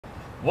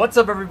What's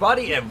up,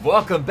 everybody, and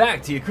welcome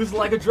back to Yakuza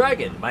Like a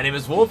Dragon. My name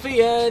is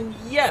Wolfie, and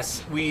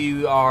yes,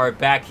 we are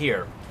back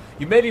here.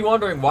 You may be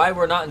wondering why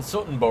we're not in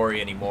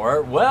Sotenbori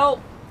anymore. Well,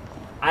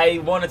 I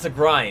wanted to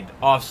grind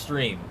off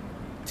stream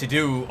to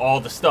do all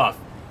the stuff,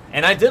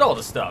 and I did all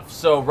the stuff.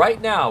 So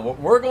right now, what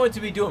we're going to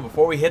be doing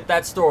before we hit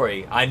that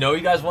story, I know you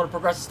guys want to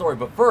progress the story,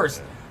 but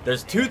first,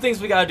 there's two things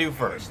we gotta do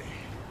first.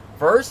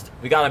 First,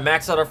 we gotta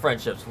max out our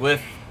friendships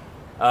with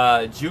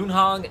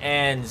Junhong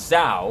and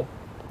Zhao.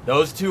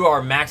 Those two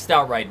are maxed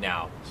out right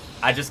now.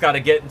 I just got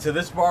to get into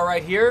this bar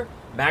right here,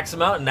 max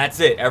them out, and that's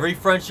it. Every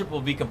friendship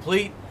will be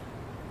complete,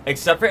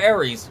 except for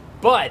Ares.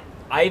 But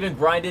I even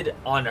grinded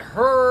on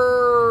her.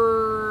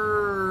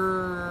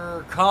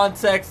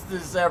 Context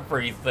is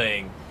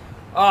everything.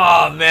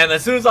 Oh man,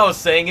 as soon as I was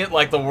saying it,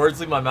 like the words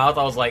leave my mouth,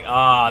 I was like,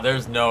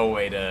 there's no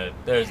way to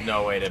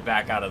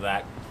back out of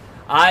that.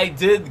 I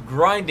did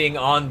grinding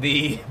on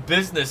the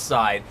business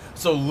side.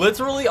 So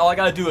literally all I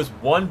got to do is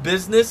one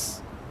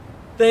business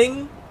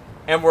thing.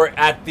 And we're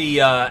at the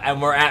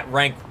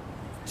rank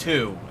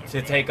 2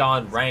 to take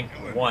on rank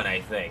 1, I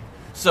think.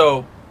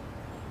 So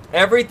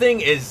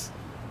everything is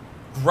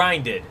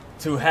grinded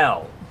to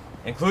hell,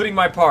 including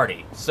my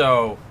party.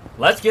 So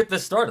let's get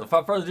this started.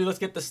 Without further ado, let's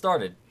get this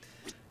started.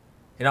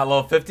 You're not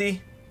level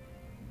 50?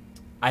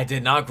 I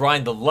did not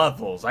grind the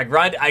levels. I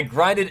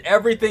grinded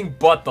everything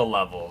but the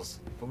levels.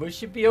 But we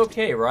should be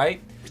okay,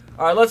 right?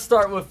 Alright, let's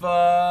start with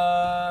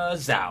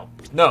Zhao.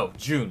 No,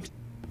 June.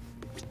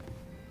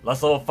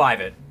 Let's level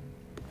 5 it.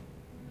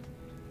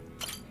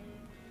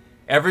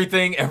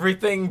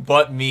 Everything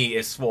but me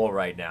is swole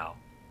right now.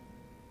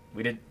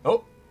 We did.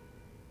 Oh,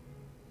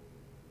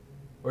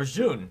 where's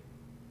June?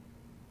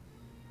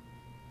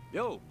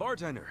 Yo,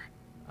 bartender.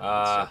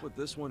 What's up with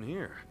this one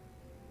here?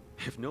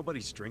 If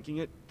nobody's drinking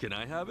it, can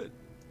I have it?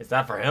 Is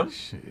that for him?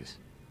 Jeez.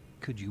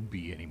 Could you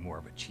be any more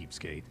of a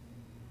cheapskate?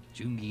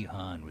 Jungi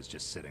Han was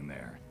just sitting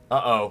there.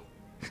 Uh-oh.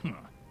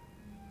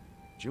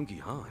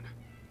 Jungi Han?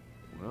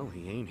 Well,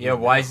 he ain't here. Yeah,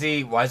 why is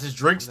his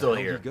drink still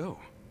here? Where'd he go?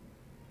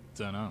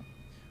 Dunno.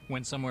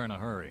 Went somewhere in a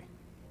hurry.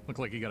 Looked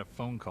like he got a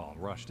phone call,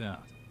 rushed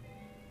out.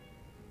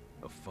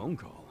 A phone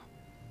call?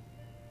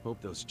 Hope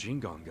those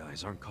Jingon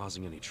guys aren't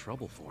causing any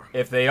trouble for him.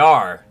 If they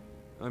are,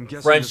 I'm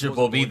guessing friendship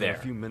will be there. A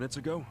few minutes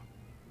ago?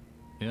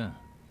 Yeah.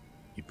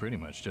 You pretty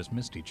much just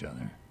missed each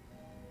other.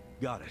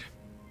 Got it.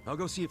 I'll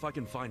go see if I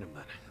can find him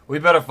then. We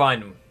better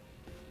find him.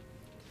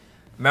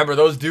 Remember,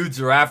 those dudes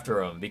are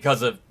after him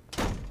because of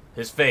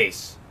his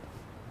face.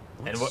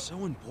 What's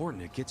so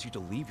important it gets you to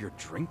leave your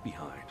drink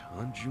behind,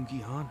 huh,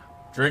 Jungi Han?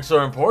 Drinks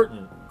are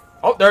important.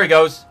 Oh, there he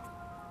goes.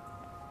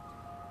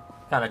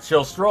 Kind of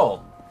chill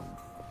stroll.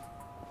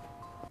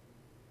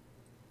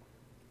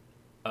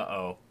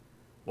 Uh-oh.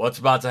 What's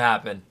about to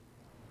happen?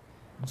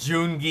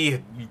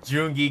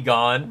 Jungi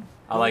gone.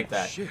 I like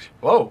that. Shit.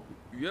 Whoa.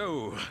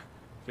 Yo.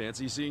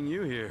 Fancy seeing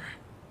you here.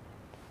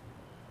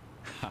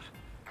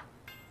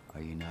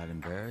 Are you not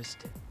embarrassed?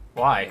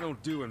 Why? I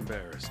don't do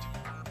embarrassed.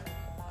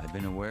 I've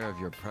been aware of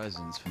your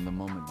presence from the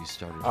moment you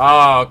started.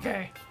 Oh,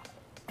 okay.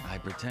 I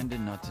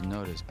pretended not to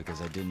notice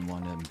because I didn't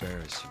want to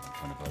embarrass you in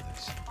front of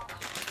others.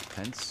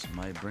 Hence,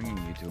 my bringing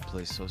you to a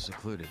place so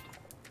secluded.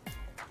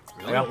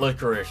 I got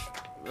licorice.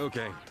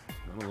 Okay,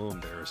 I'm a little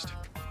embarrassed.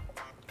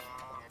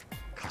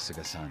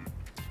 Kasuga-san,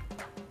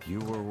 you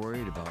were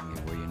worried about me,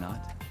 were you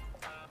not?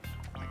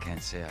 I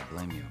can't say I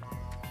blame you.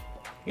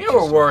 You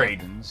were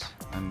worried.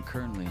 I'm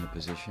currently in a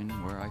position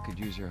where I could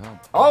use your help.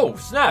 Oh,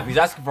 snap. He's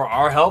asking for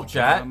our help,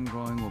 chat. Where I'm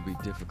going will be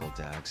difficult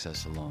to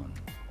access alone.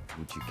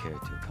 Would you care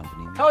to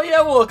accompany me? Hell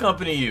yeah, we'll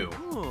accompany you.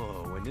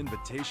 Oh, an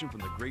invitation from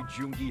the great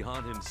Jungi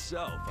Han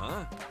himself,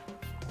 huh?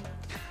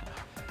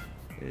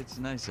 It's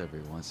nice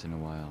every once in a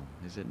while,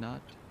 is it not?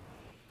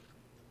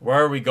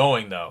 Where are we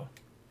going, though?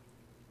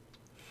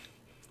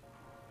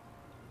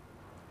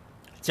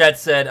 Chat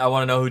said, I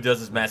want to know who does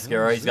his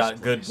mascara. He's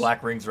got good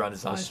black rings around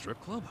his A eyes. strip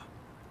club?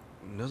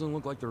 Doesn't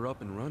look like they're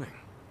up and running.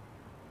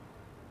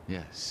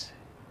 Yes,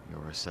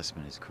 your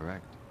assessment is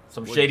correct.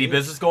 Some shady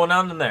business going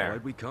on in there.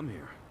 Why'd we come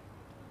here?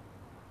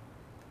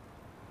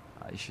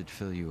 I should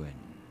fill you in.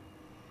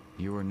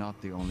 You are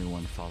not the only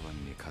one following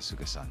me,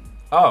 Kasuga-san.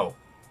 Oh.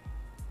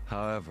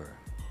 However,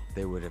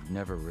 they would have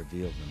never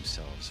revealed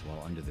themselves while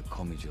under the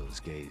Komijo's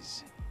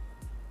gaze.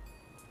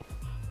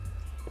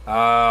 Who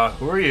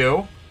are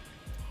you?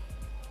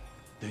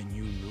 Then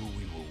you knew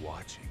we were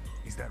watching.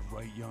 Is that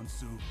right,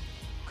 Yansu?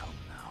 Come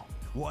now.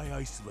 Why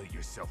isolate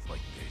yourself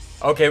like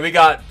this? Okay, we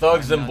got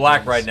thugs in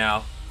black right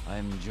now.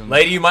 I'm Jungi.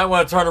 Lady, you might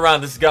want to turn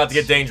around. This is about to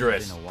get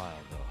dangerous. It's been a while,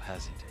 though,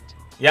 hasn't it?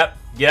 Yep,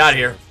 get out of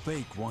here.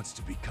 Fake wants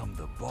to become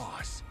the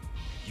boss.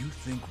 You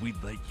think we'd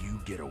let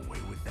you get away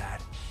with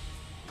that?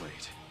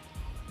 Wait,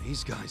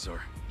 these guys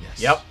are...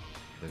 Yes. Yep.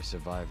 They're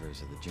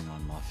survivors of the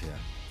Jingon Mafia.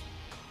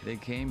 They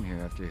came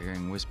here after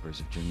hearing whispers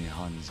of Jungi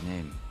Han's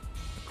name.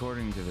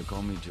 According to the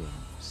Komijo,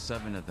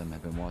 7 of them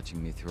have been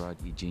watching me throughout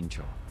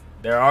Ijincho.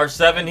 There are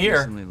 7 I here.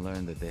 recently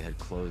learned that they had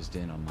closed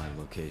in on my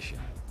location,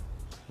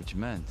 which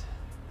meant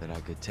that I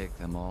could take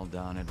them all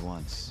down at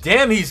once.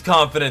 Damn, he's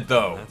confident,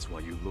 though. That's why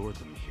you lured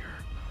them here.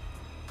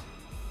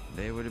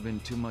 They would have been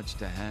too much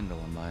to handle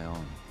on my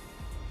own.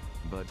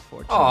 But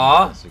fortunately,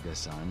 Aww.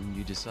 Kasuga-san,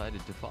 you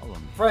decided to follow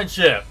me.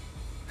 Friendship.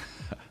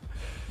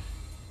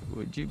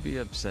 Would you be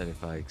upset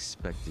if I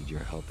expected your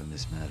help in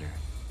this matter?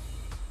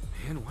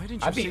 Man, why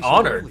didn't you I'd be say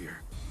honored. so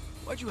earlier?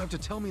 Why'd you have to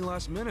tell me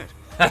last minute?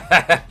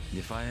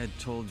 If I had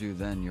told you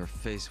then, your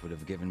face would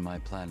have given my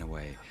plan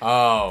away.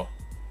 Oh.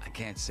 I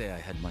can't say I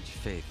had much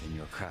faith in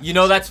your craft. You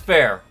know, that's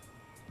fair.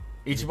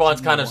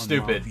 Ichiban's kind of Jinwan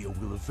stupid. Mafia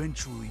will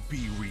eventually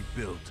be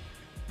rebuilt,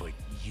 but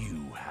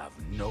you have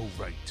no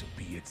right to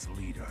be its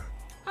leader.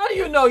 How do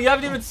you know? You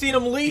haven't even seen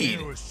him lead.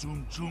 Dare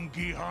assume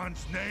Jungi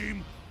Han's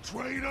name,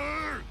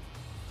 traitor!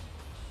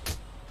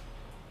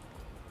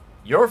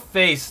 Your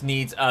face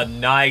needs a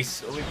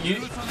nice...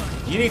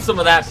 You need some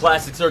of that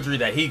plastic surgery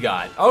that he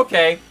got.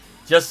 Okay.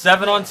 Just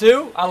 7 on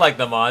 2? I like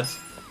the mods.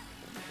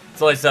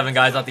 It's only 7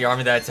 guys out the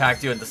army that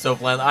attacked you at the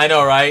Soapland. I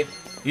know, right?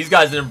 These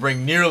guys didn't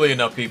bring nearly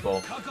enough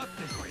people.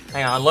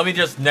 Hang on, let me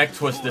just neck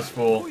twist this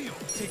fool.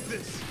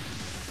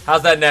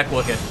 How's that neck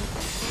looking?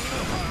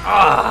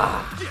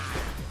 Ah!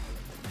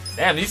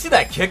 Damn, do you see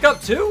that kick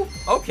up too?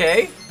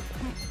 Okay.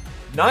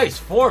 Nice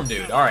form,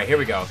 dude. Alright, here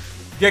we go.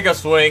 Giga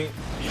swing.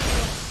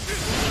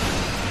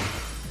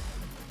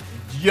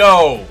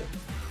 Yo!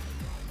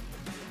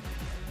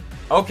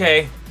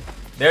 Okay.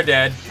 They're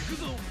dead.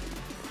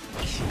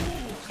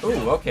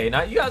 Ooh, okay.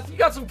 Now you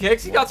got some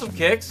kicks. You got some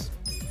kicks.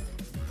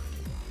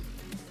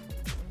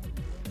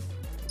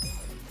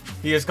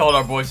 He just called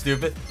our boy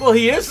stupid. Well,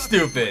 he is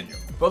stupid.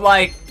 But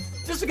like,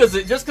 just because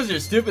you're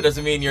stupid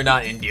doesn't mean you're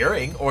not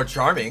endearing or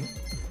charming.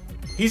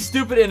 He's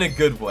stupid in a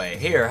good way.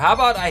 Here, how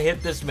about I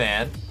hit this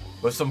man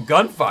with some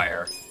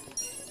gunfire?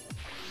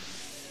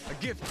 A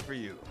gift for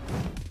you.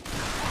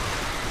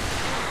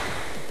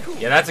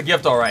 Yeah, that's a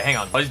gift, all right. Hang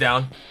on. He's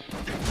down.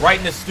 Right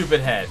in his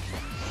stupid head.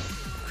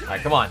 All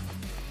right, come on.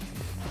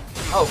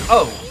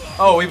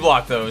 Oh, we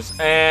blocked those.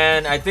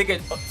 And I think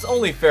it's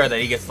only fair that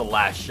he gets the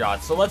last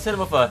shot. So let's hit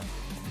him with a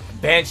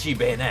Banshee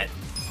bayonet.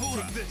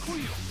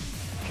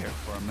 Care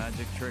for a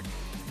magic trick?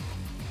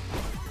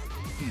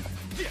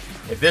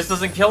 If this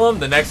doesn't kill him,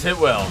 the next hit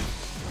will.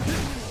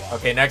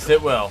 Okay, next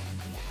hit will.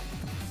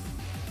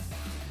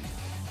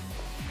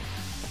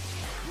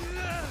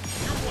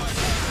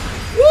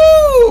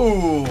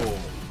 Woo!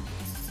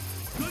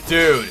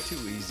 Dude. Too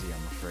easy,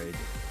 I'm afraid.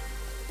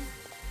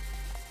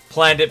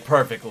 Planned it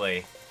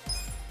perfectly.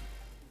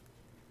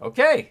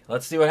 Okay,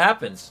 let's see what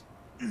happens.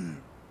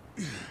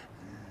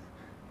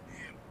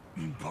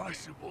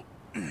 Impossible.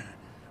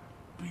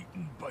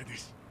 Beaten by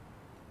this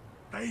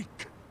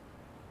fake.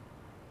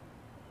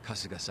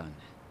 Kasuga-san,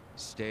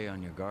 stay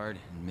on your guard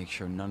and make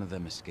sure none of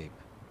them escape.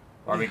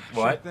 Are we,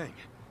 Sure what? thing.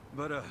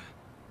 But,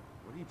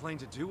 what are you planning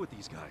to do with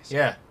these guys?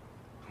 Yeah.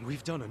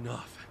 We've done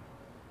enough.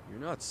 You're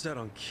not set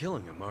on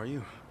killing them, are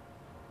you?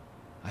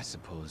 I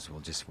suppose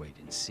we'll just wait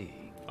and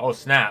see. Oh,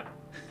 snap.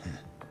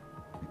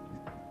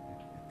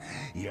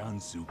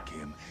 Yansu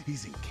Kim,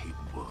 he's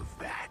incapable of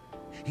that.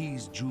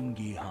 He's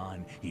Jungi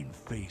Han in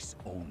face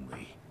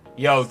only.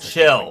 Yo, Such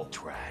chill. white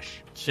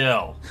trash.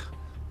 Chill.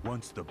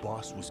 Once the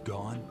boss was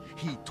gone,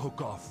 he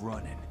took off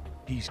running.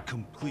 He's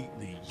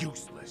completely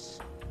useless.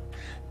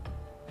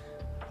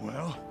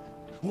 Well,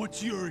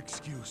 what's your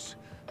excuse?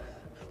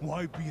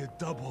 Why be a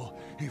double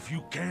if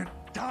you can't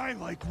die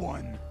like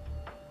one?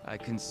 I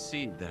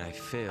concede that I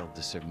failed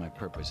to serve my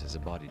purpose as a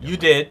body double. You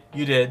did.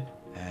 You did.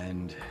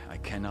 And I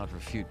cannot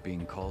refute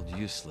being called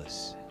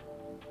useless.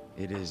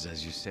 It is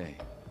as you say.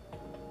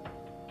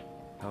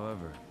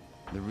 However,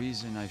 the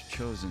reason I've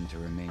chosen to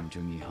remain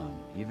Jungi Han,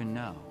 even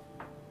now,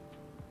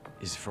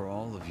 is for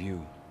all of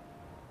you.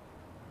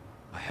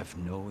 I have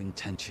no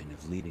intention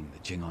of leading the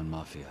Jingon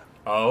Mafia.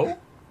 Oh?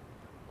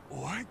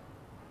 What?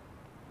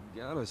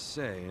 Gotta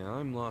say,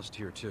 I'm lost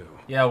here too.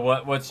 Yeah,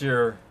 what's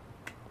your...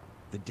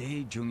 The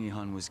day Jungi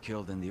Han was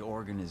killed and the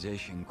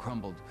organization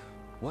crumbled,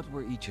 what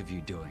were each of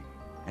you doing?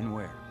 And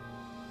where?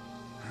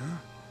 Huh?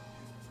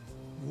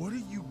 What are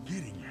you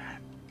getting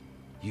at?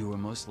 You were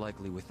most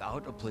likely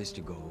without a place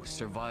to go,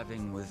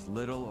 surviving with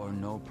little or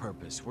no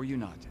purpose, were you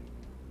not?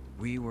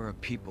 We were a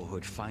people who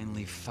had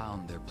finally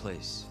found their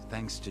place,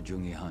 thanks to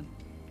Jungi Han.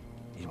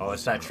 Oh,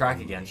 it's that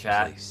track again,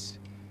 chat. Place.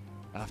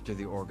 After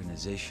the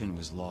organization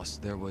was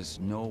lost, there was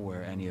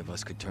nowhere any of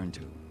us could turn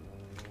to.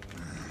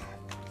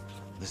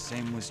 The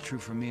same was true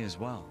for me as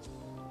well.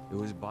 It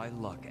was by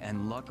luck,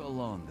 and luck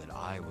alone, that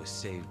I was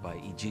saved by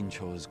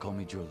Ijincho's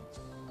Komijulu.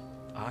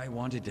 I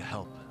wanted to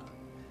help.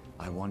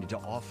 I wanted to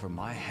offer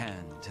my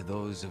hand to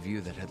those of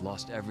you that had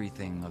lost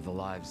everything of the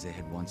lives they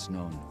had once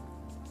known.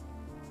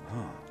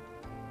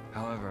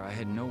 However, I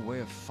had no way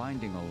of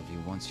finding all of you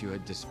once you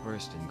had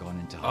dispersed and gone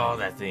into hiding. Oh,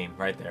 that theme,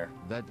 right there.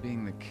 That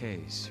being the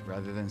case,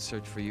 rather than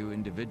search for you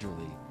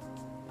individually,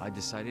 I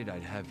decided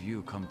I'd have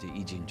you come to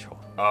Ijincho.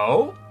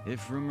 Oh?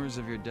 If rumors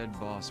of your dead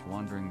boss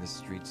wandering the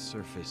streets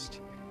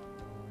surfaced,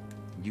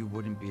 you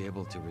wouldn't be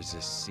able to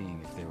resist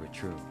seeing if they were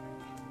true.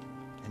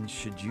 And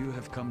should you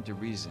have come to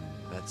reason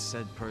that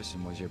said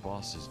person was your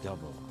boss's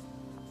double,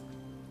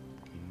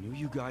 I knew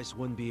you guys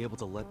wouldn't be able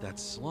to let that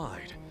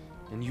slide.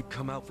 and you'd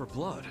come out for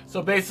blood.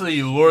 So basically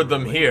you lured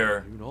them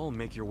here. You'd all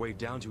make your way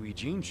down to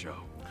Ijincho.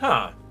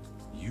 Huh.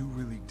 You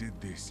really did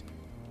this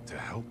to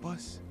help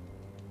us?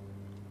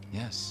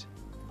 Yes.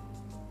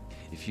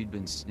 If you'd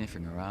been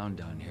sniffing around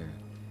down here,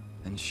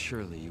 then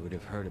surely you would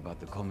have heard about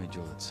the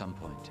Komijul at some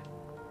point.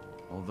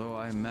 Although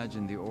I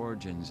imagine the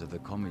origins of the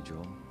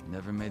Komijul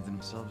never made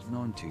themselves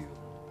known to you.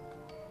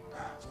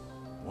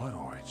 What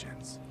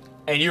origins?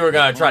 And you were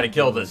gonna try to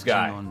kill this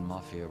guy. Jingon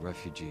Mafia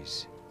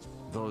refugees.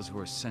 Those who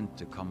were sent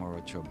to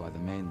Kamurocho by the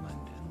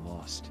mainland and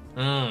lost.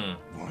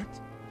 What?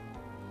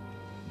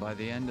 By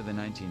the end of the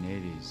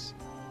 1980s,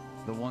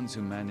 the ones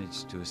who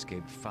managed to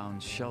escape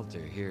found shelter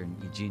here in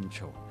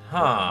Ijincho,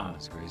 Huh.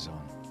 Gray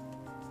Zone.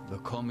 The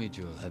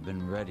Komijul have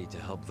been ready to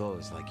help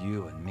those like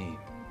you and me.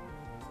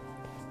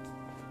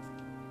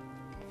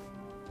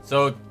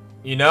 So,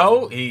 you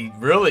know, he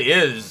really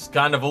is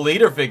kind of a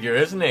leader figure,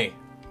 isn't he?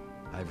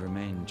 I've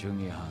remained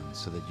Jungi-han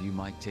so that you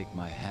might take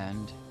my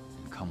hand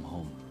and come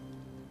home.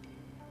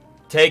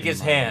 Take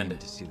his In my hand. aim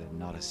to see that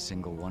not a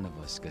single one of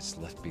us gets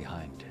left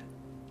behind.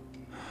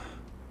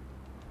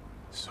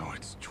 So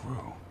it's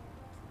true.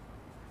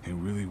 It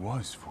really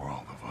was for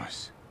all of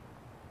us.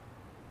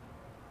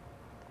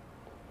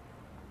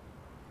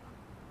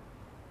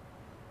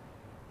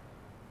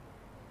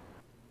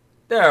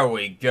 There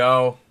we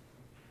go.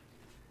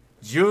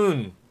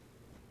 Jun.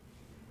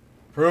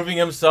 Proving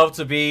himself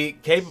to be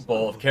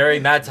capable of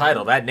carrying that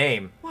title, that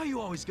name. Why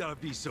you always gotta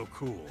be so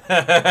cool?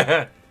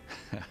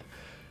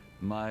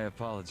 My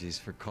apologies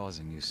for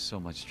causing you so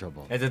much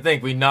trouble. And to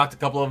think, we knocked a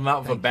couple of them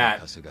out with a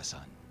bat.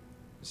 Kasuga-san.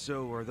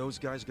 So, are those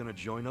guys gonna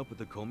join up with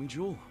the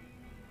Komijul?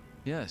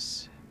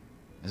 Yes.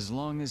 As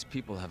long as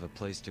people have a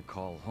place to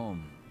call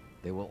home,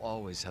 they will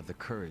always have the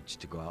courage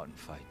to go out and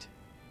fight.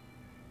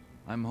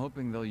 I'm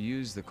hoping they'll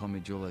use the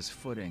Komijul as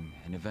footing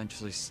and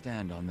eventually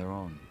stand on their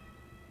own.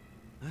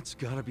 That's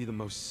gotta be the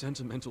most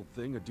sentimental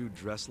thing a dude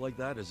dressed like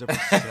that has ever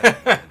said,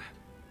 man.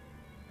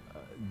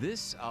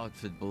 This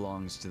outfit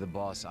belongs to the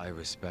boss I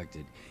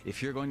respected.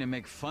 If you're going to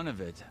make fun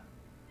of it,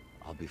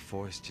 I'll be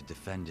forced to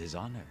defend his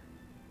honor.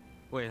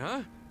 Wait,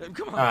 huh?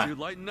 Come on, dude,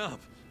 lighten up.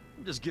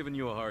 I'm just giving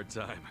you a hard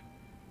time.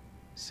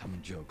 Some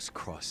jokes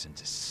cross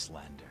into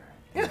slander,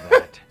 and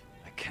that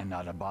I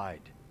cannot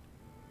abide.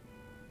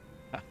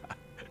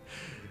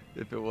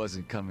 If it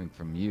wasn't coming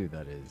from you,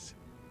 that is.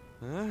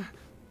 Huh?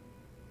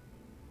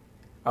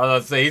 I was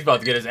about to say, he's about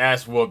to get his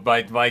ass whooped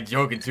by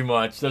joking too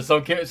much. There's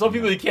some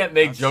people he can't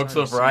make jokes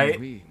with, right?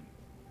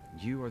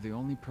 You are the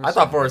only person I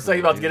thought for a second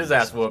he was about to get his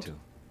ass whooped.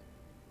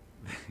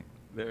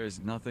 There is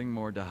nothing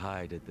more to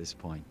hide at this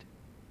point.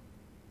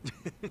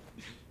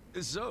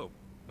 So,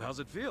 how's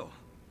it feel?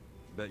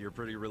 Bet you're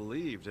pretty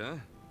relieved, huh?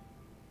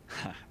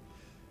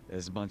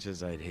 As much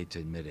as I'd hate to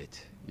admit it,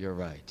 you're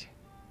right.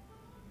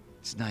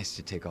 It's nice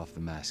to take off the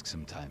mask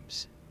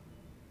sometimes.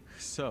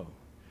 So,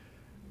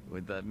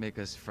 would that make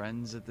us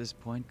friends at this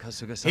point,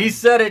 Kasuga-san? He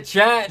said it,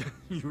 chat.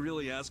 You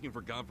really asking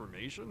for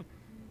confirmation?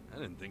 I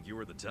didn't think you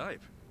were the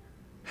type.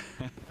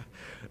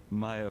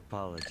 My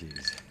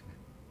apologies.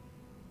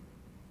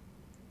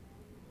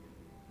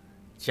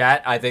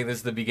 Chat, I think this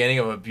is the beginning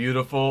of a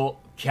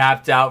beautiful,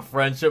 capped out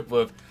friendship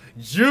with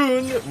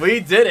Jun.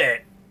 We did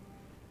it.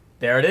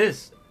 There it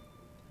is.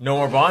 No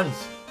more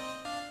bonds.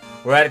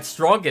 We're at its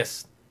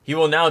strongest. He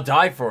will now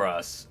die for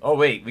us. Oh,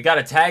 wait. We got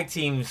a tag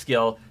team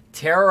skill.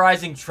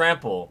 Terrorizing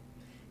Trample.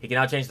 He can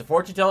now change the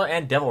Fortune Teller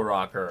and Devil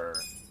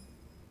Rocker.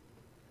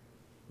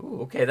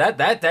 Ooh, okay.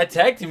 That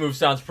tag team move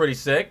sounds pretty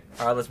sick.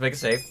 All right, let's make a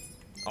save.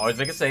 Always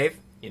make a save.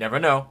 You never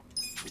know.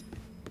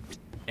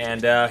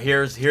 And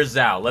here's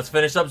Zao. Let's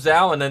finish up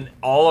Zao, and then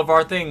all of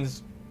our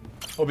things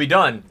will be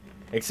done.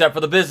 Except for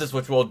the business,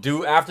 which we'll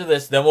do after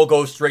this. Then we'll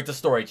go straight to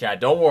story, chat.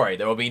 Don't worry.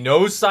 There will be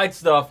no side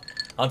stuff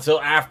until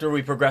after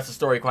we progress the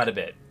story quite a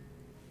bit.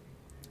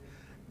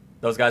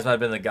 Those guys might have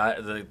been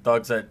the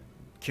thugs that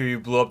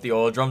Kiryu blew up the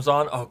oil drums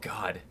on. Oh,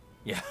 God.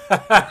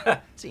 Yeah.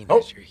 Seeing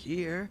as you're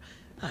here,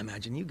 I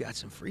imagine you got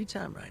some free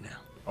time right now.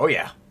 Oh,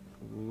 yeah.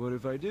 What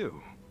if I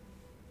do?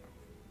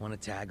 Want to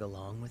tag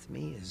along with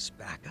me as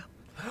backup?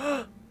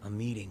 A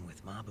meeting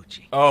with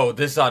Mabuchi. Oh,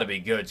 this ought to be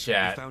good, You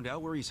chat. found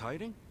out where he's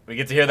hiding? We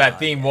get to hear that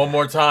theme one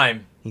more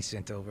time. He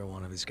sent over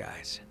one of his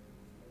guys.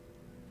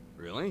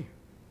 Really?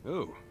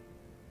 Who?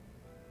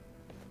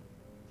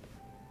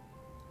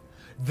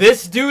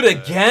 This dude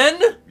again?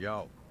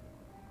 Yo.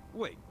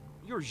 Wait,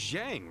 you're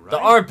Zhang, right? The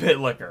armpit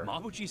liquor.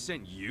 Mabuchi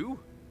sent you?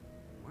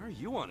 Why are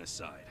you on his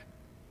side?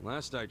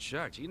 Last I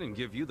checked, he didn't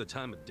give you the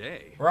time of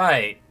day.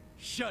 Right.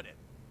 Shut it.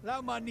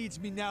 Laoma needs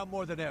me now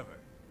more than ever.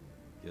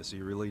 Guess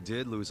he really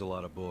did lose a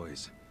lot of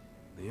boys.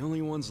 The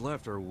only ones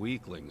left are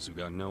weaklings who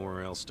got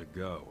nowhere else to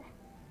go.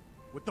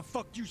 What the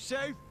fuck you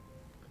say?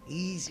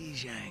 Easy,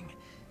 Zhang.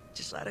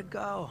 Just let it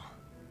go.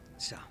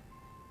 So,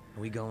 are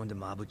we going to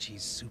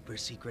Mabuchi's super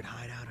secret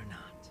hideout or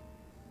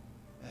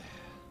not?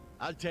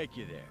 I'll take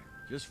you there.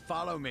 Just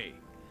follow me.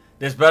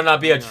 This better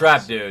not be a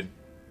trap, dude.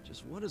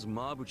 Just what does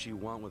Mabuchi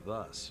want with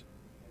us?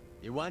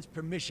 He wants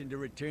permission to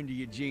return to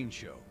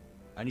Ijincho.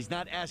 And he's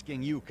not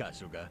asking you,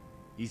 Kasuga.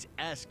 He's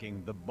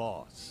asking the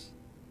boss.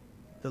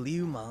 The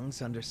Liu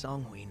Meng's under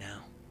Songhui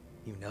now.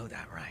 You know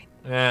that, right?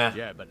 Yeah.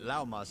 Yeah, but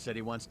Lao Ma said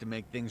he wants to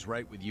make things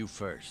right with you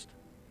first.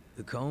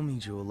 The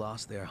Komijul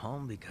lost their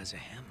home because of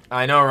him.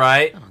 I know,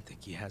 right? I don't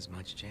think he has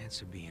much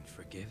chance of being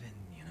forgiven,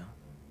 you know?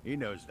 He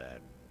knows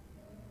that.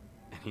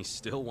 And he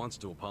still wants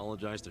to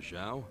apologize to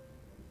Zhao?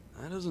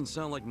 That doesn't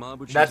sound like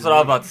Mabuchi's. That's what I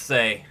was about to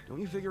say.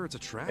 Don't you figure it's a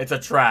trap? It's a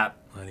trap.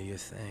 What do you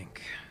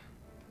think?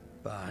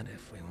 But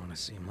if we want to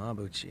see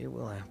Mabuchi,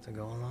 we'll have to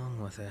go along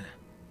with it.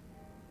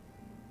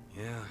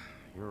 Yeah,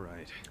 you're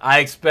right. I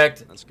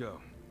expect Let's go.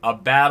 a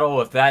battle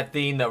with that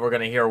theme that we're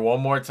going to hear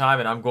one more time,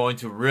 and I'm going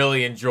to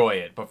really enjoy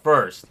it. But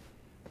first...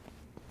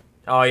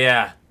 Oh,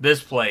 yeah.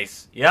 This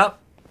place. Yep.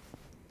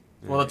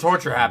 Well, the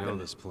torture I know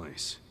happened. this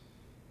place.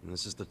 And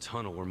this is the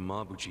tunnel where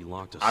Mabuchi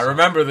locked us I up.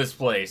 remember this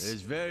place.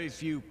 There's very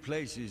few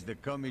places the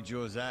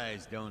Komijul's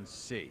eyes don't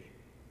see.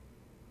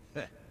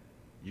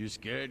 You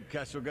scared,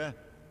 Kasuga?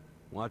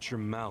 Watch your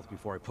mouth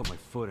before I put my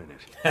foot in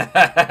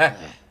it.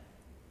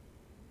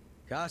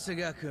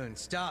 Kasuga-kun,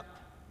 stop.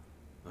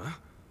 Huh?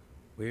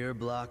 We're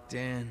blocked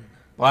in.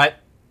 What?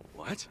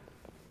 What?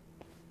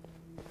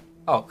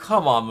 Oh,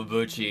 come on,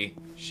 Mabuchi.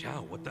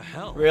 Zhao, what the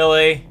hell?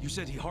 Really? You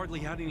said he hardly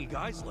had any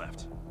guys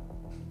left.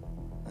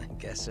 I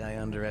guess I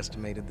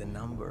underestimated the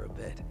number a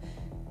bit.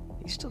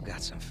 He's still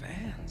got some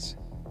fans.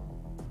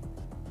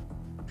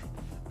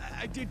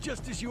 I did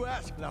just as you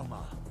asked, Lao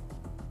Ma.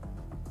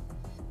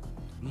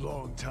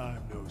 Long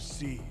time no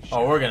see.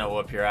 Oh, we're gonna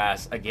whoop your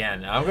ass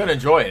again. I'm gonna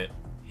enjoy it.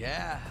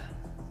 Yeah.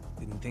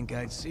 Didn't think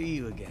I'd see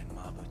you again,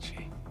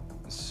 Mabuchi.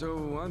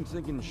 So I'm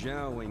thinking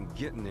Zhao ain't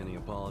getting any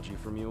apology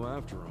from you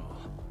after all.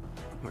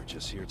 We're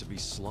just here to be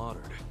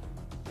slaughtered.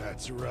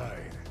 That's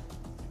right.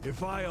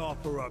 If I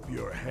offer up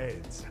your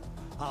heads,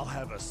 I'll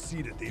have a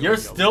seat at the. You're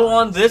still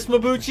on this,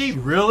 Mabuchi?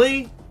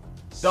 Really?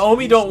 The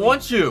Omi don't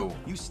want you.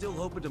 You still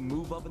hoping to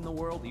move up in the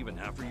world even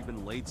after you've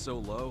been laid so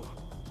low?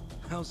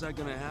 How's that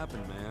gonna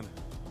happen, man?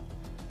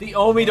 The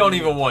Omi don't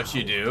even want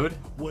you, dude.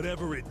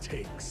 Whatever it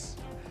takes.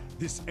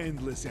 This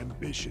endless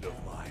ambition of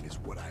mine is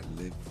what I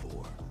live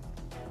for.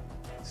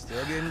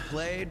 Still getting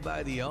played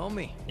by the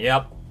Omi.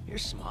 Yep. You're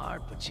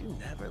smart, but you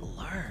never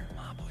learn,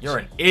 Mabuchi. You're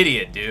an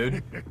idiot,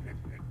 dude.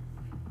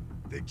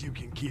 Think you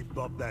can keep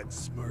up that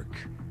smirk?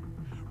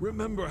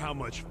 Remember how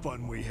much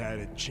fun we had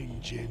at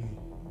Qingjin?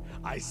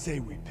 I say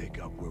we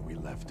pick up where we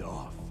left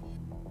off.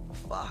 For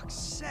fuck's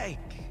sake.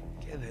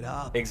 Give it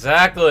up.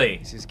 Exactly.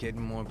 This is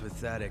getting more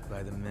pathetic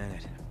by the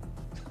minute.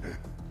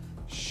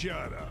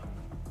 Shut up.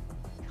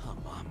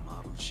 Come on,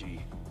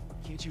 Mabuchi.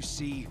 Can't you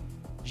see?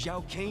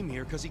 Zhao came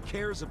here because he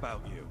cares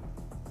about you.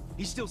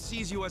 He still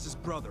sees you as his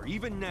brother,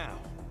 even now.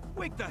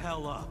 Wake the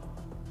hell up.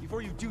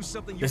 Before you do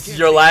something you This can't is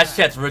your take last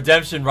back. chance.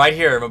 Redemption right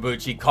here,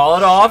 Mabuchi. Call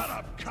it off. Shut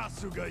up,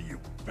 Kasuga, you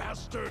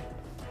bastard.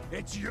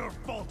 It's your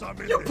fault I'm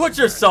in You this put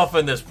yourself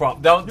in this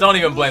problem. Don't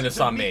even blame this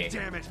Listen to on me.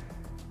 Damn it.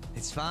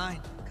 It's fine,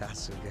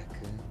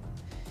 Kasuga-kun.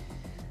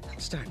 I'm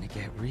starting to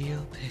get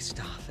real pissed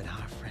off at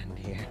our friend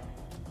here.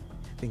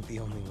 I think the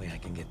only way I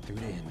can get through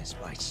to him is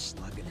by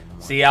slugging him.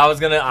 See, I was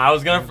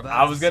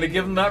gonna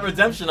give him that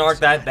redemption arc,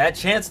 that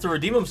chance to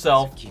redeem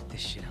himself. Keep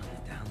this shit on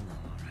the down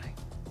low,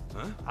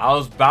 alright? Huh? I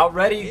was about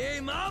ready. Hey,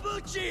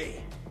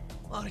 Mabuchi!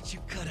 Why don't you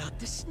cut out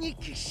the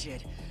sneaky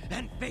shit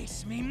and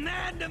face me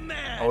man to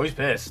man? Oh, he's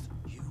pissed.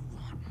 You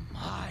want my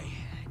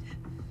head?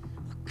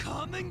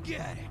 Come and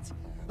get it.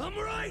 I'm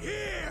right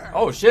here.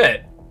 Oh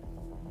shit.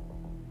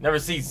 Never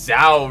see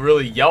Zhao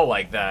really yell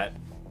like that.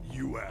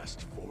 You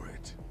asked for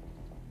it.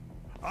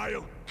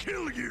 I'll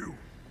kill you.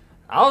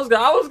 I was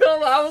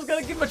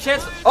gonna give him a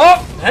chance.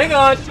 Oh, hang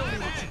on.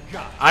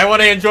 I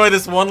want to enjoy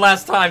this one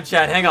last time,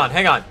 chat. Hang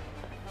on.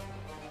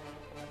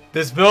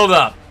 This build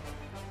up.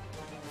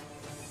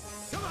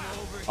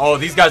 Oh,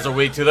 these guys are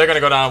weak too. They're gonna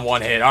go down in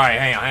one hit. All right,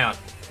 hang on.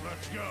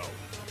 Let's go.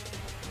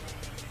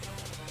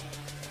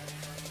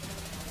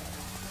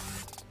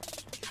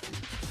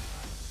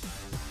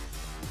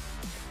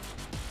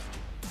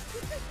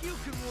 You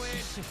can win.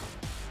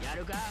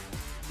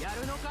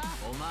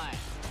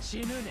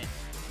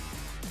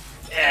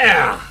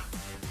 Yeah.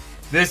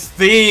 This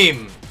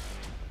theme.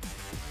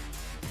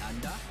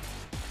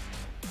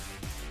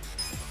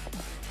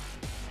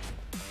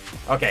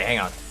 Okay, hang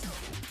on.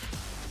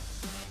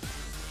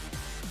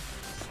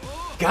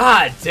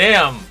 God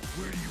damn.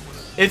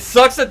 It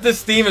sucks that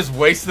this theme is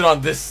wasted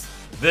on this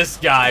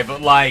guy,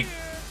 but like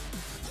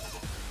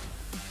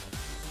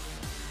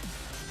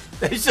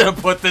they should have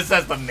put this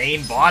as the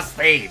main boss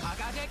theme.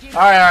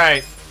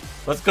 Alright.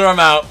 Let's clear him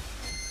out.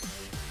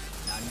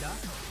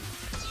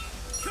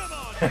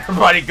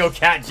 Everybody go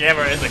cat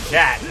jammer in the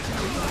cat.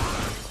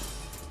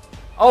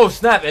 Oh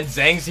snap, and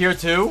Zhang's here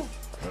too?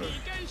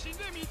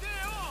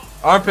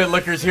 Armpit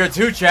Licker's here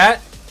too,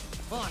 chat.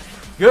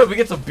 Good, we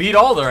get to beat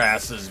all their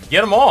asses.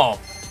 Get them all.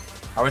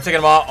 Alright, we're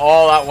taking them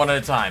all out one at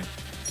a time.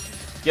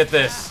 Get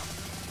this.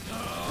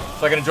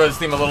 So I can enjoy this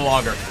theme a little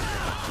longer.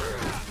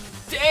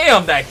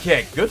 Damn, that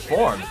kick. Good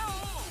form.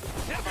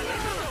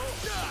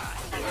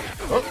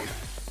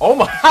 Oh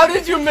my, how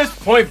did you miss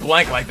point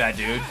blank like that,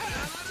 dude?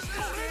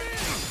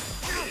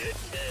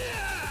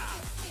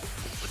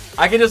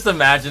 I can just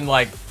imagine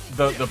like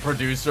the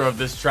producer of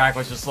this track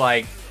was just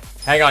like,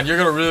 hang on,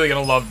 you're really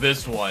gonna love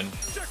this one.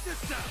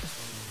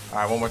 All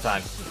right, one more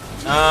time.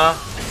 All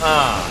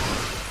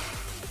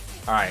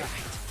right.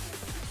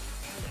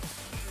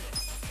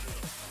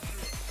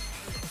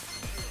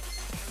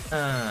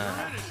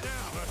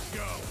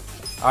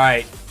 All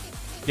right.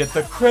 Get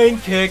the crane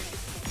kick.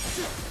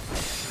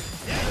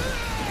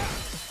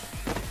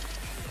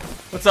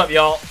 What's up,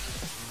 y'all?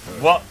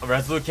 What? A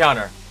resolute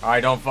counter. All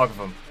right, don't fuck with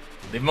him.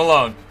 Leave him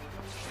alone.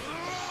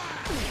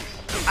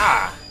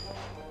 Ah.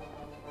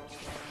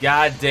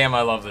 God damn,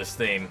 I love this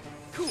theme.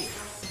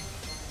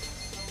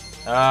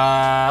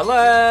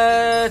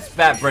 Let's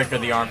Batbreaker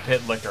the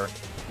armpit licker.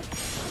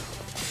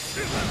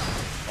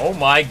 Oh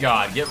my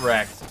god, get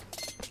wrecked.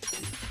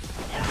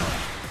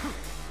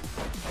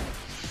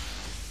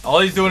 All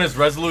he's doing is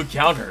resolute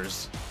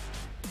counters.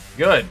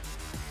 Good.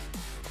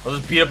 I'll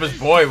just beat up his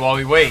boy while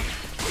we wait.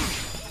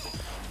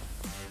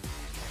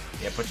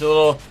 Yeah, put your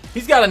little...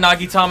 He's got a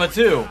Nagitama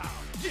too.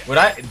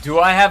 Do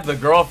I have the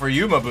girl for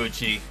you,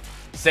 Mabuchi?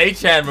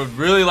 Sei-chan would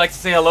really like to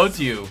say hello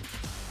to you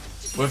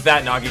with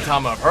that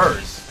Nagitama of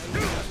hers.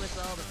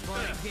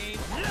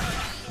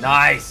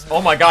 Nice.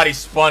 Oh my god, he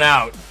spun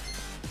out.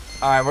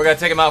 Alright, we're gonna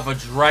take him out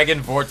with a Dragon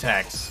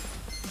Vortex.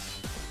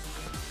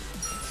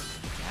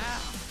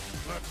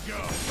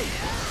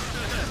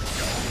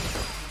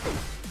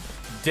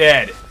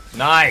 Dead.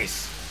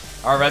 Nice.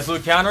 Alright,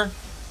 resolute counter.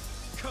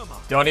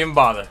 Don't even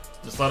bother.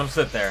 Just let him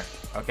sit there.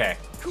 Okay.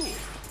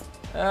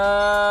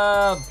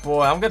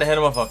 Boy, I'm gonna hit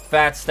him with a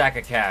fat stack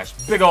of cash.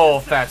 Big ol'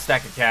 fat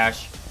stack of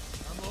cash.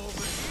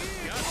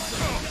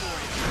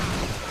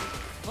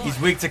 He's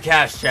weak to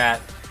cash,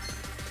 chat.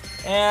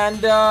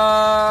 And,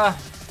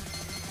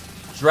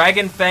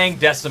 Dragon Fang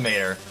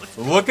Decimator.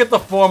 Look at the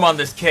form on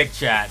this kick,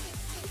 chat.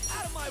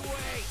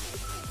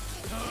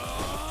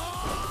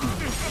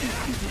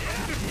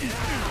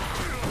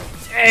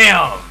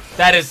 Damn!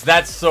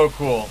 That's so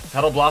cool.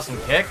 Petal Blossom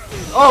kick?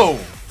 Oh!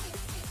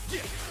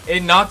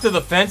 It knocked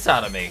the fence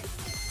out of me.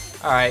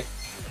 Alright.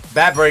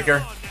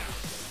 Batbreaker.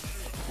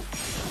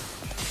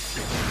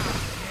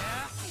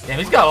 Damn,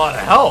 he's got a lot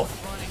of health.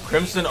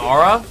 Crimson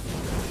Aura?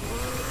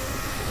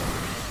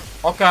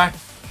 Okay.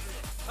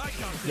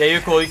 Yeah,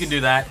 you're cool. You can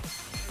do that.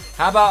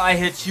 How about I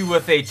hit you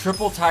with a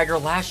Triple Tiger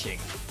Lashing?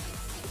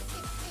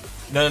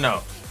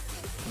 No.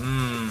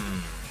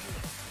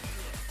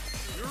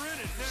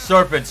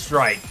 Serpent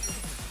Strike.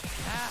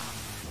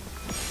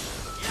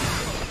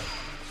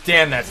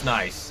 Damn, that's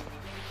nice.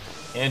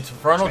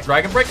 Infernal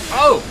Dragon Break.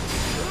 Oh!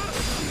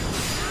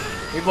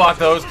 We blocked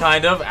those,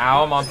 kind of.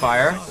 Ow, I'm on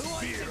fire.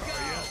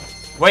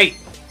 Wait.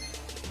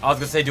 I was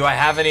gonna say, do I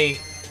have any...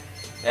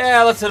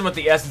 Yeah, let's hit him with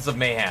the Essence of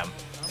Mayhem.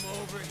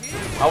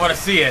 I want to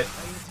see it.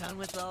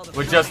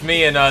 With just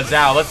me and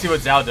Zhao. Let's see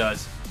what Zhao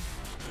does.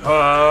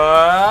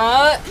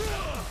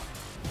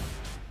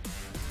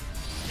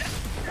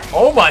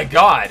 Oh my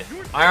god.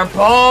 Iron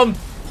Palm.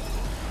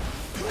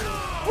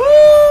 Woo!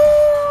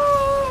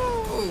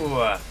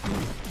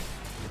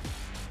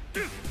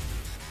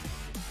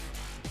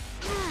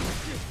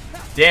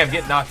 Damn,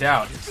 get knocked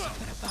out.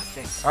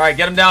 Alright,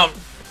 get him down.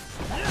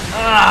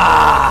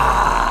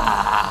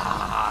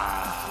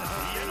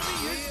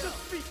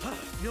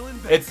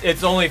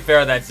 It's only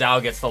fair that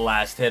Zhao gets the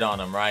last hit on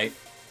him, right?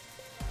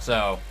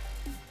 So,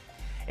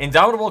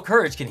 Indomitable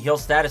Courage can heal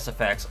status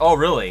effects. Oh,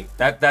 really?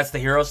 That's the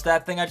hero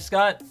stat thing I just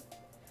got?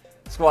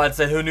 Squad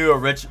said, who knew a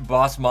rich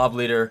boss mob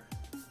leader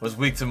was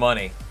weak to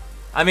money?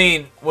 I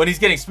mean, when he's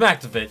getting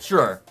smacked with it,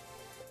 sure.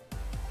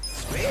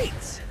 Sweet.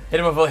 Hit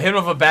him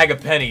with a bag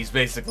of pennies,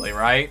 basically,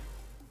 right?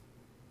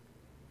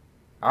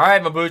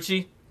 Alright,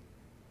 Mabuchi.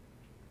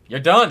 You're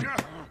done.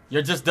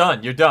 You're just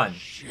done. You're done.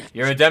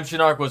 Your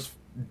redemption arc was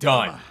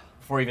done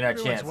before you even had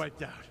a chance.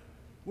 Wiped out.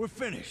 We're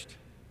finished.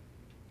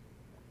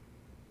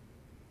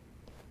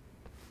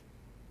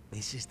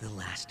 This is the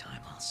last time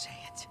I'll say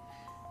it.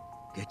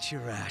 Get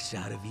your ass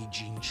out of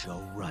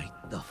Ijincho right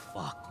the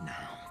fuck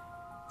now.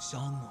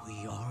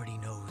 Songhui already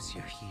knows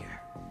you're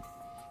here.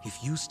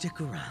 If you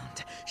stick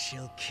around,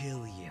 she'll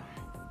kill you.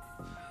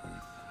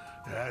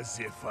 As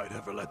if I'd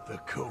ever let the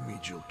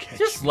Komijul catch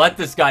Just me. let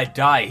this guy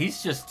die.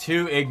 He's just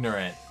too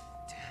ignorant.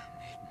 Damn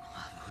it,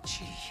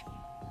 Mabuchi.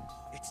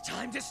 It's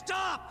time to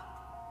stop!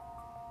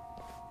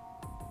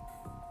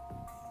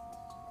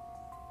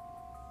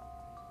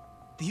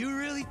 Do you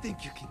really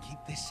think you can keep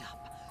this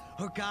up?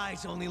 Her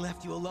guys only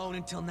left you alone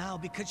until now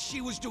because she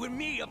was doing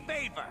me a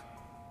favor.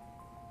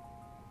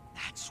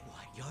 That's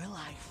what your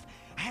life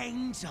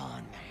hangs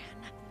on,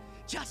 man.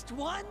 Just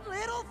one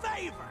little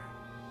favor.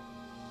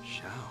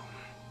 Shao.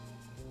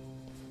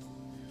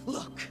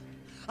 Look,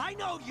 I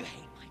know you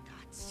hate my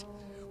guts.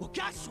 Well,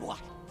 guess what?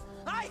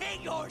 I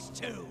hate yours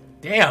too.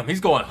 Damn, he's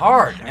going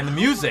hard. And the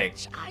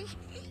music. I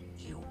hate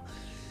you.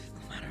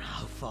 No matter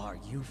how far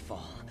you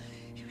fall,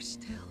 you're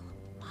still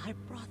my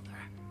brother.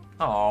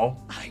 Oh.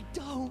 I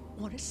don't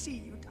want to see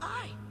you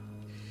die.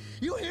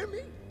 You hear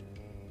me?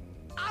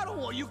 I don't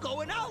want you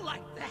going out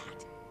like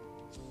that.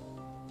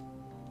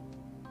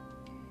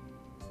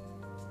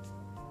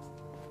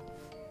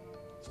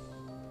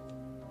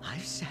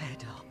 I've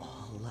said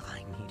all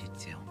I needed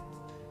to.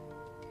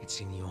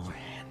 It's in your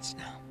hands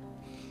now.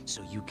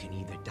 So you can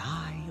either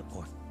die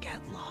or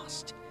get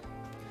lost.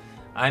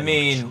 I Your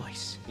mean,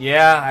 choice.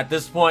 yeah, at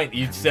this point,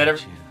 you And said you it.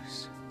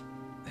 choose.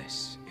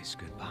 This is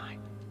goodbye.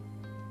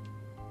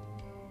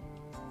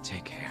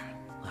 Take care,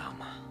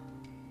 Lama.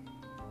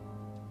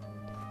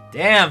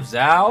 Damn,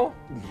 Zhao.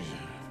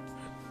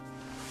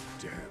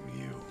 Damn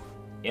you.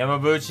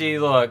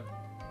 Yamabuchi, look.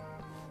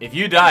 If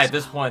you die at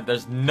this point,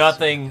 there's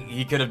nothing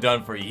he could have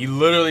done for you. He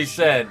literally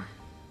said,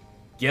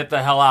 get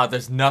the hell out.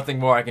 There's nothing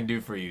more I can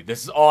do for you.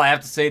 This is all I have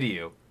to say to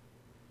you.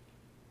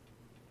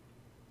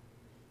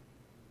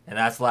 And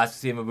that's the last to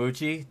see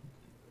Yamabuchi.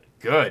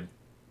 Good.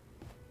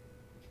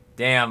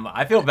 Damn,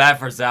 I feel bad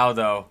for Zhao,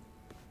 though.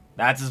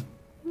 That's his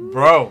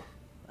bro.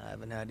 I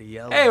haven't had to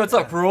yell. Hey, like what's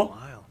up, that in a Cruel?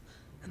 while,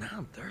 and now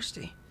I'm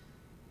thirsty.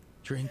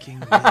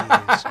 Drinking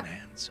really is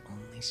man's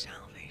only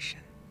salvation.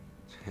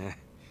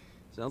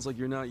 Sounds like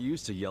you're not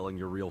used to yelling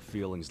your real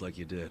feelings like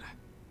you did.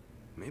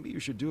 Maybe you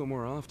should do it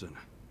more often.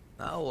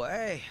 No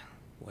way.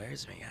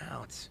 Wears me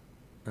out.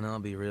 And I'll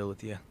be real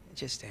with you, it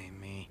just ain't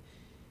me.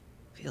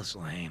 Feels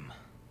lame.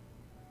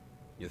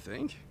 You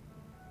think?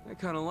 I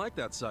kind of like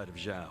that side of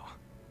Zhao.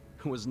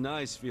 It was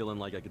nice feeling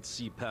like I could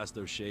see past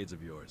those shades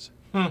of yours.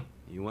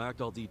 You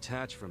act all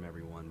detached from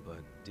everyone, but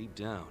deep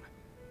down,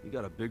 you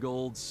got a big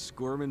old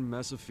squirming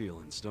mess of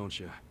feelings, don't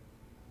you?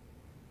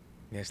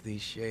 Guess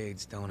these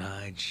shades don't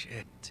hide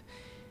shit.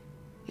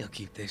 You'll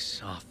keep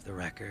this off the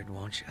record,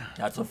 won't you?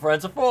 That's what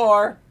friends are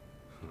for.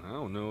 I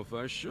don't know if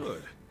I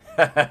should.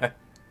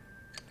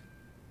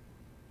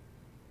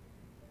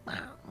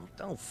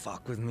 Don't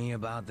fuck with me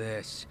about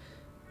this.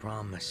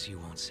 Promise you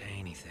won't say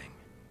anything.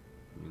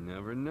 You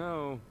never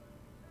know.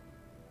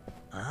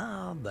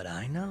 Ah, but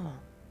I know.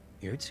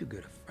 You're too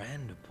good a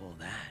friend to pull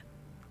that.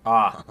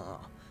 Ah.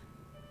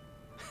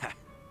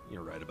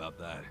 You're right about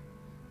that.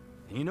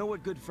 And you know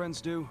what good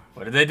friends do?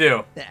 What did they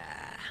do?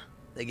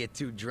 They get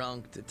too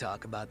drunk to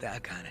talk about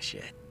that kind of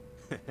shit.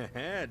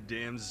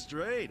 Damn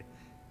straight.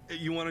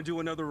 You want to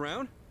do another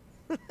round?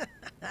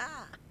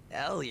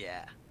 Hell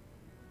yeah.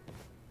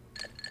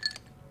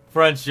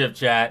 Friendship,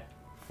 chat.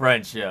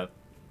 Friendship.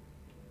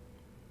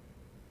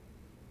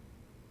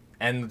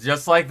 And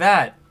just like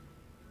that,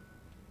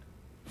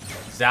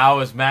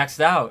 Zhao is maxed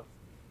out.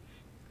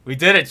 We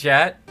did it,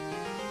 chat.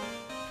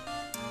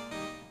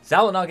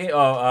 Zhao will now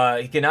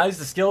get. He can now use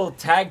the skill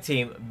tag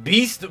team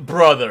Beast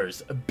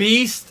Brothers.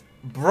 Beast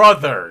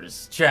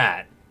Brothers,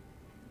 chat.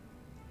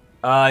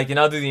 He can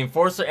now do the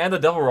Enforcer and the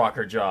Devil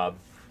Rocker job.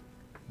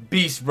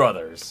 Beast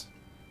Brothers.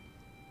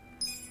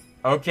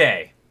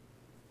 Okay.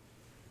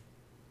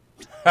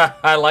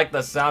 I like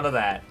the sound of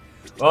that.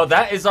 Well,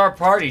 that is our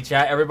party,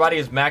 chat. Everybody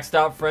is maxed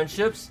out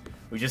friendships.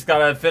 We just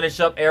gotta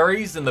finish up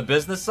Ares in the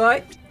business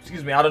side.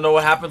 Excuse me, I don't know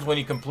what happens when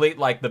you complete,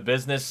 like, the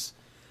business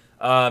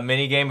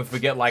minigame, if we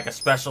get, like, a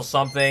special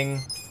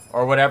something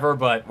or whatever,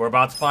 but we're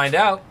about to find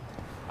out.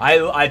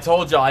 I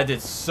told y'all I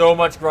did so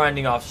much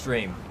grinding off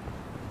stream.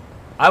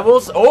 I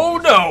will oh,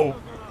 no!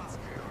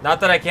 Not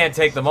that I can't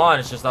take them on,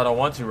 it's just I don't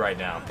want to right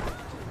now.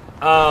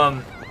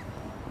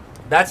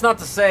 That's not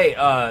to say,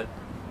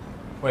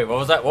 wait, what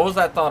was that? What was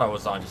that thought I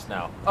was on just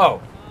now?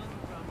 Oh.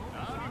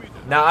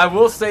 Now, I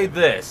will say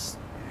this.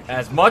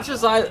 As much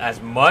as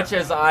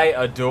I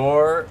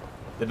adore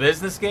the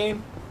business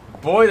game,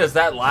 boy, does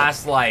that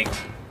last like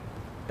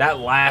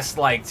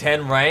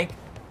 10 rank.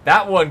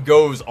 That one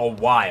goes a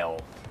while.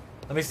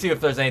 Let me see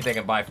if there's anything I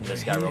can buy from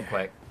this guy real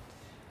quick.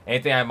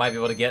 Anything I might be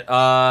able to get.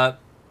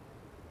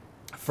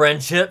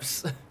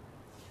 Friendships.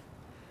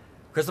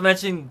 Crystal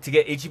mentioned to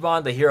get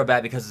Ichiban the hero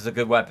bat because it's a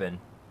good weapon.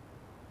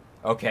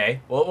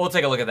 Okay, we'll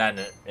take a look at that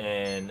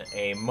in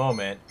a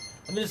moment.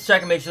 Let me just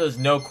check and make sure there's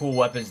no cool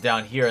weapons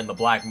down here in the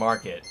black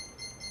market.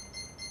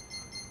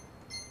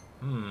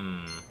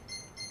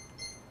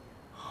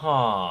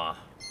 Huh.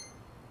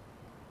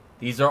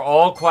 These are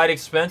all quite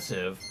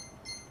expensive.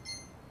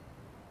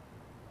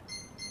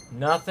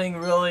 Nothing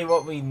really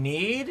what we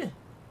need?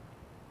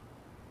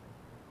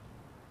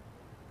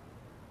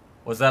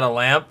 Was that a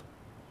lamp?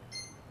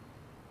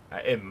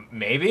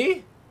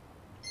 Maybe?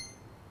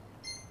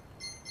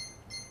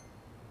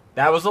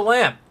 That was a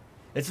lamp.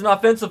 It's an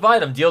offensive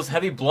item. Deals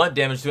heavy blunt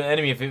damage to an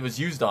enemy if it was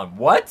used on.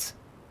 What?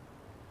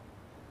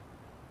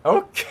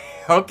 Okay.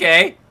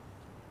 Okay.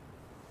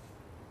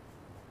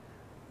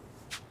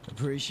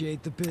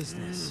 Appreciate the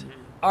business.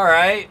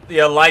 Alright.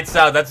 Yeah, lights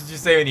out. That's what you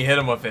say when you hit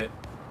him with it.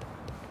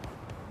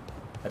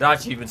 I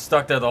thought you've been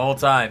stuck there the whole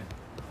time.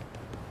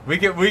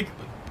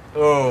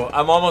 Oh,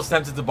 I'm almost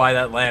tempted to buy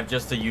that lamp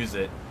just to use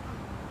it.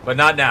 But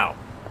not now.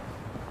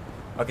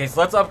 Okay,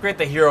 so let's upgrade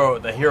the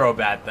hero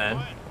bat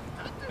then.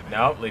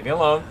 No, leave me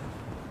alone.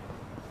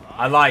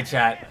 I lied,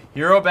 chat.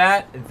 Hero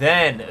bat,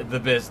 then the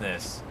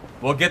business.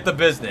 We'll get the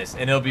business,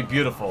 and it'll be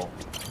beautiful.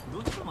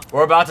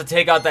 We're about to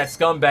take out that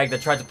scumbag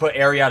that tried to put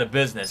Eri out of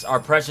business. Our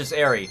precious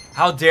Eri.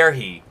 How dare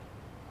he?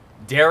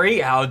 Dairy?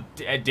 How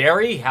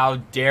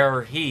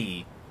dare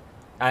he?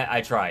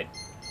 I tried.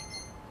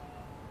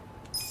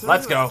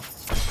 Let's go.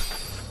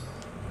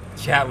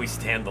 Chat, we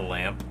stand the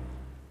lamp.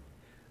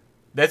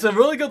 That's a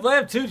really good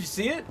lamp too. Did you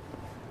see it?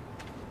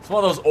 It's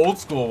one of those old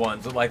school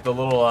ones with like the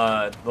little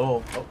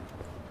Oh.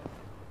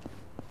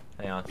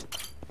 Hang on.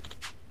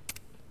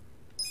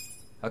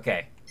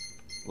 Okay.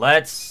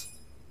 Let's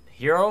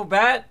hero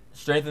bat.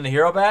 Strengthen the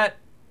hero bat.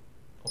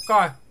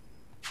 Okay.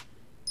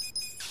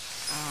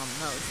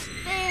 Almost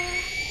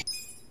there.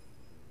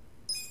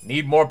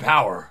 Need more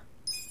power.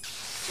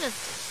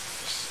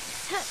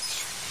 Just touch.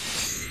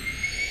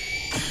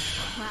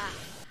 Wow.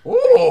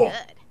 Ooh.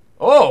 Good.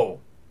 Oh.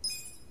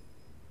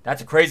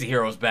 That's a crazy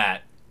hero's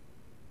bat.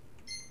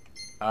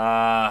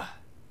 All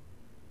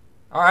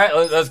right,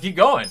 let's keep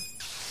going.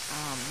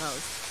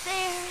 Almost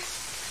there.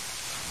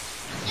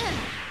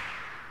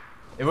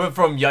 It went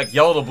from like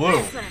yellow to blue.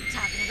 That's what I'm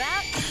talking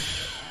about.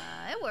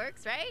 It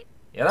works, right?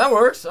 Yeah, that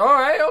works. All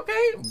right,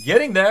 okay,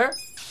 getting there.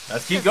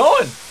 Let's keep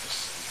going.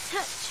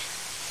 Touch.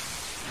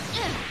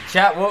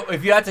 Chat. Well,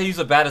 if you had to use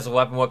a bat as a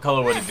weapon, what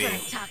color would it be?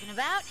 That's what I'm talking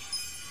about.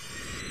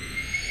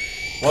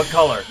 What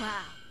color? Wow.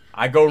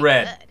 I go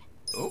red. Good.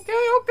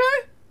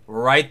 Okay.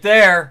 Right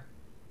there.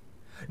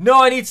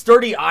 No, I need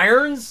sturdy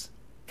irons?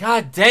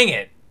 God dang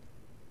it.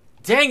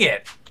 Dang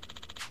it.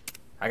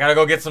 I gotta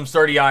go get some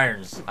sturdy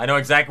irons. I know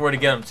exactly where to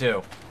get them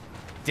too.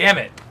 Damn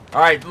it.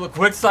 Alright, look,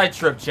 quick side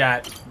trip,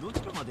 chat.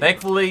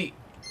 Thankfully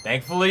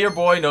your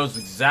boy knows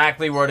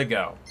exactly where to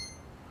go.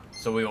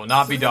 So we will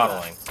not be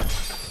dawdling.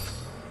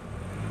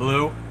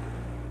 Blue.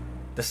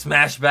 The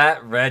smash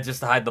bat. Red just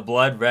to hide the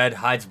blood. Red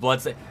hides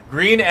blood.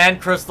 Green and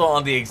crystal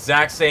on the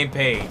exact same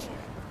page.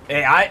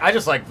 Hey, I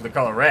just like the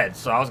color red,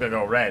 so I was gonna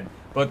go red.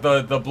 But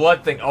the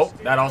blood thing, oh,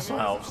 that also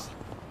helps.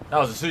 That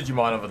was a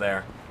Sujimon over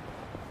there.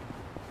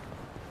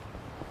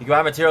 You can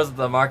buy materials at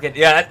the market.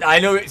 Yeah, I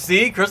know.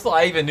 See, Crystal,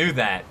 I even knew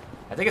that.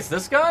 I think it's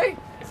this guy?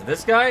 Is it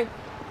this guy?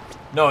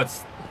 No,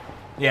 it's...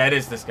 Yeah, it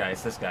is this guy.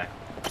 It's this guy.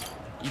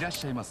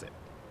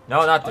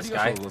 No, not this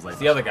guy. It's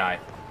the other guy.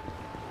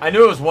 I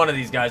knew it was one of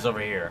these guys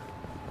over here.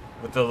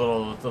 With the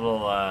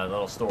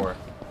little store.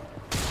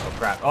 Oh,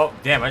 crap. Oh,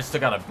 damn, I just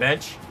took out a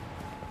bench.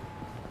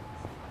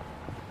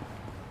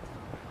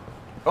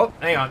 Oh,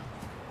 hang on.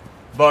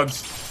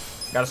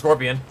 Bugs. Got a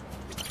scorpion.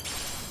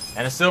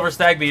 And a silver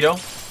stag beetle.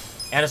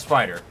 And a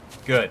spider.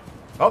 Good.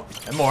 Oh,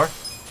 and more.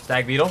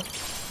 Stag beetle.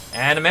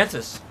 And a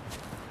mantis.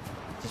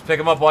 Just pick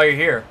them up while you're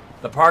here.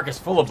 The park is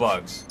full of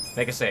bugs.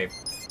 Make a save.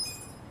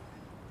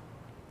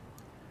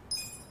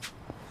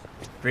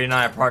 Greed and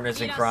I are partners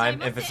in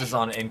crime. Emphasis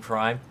on in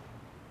crime.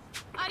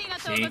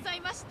 See?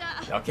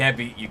 I can't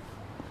be you.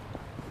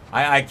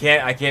 I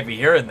can't be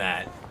hearing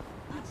that.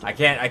 I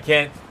can't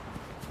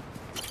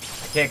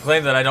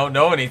claim that I don't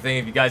know anything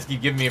if you guys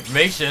keep giving me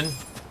information.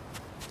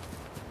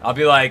 I'll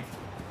be like,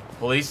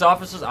 police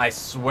officers, I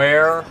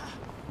swear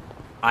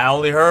I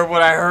only heard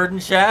what I heard in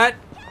chat.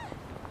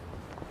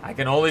 I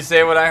can only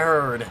say what I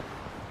heard.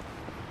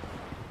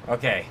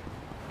 Okay.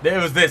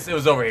 It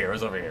was over here. It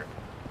was over here.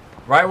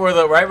 Right where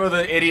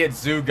the idiot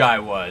zoo guy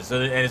was.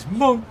 And his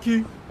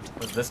monkey.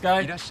 Was this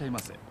guy?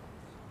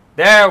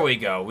 There we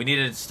go. We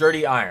needed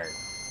sturdy iron.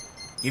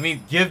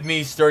 Give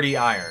me sturdy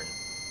iron.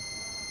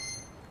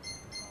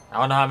 I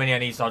don't know how many I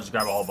need, so I'll just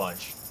grab a whole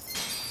bunch.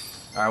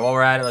 Alright, while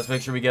we're at it, let's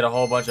make sure we get a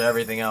whole bunch of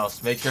everything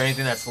else. Make sure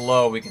anything that's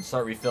low, we can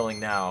start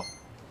refilling now.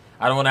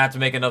 I don't want to have to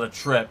make another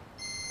trip.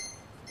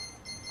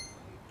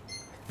 I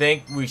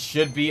think we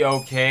should be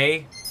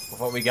okay with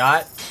what we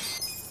got.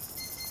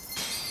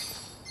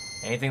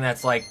 Anything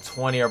that's like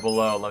 20 or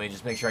below, let me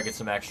just make sure I get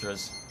some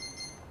extras.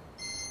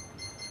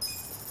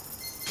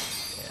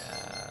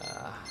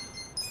 Yeah.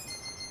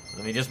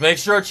 Let me just make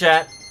sure,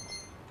 chat.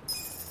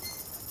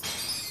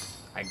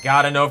 I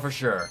gotta know for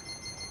sure.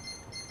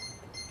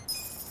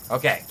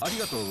 Okay.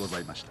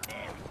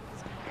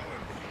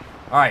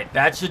 Alright,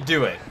 that should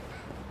do it.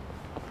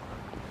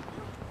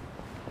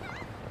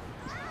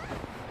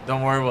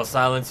 Don't worry, we'll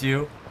silence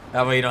you.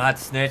 That way you don't have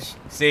to snitch.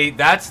 See,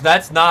 that's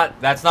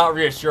not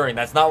reassuring.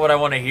 That's not what I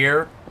want to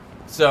hear.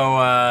 So,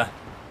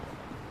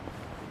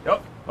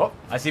 oh,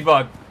 I see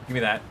bug. Give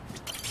me that.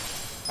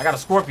 I got a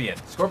scorpion.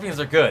 Scorpions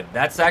are good.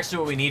 That's actually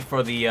what we need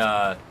for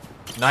the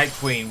Night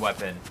Queen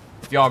weapon.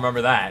 If y'all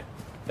remember that.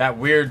 That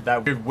weird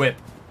whip.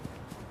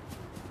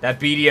 That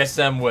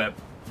BDSM whip.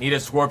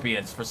 Needed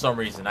scorpions for some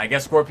reason. I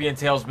guess scorpion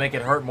tails make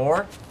it hurt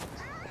more.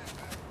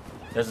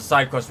 There's a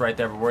side quest right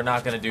there, but we're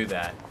not gonna do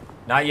that.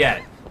 Not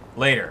yet.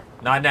 Later.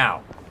 Not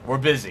now. We're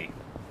busy.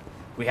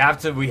 We have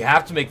to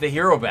make the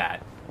hero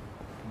bat.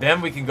 Then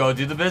we can go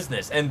do the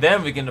business. And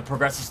then we can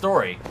progress the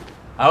story.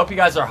 I hope you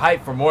guys are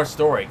hyped for more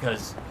story,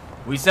 because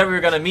we said we were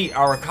gonna meet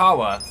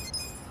Arakawa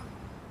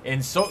in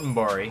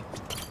Sotenbori.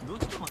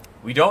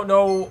 We don't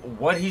know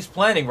what he's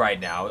planning right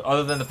now,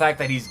 other than the fact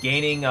that he's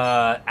gaining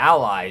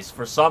allies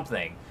for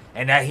something,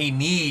 and that he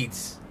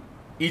needs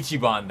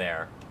Ichiban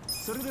there.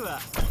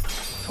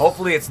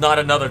 Hopefully it's not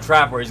another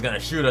trap where he's gonna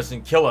shoot us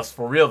and kill us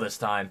for real this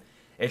time.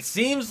 It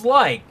seems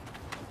like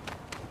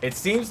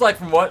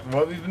from what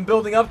we've been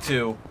building up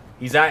to,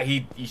 he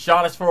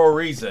shot us for a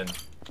reason.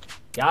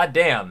 God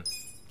damn,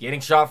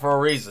 getting shot for a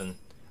reason.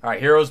 All right,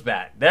 hero's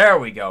bat. There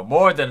we go.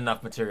 More than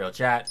enough material,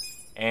 chat.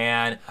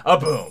 And a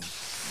boom.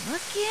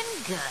 Looking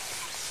good.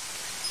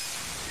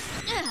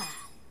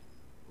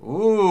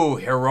 Ooh,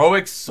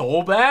 heroic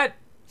soul bat?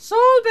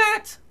 Soul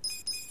bat!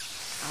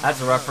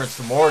 That's a reference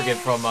to Morgan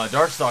from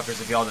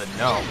Darkstalkers, if y'all didn't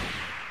know.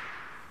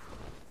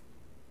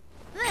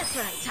 That's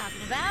what I'm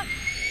talking about.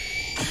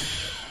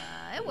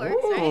 It works,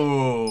 right?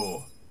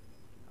 Ooh.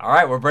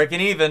 Alright, we're breaking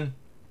even.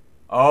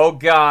 Oh,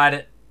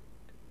 God.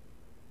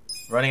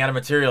 Running out of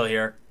material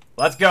here.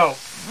 Let's go.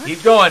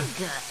 Keep going.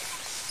 Good.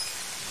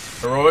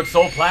 Heroic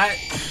soul plat.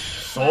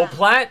 Soul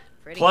plat?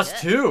 Pretty Plus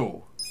good.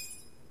 2.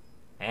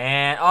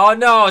 And, oh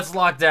no, it's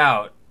locked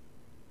out.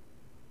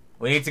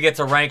 We need to get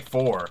to rank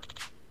 4.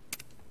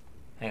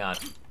 Hang on.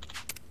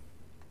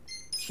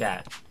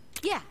 Chat.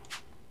 Yeah.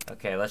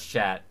 Okay, let's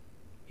chat.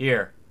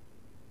 Here.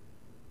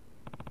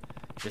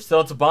 You're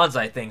still into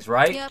bonsai things,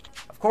 right? Yep.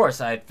 Of course,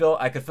 I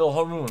could fill a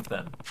whole room with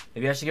them.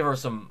 Maybe I should give her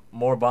some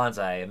more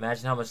bonsai.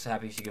 Imagine how much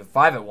happy she could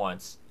 5 at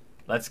once.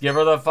 Let's give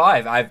her the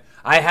 5. I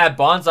had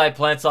bonsai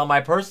plants on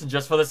my person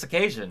just for this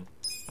occasion.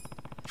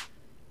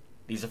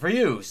 These are for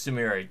you,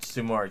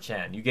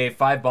 Sumori-chan. You gave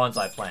 5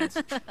 bonsai plants.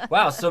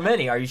 Wow, so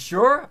many. Are you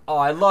sure? Oh,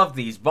 I love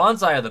these.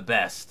 Bonsai are the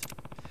best.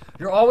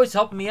 You're always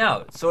helping me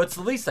out, so it's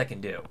the least I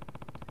can do.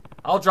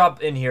 I'll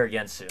drop in here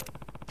again soon.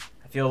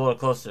 I feel a little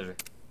closer.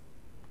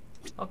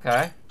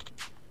 Okay.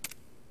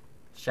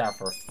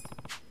 Shaffer.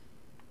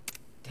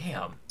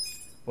 Damn.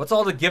 What's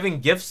all the giving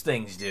gifts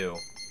things do?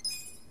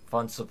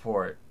 Fun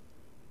support.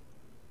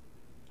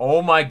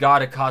 Oh my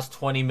god, it costs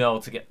 20 mil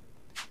to get...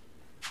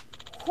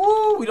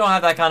 Whoo, we don't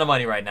have that kind of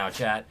money right now,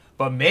 chat.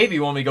 But maybe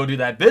when we go do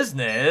that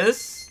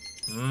business...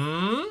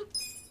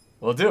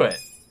 We'll do it.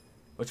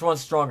 Which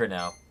one's stronger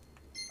now?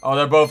 Oh,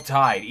 they're both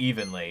tied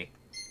evenly.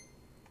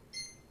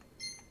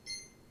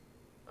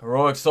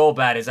 Heroic Soul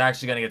Bat is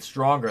actually going to get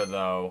stronger,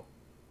 though.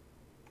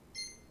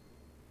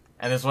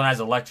 And this one has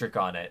electric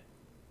on it.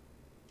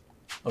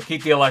 We'll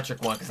keep the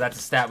electric one, because that's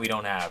a stat we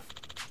don't have.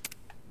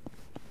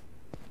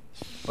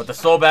 But the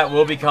Soul Bat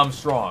will become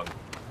strong.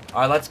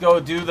 Alright, let's go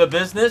do the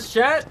business,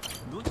 chat.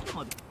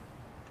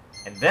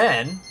 And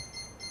then...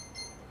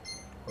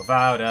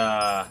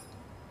 without,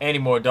 any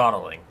more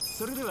dawdling.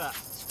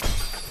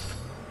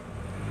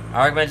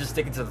 I recommend just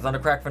sticking to the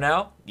Thundercrack for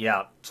now.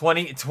 Yeah,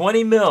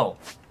 20 mil.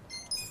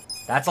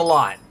 That's a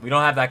lot. We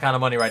don't have that kind of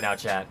money right now,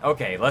 chat.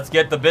 Okay, let's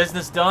get the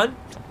business done.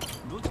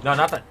 No,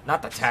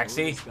 not the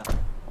taxi.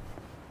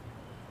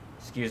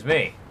 Excuse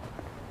me.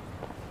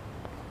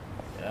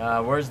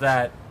 Where's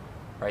that?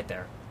 Right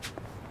there.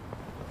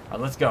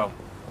 Let's go.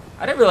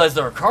 I didn't realize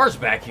there were cars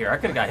back here. I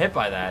could have got hit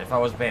by that if I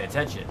wasn't paying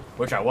attention,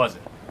 which I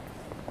wasn't.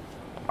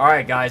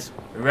 Alright, guys.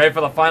 We ready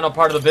for the final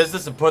part of the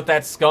business and put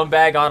that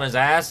scumbag on his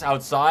ass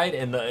outside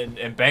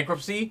in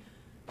bankruptcy?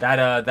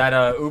 That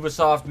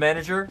Ubisoft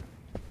manager?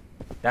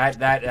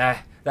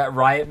 That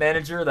Riot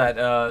manager? That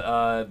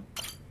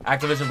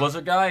Activision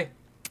Blizzard guy?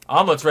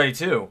 Omelet's ready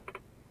too.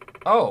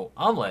 Oh,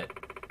 Omelet.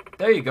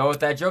 There you go with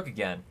that joke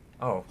again.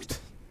 Oh.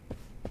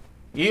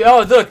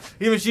 Oh, look!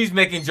 Even she's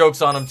making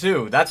jokes on him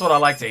too. That's what I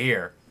like to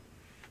hear.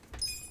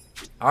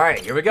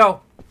 Alright, here we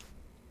go.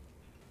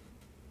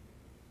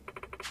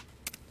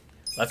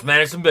 Let's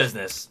manage some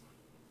business.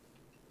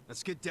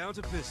 Let's get down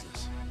to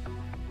business.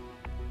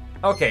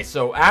 Okay,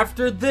 so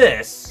after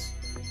this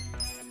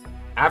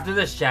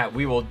chat,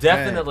 we will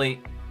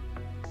definitely...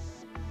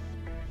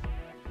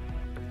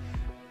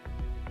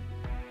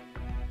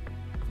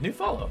 New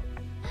follow.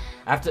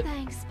 After...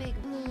 Thanks, Big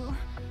Blue.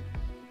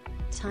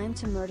 Time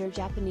to murder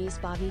Japanese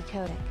Bobby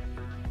Kotick.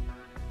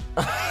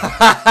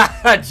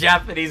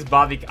 Japanese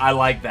Bobby... I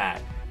like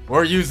that.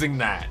 We're using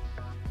that.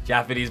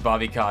 Japanese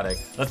Bobby Kotick.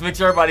 Let's make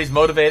sure everybody's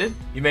motivated.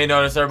 You may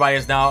notice everybody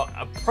is now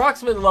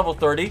approximately level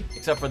 30,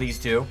 except for these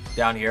two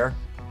down here.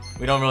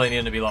 We don't really need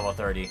them to be level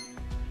 30.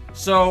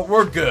 So,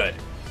 we're good.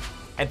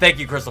 And thank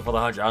you, Crystal, for the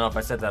 100. I don't know if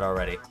I said that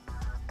already.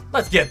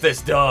 Let's get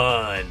this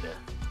done.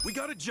 We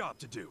got a job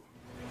to do.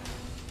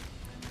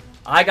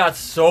 I got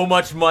so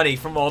much money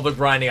from all the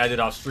grinding I did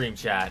off stream,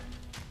 chat.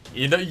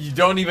 You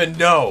don't even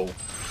know.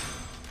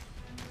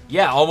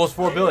 Yeah, almost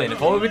 4 billion.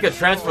 If only we could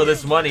transfer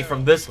this money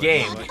from this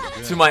game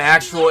to my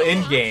actual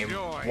in-game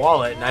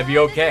wallet, and I'd be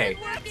okay.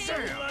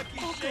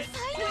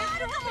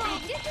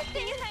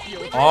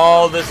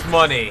 All this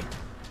money.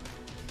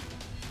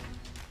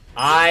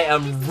 I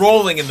am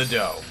rolling in the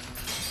dough.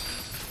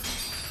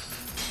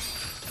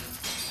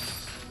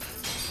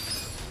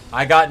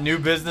 I got new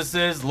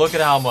businesses. Look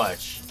at how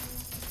much.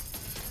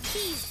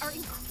 These are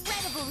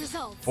incredible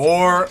results.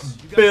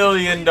 $4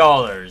 billion.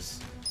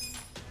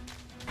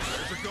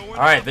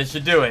 Alright, this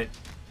should do it.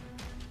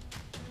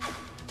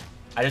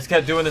 I just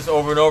kept doing this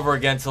over and over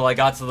again until I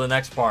got to the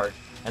next part.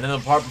 And then the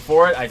part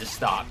before it, I just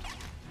stopped.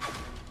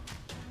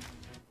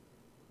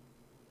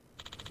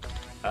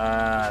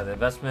 The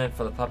investment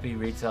for the puppy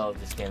retail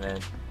just came in.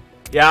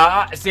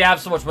 Yeah, see, I have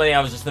so much money,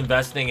 I was just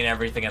investing in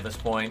everything at this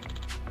point.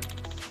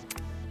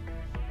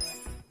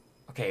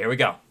 Okay, here we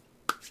go.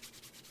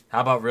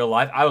 How about real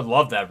life? I would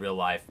love that real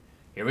life.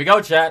 Here we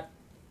go, chat.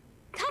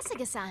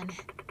 Kasuga-san.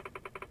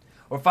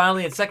 We're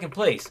finally in second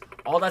place.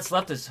 All that's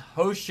left is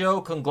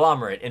Hosho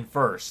Conglomerate in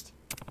first.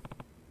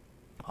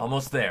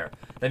 Almost there.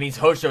 That means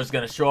Hosho's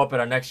gonna show up at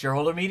our next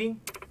shareholder meeting?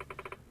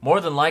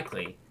 More than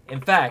likely. In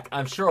fact,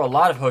 I'm sure a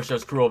lot of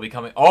Hosho's crew will be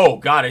coming. Oh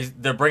god,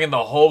 they're bringing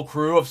the whole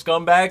crew of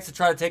scumbags to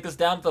try to take us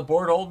down to the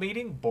board hole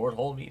meeting? Board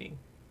hole meeting?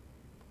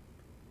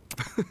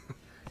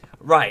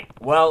 Right.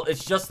 Well,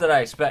 it's just what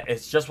I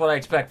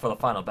expect for the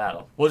final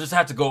battle. We'll just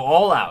have to go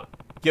all out.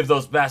 Give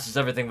those bastards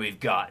everything we've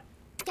got.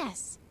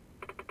 Yes.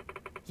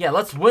 Yeah,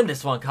 let's win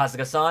this one,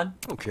 Kasuga-san.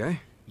 Okay.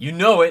 You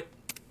know it.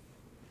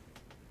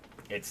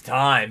 It's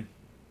time.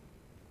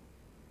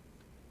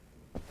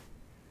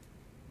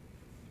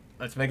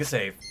 Let's make a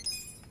save.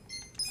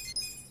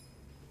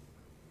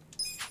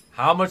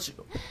 How much?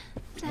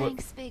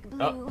 Thanks, Big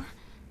Blue.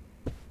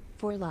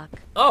 For luck.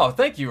 Oh,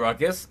 thank you,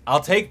 Ruckus.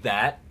 I'll take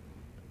that.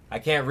 I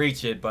can't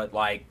reach it, but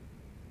like,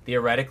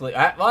 theoretically,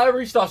 I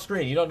reached off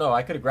screen. You don't know.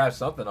 I could have grabbed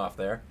something off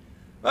there.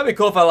 That'd be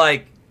cool if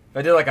I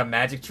did like a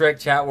magic trick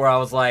chat where I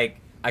was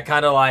like, I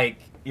kind of like,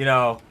 you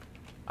know,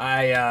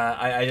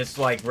 I just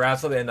like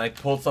grabbed something and like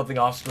pulled something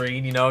off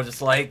screen, you know,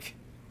 just like.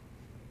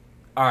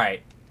 All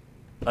right,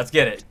 let's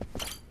get it.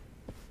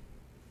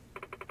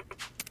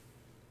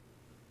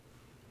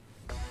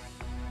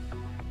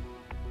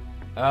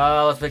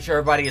 Let's make sure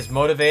everybody is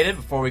motivated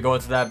before we go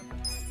into that,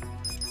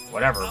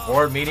 whatever,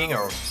 board meeting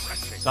or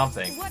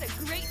something.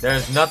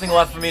 There's nothing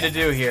left for me to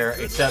do here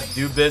except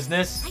do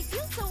business. I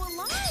feel so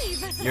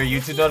alive. Your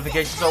YouTube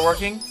notifications are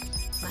working?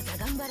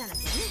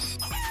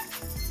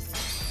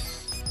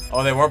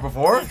 Oh, they weren't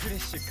before?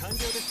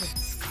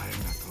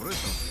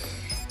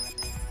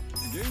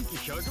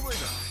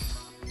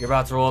 You're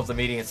about to roll up the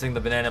meeting and sing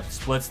the Banana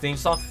Splits theme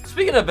song.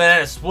 Speaking of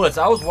Banana Splits,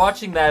 I was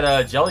watching that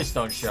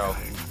Jellystone show.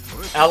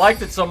 I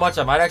liked it so much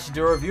I might actually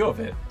do a review of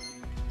it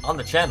on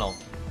the channel.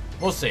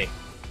 We'll see.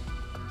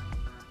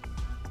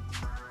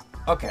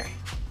 Okay.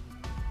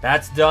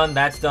 That's done,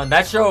 that's done.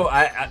 That show,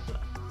 I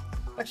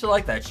actually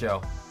like that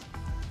show.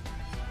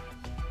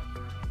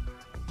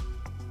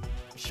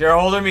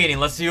 Shareholder meeting,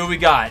 let's see what we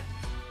got.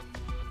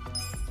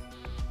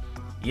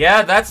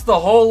 Yeah, that's the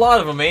whole lot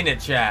of them, ain't it,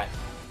 chat?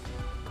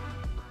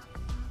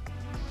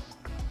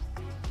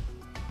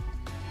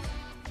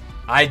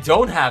 I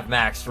don't have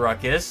Max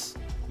Ruckus.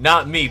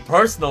 Not me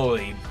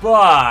personally,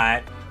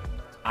 but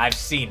I've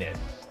seen it.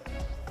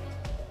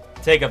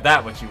 Take of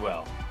that what you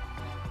will.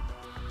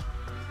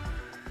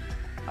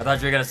 I thought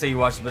you were gonna say you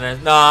watched the Banana.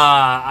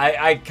 Nah,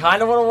 I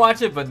kind of want to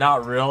watch it, but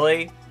not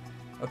really.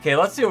 Okay,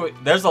 let's see.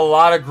 There's a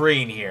lot of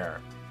green here.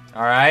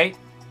 All right,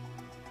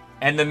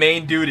 and the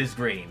main dude is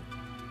green.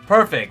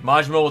 Perfect.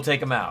 Majima will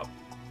take him out.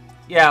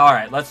 Yeah. All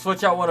right. Let's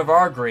switch out one of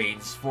our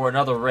greens for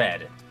another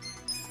red.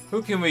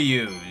 Who can we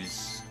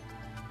use?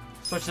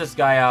 Switch this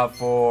guy out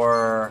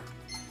for...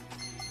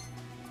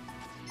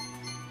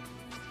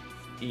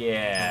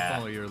 Yeah. I'll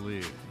follow your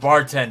lead.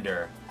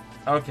 Bartender.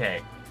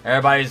 Okay.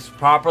 Everybody's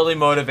properly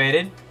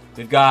motivated.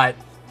 We've got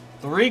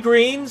 3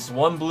 greens,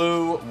 1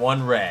 blue,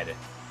 1 red.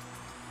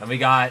 And we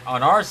got,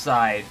 on our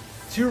side,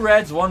 2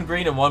 reds, 1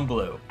 green, and 1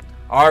 blue.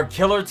 Our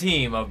killer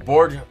team of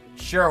board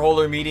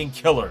shareholder meeting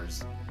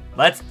killers.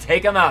 Let's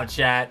take them out,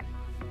 chat.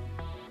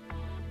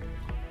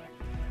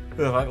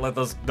 Let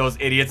those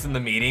idiots in the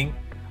meeting.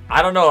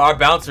 I don't know, our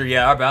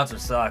bouncer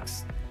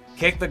sucks.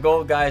 Kick the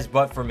gold guy's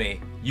butt for me.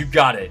 You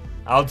got it.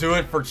 I'll do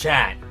it for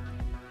chat.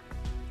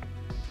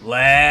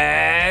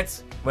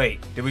 Let's...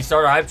 Wait, did we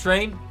start our hype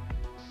train?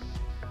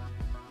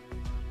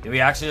 Did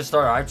we actually just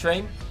start our hype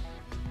train?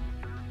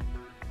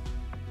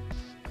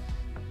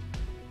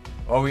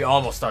 Oh, we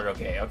almost started.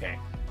 Okay.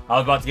 I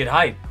was about to get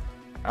hype.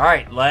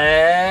 Alright,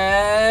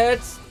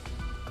 let's...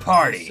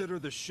 party. Consider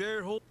the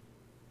shareholder.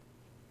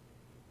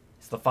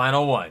 It's the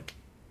final one.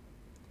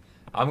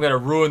 I'm gonna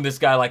ruin this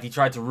guy like he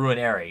tried to ruin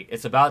Eri.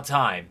 It's about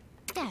time.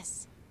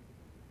 Yes.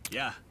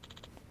 Yeah.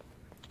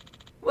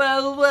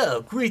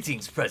 Well,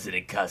 greetings,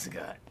 President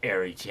Kasuga,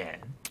 Eri-chan.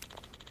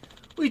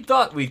 We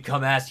thought we'd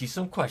come ask you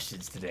some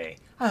questions today.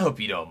 I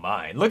hope you don't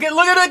mind. Look at the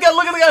guy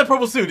in the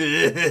purple suit.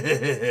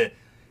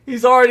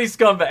 He's already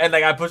scumbag. And that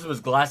guy pushed up his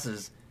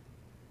glasses.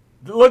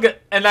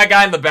 And that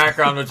guy in the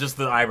background with just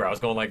the eyebrows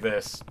going like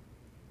this.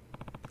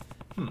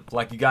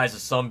 Like you guys are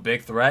some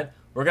big threat.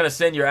 We're gonna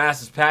send your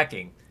asses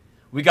packing.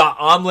 We got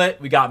Omelet,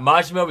 we got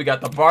Majima, we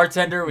got the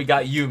bartender, we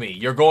got Yumi.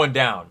 You're going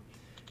down.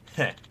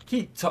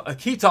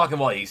 keep talking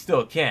while you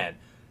still can.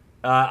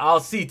 I'll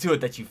see to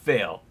it that you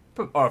fail.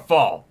 Or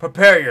fall.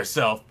 Prepare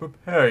yourself.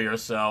 Prepare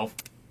yourself.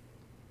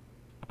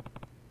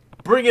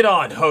 Bring it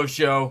on,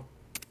 Hosho.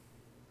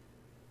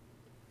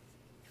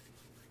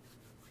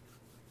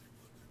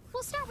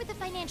 We'll start with the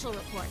financial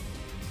report.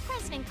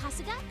 President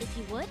Kasuga, if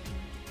you would.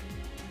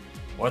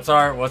 What's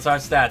our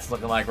stats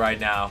looking like right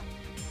now?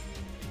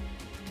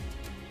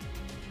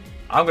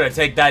 I'm gonna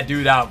take that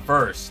dude out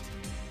first.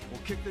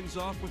 We'll kick things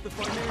off with the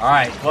financial.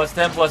 Alright, plus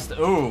 10 plus...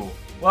 Ooh.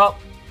 Well,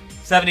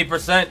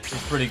 70%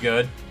 is pretty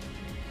good.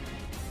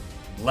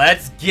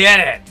 Let's get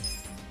it!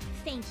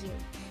 Thank you.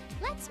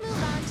 Let's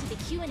move on to the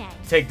Q&A.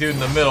 Take dude in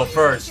the middle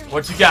first.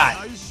 What you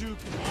got?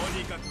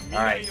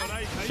 Alright.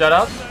 Shut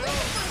up.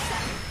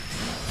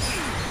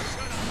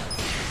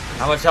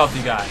 How much health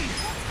you got?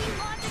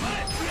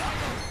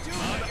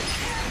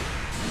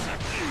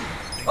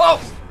 Oh!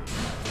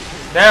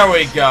 There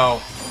we go.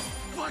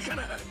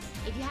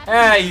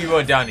 Hey, you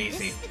went down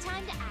easy.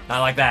 Not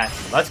like that.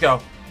 Let's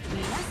go.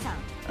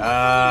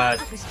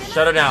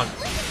 Shut her down.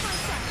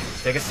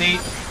 Take a seat.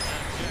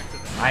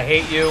 I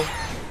hate you.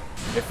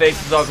 Your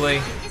face is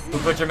ugly. Who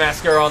put your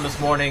mascara on this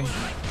morning?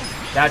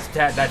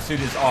 That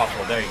suit is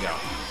awful. There you go.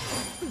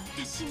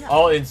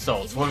 All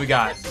insults. What do we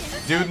got?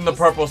 Dude in the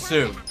purple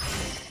suit.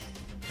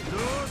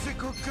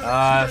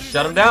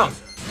 Shut him down.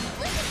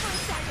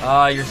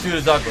 Your suit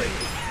is ugly.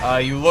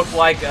 You look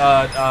like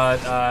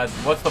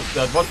what's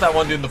that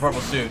one dude in the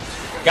purple suit?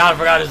 God, I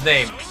forgot his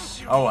name.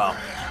 Oh well.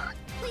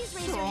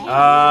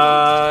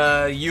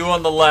 You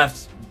on the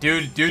left,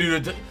 dude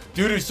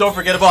who's so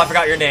forgettable. I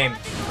forgot your name.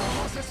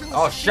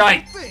 Oh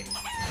shite!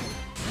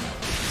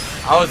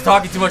 I was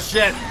talking too much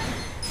shit.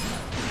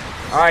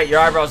 All right, your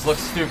eyebrows look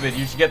stupid.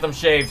 You should get them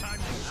shaved.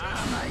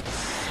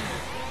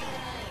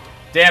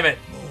 Damn it!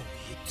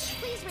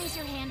 Please raise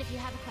your hand if you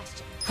have a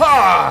question.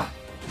 Ha!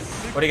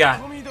 What do you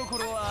got?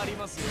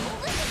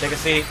 Take a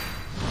seat.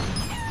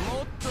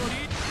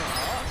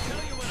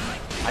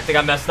 I think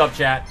I messed up,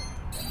 chat.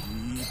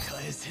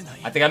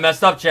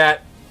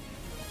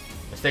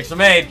 Mistakes were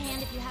made.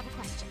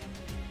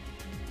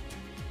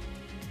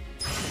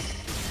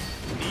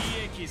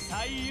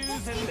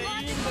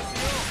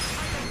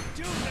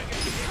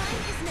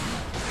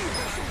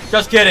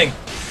 Just kidding.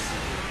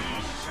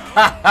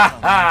 Ha ha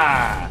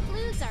ha.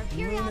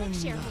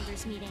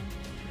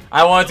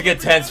 I wanted to get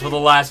tense for the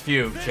last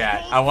few,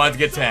 chat. I wanted to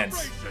get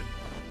tense.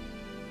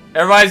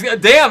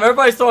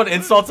 Everybody's throwing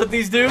insults at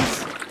these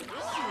dudes.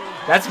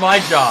 That's my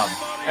job.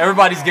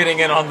 Everybody's getting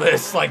in on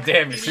this. Like,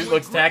 damn, your suit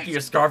looks tacky. Your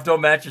scarf don't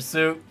match your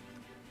suit.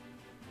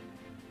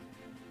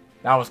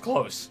 That was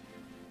close.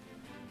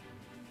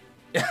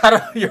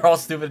 You're all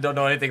stupid and don't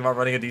know anything about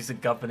running a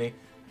decent company.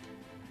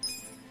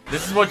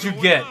 This is what you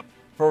get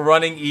for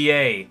running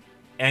EA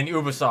and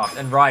Ubisoft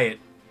and Riot.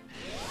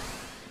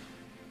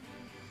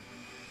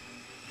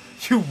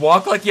 You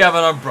walk like you have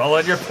an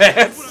umbrella in your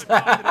pants.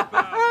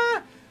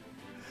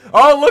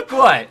 Oh, look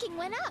what!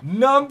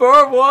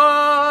 Number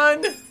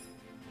 1!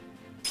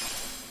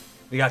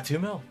 We got 2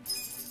 mil.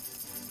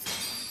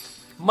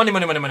 Money,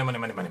 money, money, money, money,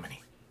 money, money,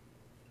 money.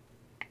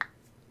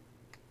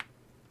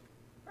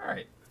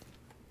 Alright.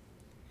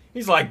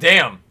 He's like,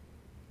 damn.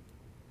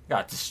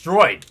 Got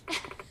destroyed.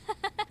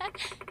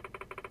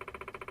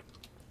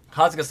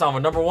 Hazuka-sama,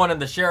 number 1 in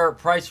the share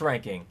price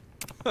ranking.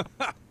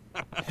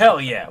 Hell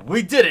yeah,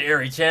 we did it,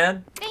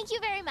 Eri-chan. Thank you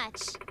very much.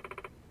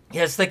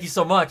 Yes, thank you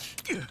so much.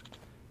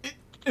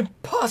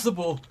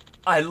 Impossible.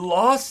 I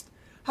lost?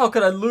 How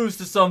could I lose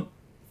to some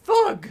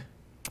thug?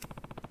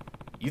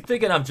 You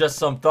thinking I'm just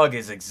some thug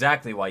is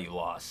exactly why you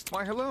lost.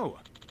 Why, hello.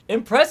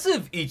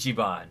 Impressive,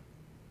 Ichiban.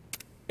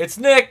 It's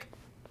Nick.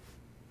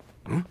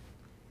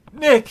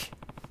 Nick,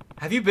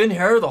 have you been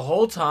here the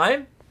whole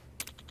time?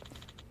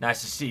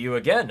 Nice to see you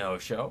again,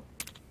 Osho.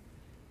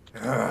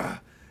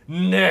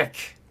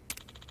 Nick.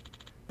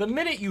 The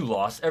minute you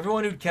lost,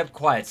 everyone who'd kept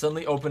quiet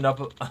suddenly opened up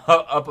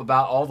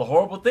about all the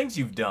horrible things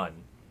you've done.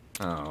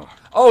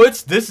 Oh,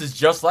 this is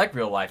just like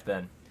real life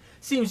then.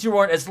 Seems you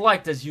weren't as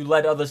liked as you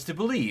led others to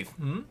believe,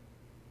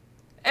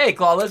 Hey,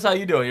 Clawless, how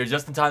you doing? You're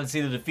just in time to see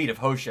the defeat of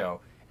Hosho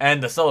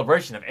and the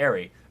celebration of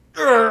Eri.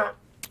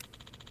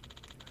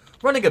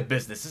 Running a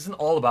business isn't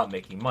all about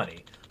making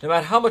money. No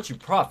matter how much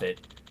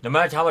profit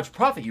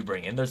you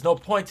bring in, there's no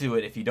point to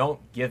it if you don't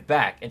give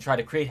back and try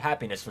to create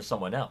happiness for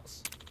someone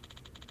else.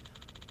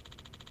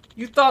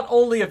 You thought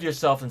only of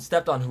yourself and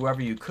stepped on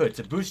whoever you could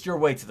to boost your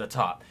way to the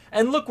top.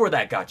 And look where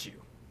that got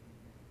you.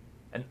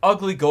 An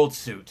ugly gold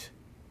suit.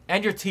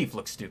 And your teeth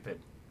look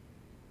stupid.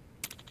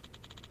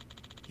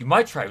 You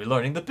might try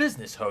relearning the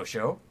business,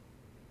 Hosho.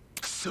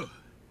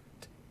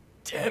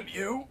 Damn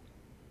you.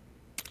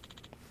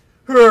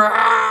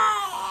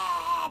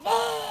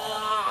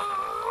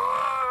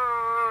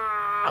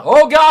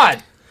 Oh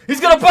god!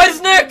 He's gonna bite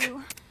his neck!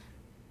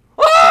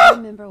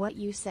 Remember what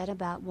you said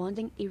about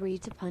wanting Eri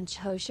to punch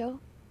Hosho?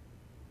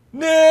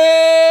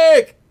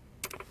 Nick!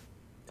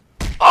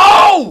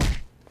 Oh!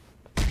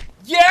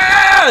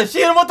 Yeah! She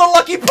hit him with the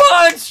lucky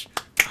punch!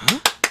 Huh?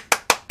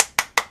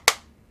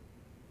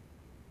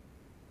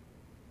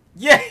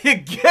 Yeah, you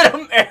get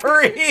him,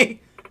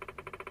 Eri!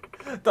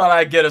 Thought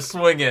I'd get a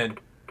swing in.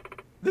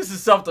 This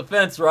is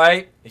self-defense,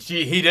 right?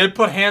 He did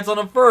put hands on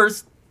him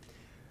first.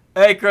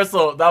 Hey,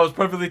 Crystal, that was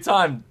perfectly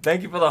timed.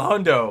 Thank you for the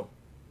hundo.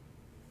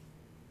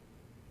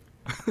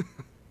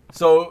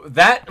 So,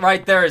 that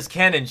right there is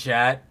canon,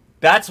 chat.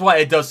 That's why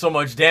it does so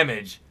much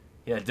damage.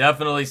 Yeah,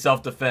 definitely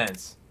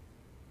self-defense.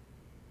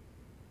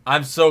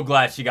 I'm so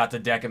glad she got to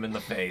deck him in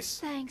the face.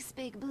 Thanks,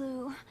 Big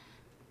Blue.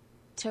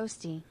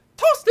 Toasty.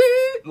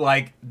 Toasty!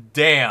 Like,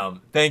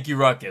 damn. Thank you,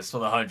 Ruckus, for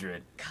the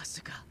 100.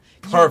 Kasuga,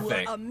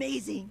 perfect. You were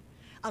amazing.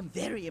 I'm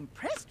very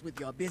impressed with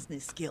your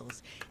business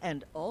skills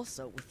and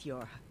also with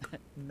your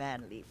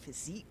manly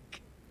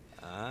physique.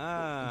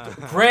 Ah.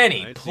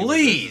 Granny,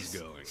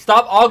 please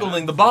stop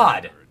ogling the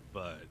bod.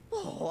 But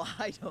Oh,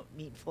 I don't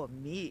mean for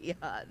me,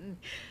 hon.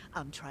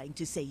 I'm trying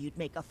to say you'd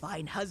make a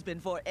fine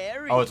husband for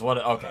Eri. Oh, it's what?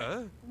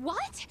 Okay.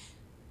 What?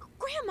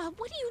 Grandma,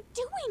 what are you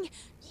doing?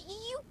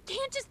 You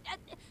can't just...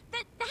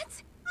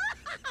 that's...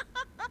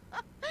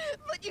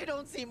 But you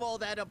don't seem all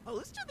that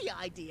opposed to the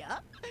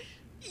idea.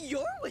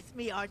 You're with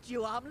me, aren't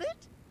you,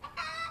 Omelette?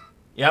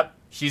 Yep,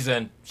 she's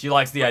in. She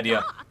likes the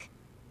idea. Doc,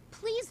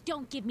 please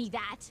don't give me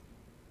that.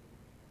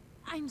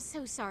 I'm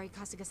so sorry,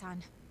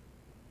 Kasuga-san.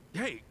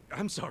 Hey,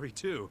 I'm sorry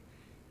too.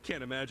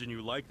 Can't imagine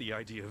you like the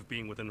idea of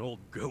being with an old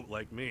goat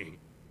like me.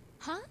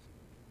 Huh?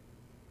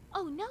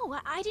 Oh no,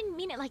 I didn't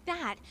mean it like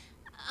that.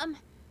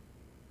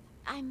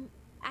 I'm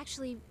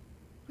actually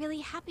really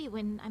happy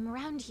when I'm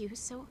around you,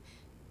 so...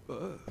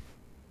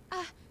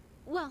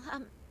 well,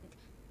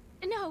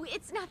 no,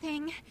 it's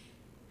nothing.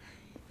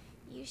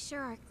 You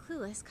sure are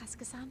clueless,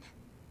 Kasuga-san.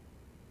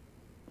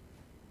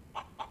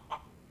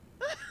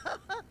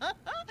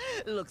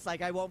 Looks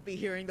like I won't be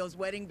hearing those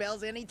wedding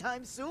bells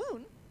anytime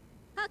soon.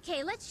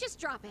 Okay, let's just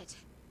drop it.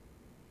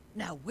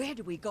 Now, where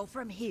do we go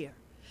from here?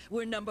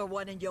 We're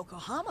 #1 in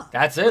Yokohama.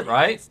 That's it, But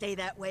right? can't stay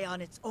that way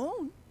on its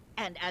own.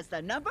 And as the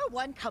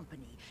 #1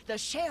 company, the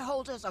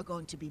shareholders are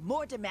going to be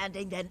more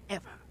demanding than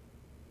ever.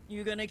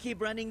 You gonna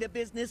keep running the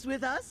business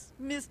with us,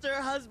 Mr.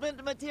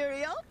 Husband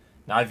Material?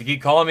 Not if you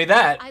keep calling me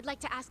that. I'd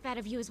like to ask that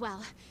of you as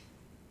well.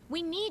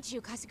 We need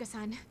you,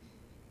 Kasuga-san.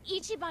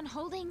 Ichiban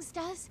Holdings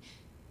does.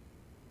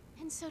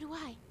 And so do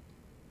I.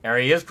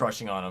 Eri is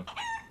crushing on him.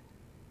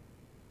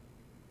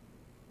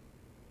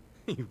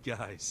 You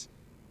guys.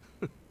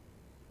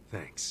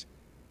 Thanks.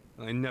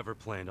 I never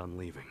planned on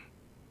leaving.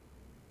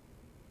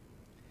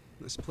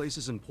 This place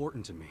is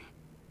important to me.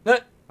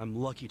 I'm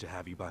lucky to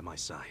have you by my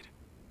side.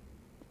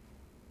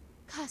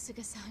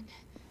 Kasuga-san.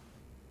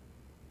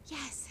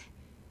 Yes.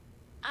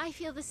 I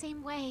feel the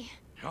same way.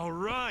 All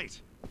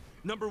right!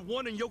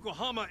 #1 in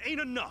Yokohama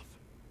ain't enough!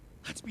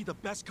 Let's be the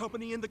best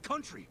company in the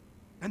country!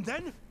 And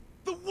then,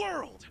 the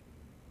world!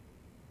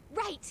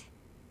 Right!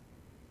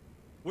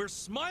 Where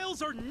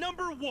smiles are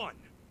 #1!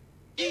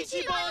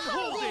 Ichiban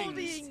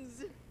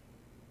Holdings!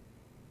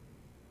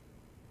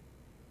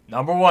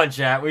 #1,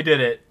 chat. We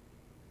did it.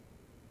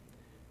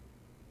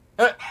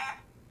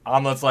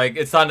 Omelette's like,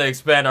 it's time to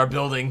expand our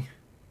building.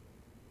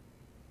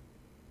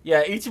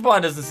 Yeah,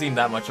 Ichiban doesn't seem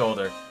that much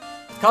older.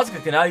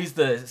 Kasuga can now use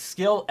the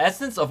skill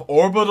Essence of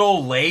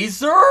Orbital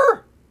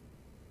Laser?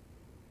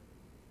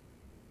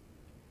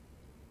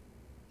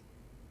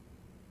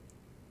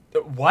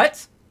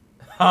 What?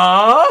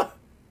 Huh?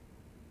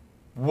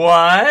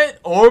 What?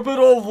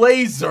 Orbital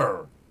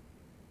Laser.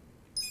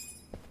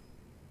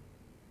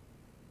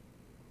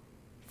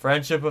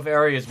 Friendship of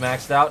Eri is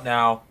maxed out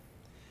now.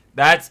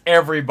 That's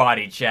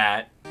everybody,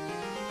 chat.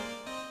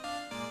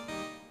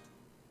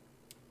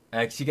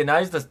 She can now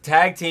use the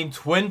tag team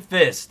Twin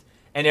Fist.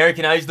 And Eri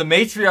can now use the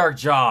Matriarch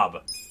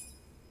job.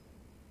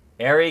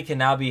 Eri can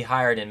now be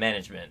hired in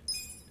management.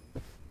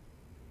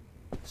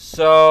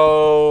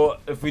 So,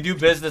 if we do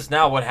business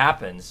now, what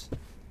happens?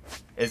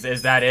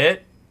 Is that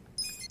it?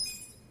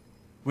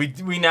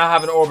 We now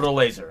have an orbital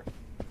laser.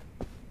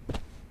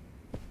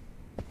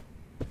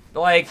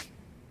 Like...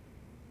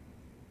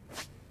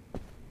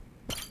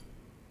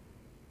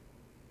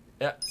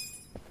 Yeah.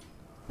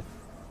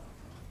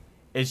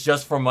 It's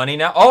just for money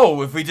now?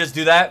 Oh, if we just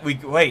do that,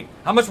 wait,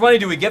 how much money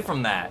do we get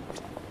from that?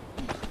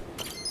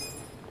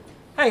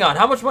 Hang on,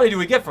 how much money do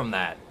we get from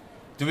that?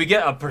 Do we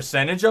get a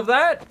percentage of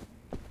that?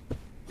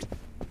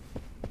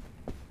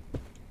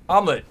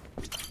 Omelet.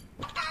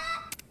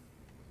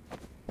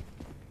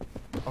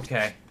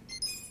 Okay.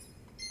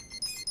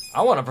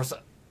 I want a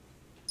percent.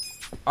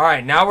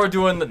 Alright, now we're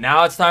doing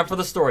now it's time for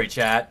the story,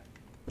 chat.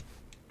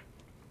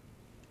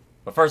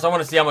 But first, I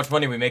want to see how much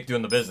money we make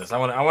doing the business. I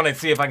want to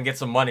see if I can get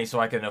some money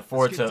so I can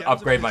afford to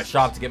upgrade my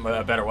shop to get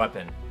a better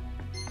weapon.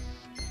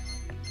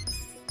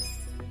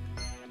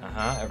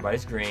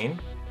 Everybody's green.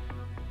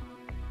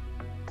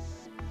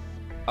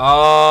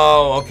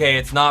 Oh, okay,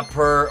 it's not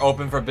per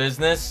open for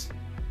business.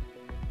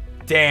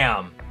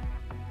 Damn.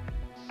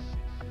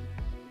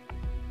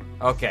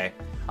 Okay,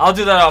 I'll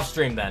do that off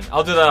stream then.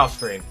 I'll do that off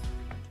stream.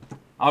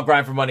 I'll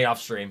grind for money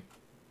off stream.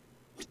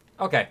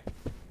 Okay.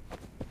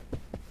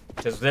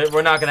 Because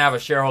we're not going to have a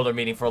shareholder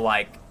meeting for,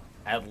 like,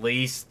 at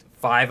least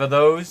 5 of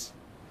those.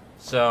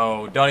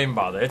 So, don't even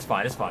bother. It's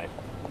fine, it's fine.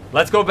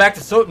 Let's go back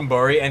to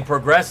Sotenbori and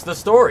progress the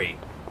story.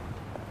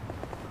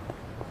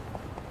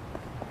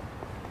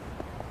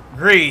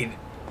 Greed.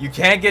 You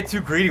can't get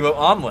too greedy with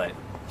Omelette.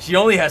 She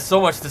only has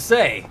so much to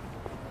say.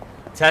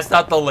 Test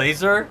out the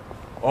laser?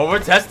 Oh, we're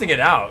testing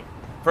it out.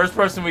 First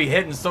person we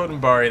hit in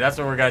Sotenbori, that's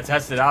what we're going to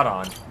test it out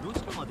on.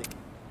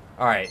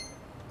 Alright.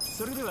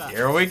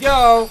 Here we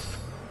go.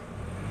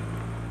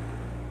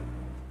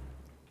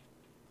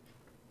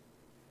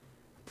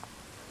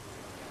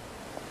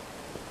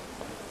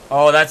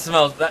 Oh, that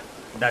smells.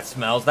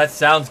 That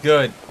sounds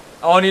good.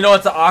 Oh, and you know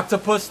it's an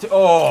octopus too.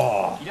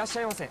 Oh.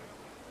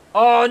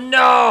 Oh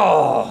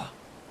no!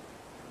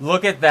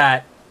 Look at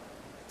that.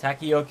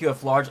 Takoyaki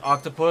of large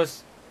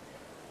octopus.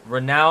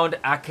 Renowned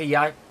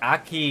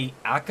Akashiyaki?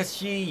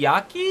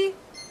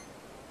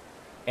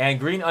 and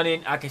green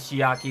onion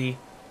akashiyaki,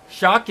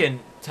 shaken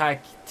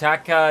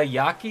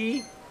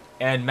takayaki,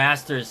 and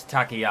master's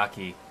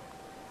takoyaki.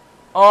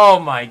 Oh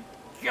my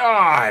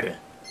god!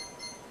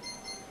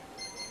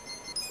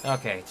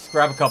 Okay, just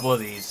grab a couple of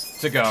these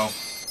to go.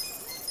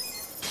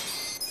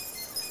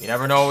 You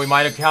never know what we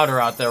might encounter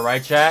out there,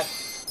 right, chat?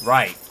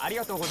 Right.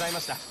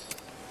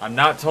 I'm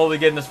not totally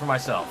getting this for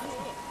myself.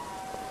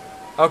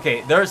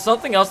 Okay, there's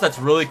something else that's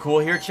really cool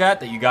here, chat,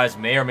 that you guys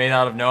may or may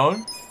not have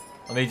known.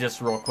 Let me just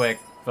real quick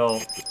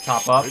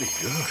top up. Pretty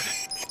good.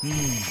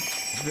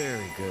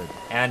 Very good.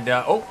 And,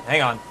 oh,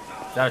 hang on.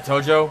 Is that a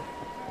Tojo?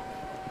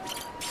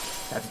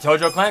 That's a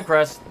Tojo clan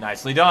crest.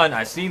 Nicely done.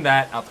 I seen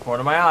that out the corner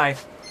of my eye.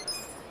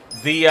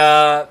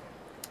 The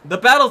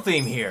battle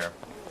theme here.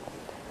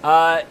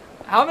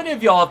 How many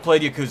of y'all have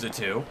played Yakuza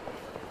 2?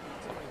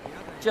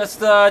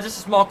 Just a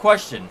small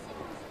question.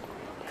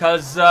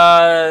 Because,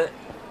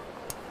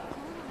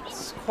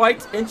 it's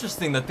quite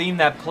interesting, the theme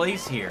that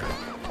plays here.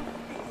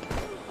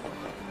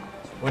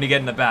 When you get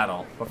in the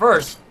battle. But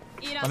first,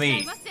 let me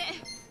eat.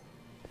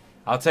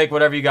 I'll take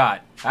whatever you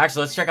got.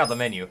 Actually, let's check out the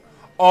menu.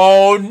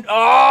 Oh,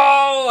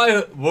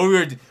 no!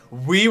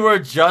 We were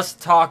just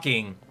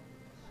talking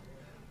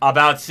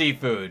about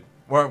seafood,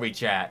 weren't we,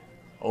 chat?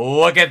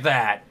 Look at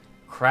that.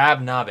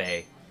 Crab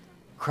nabe.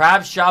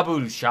 Crab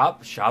shabu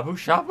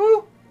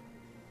shabu?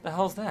 The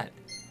hell's that?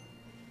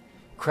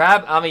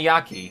 Crab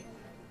amiyaki.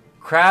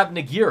 Crab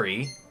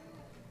nigiri.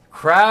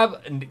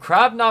 Crab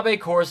nabe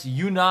course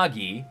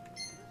unagi.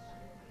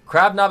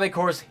 Crab nabe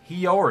course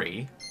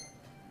hiyori.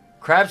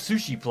 Crab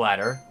sushi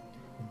platter.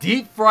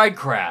 Deep fried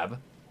crab.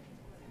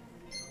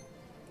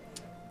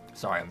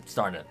 Sorry, I'm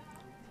starting to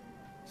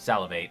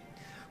salivate.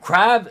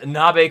 Crab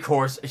nabe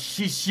course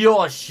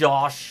shishio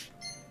shosh.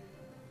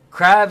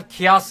 Crab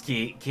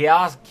kaisake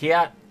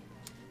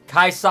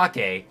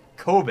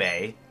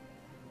Kobe.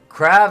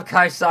 Crab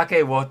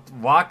kaisake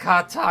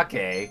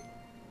wakatake.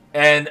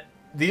 And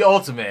the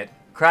ultimate,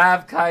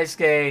 crab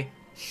kaisake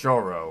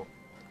shoro.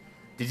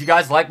 Did you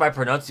guys like my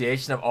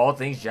pronunciation of all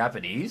things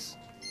Japanese?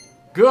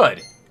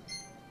 Good.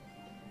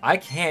 I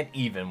can't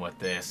even with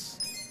this.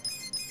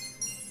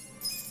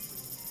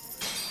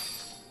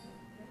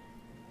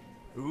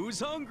 Who's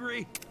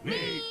hungry?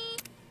 Me.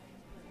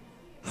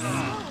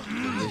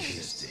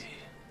 Delicious.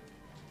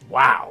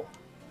 Wow.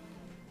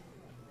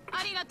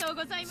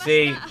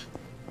 See,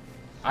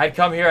 I'd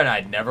come here and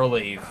I'd never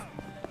leave.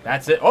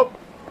 That's it. Oh,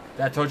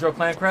 that Tojo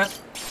clan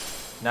crest?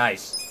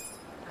 Nice.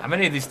 How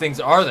many of these things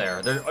are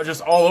there? They're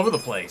just all over the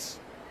place.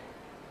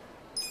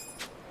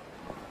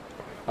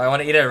 I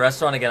want to eat at a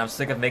restaurant again. I'm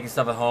sick of making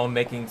stuff at home.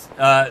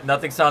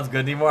 Nothing sounds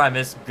good anymore. I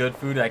miss good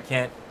food. I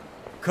can't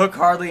cook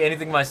hardly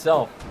anything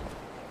myself.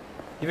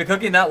 You've been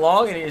cooking that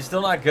long and you're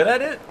still not good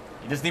at it?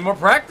 You just need more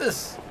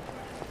practice.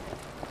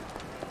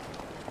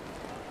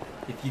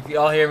 If you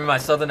all hear me, my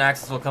southern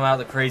accents will come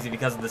out crazy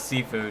because of the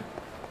seafood.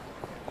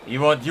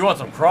 You want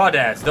some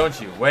crawdads, don't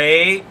you?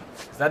 Wait,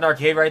 is that an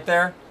arcade right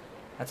there?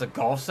 That's a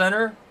golf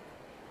center?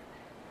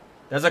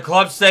 There's a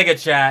Club Sega,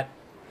 chat.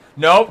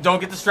 Nope, don't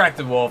get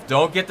distracted, Wolf.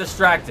 Don't get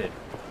distracted.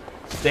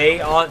 Stay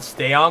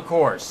on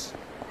course.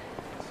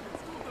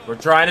 We're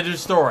trying to do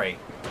story.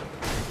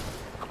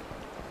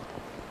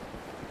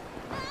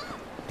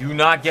 Do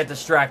not get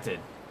distracted.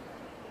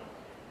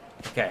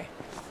 Okay,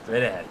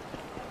 straight ahead.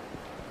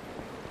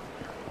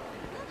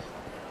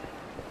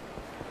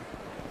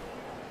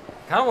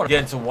 I kind of want to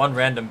get into one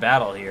random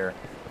battle here.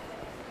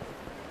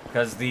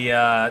 Because we're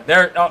going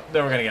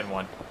to get in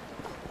one.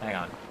 Hang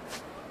on.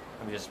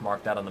 Let me just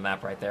mark that on the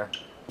map right there.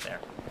 There.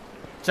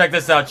 Check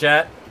this out,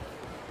 chat.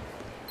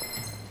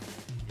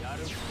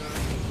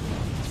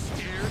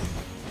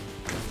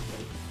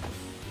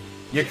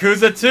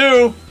 Yakuza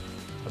 2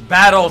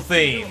 battle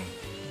theme.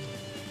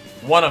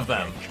 One of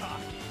them.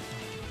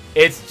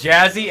 It's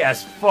jazzy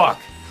as fuck.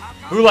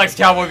 Who likes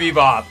Cowboy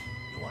Bebop?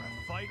 You wanna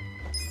fight?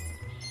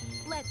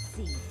 Let's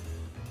see.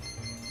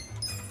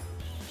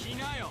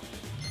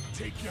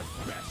 Take your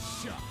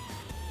best shot.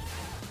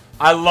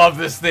 I love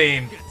this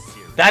theme.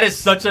 That is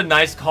such a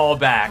nice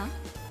callback.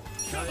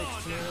 Huh?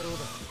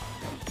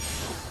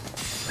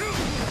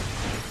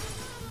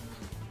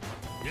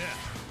 Yeah.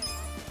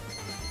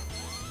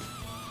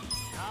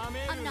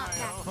 I'm not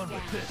that Fun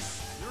with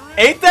this.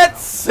 Ain't that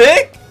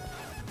sick?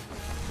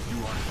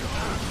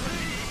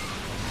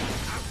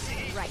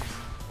 Right.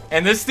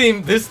 And this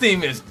theme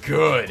is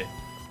good.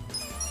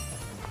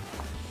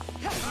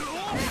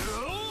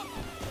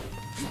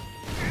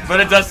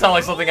 But it does sound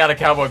like something out of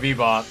Cowboy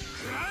Bebop.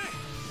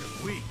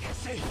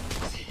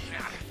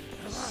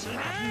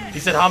 He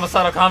said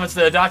homicidal comments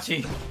to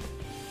Adachi.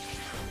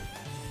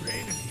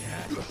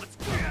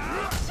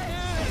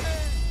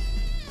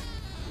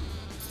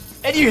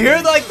 And you hear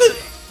like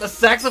the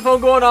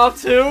saxophone going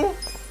off too?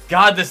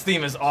 God, this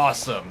theme is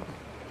awesome.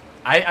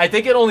 I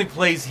think it only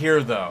plays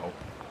here though.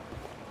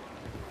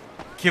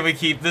 Can we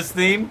keep this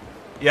theme?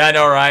 Yeah, I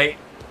know, right?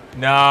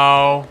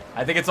 No.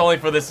 I think it's only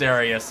for this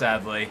area,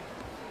 sadly.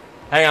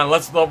 Hang on,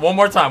 let's one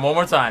more time.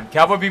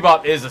 Cowboy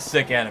Bebop is a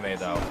sick anime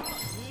though.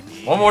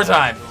 One more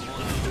time.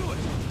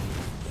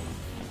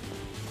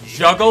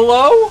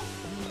 Juggalo?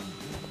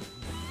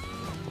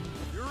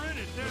 You're in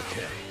it now.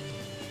 Okay.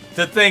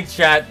 To think,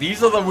 chat,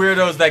 these are the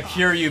weirdos that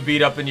Kiryu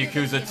beat up in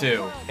Yakuza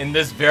 2. In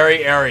this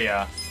very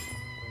area.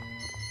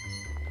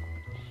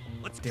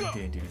 Let's go.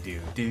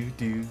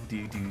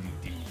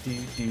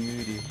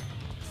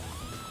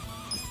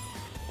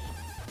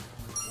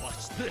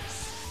 Watch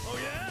this. Oh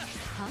yeah?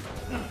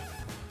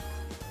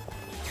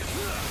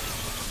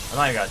 I'm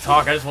not even gonna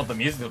talk, I just want the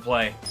music to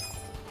play.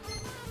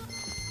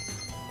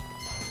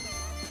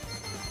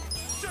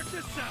 Check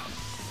this out.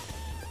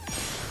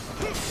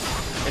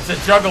 It's a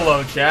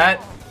juggalo, chat.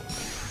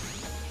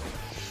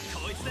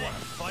 Wanna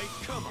fight?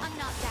 Come on. I'm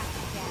not that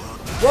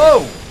bad. Whoa!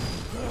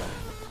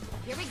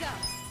 Here we go.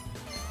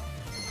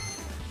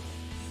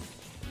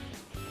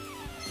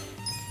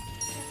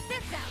 Check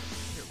this out.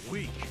 You're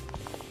weak.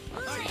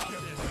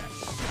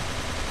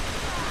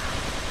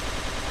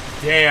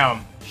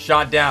 Damn.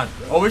 Shot down.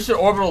 Oh, we should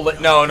orbital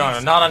no,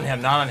 not on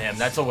him, not on him.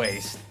 That's a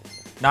waste.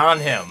 Not on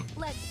him.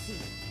 Let's see.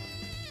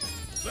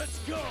 Let's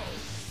go.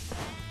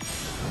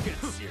 Get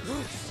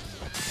serious.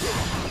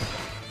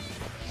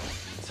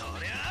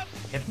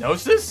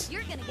 Hypnosis?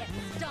 You're gonna get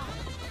stoned.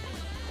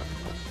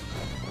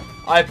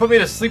 Alright, put me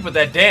to sleep with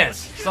that dance.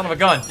 Son of a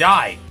gun,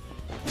 die.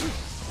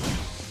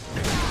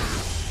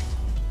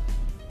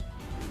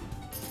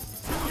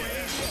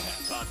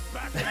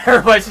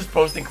 Everybody's just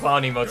posting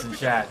clown emotes in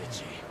chat.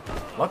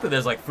 Luckily,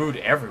 there's like food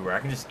everywhere. I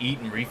can just eat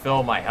and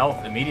refill my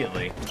health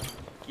immediately.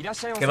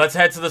 Okay, let's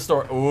head to the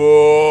store.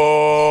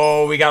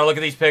 Ooh, we gotta look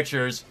at these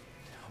pictures.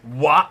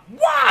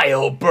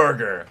 Wild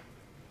burger.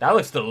 That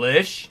looks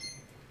delish.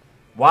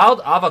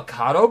 Wild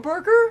avocado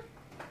burger?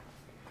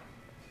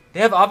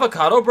 They have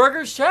avocado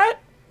burgers, chat?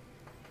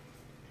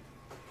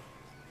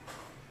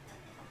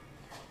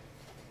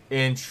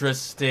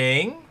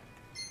 Interesting.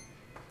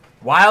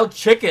 Wild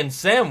chicken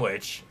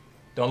sandwich.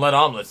 Don't let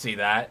omelet see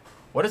that.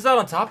 What is that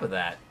on top of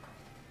that?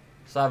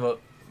 Sava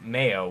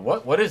mayo.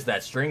 What is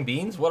that? String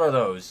beans? What are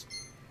those?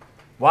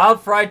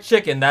 Wild fried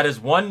chicken. That is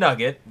one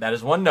nugget. That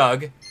is one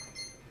nug.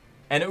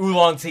 And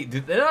oolong tea. Do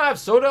they not have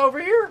soda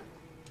over here?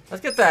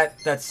 Let's get that.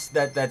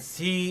 That's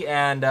tea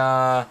and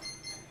let's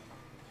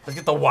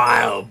get the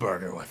wild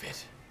burger with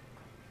it.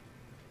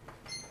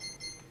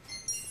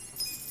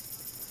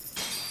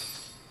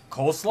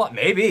 Coleslaw?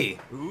 Maybe.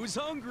 Who's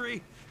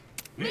hungry?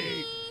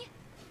 Me.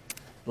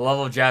 The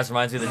level of jazz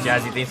reminds me of the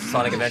jazzy themes of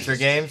Sonic Adventure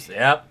games.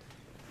 Yep.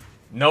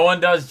 No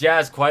one does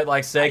jazz quite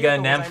like Sega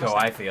and Namco,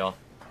 I feel.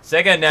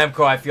 Sega and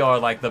Namco, I feel, are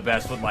like the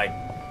best with like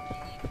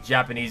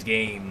Japanese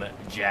game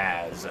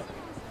jazz.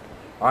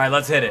 Alright,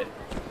 let's hit it.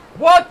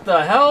 What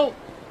the hell?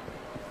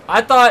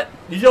 I thought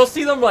you'll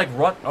see them like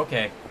run.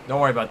 Okay, don't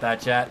worry about that,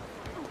 chat.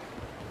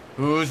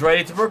 Who's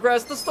ready to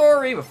progress the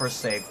story? But first,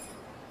 save.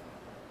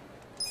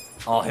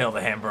 All hail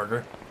the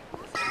hamburger.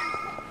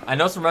 I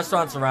know some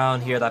restaurants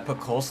around here that put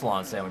coleslaw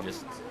on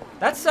sandwiches.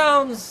 That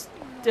sounds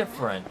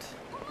different.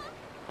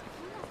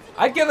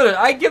 I'd give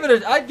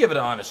it an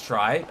honest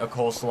try. A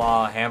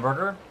coleslaw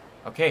hamburger.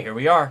 Okay, here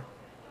we are.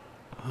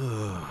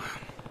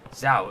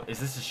 Zhao, is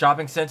this the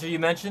shopping center you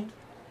mentioned?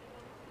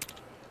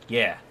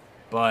 Yeah,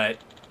 but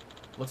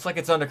looks like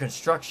it's under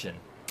construction.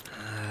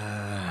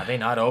 Are they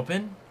not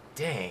open?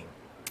 Dang.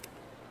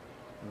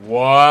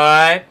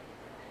 What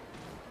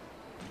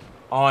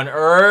on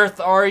earth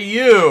are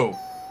you?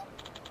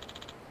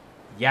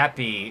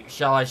 Yappy,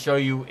 shall I show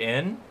you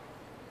in?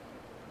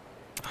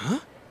 Huh?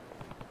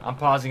 I'm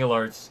pausing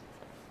alerts.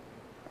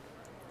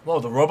 Whoa,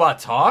 the robot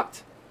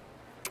talked?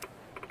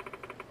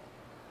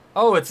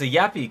 Oh, it's a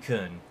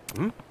Yappy-kun.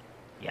 Hmm?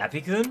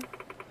 Yappy-kun?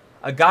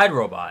 A guide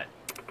robot.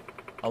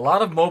 A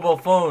lot of mobile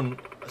phone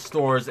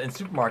stores and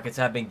supermarkets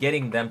have been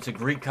getting them to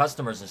greet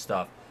customers and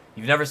stuff.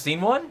 You've never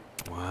seen one?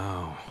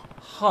 Wow.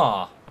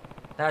 Huh.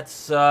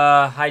 That's,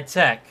 high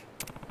tech.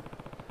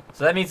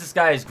 So that means this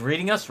guy is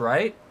greeting us,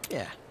 right?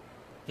 Yeah.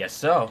 Guess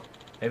so.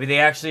 Maybe they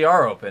actually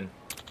are open.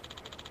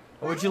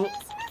 What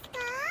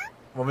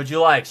would you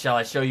like? Shall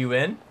I show you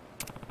in?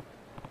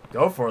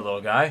 Go for it,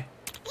 little guy.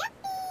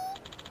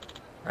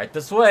 Right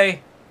this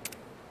way.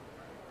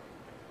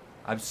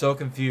 I'm so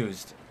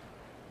confused.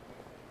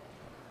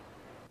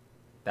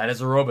 That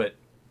is a robot.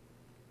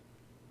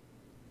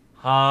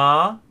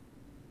 Huh?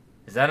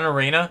 Is that an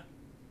arena?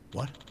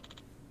 What?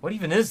 What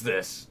even is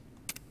this?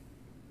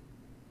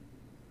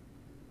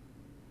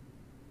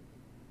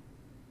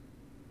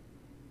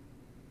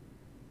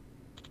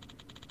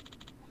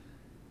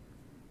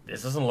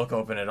 This doesn't look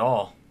open at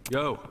all.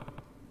 Yo.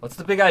 What's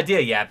the big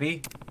idea,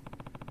 Yappy?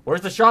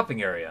 Where's the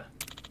shopping area?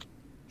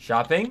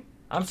 Shopping?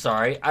 I'm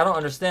sorry, I don't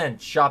understand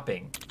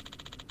shopping.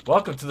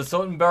 Welcome to the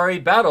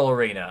Sotenberry Battle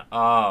Arena.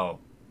 Oh.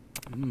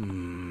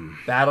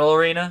 Battle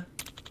Arena?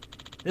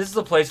 This is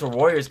a place where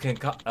warriors can,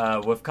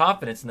 with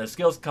confidence in their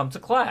skills, come to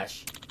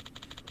clash.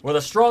 Where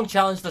the strong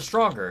challenge the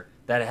stronger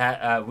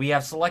that we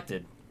have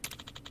selected.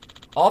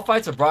 All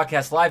fights are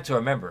broadcast live to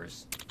our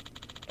members.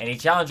 Any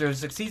challenger who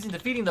succeeds in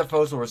defeating their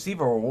foes will receive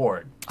a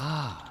reward.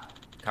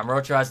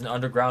 Kamurocho has an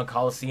underground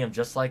coliseum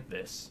just like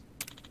this.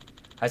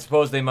 I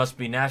suppose they must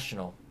be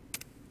national.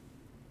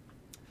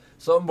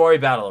 Sotenbori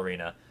Battle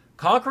Arena.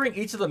 Conquering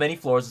each of the many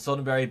floors of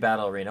Sotenberry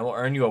Battle Arena will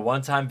earn you a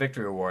one-time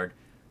victory reward,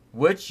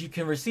 which you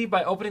can receive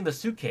by opening the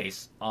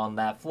suitcase on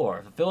that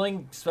floor.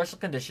 Fulfilling special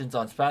conditions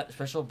on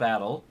special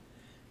battle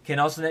can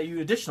also net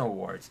you additional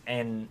rewards,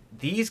 and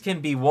these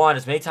can be won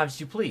as many times as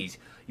you please.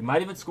 You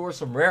might even score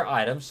some rare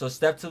items, so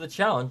step to the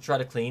challenge, try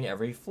to clean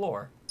every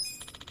floor.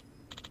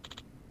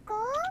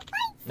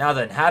 Now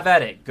then, have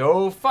at it.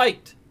 Go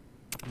fight!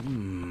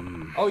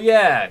 Oh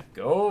yeah,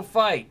 go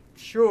fight.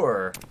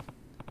 Sure.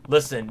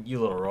 Listen, you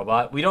little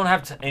robot, we don't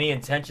have any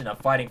intention of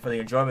fighting for the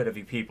enjoyment of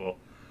you people.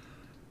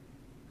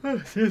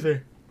 Excuse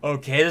me.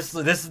 Okay, this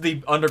is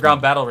the underground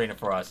battle arena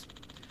for us.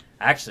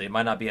 Actually, it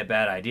might not be a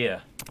bad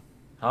idea.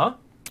 Huh?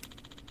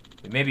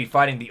 We may be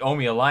fighting the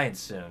Omi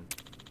Alliance soon.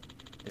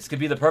 This could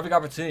be the perfect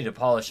opportunity to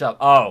polish up.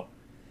 Oh,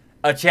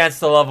 a chance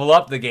to level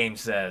up, the game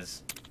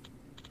says.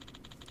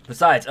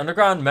 Besides,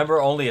 underground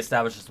member-only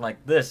establishments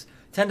like this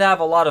tend to have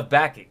a lot of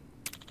backing.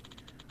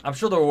 I'm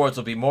sure the rewards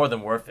will be more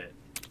than worth it.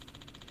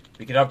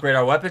 We can upgrade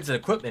our weapons and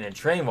equipment and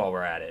train while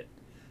we're at it.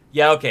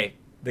 Yeah, okay.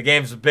 The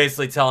game's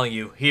basically telling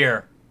you,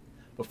 here,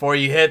 before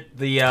you hit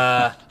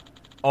the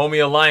Omi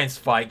Alliance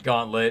fight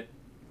gauntlet,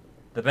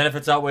 the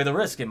benefits outweigh the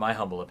risk, in my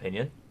humble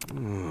opinion.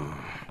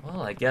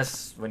 Well, I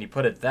guess when you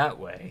put it that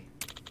way.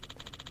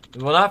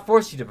 We will not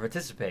force you to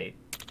participate.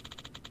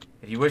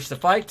 If you wish to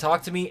fight,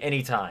 talk to me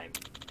anytime.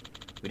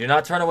 We do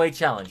not turn away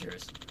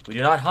challengers. We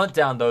do not hunt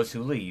down those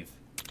who leave.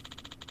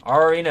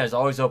 Our arena is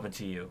always open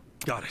to you.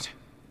 Got it.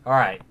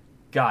 Alright,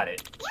 got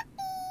it.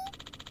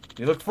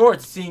 We look forward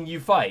to seeing you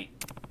fight.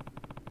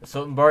 The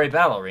Sotenberry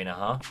Battle Arena,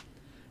 huh?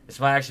 This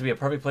might actually be a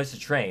perfect place to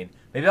train.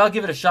 Maybe I'll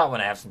give it a shot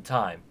when I have some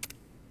time.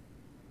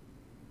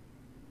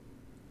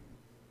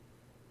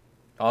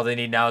 All they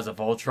need now is a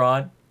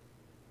Voltron.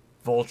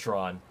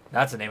 Voltron.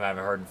 That's a name I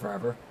haven't heard in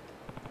forever.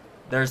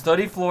 There's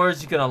 30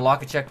 floors. You can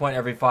unlock a checkpoint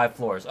every 5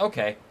 floors.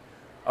 Okay.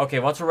 Okay,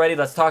 once we're ready,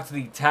 let's talk to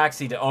the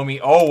taxi to Omi.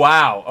 Oh,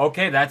 wow.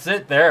 Okay, that's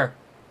it there.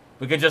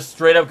 We can just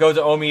straight up go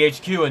to Omi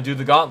HQ and do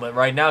the gauntlet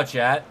right now,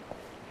 chat.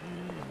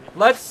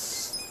 Let's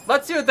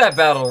see what that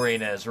battle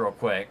arena is real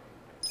quick.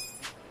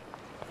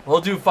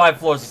 We'll do 5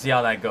 floors to see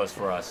how that goes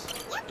for us.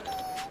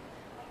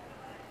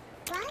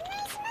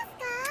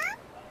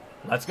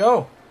 Let's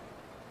go.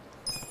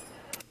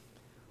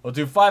 We'll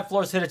do 5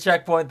 floors, hit a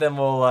checkpoint, then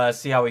we'll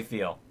see how we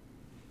feel.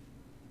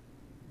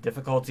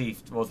 Difficulty,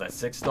 what was that,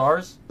 6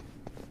 stars?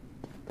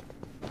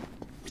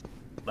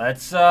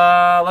 Let's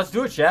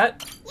do it,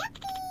 chat.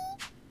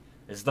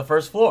 This is the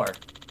first floor.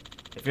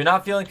 If you're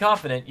not feeling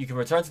confident, you can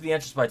return to the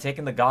entrance by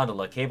taking the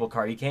gondola cable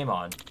car you came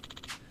on.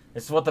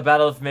 This is what the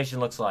battle information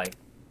looks like.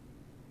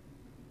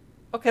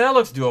 Okay, that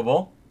looks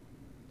doable.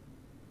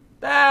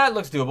 That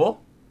looks doable.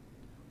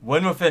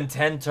 Win within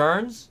 10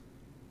 turns?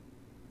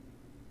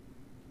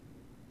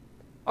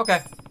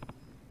 Okay.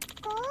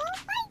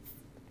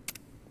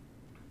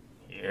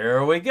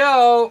 Here we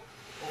go.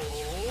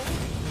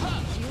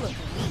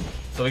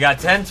 So we got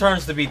 10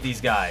 turns to beat these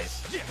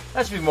guys.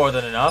 That should be more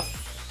than enough.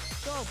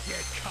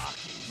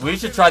 We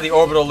should try the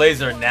orbital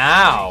laser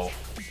now.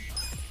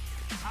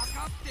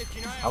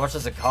 How much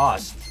does it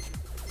cost?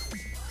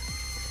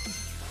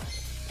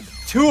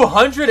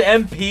 200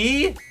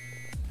 MP?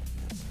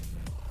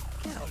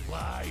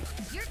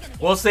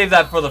 We'll save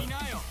that for the...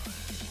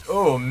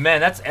 Oh man,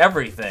 that's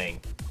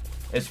everything.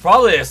 It's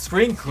probably a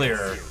screen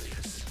clearer.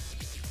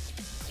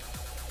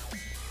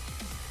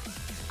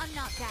 I'm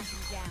not backing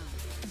down.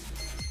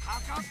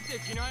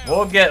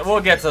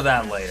 We'll get to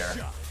that later.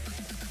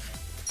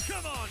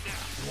 Come on now.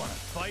 You wanna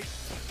fight?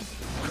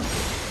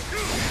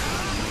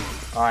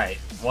 Alright,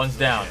 one's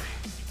down.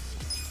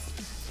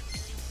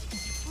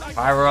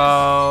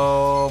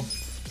 Pyro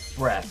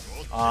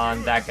breath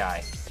on that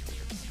guy.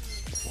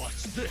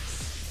 Watch this.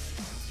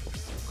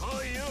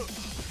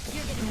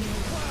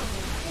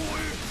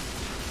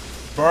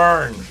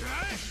 Burn. Here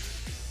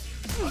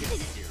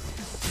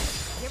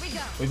we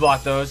go. We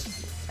blocked those.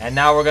 And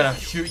now we're gonna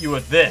shoot you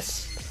with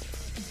this.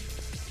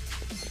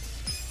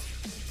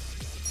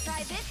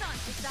 Try this on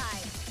the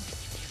side.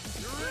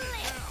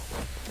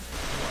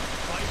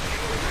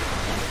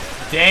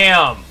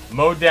 Damn!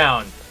 Mowed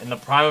down in the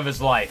prime of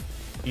his life.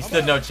 He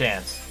stood no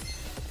chance.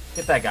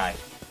 Get that guy.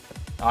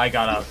 Oh, I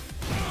got up.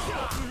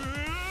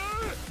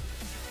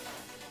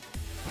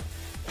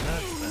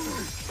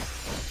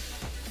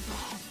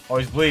 Oh,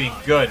 he's bleeding.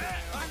 Good.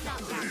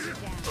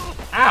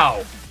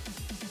 Ow!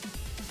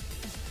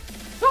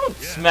 Don't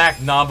smack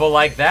Namba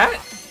like that.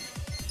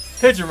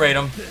 Pigeon rate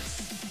him.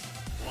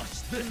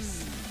 Watch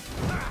this.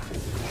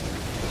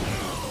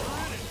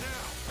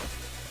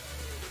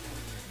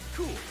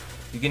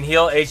 You can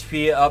heal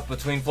HP up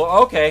between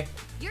floors. Okay.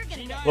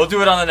 We'll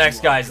do it on the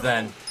next guys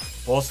then.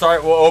 We'll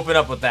open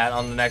up with that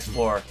on the next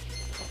floor.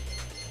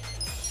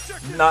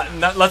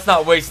 Let's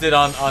not waste it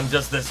on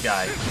just this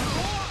guy.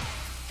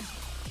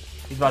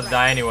 He's about to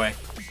die anyway.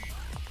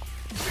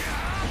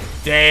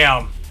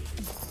 Damn.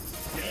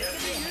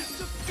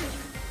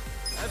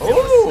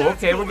 Oh,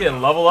 okay, we're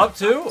getting level up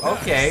too?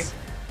 Okay.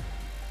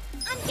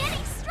 I'm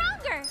getting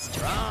stronger.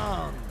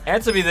 Strong.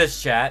 Answer me this,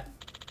 chat.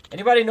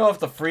 Anybody know if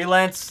the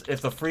freelance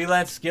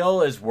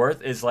skill is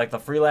like the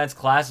freelance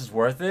class is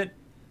worth it?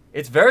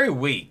 It's very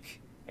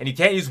weak, and you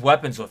can't use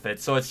weapons with it,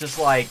 so it's just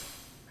like,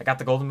 I got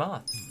the golden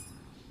moth.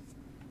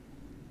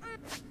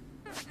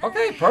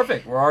 Okay,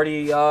 perfect. We're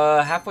already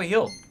halfway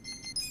healed.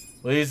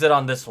 We'll use it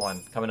on this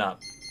one coming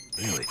up.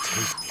 Really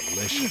tastes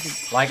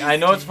delicious. Like, I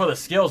know it's for the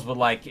skills, but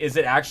like, is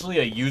it actually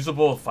a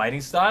usable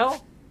fighting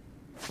style?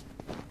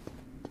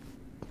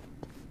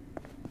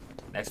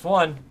 Next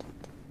one.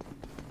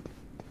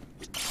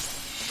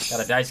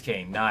 Got a dice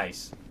cane.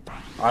 Nice.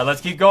 Alright, let's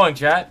keep going,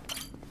 chat.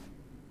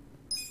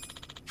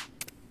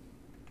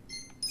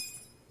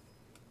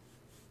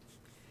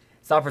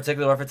 It's not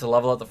particularly worth it to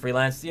level up the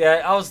freelance.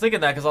 Yeah, I was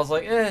thinking that because I was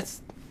like, it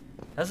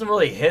doesn't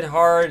really hit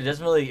hard. It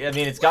doesn't really... I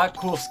mean, it's got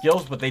cool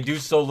skills, but they do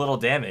so little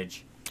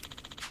damage.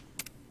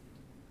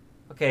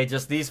 Okay,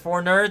 just these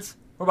 4 nerds?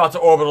 We're about to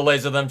orbital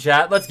laser them,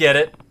 chat. Let's get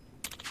it.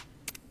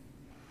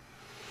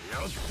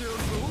 Don't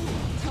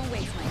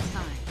waste my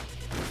time.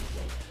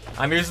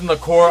 I'm using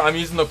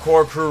the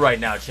core crew right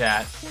now,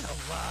 chat.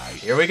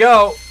 Here we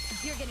go.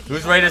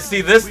 Who's ready to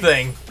see this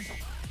thing?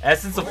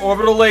 Essence of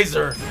orbital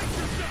laser.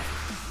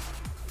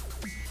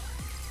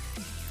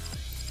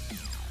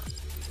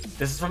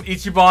 This is from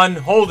Ichiban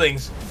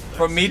Holdings.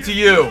 From me to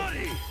you.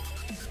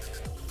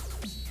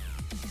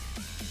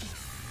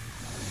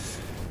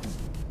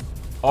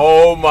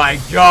 Oh my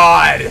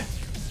god.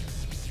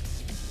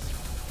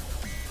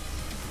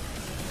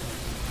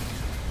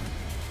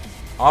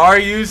 Are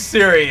you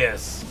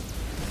serious?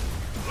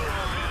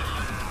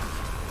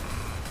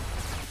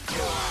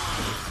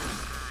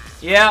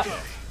 Yeah,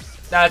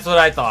 that's what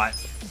I thought.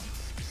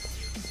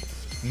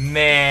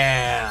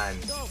 Man.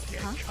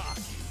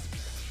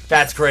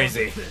 That's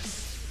crazy.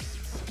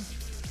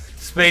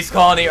 Space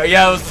Colony. Oh,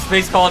 yeah, it was the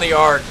Space Colony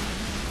art.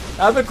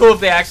 That would be cool if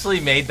they actually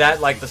made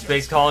that like the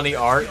Space Colony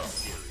art.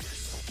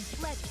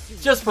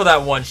 Just for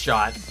that one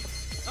shot.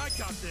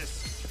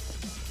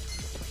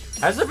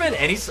 Has there been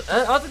any...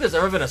 I don't think there's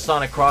ever been a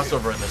Sonic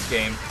crossover in this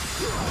game.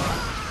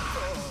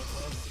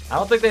 I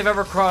don't think they've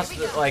ever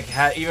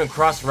even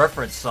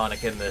cross-referenced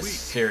Sonic in this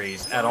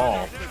series at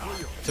all.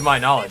 To my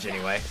knowledge,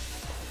 anyway.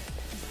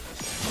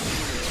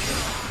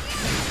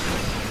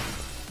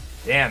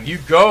 Damn, you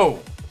go!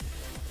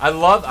 I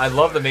love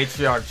the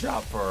matriarch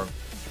job for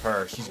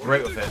her. She's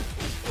great with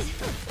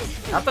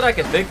it. Not that I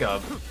can think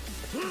of.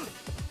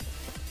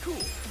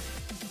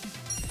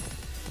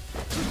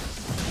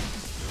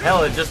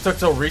 Hell, it just took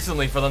so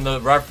recently for them to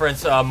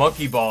reference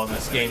Monkey Ball in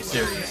this game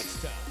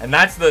series. And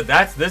that's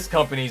this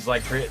company's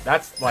like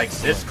that's like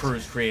this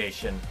crew's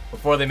creation.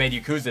 Before they made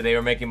Yakuza, they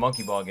were making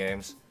Monkey Ball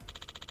games.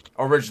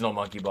 Original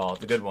Monkey Ball,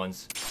 the good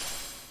ones.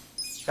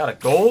 Got a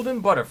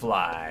golden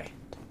butterfly.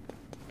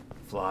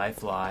 Fly,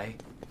 fly,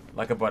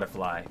 like a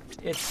butterfly.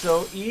 It's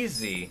so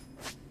easy.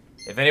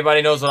 If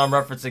anybody knows what I'm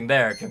referencing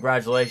there,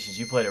 congratulations,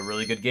 you played a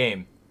really good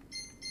game.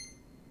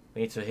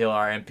 We need to heal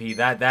our MP.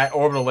 That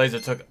orbital laser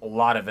took a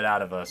lot of it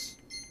out of us.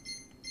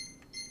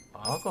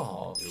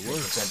 Alcohol. It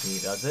works.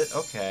 MP, does it?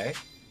 Okay.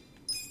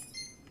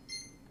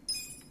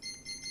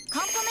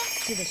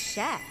 Compliments to the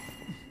chef.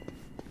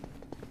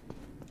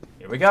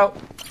 Here we go.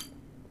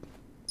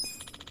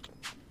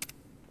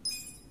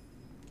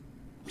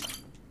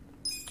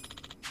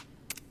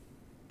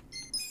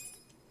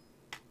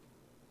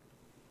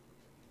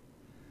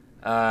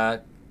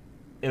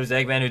 It was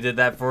Eggman who did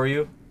that for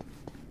you.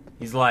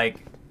 He's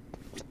like,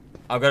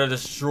 I'm gonna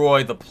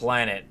destroy the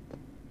planet.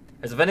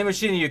 There's a vending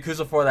machine in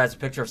Yakuza 4 that has a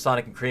picture of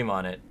Sonic and Cream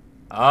on it.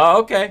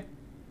 Oh, okay.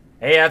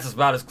 Hey, that's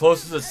about as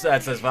close as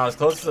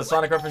a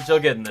Sonic reference you'll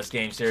get in this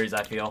game series,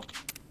 I feel.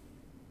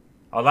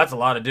 Oh, that's a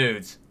lot of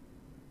dudes.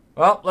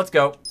 Well, let's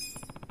go.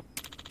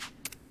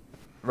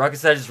 Rocket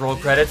said just rolled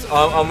credits.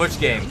 On which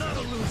game?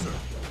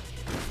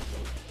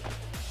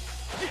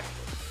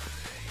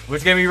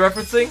 Which game are you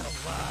referencing?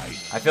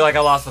 I feel like I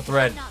lost the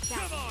thread.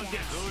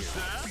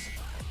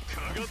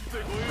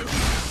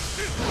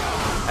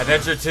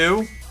 Adventure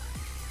 2?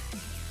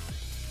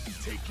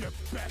 Take your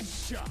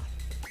best shot.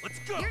 Let's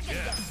go. You're gonna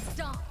get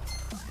stomped.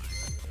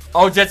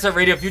 Oh, Jet Set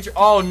Radio Future.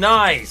 Oh,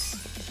 nice.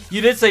 You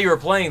did say you were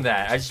playing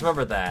that. I just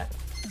remembered that.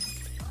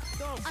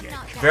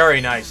 Very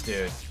nice,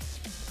 dude.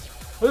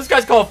 Well, this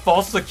guy's called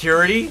False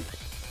Security.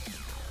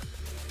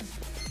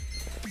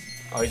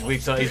 Oh, he's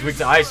weak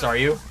to ice, are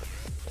you?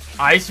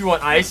 Ice? You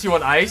want ice? You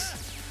want ice?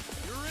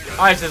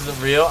 Ice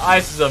isn't real.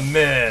 Ice is a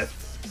myth.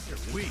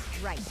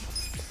 Right.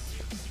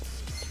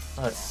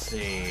 Let's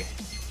see.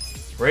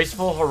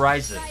 Graceful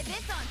Horizon.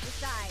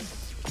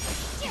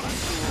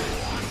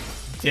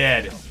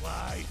 Dead.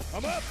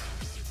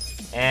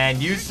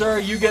 And you, sir,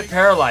 you get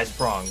paralyzed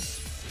prongs.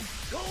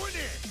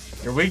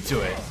 You're weak to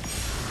it.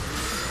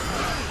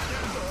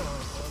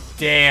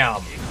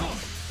 Damn.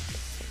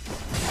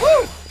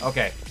 Woo!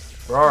 Okay.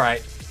 We're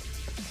alright.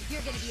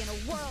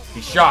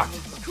 He's shocked.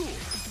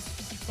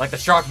 Like the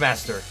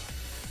Shockmaster.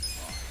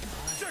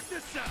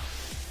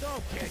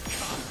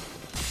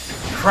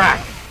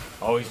 Crack!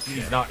 Oh,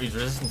 he's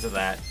resistant to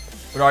that.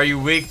 But are you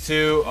weak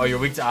to... Oh, you're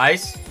weak to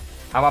ice?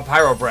 How about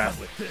Pyro Breath?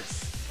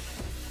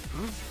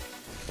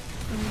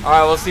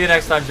 Alright, we'll see you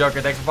next time,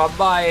 Joker. Thanks for popping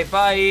by.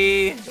 Bye.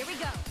 Here we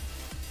go.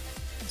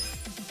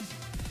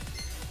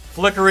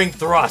 Flickering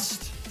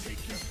thrust.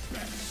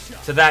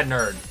 To that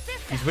nerd.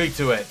 He's weak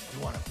to it.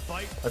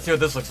 Let's see what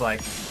this looks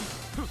like.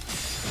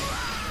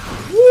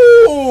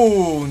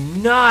 Woo!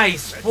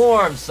 Nice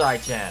form,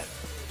 Sai-chan.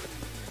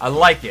 I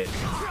like it.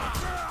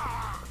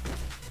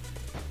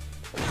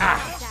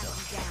 Ah.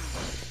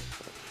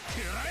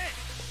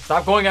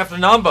 Stop going after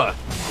Namba.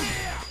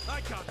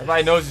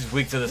 Everybody knows he's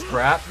weak to this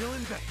crap.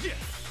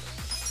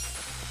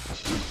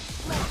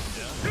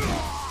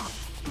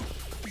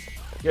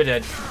 You're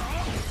dead.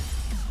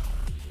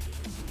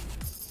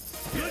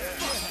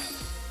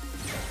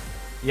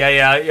 Yeah.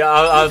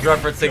 I was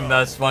referencing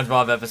the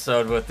SpongeBob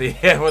episode with the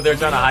where they're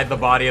trying to hide the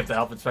body of the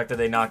health inspector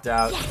they knocked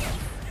out.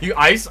 You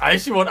ice?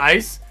 You want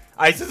ice?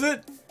 Ice is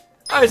it?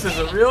 Ice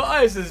isn't real.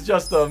 Ice is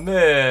just a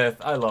myth.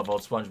 I love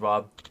old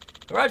SpongeBob.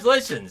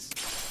 Congratulations.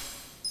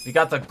 We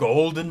got the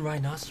golden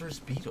rhinoceros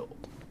beetle.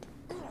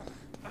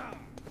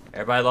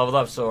 Everybody leveled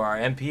up, so our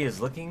MP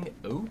is looking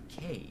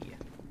okay.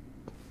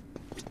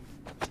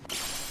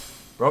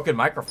 Broken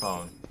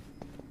microphone.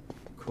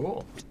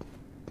 Cool.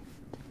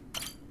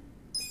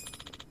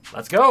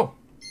 Let's go.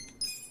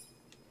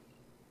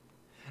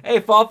 Hey,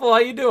 Fawful, how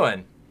you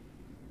doing?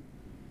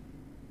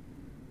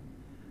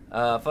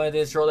 Funny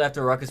thing is, shortly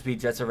after Ruckus beat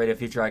Jet Set Radio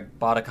Future, I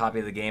bought a copy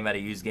of the game at a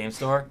used game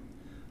store.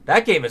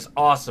 That game is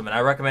awesome, and I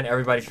recommend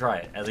everybody try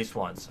it at least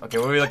once. Okay,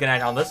 what are we looking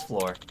at on this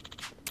floor?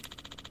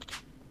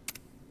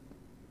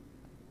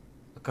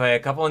 Okay, a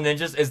couple of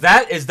ninjas. Is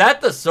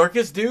that the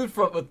circus dude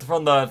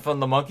from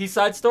the monkey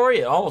side story?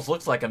 It almost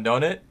looks like him,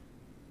 don't it?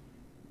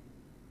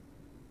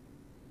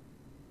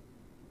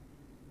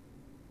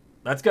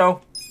 Let's go.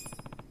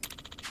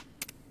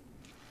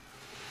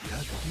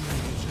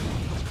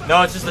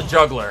 No, it's just a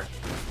juggler.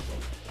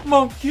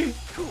 Monkey.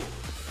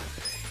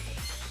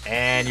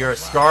 And you're a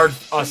scarred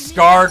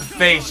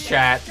face,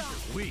 chat.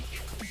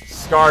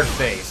 Scarred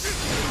face.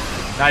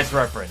 Nice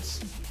reference.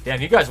 Damn,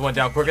 you guys went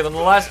down quicker than the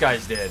last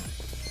guys did.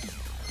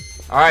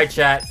 Alright,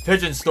 chat.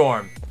 Pigeon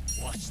Storm.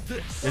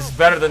 This is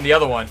better than the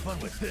other one.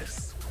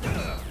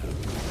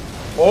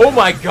 Oh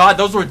my god,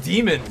 those were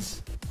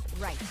demons.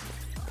 Right.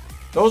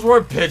 Those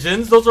weren't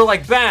pigeons. Those are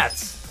like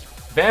bats.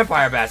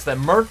 Vampire bats that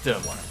murked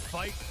him.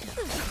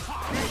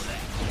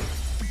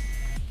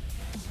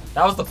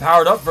 That was the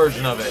powered up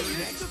version of it.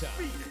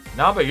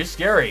 Nah, but you're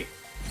scary.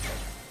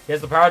 He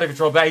has the power to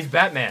control He's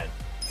Batman.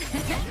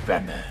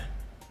 Batman.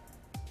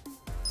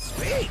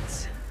 Sweet.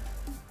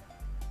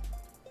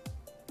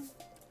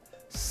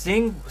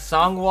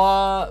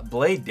 Sangwa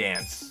Blade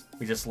Dance.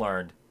 We just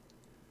learned.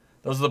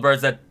 Those are the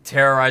birds that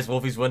terrorize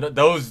Wolfie's window.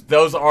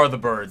 Those are the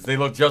birds. They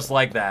look just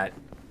like that.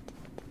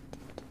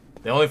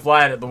 They only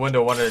fly at the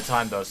window one at a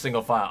time, though.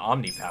 Single file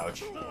Omni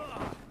pouch.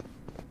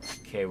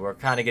 Okay, we're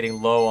kind of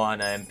getting low on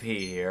MP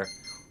here.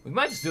 We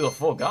might just do the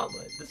full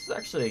gauntlet. This is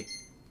actually,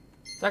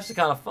 it's actually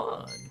kind of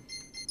fun.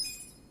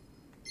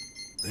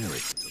 Really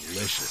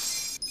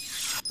delicious.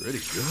 Pretty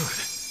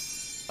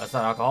good. That's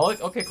not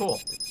alcoholic? Okay, cool.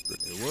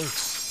 It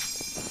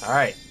works. All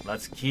right,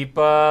 let's keep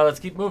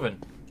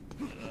moving.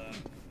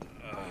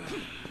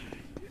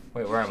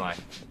 Wait, where am I?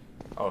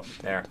 Oh,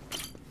 there.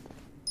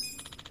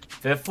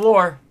 5th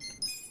floor.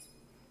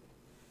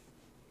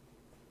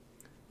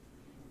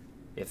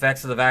 The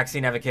effects of the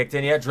vaccine haven't kicked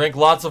in yet. Drink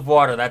lots of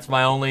water. That's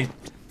my only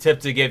tip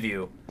to give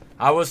you.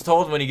 I was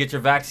told when you get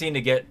your vaccine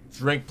to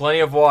drink plenty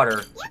of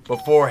water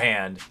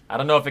beforehand. I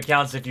don't know if it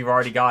counts if you've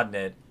already gotten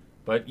it,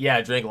 but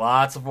yeah, drink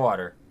lots of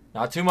water.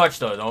 Not too much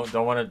though.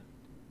 Don't want to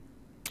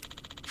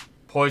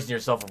poison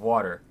yourself with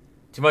water.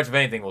 Too much of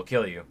anything will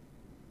kill you.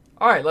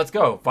 All right, let's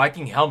go.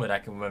 Viking helmet. I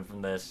can win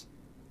from this.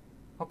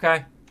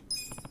 Okay.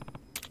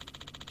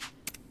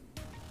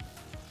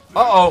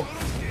 Uh-oh.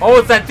 Oh,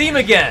 it's that theme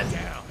again.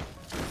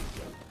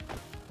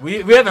 We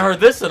haven't heard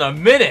this in a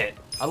minute.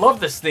 I love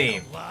this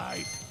theme.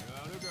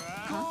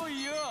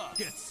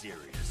 Get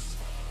serious.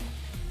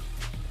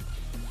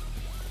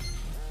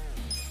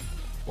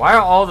 Why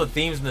are all the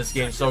themes in this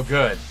game so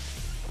good?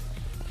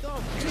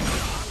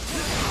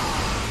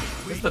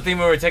 This is the theme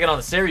we were taking on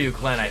the Seiryu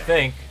clan, I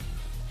think.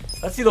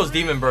 Let's see those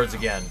demon birds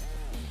again.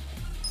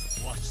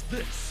 Watch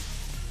this.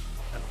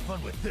 Have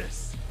fun with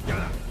this.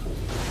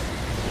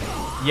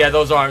 Yeah,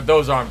 those aren't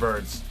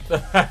birds. You're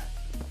gonna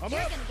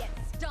get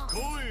stomped.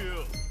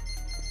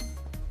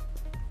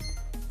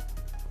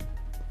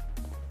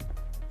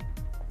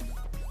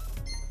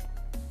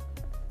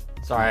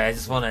 Sorry, I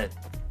just want to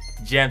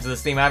jam to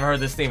this theme. I haven't heard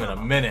this theme in a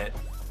minute.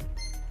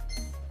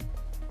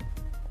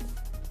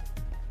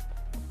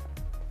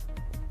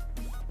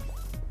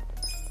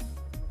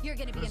 You're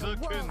gonna be in a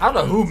world. I don't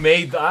know who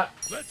made that.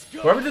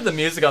 Whoever did the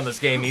music on this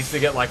game needs to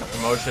get like a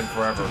promotion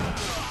forever.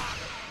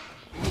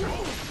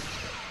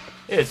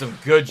 They did some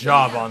good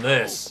job on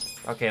this.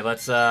 Okay,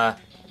 let's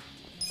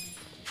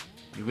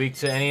you weak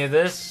to any of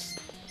this?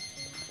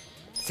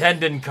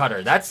 Tendon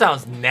cutter. That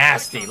sounds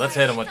nasty. Let's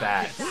hit him with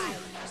that.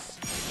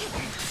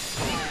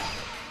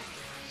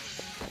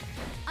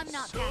 I'm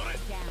not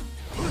backing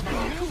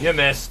down. You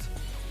missed.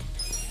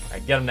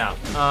 Alright, get him now.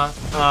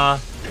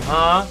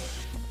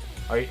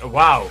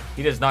 Wow,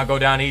 he does not go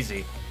down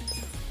easy.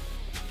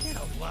 Get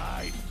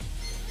alive.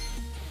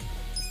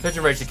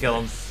 Pigeon Rage to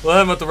kill him. We'll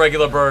hit him with the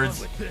regular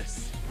birds.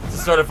 It's a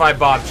certified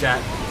Bob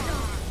chat.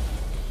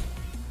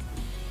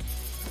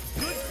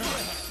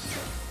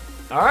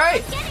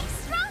 Alright. Getting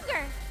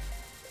stronger.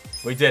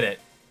 We did it.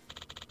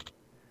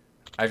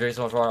 I drink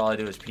so much water, all I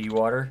do is pee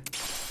water.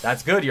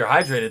 That's good, you're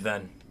hydrated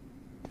then.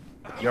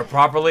 You're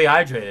properly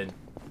hydrated.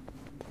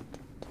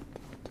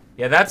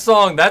 Yeah, that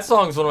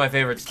song's one of my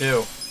favorites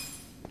too.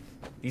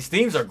 These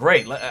themes are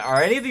great.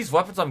 Are any of these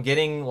weapons I'm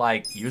getting,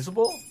 like,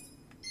 usable?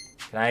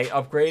 Can I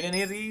upgrade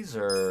any of these,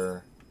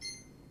 or...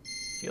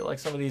 I feel like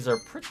some of these are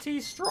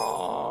pretty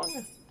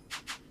strong.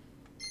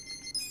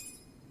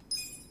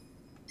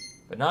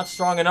 But not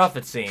strong enough,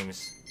 it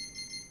seems.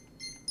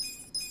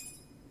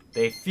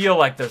 They feel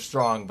like they're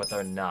strong, but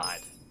they're not.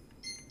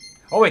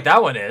 Oh, wait,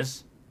 that one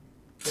is.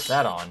 Put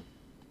that on.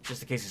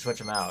 Just in case you switch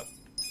them out.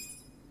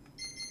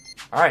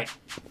 Alright.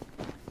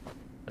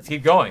 Let's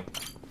keep going.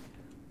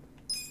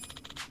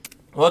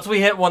 Once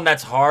we hit one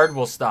that's hard,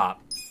 we'll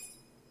stop.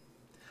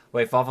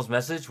 Wait, Fawful's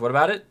message? What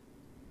about it?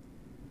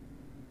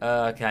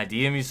 Can I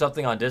DM you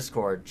something on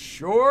Discord?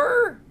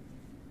 Sure.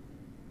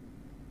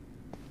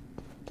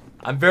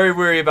 I'm very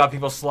weary about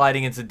people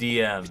sliding into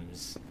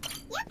DMs.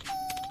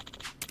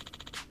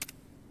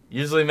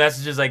 Usually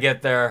messages I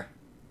get there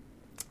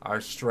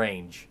are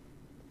strange.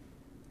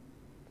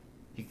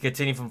 You can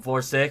continue from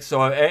floor 6.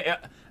 So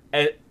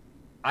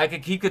I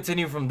could keep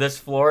continuing from this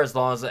floor as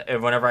long as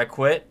whenever I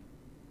quit.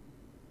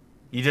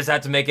 You just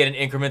have to make it in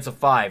increments of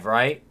 5,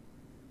 right?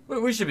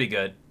 We should be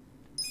good.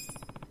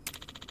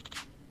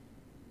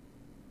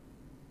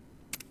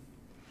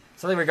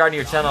 Something regarding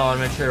your channel I want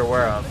to make sure you're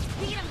aware of.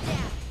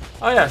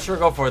 Oh yeah, sure,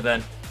 go for it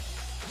then.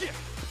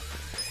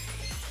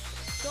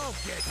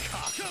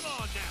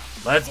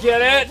 Let's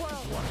get it!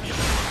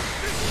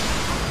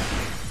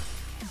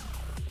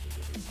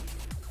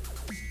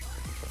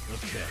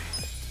 Okay.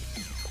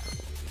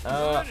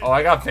 Oh,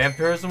 I got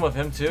vampirism with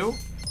him too?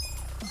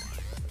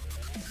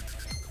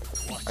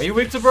 Are you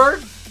weak to bird?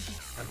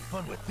 Have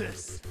fun with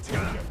this.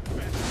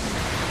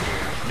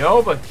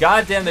 No, but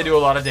goddamn they do a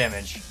lot of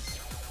damage.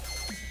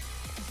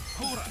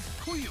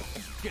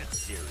 Get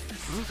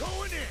serious.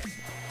 Going in.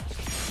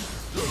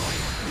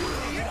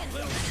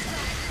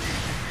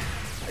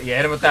 Yeah,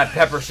 hit him with that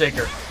pepper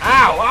shaker.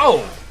 Ow!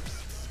 Ow!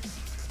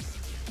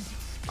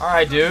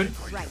 Alright, dude.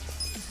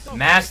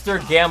 Master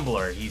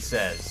Gambler, he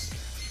says.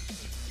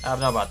 I don't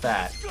know about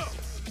that.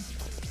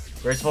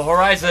 Graceful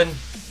Horizon.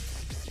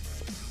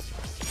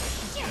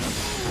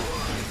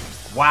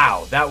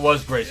 Wow, that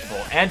was graceful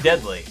and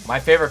deadly. My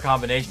favorite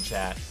combination,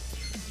 chat.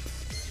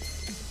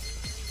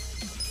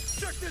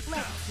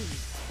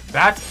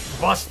 Bat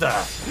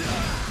Buster.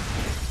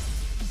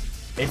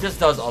 It just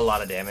does a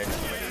lot of damage.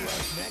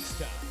 Next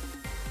time.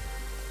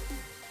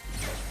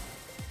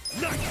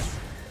 Nice.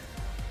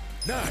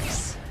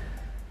 Nice.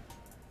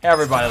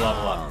 Everybody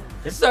level up.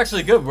 This is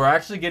actually good. We're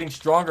actually getting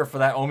stronger for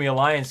that Omi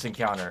Alliance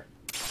encounter.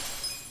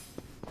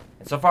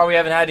 And so far we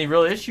haven't had any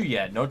real issue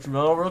yet. No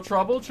real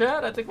trouble,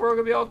 chat. I think we're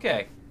gonna be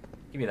okay.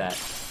 Give me that.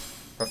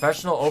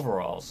 Professional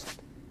overalls.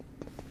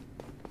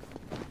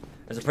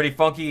 There's a pretty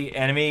funky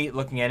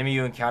looking enemy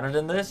you encountered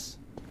in this.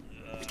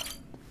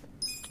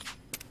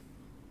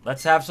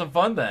 Let's have some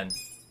fun then.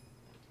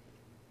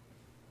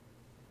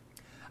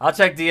 I'll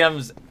check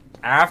DMs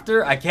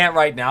after. I can't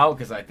right now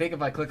because I think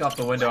if I click off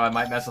the window I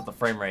might mess up the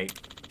frame rate.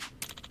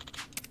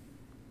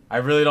 I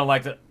really don't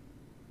like to...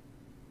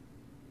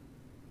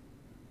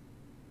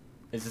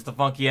 Is this the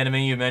funky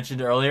enemy you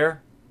mentioned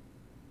earlier?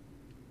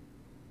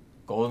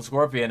 Golden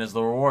Scorpion is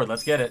the reward.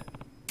 Let's get it.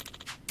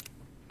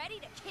 Ready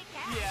to kick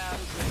ass.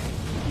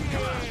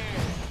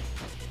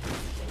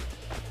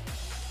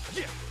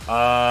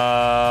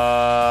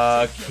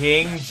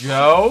 King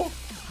Joe,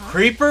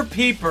 Creeper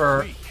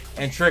Peeper,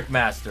 and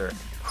Trickmaster.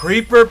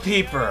 Creeper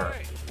Peeper.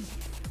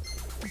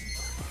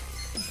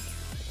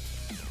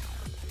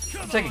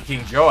 I'm taking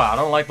King Joe out. I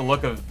don't like the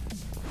look of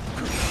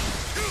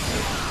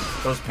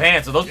those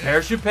pants. Are those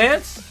parachute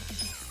pants?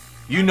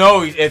 You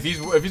know, if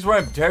he's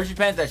wearing parachute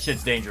pants, that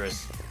shit's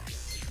dangerous.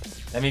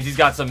 That means he's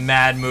got some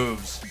mad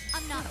moves.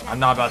 I'm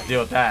not about to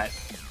deal with that.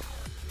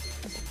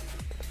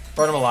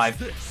 Burn him alive.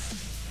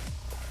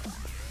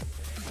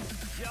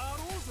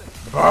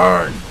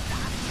 Burn!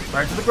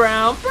 Burn to the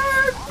ground.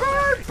 Burn!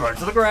 Burn! Burn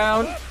to the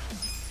ground.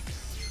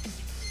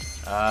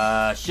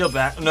 Shield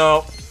back.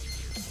 No.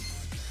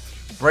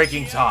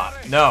 Breaking top.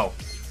 No.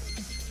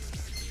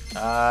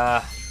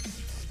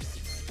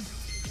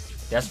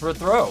 Desperate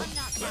throw.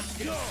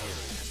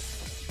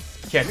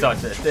 Can't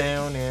touch it.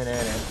 Down,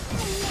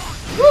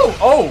 woo!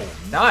 Oh,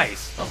 nice.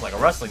 Sounds like a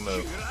wrestling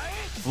move.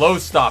 Flow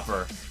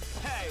stopper.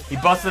 He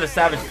busted a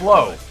savage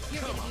flow,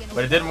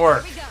 but it didn't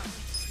work.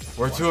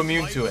 We're too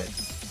immune to it.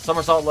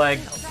 Somersault leg.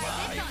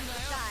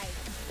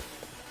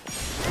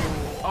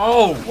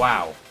 Oh,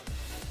 wow.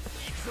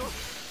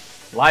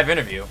 Live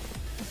interview.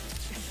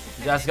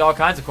 He's asking all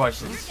kinds of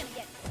questions.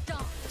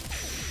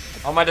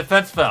 Oh, my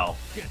defense fell.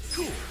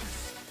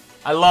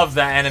 I love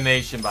that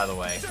animation, by the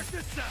way.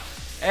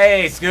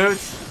 Hey,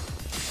 Scoots.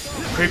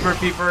 Creeper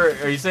Peeper.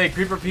 Are you saying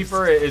Creeper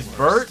Peeper is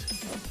Bert?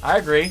 I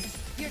agree.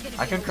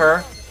 I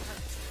concur.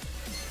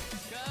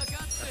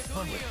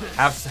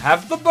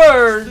 Have the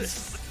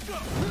birds.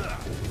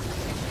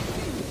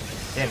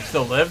 Damn, he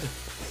still lived?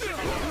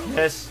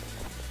 Yes.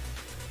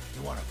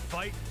 You want to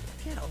fight?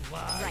 Get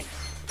alive. Right.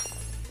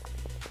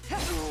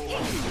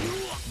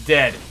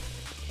 Dead.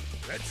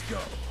 Let's go.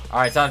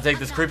 Alright, time to take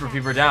this Creeper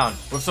Peeper down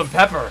with some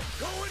pepper.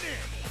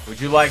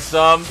 Would you like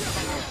some?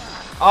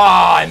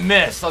 Ah, I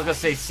missed. I was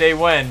gonna say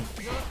when.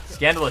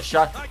 Scandalous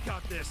shot.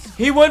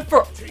 He went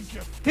for...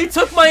 He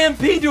took my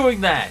MP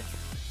doing that.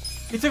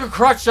 He took a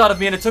crotch shot of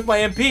me and it took my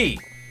MP.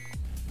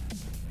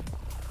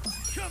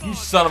 You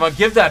son of a...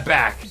 Give that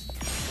back.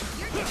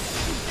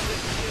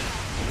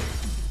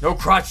 No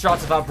crotch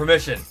shots without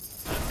permission.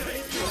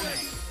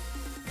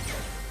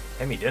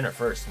 Pay me dinner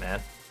first,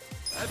 man.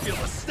 I feel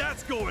the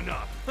stats going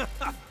up.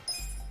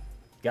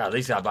 God, at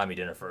least gotta buy me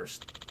dinner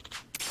first.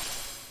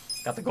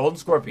 Got the golden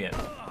scorpion.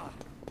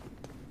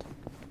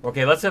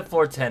 Okay, let's hit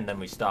floor 10, then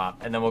we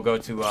stop. And then we'll go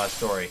to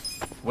story.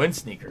 Wind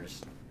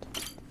sneakers.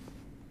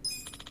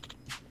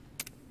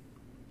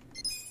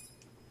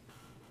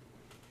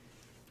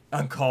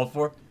 Uncalled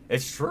for.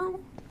 It's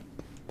true.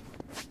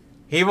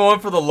 He even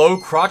went for the low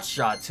crotch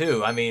shot,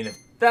 too. I mean, if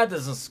that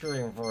doesn't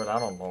scream for it, I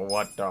don't know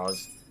what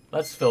does.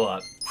 Let's fill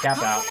up. Cap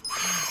out.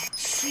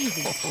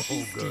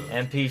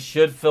 MP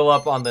should fill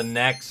up on the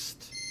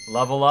next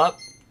level up.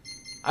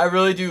 I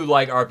really do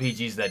like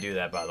RPGs that do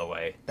that, by the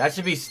way. That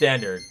should be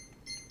standard.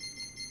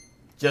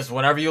 Just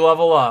whenever you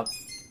level up.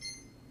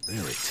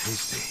 Very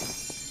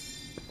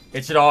tasty.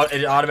 It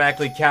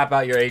automatically cap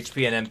out your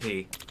HP and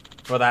MP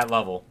for that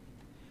level.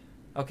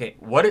 Okay,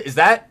 what is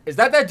that? Is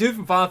that dude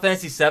from Final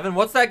Fantasy VII?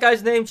 What's that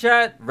guy's name,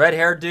 chat?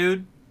 Red-haired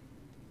dude?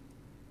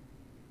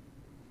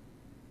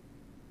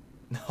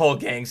 The whole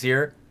gang's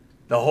here.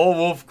 The whole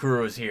Wolf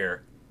crew is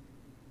here.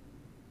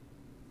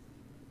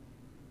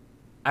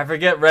 I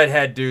forget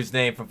redhead dude's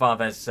name from Final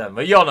Fantasy VII,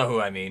 but y'all know who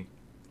I mean.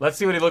 Let's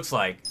see what he looks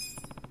like.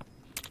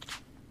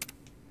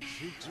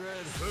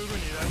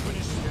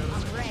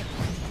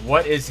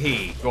 What is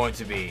he going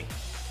to be?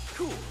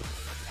 Cool.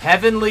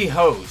 Heavenly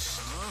Host.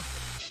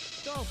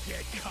 Don't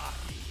get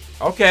cocky.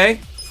 Okay.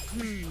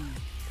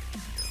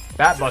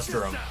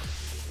 Batbuster him.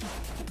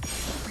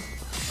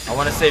 I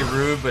want to say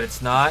Rude, but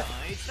it's not.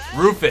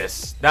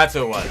 Rufus. That's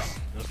who it was.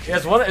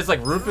 Yes, one. It's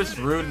like Rufus,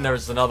 Rude, and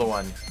there's another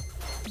one.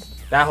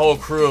 That whole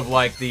crew of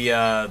like the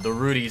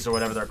Rudies or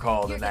whatever they're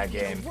called in that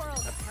game.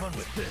 Have fun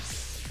with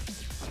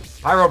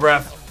this. Pyro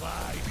breath.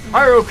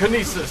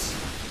 Pyrokinesis.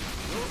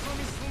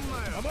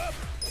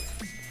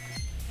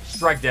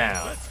 Strike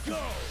down. Let's go.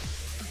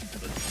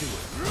 Let's do it.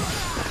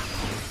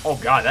 Oh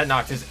god, that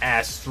knocked his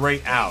ass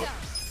straight out.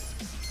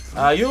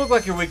 You look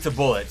like you're weak to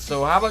bullets,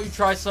 so how about you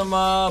try some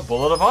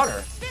Bullet of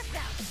Honor?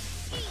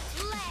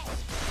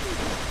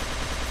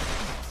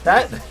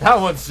 That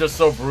one's just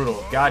so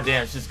brutal. God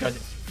damn, it's just got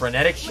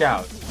frenetic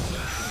shout.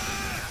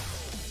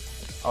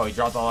 Oh, he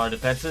dropped all our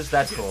defenses?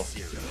 That's cool.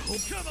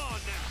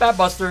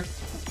 Batbuster.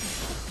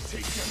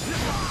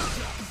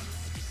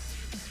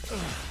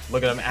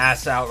 Look at him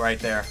ass out right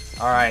there.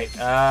 Alright,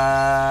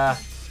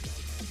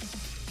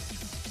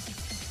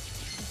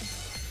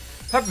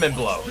 Peppermint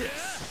Blow.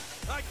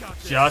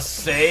 Just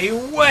say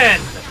when!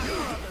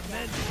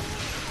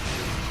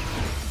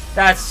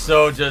 That's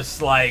so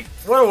just like,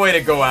 what a way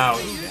to go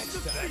out.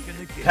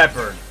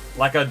 Peppered,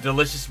 like a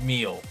delicious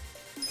meal.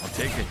 I'll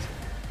take it.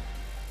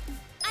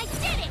 I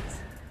did it!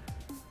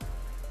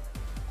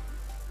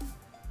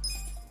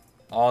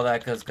 All that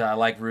because I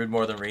like Rude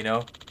more than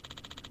Reno.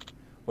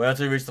 Wait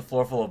until you reach the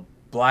floor full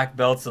of black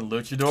belts and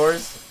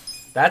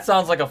luchadors. That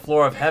sounds like a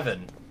floor of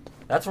heaven.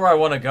 That's where I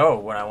want to go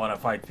when I want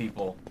to fight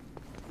people.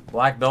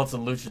 Black belts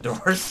and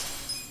luchadors.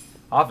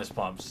 Office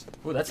pumps.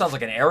 Ooh, that sounds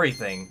like an airy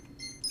thing.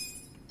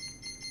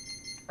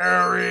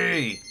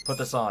 Airy! Put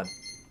this on.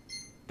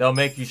 They'll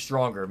make you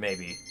stronger,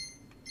 maybe.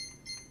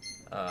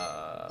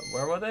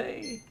 Where were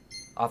they?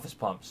 Office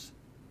pumps.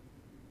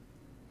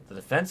 The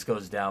defense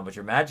goes down, but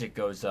your magic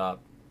goes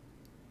up.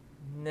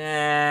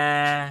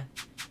 Nah.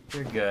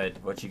 You're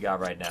good. What you got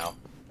right now?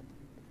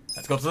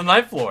 Let's go to the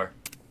 9th floor.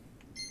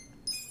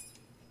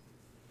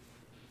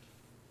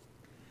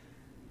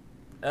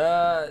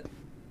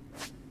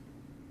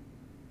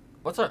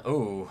 What's our...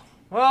 Ooh.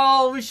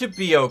 Well, we should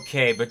be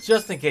okay, but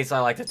just in case, I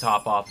like to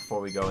top off before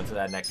we go into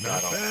that next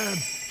battle.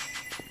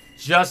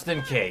 Just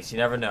in case. You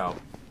never know.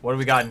 What do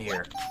we got in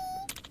here?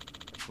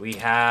 We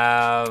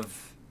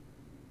have...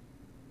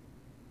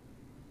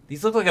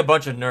 These look like a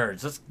bunch of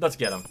nerds. Let's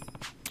get them.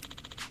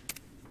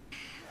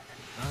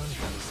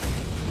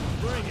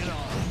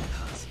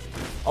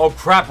 Oh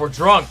crap, we're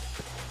drunk.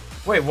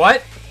 Wait,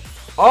 what?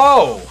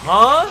 Oh,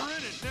 huh?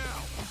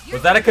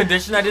 Was that a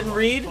condition I didn't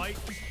read?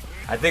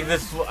 I think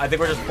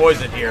we're just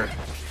poisoned here.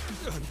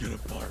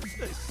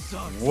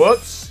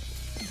 Whoops.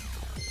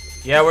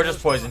 Yeah, we're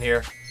just poisoned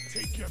here.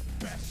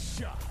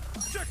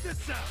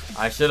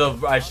 I should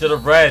have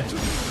read.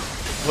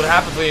 What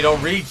happens when you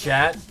don't read,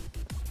 chat?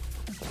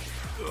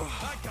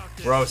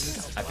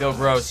 Gross. I feel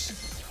gross.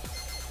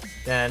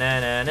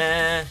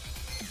 Da-na-na-na.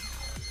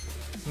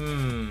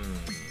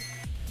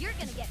 You're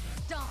gonna get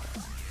stomped.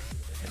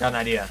 I got an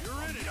idea.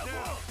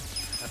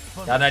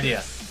 Got an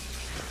idea.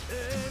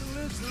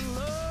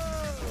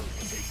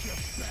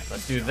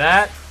 Let's do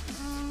that.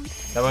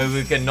 That way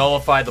we can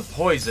nullify the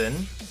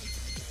poison.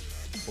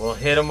 We'll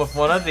hit him with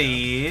one of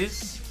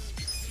these.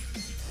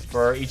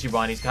 For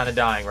Ichiban, he's kind of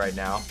dying right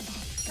now.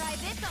 Try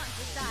this on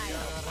for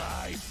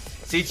size.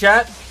 See,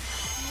 chat?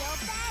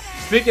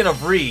 Speaking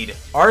of Reed,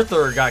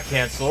 Arthur got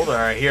canceled.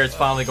 I hear it's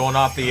finally going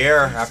off the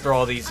air after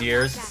all these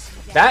years.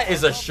 That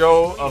is a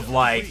show of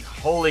like,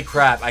 holy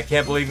crap, I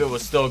can't believe it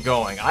was still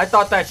going. I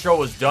thought that show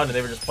was done and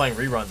they were just playing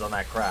reruns on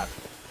that crap.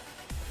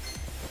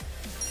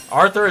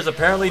 Arthur is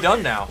apparently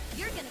done now.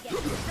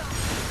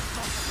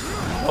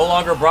 No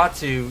longer brought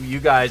to you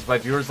guys by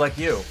viewers like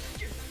you.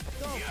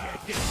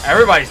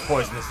 Everybody's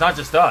poisonous, not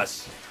just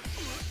us.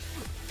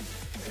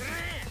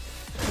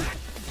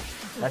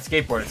 That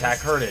skateboard attack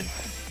hurted.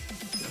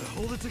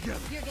 Hold it together.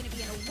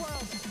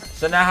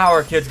 So now how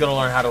are kids gonna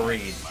learn how to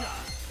read?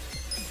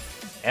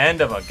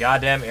 End of a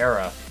goddamn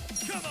era.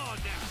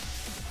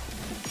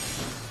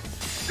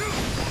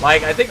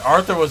 Like, I think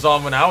Arthur was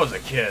on when I was a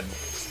kid.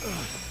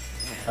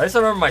 I just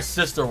remember my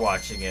sister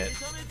watching it.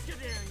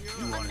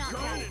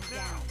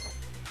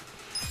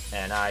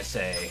 And I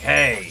say,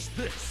 hey,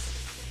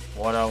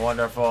 what a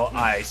wonderful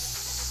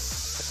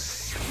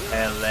ice.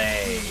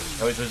 LA.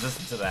 Always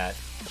resistant to that.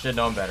 Should've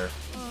known better.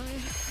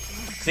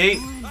 See?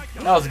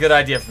 That was a good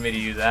idea for me to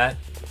use that.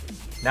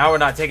 Now we're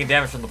not taking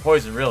damage from the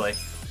poison, really.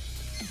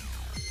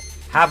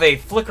 Have a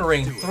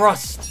flickering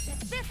thrust.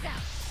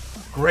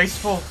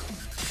 Graceful.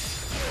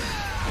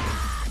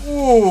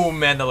 Ooh,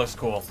 man, that looks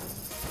cool.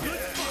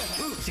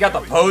 She got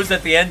the pose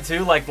at the end,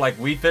 too, like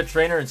Wii Fit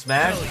Trainer in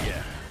Smash.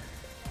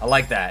 I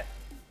like that.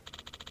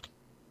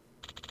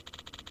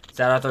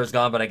 Sad Arthur is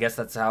gone, but I guess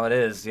that's how it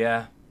is,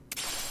 yeah.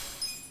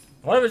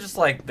 What if it's just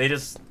like, they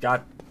just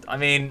got... I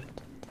mean,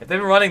 if they've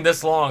been running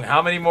this long,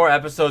 how many more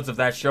episodes of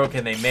that show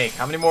can they make?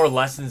 How many more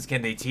lessons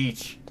can they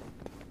teach?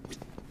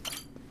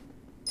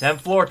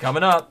 10th floor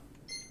coming up.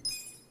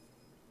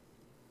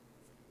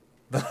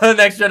 The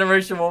next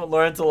generation won't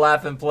learn to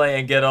laugh and play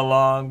and get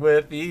along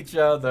with each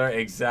other.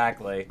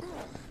 Exactly.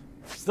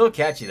 Still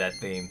catchy, that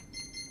theme.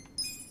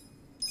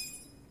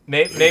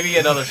 Maybe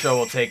another show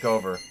will take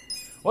over.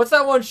 What's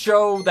that one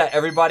show that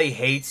everybody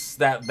hates?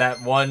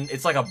 That one,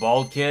 it's like a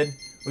bald kid.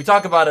 We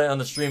talk about it on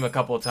the stream a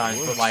couple of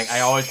times, but like,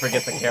 I always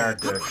forget the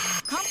character.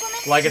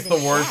 Like, it's the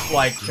worst,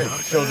 like,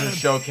 children's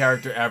show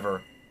character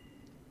ever.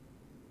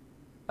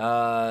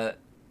 There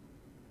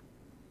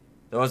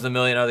was a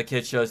million other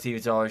kids shows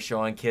TV's always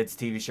showing. Kids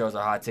TV shows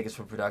are hot tickets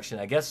for production.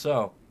 I guess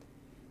so.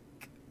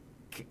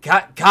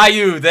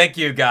 Caillou, thank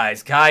you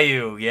guys.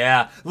 Caillou,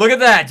 yeah. Look at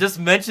that. Just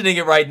mentioning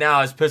it right now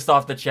has pissed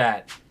off the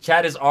chat.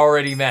 Chat is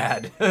already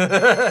mad.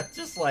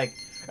 Just like,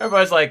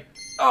 everybody's like,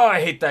 oh,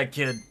 I hate that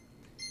kid.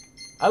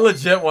 I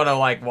legit want to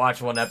like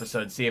watch one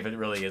episode and see if it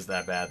really is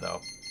that bad though.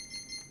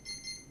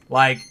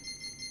 Like,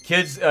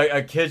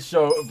 a kids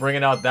show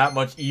bringing out that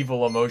much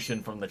evil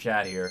emotion from the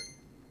chat here.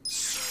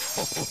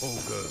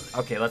 Oh, good.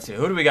 Okay, let's see.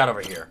 Who do we got over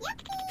here?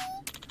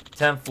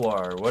 10th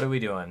floor. What are we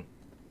doing?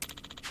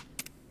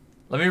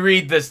 Let me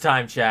read this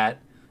time,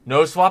 chat.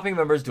 No swapping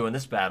members doing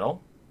this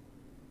battle.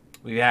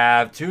 We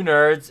have 2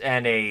 nerds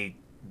and a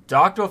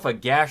doctor with a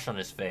gash on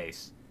his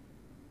face.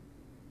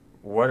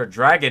 What are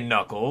dragon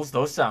knuckles?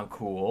 Those sound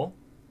cool.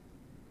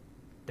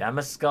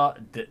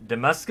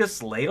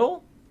 Damascus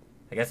ladle?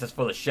 I guess that's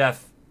for the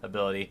chef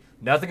ability.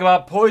 Nothing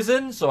about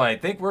poison, so I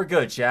think we're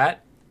good,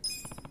 chat.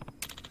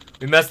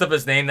 We messed up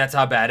his name, that's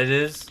how bad it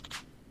is.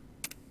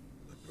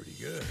 Pretty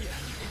good.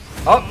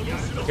 Oh,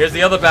 here's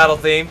the other battle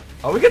theme.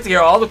 Oh, we get to hear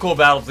all the cool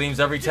battle themes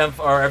every 10th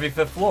or every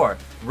 5th floor.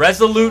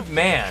 Resolute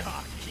Man.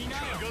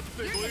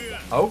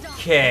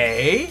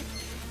 Okay.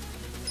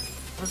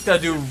 We're just gonna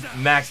do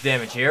max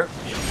damage here.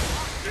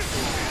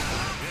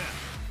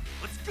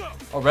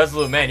 Oh,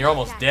 Resolute Man, you're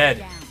almost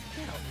dead.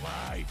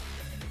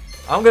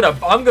 I'm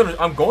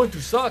going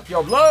to suck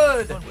your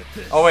blood.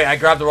 Oh wait, I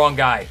grabbed the wrong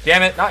guy.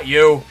 Damn it, not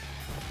you.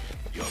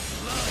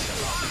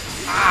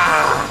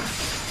 Ah.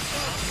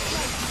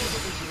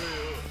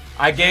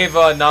 I gave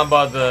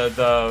Namba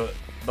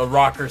the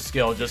rocker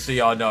skill, just so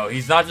y'all know.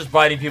 He's not just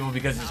biting people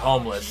because he's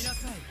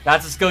homeless.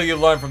 That's a skill you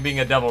learn from being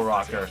a devil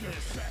rocker.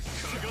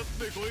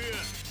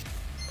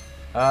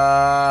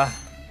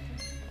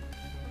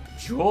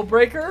 Jewel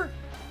Breaker?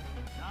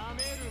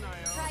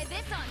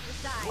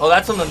 Oh,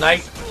 that's on the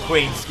Night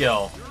Queen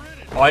skill.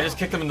 Oh, I just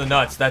kicked him in the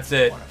nuts. That's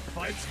it.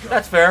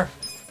 That's fair.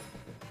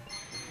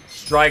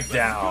 Strike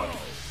down.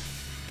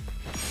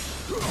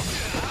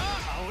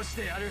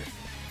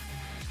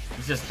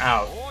 He's just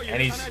out,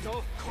 and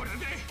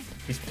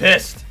he's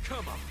pissed.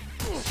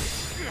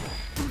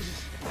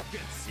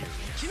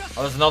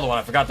 Oh, there's another one.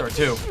 I forgot there were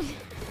 2.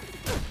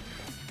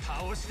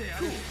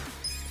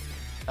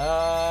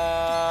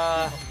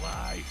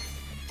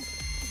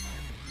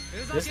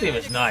 This theme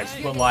is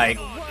nice, but like,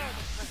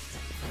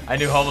 I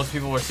knew homeless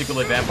people were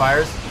secretly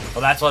vampires.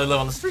 Well, that's why they live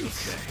on the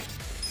streets.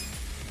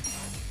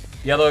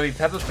 Yellow would be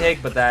Peppa Pig,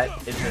 but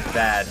that isn't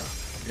bad.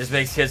 It just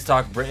makes kids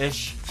talk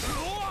British.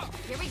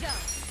 Here we go.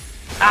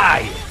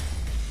 Aye!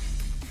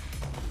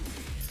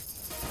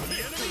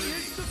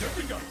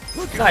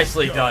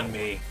 Nicely done,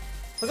 me.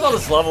 Look at all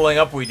this leveling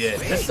up we did.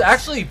 This is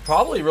actually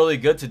probably really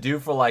good to do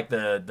for like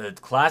the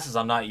classes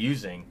I'm not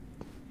using.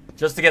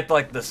 Just to get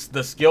like the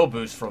skill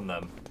boost from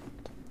them.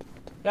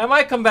 Yeah, I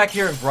might come back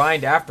here and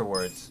grind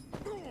afterwards.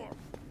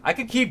 I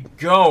could keep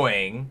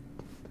going.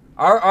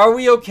 Are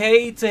we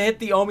okay to hit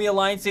the Omi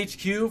Alliance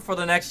HQ for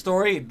the next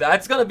story?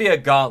 That's gonna be a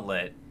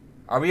gauntlet.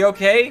 Are we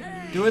okay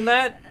doing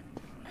that?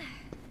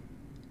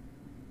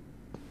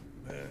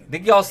 I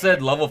think y'all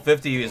said level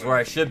 50 is where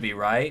I should be,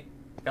 right?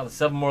 Got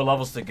 7 more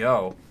levels to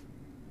go.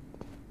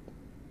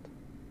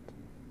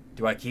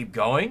 Do I keep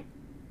going?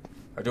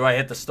 Or do I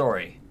hit the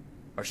story?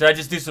 Or should I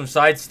just do some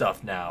side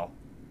stuff now?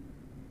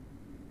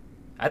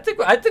 I think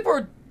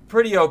we're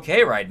pretty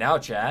okay right now,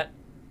 chat.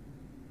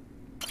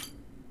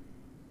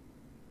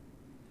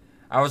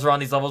 I was around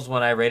these levels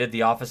when I raided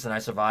the office and I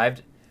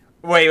survived.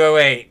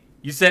 Wait.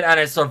 You said and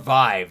I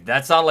survived.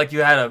 That sounded like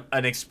you had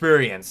an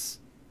experience.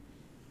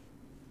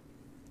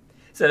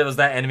 Said it was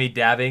that enemy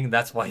dabbing.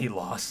 That's why he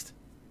lost.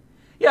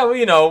 Yeah, well,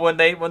 you know, when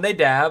they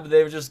dab,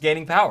 they were just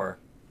gaining power.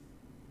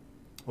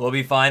 We'll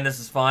be fine. This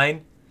is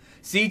fine.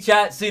 See,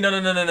 chat? See,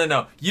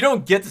 no. You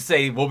don't get to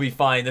say, we'll be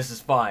fine, this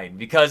is fine.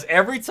 Because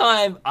every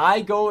time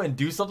I go and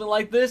do something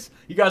like this,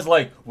 you guys are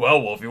like,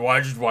 well, Wolfie,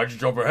 why'd you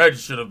jump ahead? You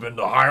should have been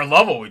the higher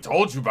level. We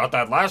told you about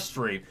that last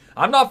stream.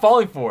 I'm not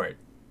falling for it.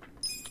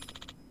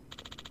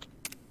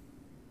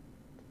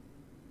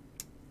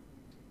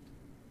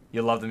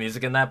 You love the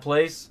music in that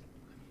place?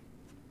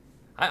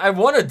 I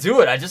want to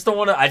do it. I just don't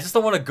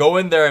want to go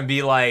in there and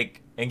be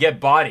like, and get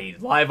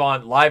bodied live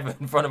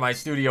in front of my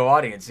studio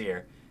audience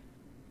here.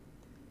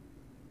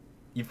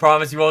 You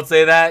promise you won't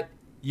say that?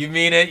 You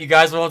mean it? You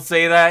guys won't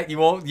say that? You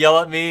won't yell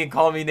at me and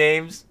call me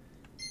names?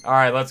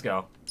 Alright, let's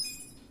go.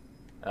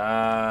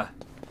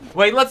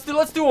 Wait, let's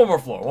do one more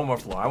floor. One more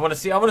floor. I wanna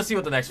see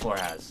what the next floor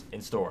has in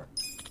store.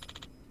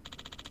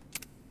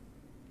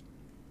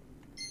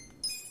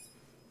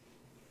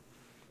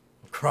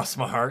 Cross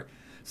my heart.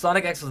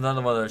 Sonic X was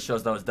another one of those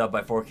shows that was dubbed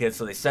by 4Kids,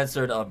 so they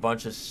censored a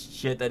bunch of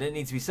shit that didn't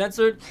need to be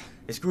censored.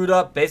 They screwed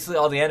up basically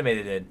all the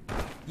animated did.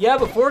 Yeah,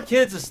 but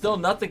 4Kids is still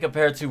nothing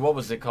compared to, what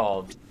was it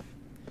called?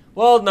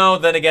 Well, no,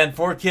 then again,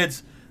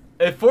 4Kids...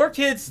 the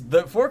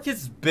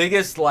 4Kids'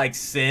 biggest, like,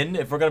 sin,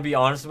 if we're gonna be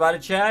honest about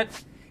it, chat,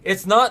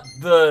 it's not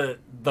the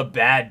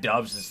bad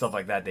dubs and stuff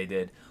like that they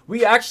did.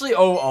 We actually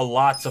owe a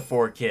lot to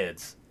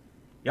 4Kids.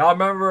 Y'all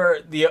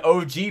remember the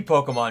OG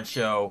Pokemon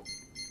show?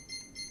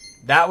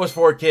 That was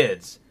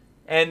 4Kids.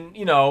 And,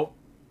 you know,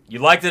 you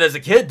liked it as a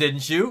kid,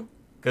 didn't you?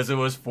 Because it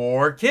was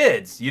for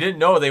kids. You didn't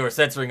know they were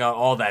censoring out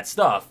all that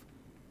stuff.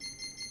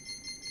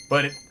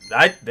 But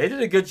they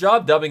did a good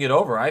job dubbing it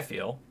over, I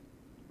feel.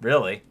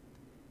 Really.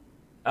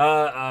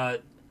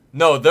 No,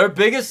 their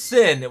biggest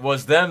sin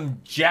was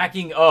them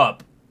jacking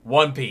up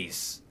One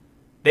Piece.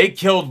 They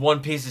killed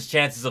One Piece's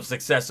chances of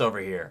success over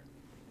here.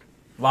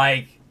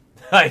 Like,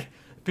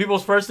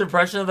 people's first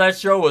impression of that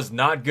show was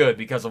not good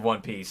because of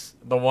One Piece.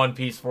 The One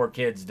Piece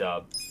 4Kids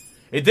dub.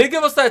 It did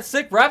give us that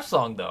sick rap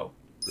song, though.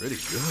 Pretty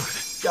good.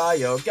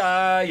 Gaio,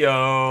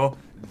 Gaio.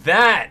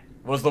 That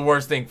was the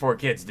worst thing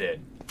 4Kids did.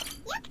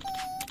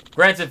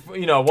 Granted,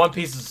 you know, One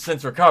Piece has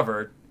since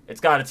recovered. It's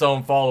got its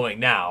own following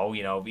now.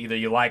 You know, either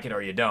you like it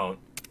or you don't.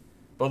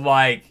 But,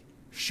 like,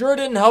 sure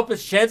didn't help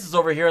its chances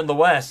over here in the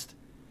West.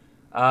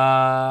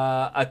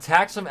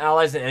 Attacks from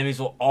allies and enemies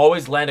will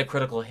always land a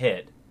critical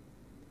hit.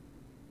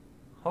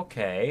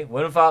 Okay.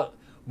 When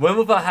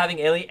without having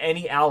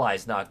any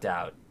allies knocked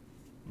out?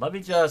 Let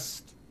me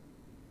just...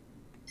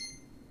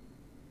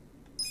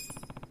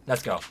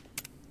 Let's go.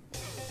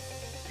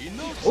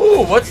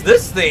 Ooh, what's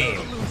this theme?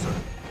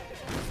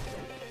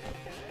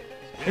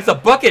 It's a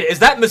bucket. Is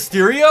that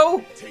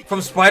Mysterio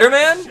from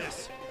Spider-Man?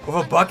 With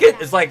a bucket?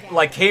 It's like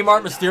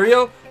Kmart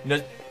Mysterio?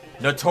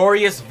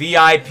 Notorious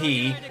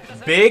VIP.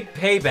 Big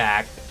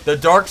Payback. The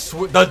Dark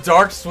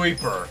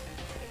Sweeper.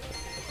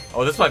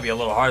 Oh, this might be a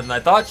little harder than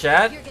I thought,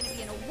 chat.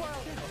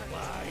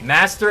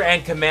 Master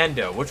and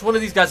Commando. Which one of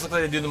these guys look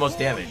like they do the most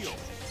damage?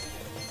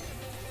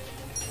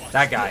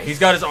 That guy. He's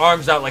got his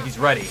arms out like he's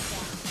ready.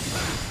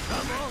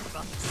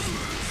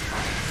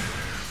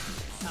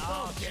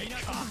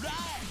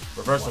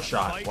 Reversal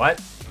shot. What?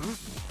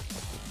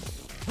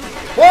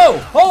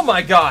 Whoa! Oh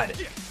my god!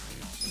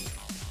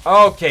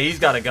 Okay, he's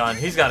got a gun.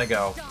 He's got to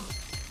go.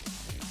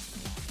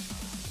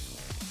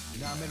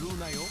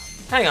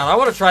 Hang on, I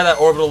want to try that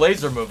orbital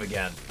laser move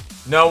again.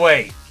 No,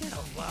 wait.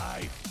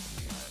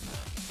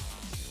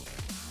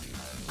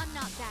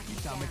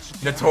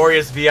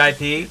 Notorious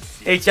VIP.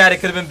 Hey, Chad, it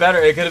could have been better.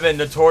 It could have been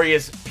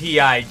Notorious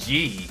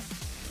PIG.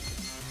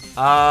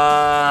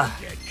 Hang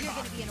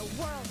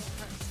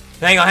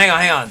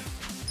on.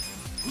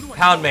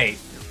 Poundmate.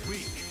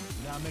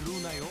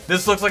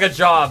 This looks like a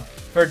job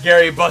for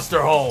Gary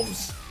Buster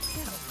Holmes.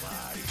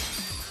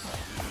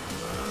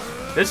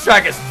 This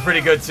track is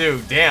pretty good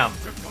too. Damn.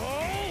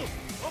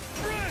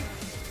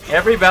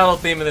 Every battle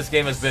theme in this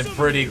game has been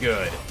pretty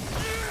good.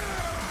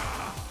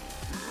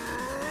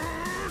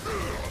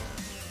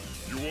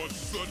 You want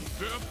sudden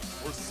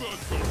death or suds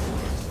on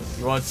breast?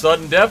 You want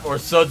sudden death or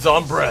suds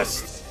on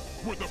breast?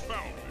 With a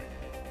bounty.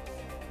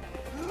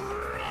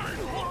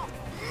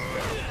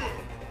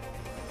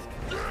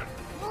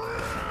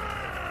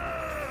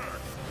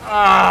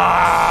 Ah!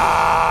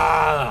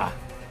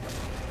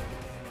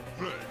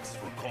 Thanks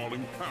for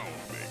calling Pound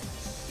Me.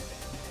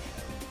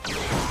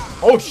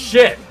 Oh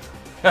shit!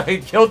 He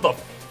killed the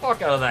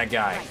fuck out of that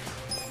guy.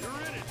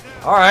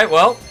 Alright,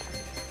 well,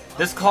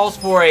 this calls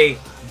for a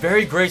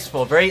very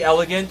graceful, very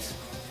elegant,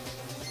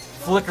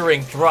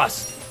 flickering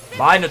thrust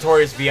by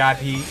Notorious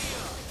VIP.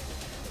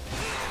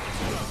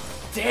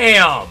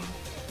 Damn!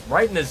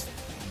 Right in his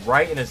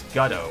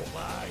gutto.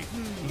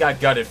 He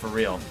got gutted for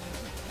real.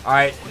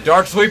 Alright,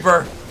 Dark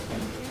Sweeper.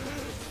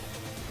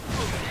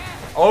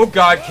 Oh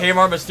god,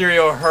 Kmart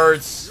Mysterio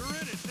hurts.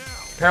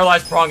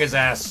 Paralyzed prong his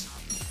ass.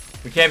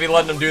 We can't be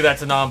letting him do that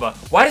to Namba.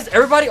 Why does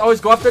everybody always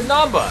go after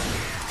Namba?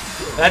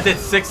 That did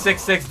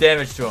 666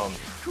 damage to him.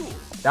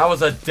 That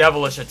was a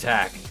devilish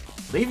attack.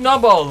 Leave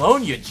Namba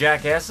alone, you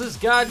jackasses.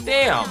 God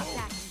damn.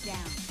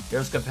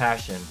 Here's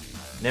Compassion.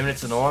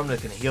 Nimnit's an orb that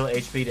can heal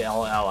HP to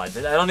all allies.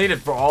 I don't need it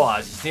for all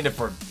allies. I just need it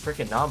for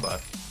freaking Namba.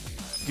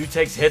 Dude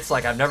takes hits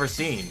like I've never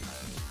seen.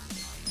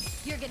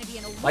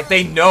 Like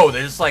they know.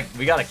 They're just like,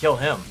 we gotta kill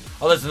him.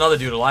 Oh, there's another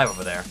dude alive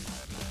over there.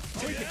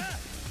 Appreciate it.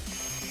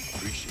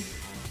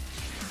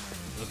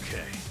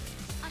 Okay.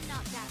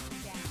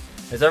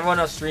 Does everyone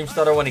else stream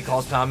stutter when he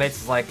calls pound mates?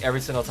 It's like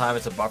every single time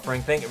it's a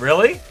buffering thing.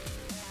 Really?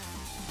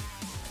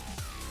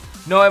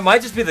 No, it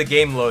might just be the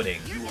game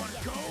loading.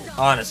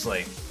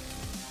 Honestly.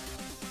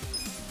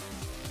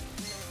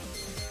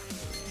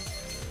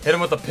 Hit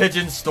him with a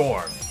pigeon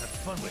storm. Have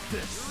fun with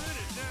this.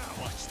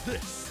 Watch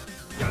this.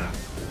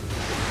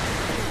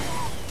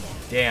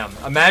 Damn.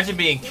 Imagine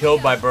being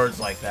killed by birds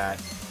like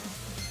that.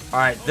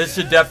 Alright, this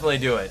should definitely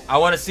do it. I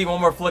want to see one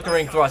more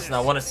flickering thrust, and I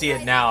want to see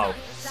it now,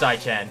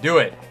 Sai-chan. Do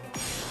it.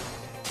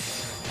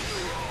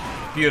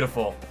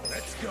 Beautiful.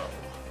 Let's go.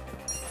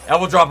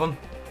 Elbow drop him.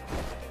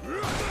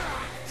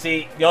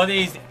 See, the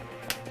only thing is,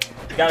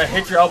 you gotta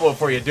hit your elbow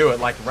before you do it,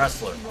 like a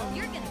wrestler.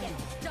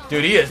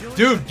 Dude, he is.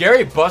 Dude,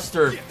 Gary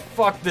Buster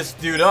fucked this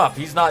dude up.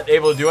 He's not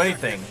able to do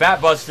anything.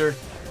 Bat Buster.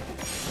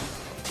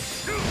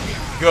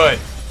 Good.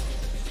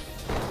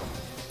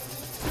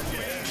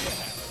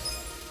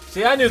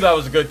 See, I knew that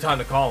was a good time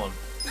to call him.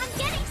 I'm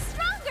getting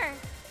stronger.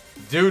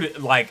 Dude,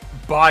 like,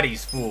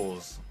 bodies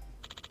fools.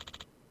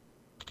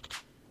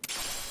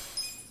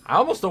 I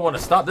almost don't want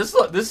to stop. This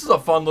is a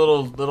fun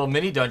little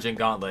mini dungeon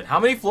gauntlet. How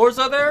many floors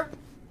are there?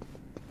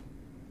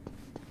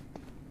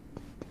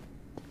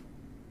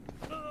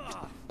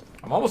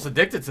 I'm almost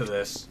addicted to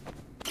this.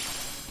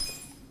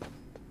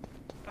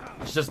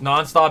 It's just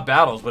non-stop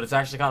battles, but it's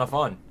actually kind of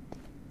fun.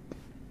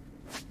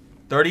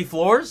 30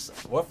 floors?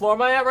 What floor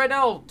am I at right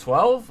now?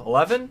 12?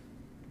 11?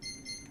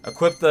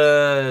 Equip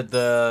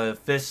the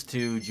fist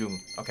to Jung.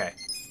 Okay.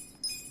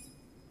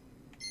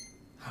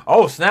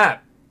 Oh,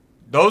 snap.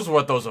 Those are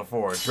what those are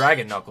for.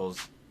 Dragon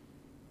Knuckles.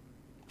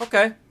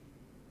 Okay.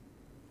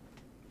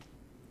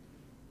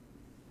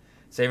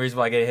 Same reason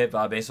why I get hit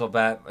by a baseball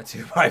bat. A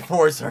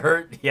 2x4s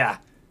hurt. Yeah.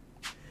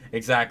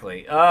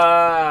 Exactly.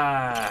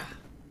 12th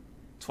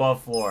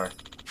floor.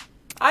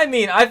 I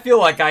mean, I feel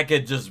like I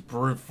could just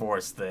brute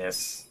force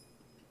this.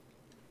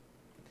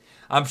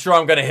 I'm sure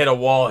I'm going to hit a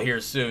wall here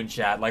soon,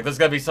 chat. Like, there's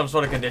going to be some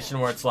sort of condition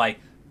where it's like,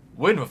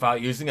 win without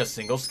using a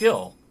single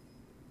skill.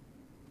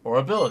 Or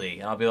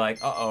ability. And I'll be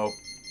like, uh-oh.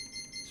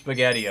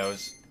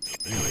 SpaghettiOs.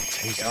 Really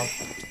tasty.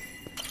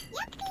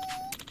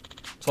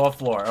 12th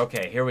floor.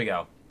 Okay, here we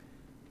go.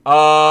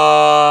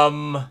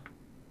 Why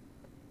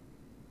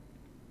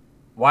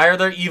are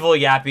there evil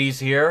yappies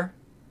here?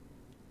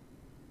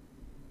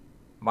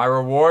 My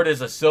reward is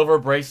a silver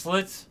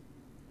bracelet.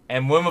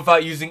 And win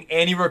without using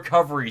any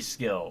recovery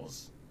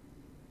skills.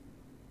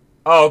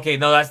 Oh, okay.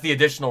 No, that's the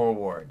additional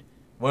reward.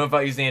 Win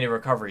without using any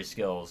recovery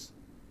skills.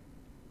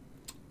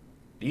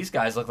 These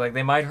guys look like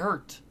they might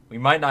hurt. We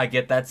might not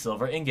get that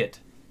silver ingot.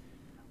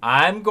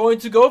 I'm going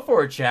to go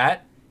for it,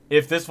 chat.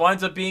 If this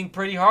winds up being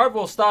pretty hard,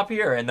 we'll stop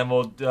here. And then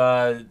we'll,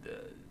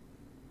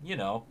 you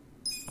know,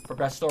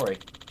 progress story.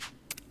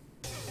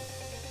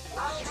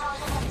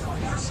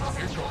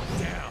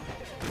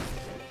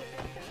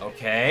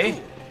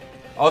 Okay.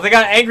 Oh, they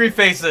got angry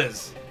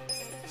faces.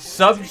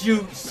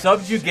 Subjugation.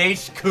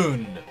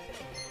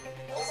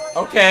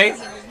 Okay.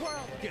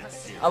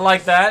 I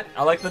like that.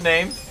 I like the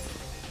name.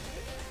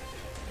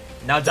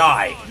 Now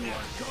die.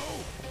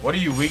 What are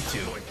you weak to?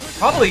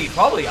 Probably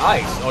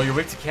ice. Oh, you're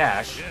weak to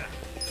cash.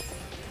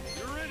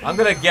 I'm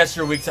gonna guess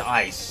you're weak to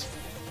ice.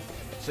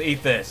 So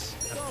eat this.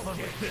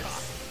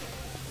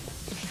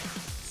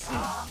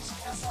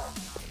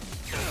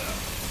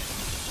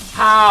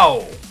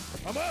 How?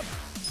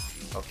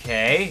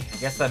 Okay, I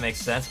guess that makes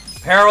sense.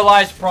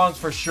 Paralyzed prongs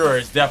for sure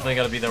is definitely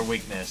gonna be their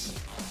weakness.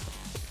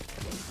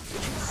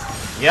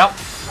 Yep.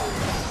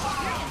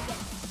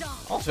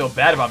 I don't feel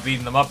bad about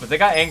beating them up, but they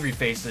got angry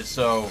faces,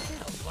 so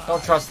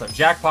Don't trust him.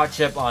 Jackpot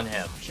chip on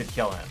him. Should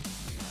kill him.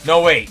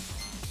 No, wait.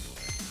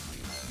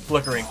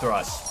 Flickering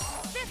thrust.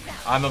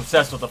 I'm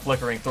obsessed with the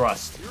flickering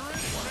thrust.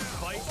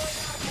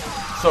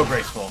 So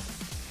graceful.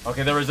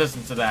 Okay, they're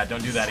resistant to that.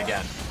 Don't do that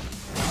again.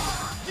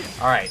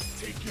 Alright.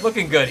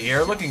 Looking good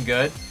here. Looking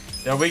good.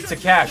 They're weak to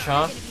cash,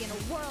 huh?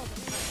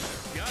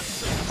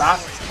 Stop.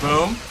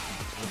 Boom.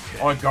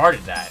 Oh, I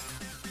guarded that.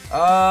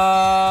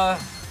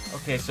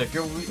 Okay, so if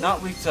you're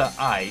not weak to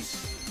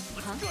ice,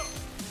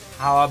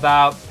 how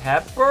about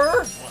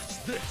Pepper?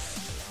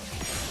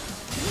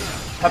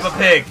 Peppa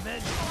Pig.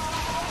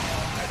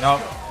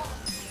 Nope.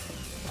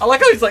 I like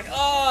how he's like,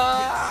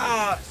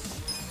 ah!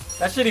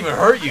 That shouldn't even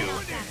hurt you.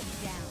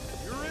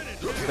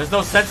 There's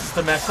no senses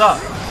to mess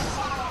up.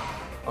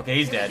 Okay,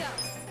 he's dead.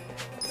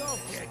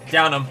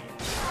 Down him.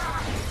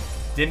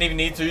 Didn't even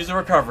need to use a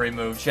recovery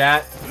move,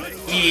 chat.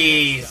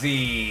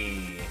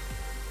 Easy.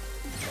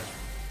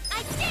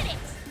 I did it.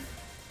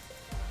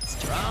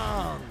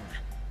 Strong.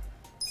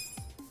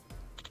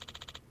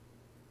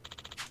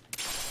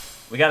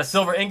 We got a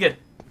silver ingot.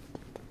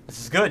 This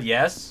is good,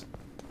 yes?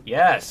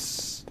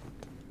 Yes.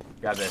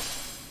 Grab this.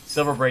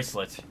 Silver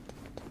bracelet.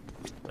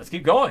 Let's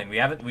keep going. We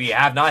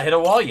have not hit a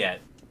wall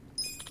yet.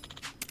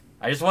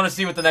 I just want to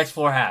see what the next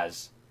floor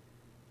has.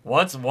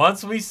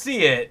 Once we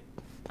see it,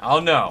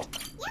 I'll know.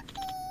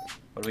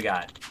 What do we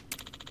got?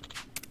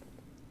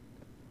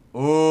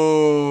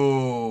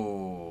 Ooh.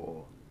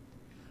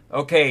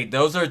 Okay,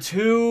 those are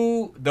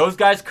two. Those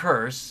guys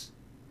curse.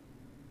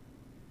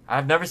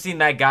 I've never seen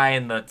that guy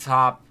in the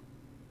top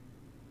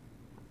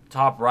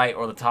right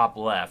or the top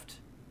left.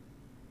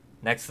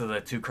 Next to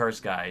the two curse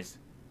guys.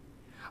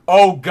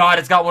 Oh god,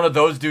 it's got one of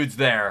those dudes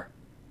there.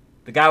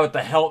 The guy with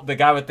the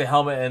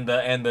helmet and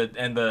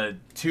the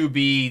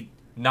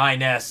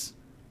 2B9S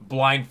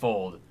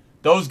blindfold.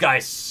 Those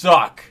guys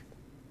suck.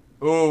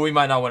 Ooh, we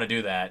might not want to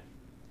do that.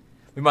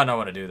 We might not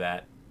want to do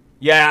that.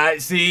 Yeah,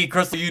 see,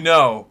 Crystal, you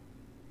know.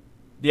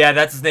 Yeah,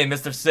 that's his name,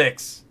 Mr.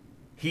 Six.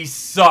 He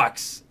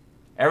sucks.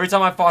 Every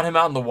time I fought him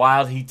out in the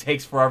wild, he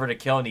takes forever to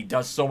kill and he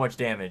does so much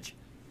damage.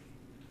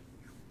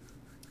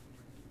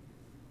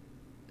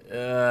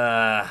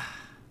 I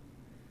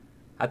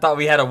thought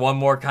we had a one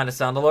more kind of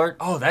sound alert.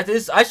 Oh, that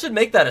is... I should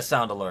make that a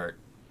sound alert.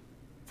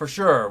 For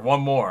sure, one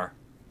more.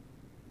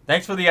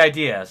 Thanks for the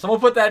idea. Someone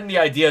put that in the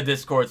idea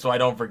Discord so I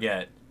don't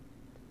forget.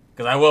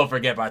 Because I will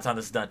forget by the time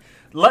this is done.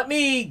 Let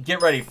me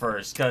get ready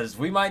first, because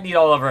we might need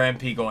all of our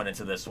MP going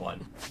into this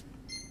one.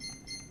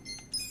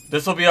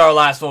 This will be our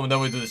last one, and then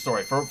we'll do the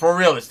story. For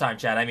real this time,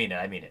 Chad. I mean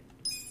it.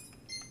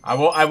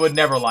 I would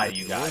never lie to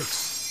you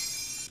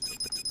guys.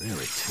 Really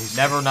tasty.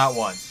 Never, not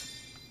once.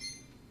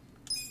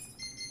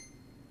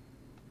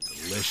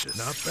 Delicious.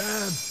 Not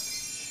bad.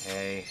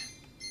 Okay.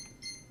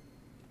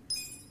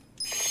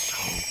 So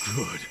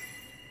good.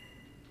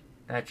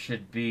 That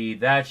should be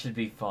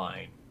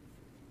fine.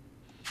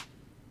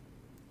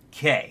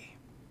 Okay.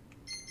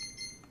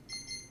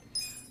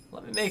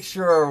 Let me make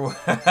sure.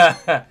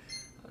 That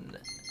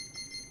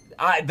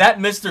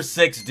Mr.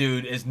 Six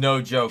dude is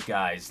no joke,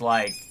 guys.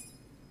 Like,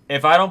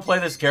 if I don't play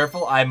this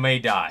careful, I may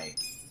die.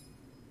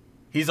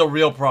 He's a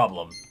real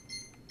problem.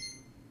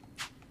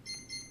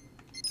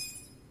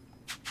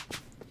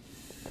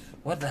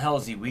 What the hell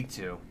is he weak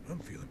to? I'm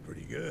feeling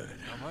pretty good.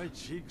 Are my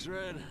cheeks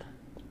red?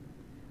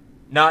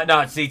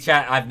 No, see,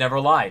 chat, I've never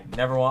lied.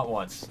 Never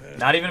once.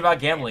 Not even about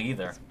gambling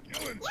either.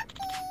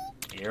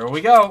 Here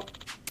we go.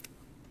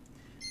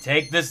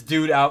 Take this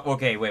dude out.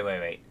 Okay,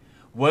 wait.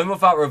 Win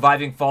without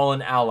reviving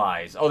fallen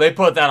allies. Oh, they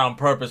put that on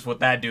purpose with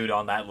that dude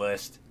on that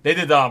list. They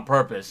did that on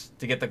purpose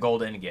to get the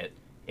gold ingot.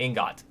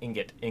 Ingot.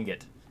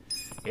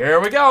 Here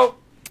we go.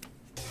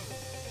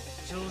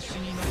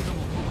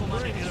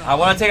 I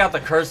want to take out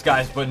the curse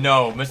guys, but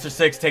no. Mr.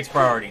 Six takes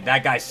priority.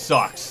 That guy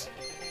sucks.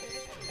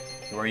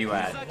 Where are you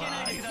at?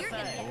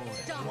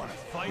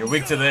 You're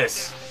weak to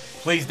this.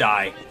 Please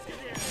die.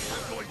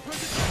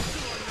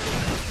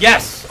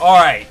 Yes!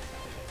 Alright.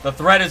 The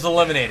threat is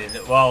eliminated.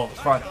 Well,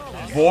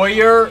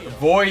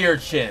 Voyeur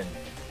Chin.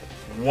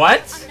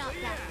 What?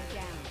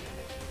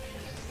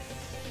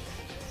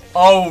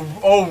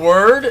 Oh,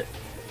 word?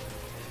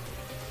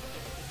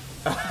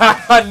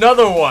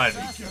 Another one.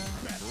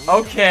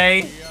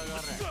 Okay.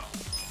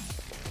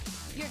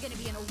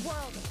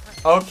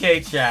 Okay,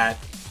 chat.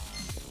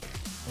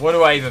 What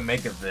do I even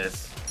make of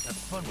this? Have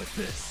fun with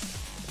this.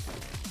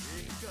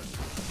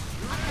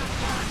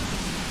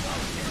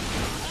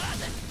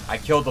 I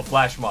killed the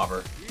flash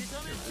mobber.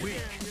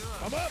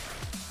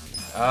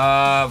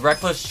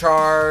 Reckless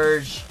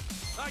charge.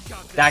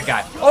 That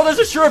guy. Oh, there's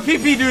a sure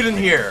PP dude in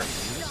here.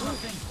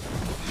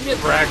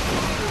 Get wrecked.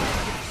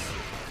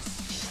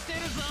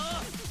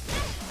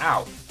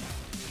 Ow.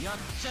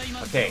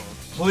 Okay.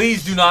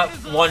 Please do not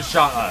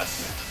one-shot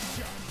us.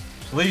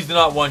 Please do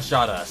not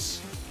one-shot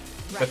us.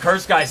 The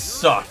curse guys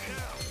suck.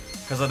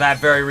 Because of that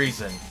very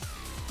reason.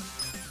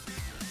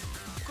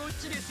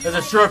 There's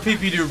a sure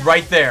PP dude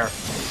right there.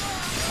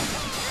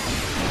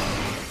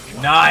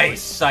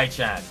 Nice,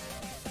 Sai-chan.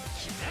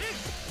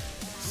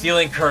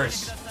 Sealing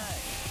curse.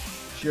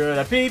 Sure,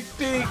 the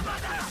PP.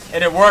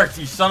 And it worked,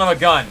 you son of a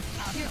gun.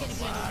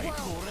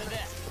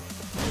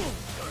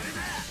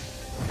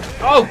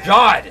 Oh,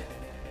 God!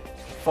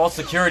 False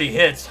security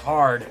hits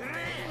hard.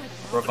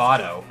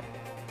 Bravado.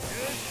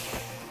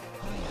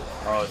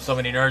 Oh, so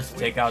many nerds to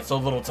take out, so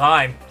little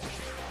time.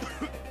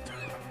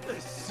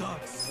 This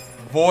sucks.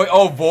 Voy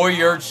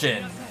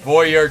urchin.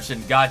 Voy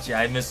urchin. Gotcha.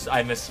 I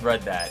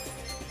misread that.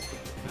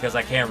 Because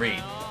I can't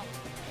read.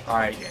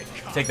 Alright,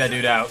 take that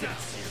dude out.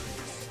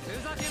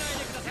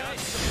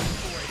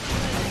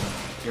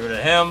 Get rid of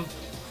him.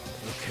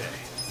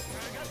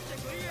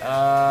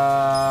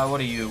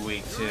 What are you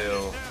weak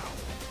to?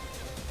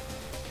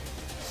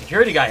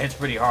 Security guy hits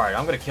pretty hard.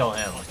 I'm gonna kill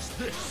him.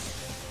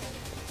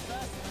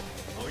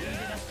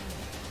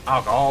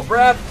 Alcohol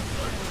breath.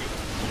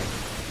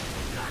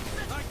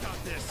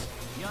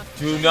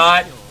 Do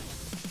not.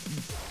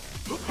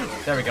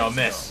 There we go,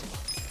 miss.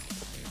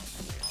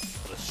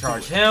 Let's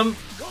charge him.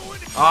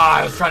 Ah,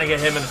 I was trying to get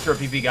him and the Sure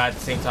PP guy at the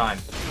same time.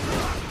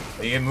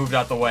 But he moved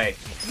out the way.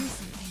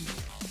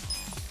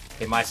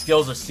 Okay, my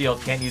skills are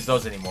sealed. Can't use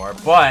those anymore.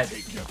 But,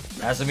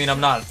 that doesn't mean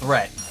I'm not a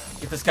threat.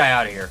 Get this guy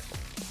out of here.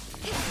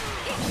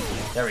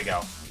 There we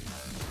go.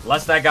 The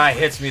less that guy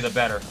hits me, the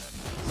better.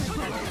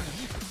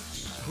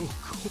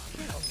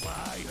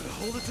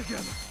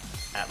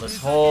 Atlas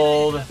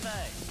hold.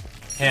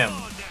 Him.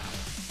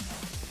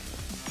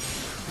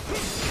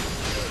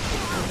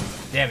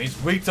 Damn,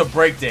 he's weak to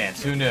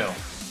breakdance. Who knew?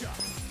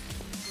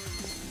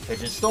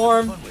 Pigeon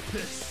Storm.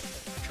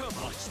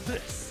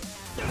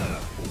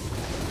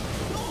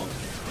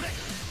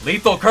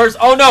 Lethal Curse.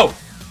 Oh, no!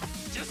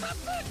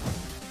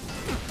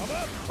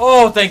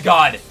 Oh, thank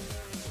God.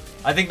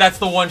 I think that's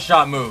the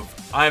one-shot move.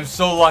 I am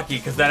so lucky,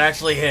 because that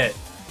actually hit.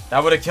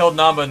 That would have killed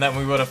Namba, and then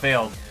we would have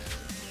failed.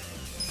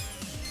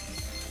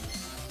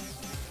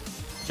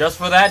 Just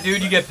for that,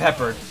 dude, you get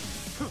peppered.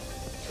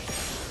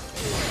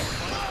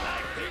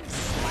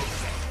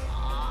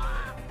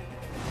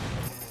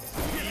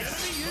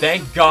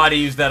 Thank God he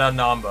used that on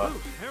Namba.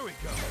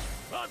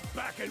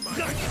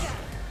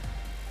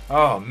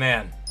 Oh,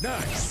 man.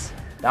 Nice.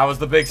 That was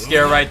the big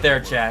scare right there,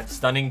 chat.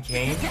 Stunning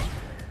Cane.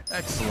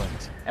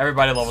 Excellent.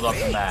 Everybody leveled up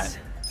from that.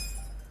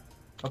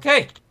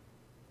 Okay.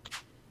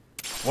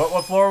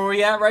 What floor are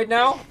we at right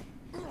now?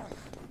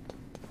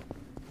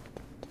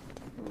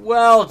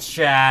 Well,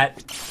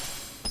 chat.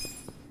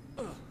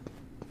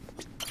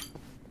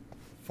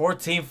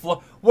 14th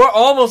floor. We're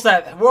almost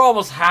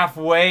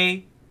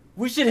halfway.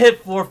 We should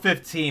hit floor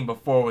 15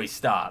 before we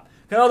stop.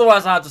 Because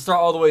otherwise I'll have to start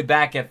all the way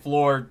back at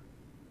floor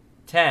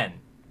 10.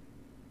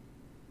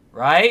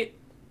 Right?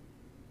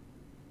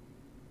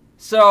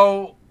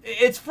 So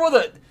it's for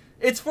the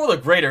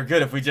greater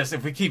good if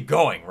we keep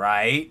going,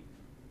 right?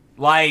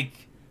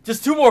 Like,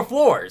 just 2 more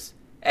floors.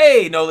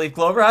 Hey, No Leaf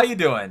Clover, how you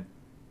doing?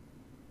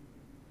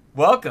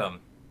 Welcome.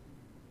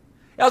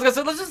 Yeah, I was gonna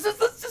say,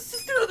 let's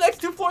just do the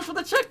next 2 floors for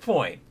the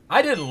checkpoint.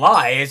 I didn't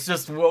lie. It's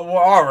just we're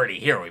already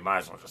here. We might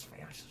as well just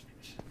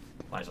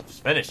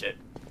finish it.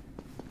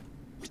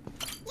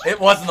 It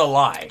wasn't a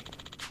lie.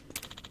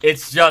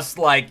 It's just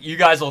like you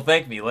guys will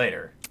thank me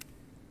later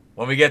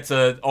when we get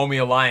to Omi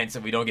Alliance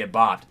and we don't get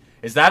bopped.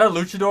 Is that a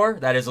luchador?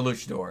 That is a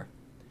luchador.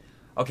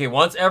 Okay,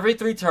 once every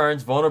 3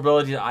 turns,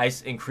 vulnerability to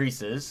ice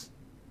increases.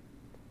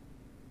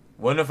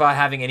 When without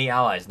having any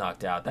allies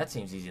knocked out. That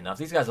seems easy enough.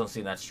 These guys don't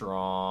seem that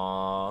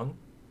strong.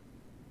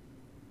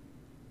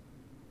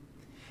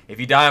 If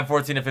you die on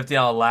 14 and 15,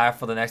 I'll laugh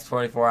for the next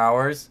 24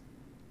 hours.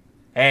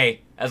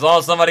 Hey, as long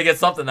as somebody gets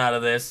something out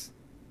of this.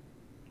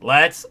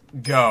 Let's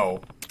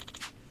go.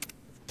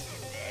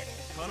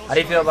 How do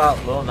you feel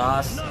about Lil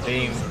Nas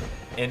being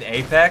in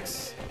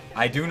Apex?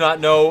 I do not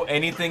know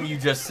anything you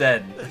just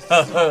said.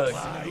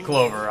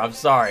 Clover, I'm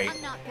sorry.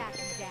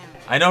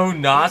 I know who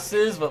Nas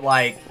is, but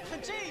like...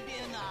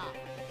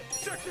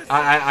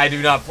 I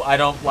don't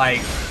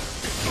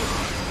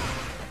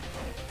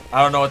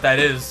know what that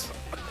is.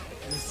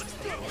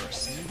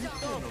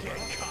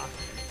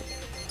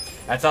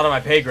 That's out of my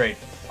pay grade.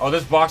 Oh,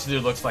 this boxer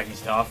dude looks like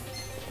he's tough.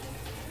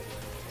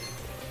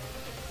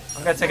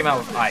 I'm gonna take him out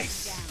with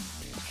ice.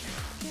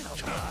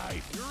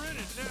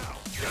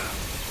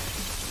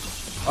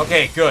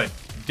 Okay, good.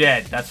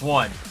 Dead. That's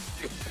 1.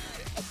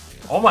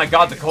 Oh my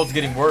God, the cold's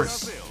getting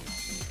worse.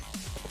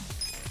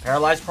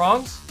 Paralyzed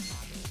prongs?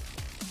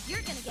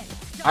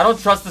 I don't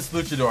trust this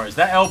luchador. Is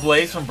that El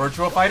Blaze from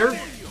Virtua Fighter?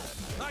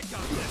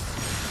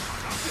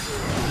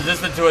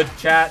 Resistant to it,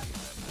 chat.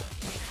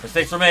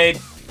 Mistakes were made.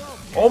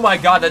 Oh my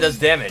God, that does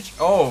damage.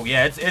 Oh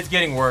yeah, it's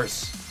getting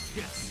worse.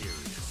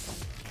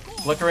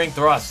 Flickering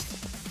thrust.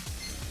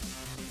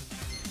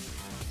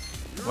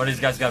 One of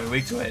these guys got me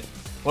weak to it.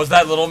 Was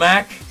that Little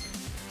Mac?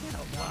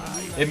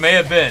 It may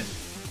have been.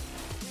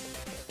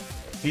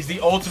 He's the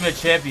ultimate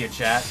champion,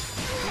 chat.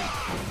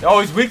 Oh,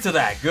 he's weak to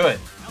that. Good.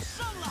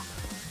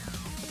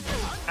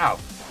 Ow.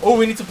 Oh,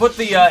 we need to put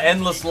the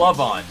Endless Love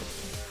on.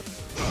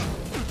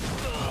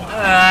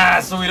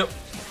 So we don't...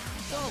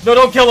 No,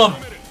 don't kill him!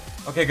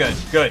 Okay, good.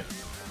 Good.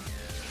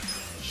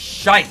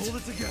 Shite!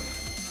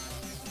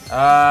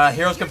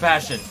 Hero's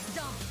Compassion.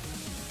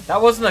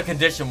 That wasn't a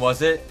condition,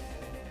 was it?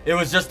 It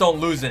was just don't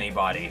lose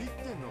anybody.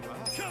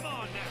 Come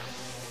on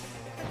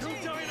now. No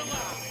dying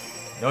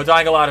allowed. No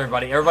dying allowed,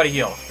 everybody. Everybody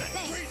heal.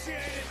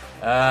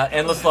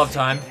 Endless love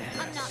time.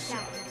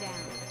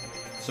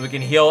 So we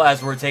can heal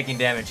as we're taking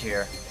damage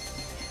here.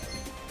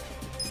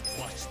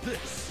 Watch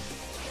this.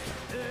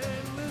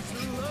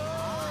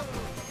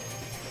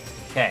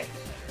 Okay.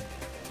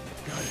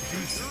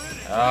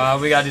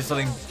 We gotta do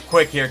something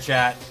quick here,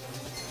 chat.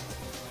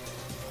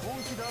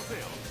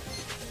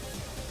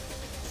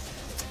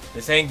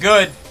 This ain't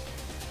good.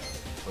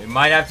 We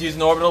might have to use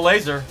an orbital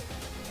laser.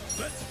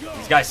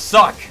 These guys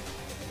suck.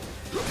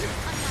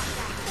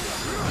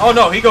 Oh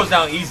no, he goes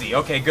down easy.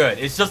 Okay, good.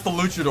 It's just the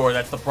luchador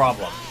that's the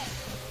problem.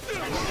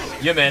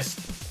 You missed.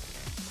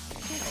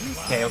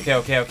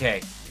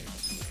 Okay.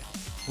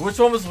 Which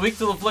one was weak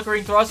to the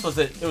flickering thrust? Was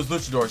it? It was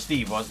luchador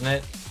Steve, wasn't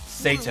it?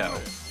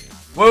 Sato.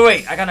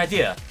 Wait, I got an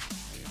idea.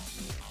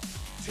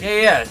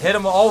 Yeah, hit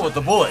them all with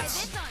the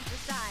bullets.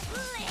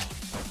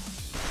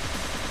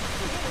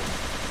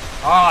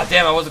 Ah,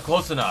 damn, I wasn't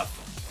close enough.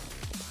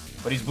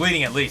 But he's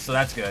bleeding at least, so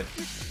that's good.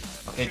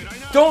 Okay,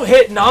 don't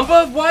hit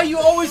Namba! Why are you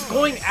always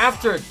going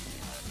after...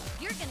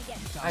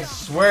 I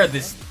swear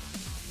this...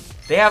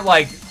 They have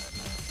like...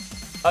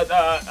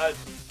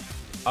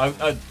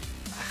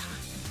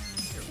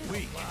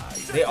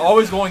 They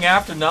always going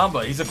after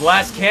Namba. He's a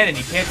glass cannon,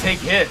 he can't take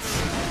hits.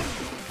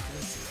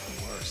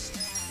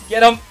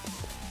 Get him!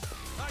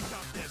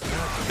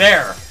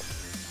 There!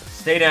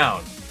 Stay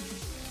down.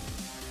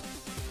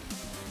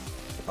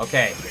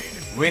 Okay,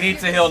 we need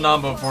to heal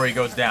Namba before he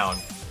goes down.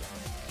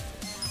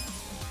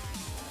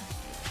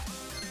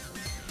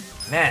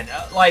 Man,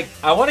 like,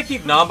 I want to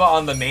keep Namba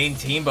on the main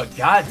team, but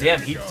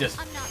goddamn, he just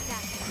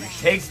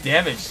takes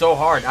damage so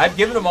hard. I've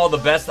given him all the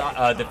best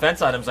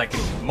defense items I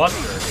can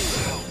muster.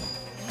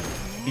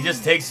 He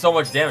just takes so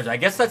much damage. I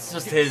guess that's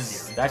just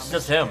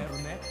him.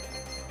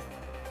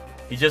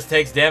 He just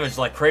takes damage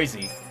like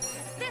crazy.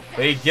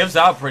 But he gives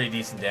out pretty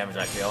decent damage,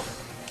 I feel.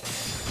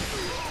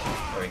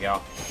 There we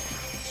go.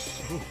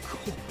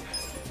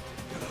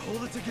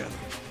 Hold it together.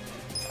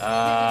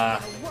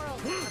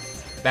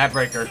 Bat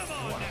breaker.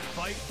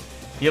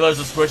 Healer's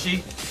a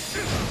squishy.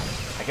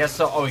 I guess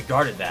so. Oh, he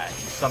guarded that.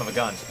 Son of a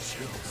gun.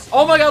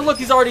 Oh my god, look,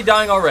 he's already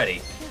dying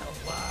already.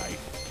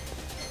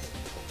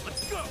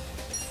 Let's go.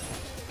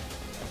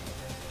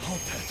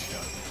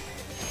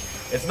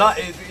 It's not.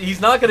 He's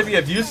not going to be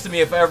of use to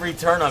me if every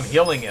turn I'm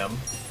healing him.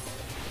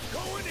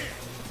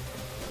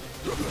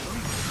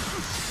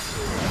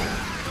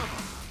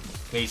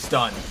 Okay, he's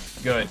stunned.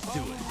 Good.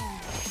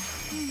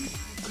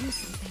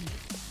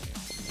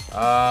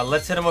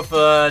 Let's hit him with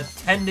a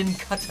tendon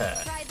cutter.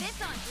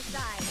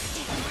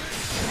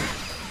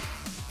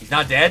 He's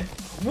not dead?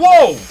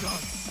 Whoa!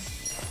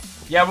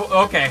 Yeah, well,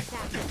 okay.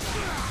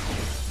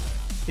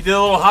 He did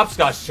a little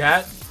hopscotch,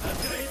 chat.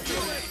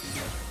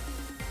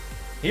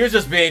 He was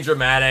just being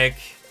dramatic.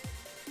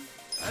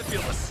 I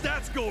feel the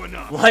stats going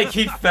up. Like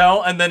he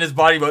fell and then his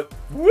body went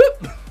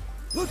whoop.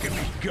 Look at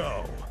me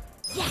go.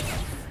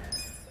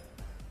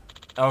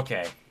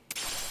 Okay.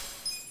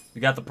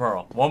 We got the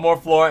pearl. One more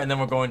floor and then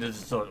we're going to the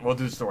story. We'll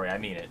do the story. I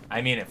mean it.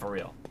 I mean it for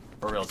real.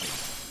 For real.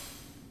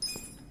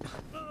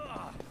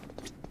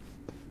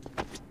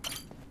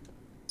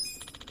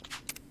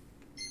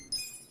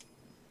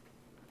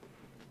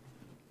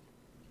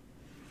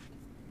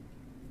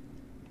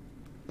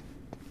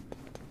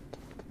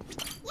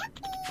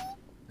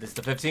 This is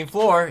the 15th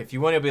floor. If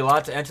you win, you'll be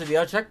allowed to enter the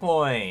other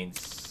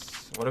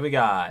checkpoints. What do we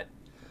got?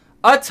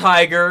 A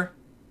tiger.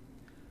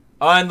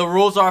 And the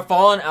rules are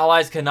fallen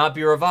allies cannot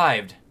be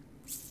revived.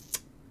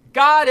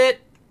 Got it.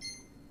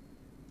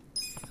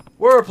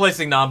 We're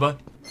replacing Namba.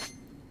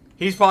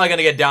 He's probably going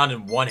to get down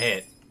in one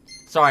hit.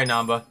 Sorry,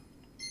 Namba.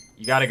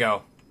 You got to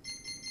go.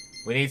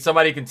 We need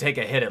somebody who can take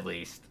a hit at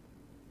least.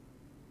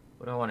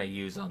 What do I want to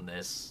use on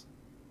this?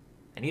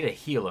 I need a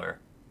healer.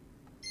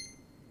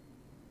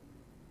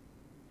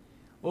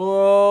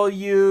 We'll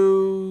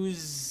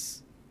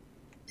use...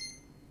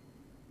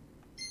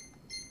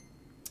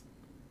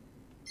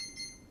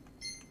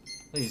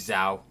 Please,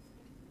 Zhao.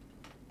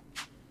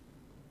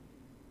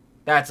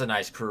 That's a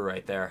nice crew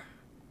right there.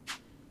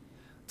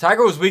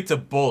 Tiger was weak to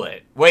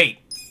bullet. Wait,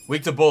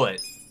 weak to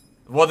bullet.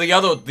 Well, the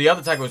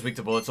other Tiger was weak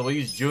to bullet, so we'll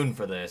use June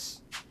for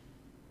this.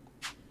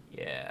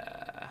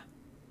 Yeah.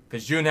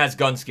 Because June has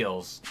gun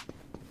skills.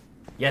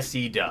 Yes,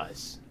 he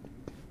does.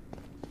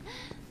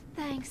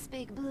 Thanks,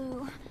 Big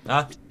Blue.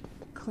 Huh?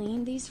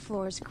 Clean these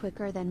floors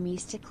quicker than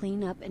me's to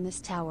clean up in this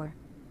tower.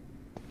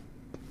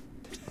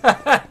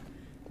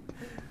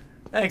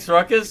 Thanks,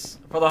 Ruckus,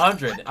 for the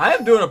 100. I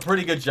am doing a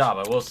pretty good job,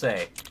 I will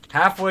say.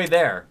 Halfway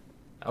there.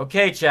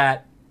 Okay,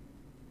 chat.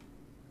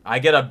 I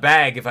get a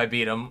bag if I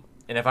beat him,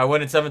 and if I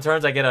win in 7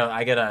 turns, I get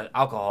a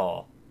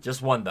alcohol.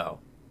 Just one though.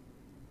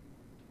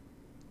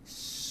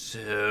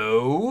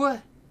 So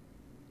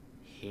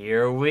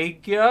here we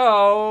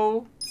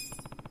go.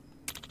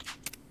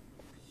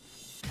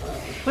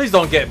 Please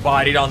don't get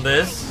bodied on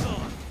this.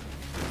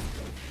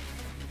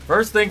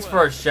 First things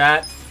first,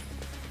 chat.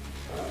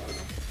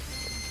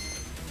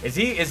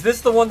 Is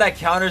this the one that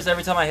counters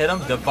every time I hit him?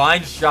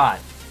 Divine shot.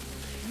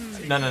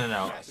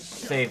 No.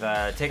 Save,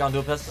 take on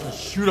dual pistols and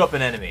shoot up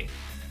an enemy.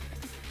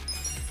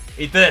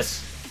 Eat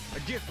this. A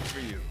gift for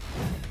you.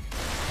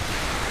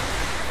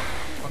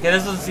 Okay,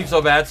 this doesn't seem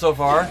so bad so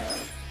far.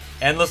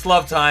 Endless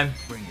love time.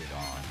 Bring it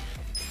on.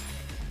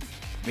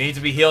 We need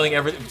to be healing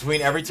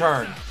between every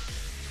turn.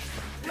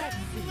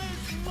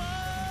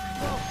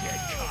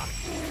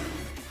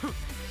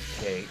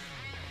 Okay.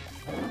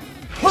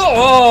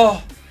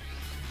 Oh!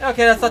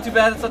 Okay, that's not too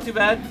bad. That's not too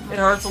bad. It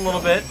hurts a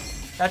little bit.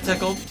 That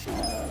tickled.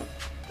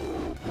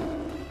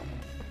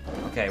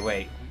 Okay,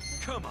 wait.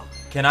 Come on.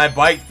 Can I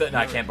bite the... No,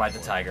 I can't bite the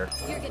tiger.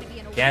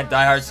 Can't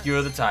die hard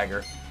skewer the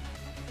tiger.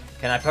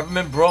 Can I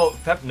peppermint bro...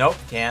 Nope,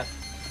 can't.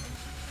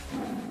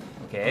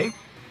 Okay.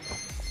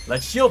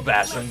 Let's shield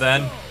bash him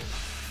then.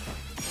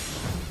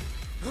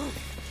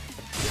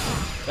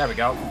 There we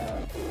go.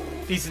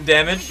 Decent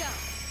damage.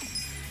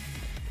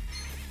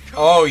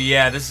 Oh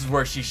yeah, this is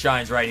where she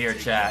shines right here,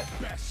 chat.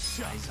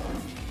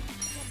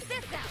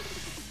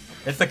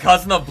 It's the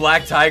cousin of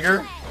Black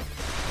Tiger.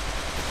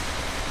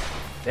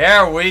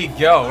 There we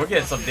go. We're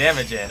getting some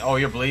damage in. Oh,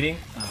 you're bleeding?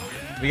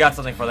 We got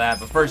something for that,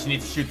 but first you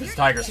need to shoot this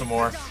tiger some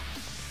more.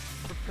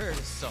 Prepare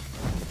to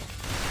suffer.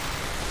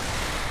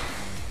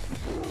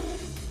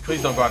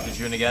 Please don't go after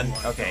June again.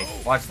 Okay,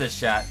 watch this,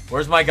 chat.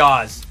 Where's my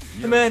gauze?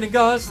 The man in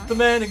gauze, the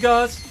man in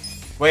gauze.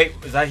 Wait,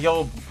 is that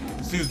heal?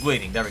 Sue's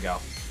bleeding. There we go.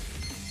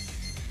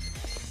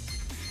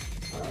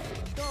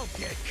 Don't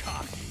get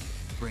cocky.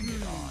 Bring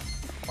it on.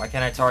 Why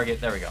can't I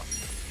target? There we go.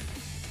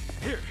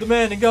 The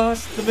man in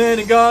gauze, the man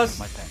in gauze.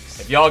 My thanks.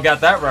 If y'all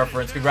got that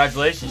reference,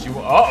 congratulations. You.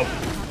 Uh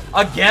oh.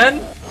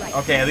 Again?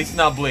 Okay, at least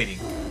not bleeding.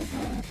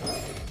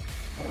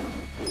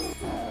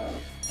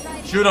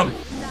 Shoot him.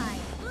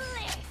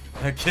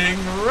 King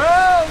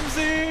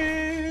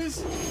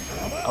Ramses.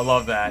 I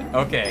love that.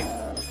 Okay.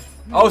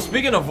 Oh,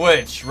 speaking of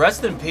which,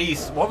 rest in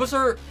peace. What was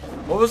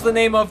the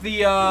name of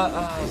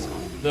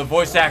the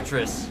voice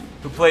actress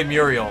who played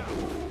Muriel?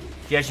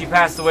 Yeah, she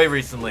passed away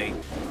recently.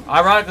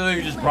 Ironically,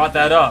 you just brought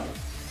that up.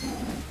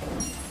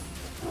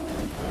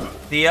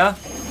 Thea?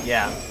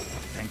 Yeah.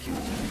 Thank you.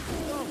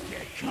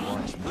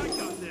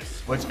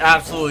 Which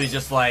absolutely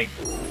just like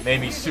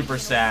made me super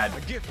sad.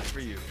 A gift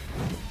for you.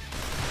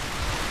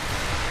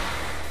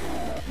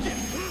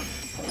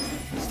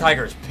 This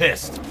tiger is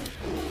pissed.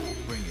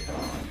 Bring it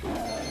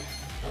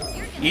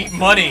on. Eat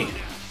money.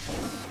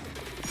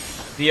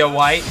 Thea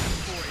White.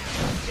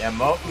 Yeah,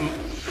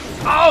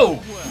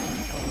 oh!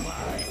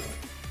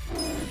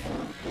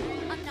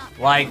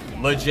 Like,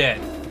 legit.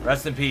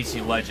 Rest in peace,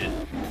 you legend.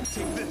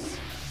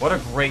 What a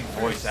great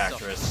voice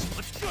actress.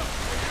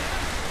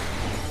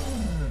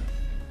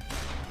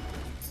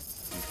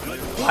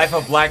 Life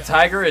of Black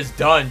Tiger is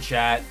done,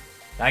 chat.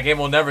 That game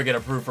will never get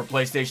approved for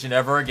PlayStation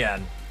ever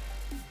again.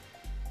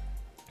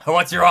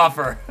 What's your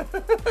offer?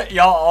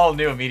 Y'all all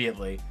knew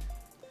immediately.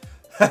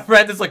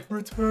 Brandon's like,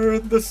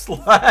 return the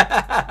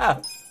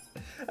slab.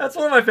 That's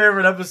one of my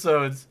favorite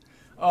episodes.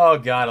 Oh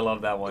god, I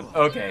love that one.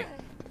 Okay.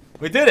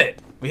 We did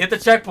it. We hit the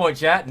checkpoint,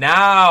 chat.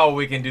 Now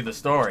we can do the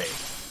story.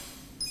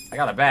 I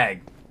got a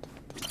bag.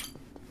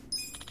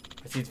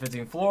 Proceeds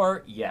 15th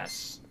floor.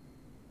 Yes.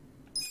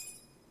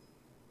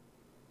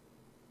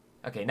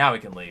 Okay, now we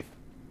can leave.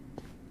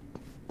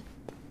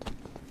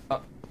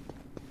 Oh.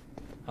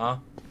 Huh?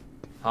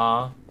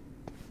 Huh?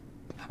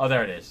 Oh,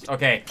 there it is.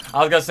 Okay, I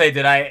was gonna say,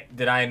 did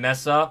I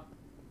mess up?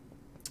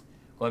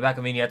 Going back,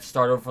 I mean you have to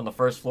start over from the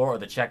first floor or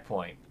the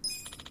checkpoint.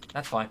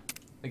 That's fine.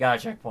 We got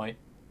a checkpoint.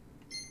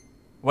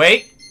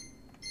 Wait!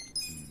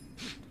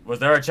 Was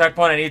there a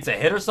checkpoint I need to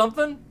hit or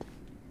something?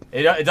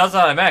 It does it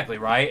automatically,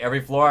 right?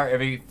 Every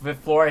fifth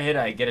floor I hit,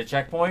 I get a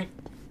checkpoint?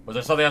 Was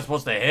there something I'm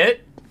supposed to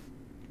hit?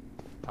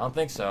 I don't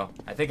think so.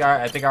 I think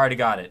I already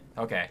got it.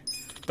 Okay.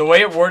 The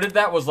way it worded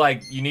that was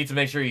like, you need to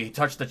make sure you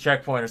touch the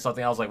checkpoint or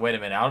something. I was like, wait a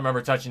minute, I don't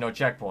remember touching no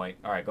checkpoint.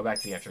 Alright, go back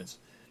to the entrance.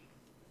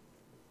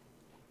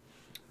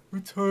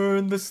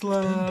 Return the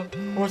slab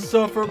or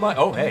suffer my...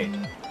 Oh, hey.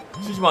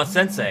 Sujimon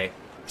Sensei.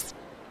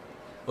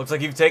 Looks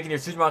like you've taken your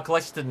Sujimon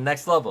collection to the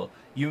next level.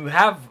 You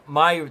have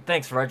my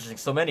thanks for registering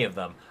so many of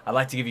them. I'd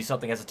like to give you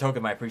something as a token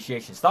of my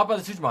appreciation. Stop by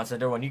the Sujimon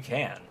Center when you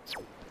can.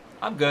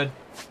 I'm good.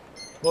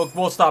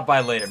 We'll stop by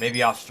later,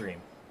 maybe off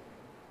stream.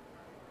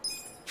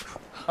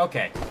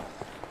 Okay.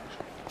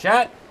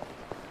 Chat,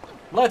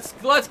 let's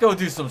go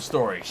do some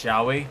story,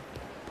 shall we?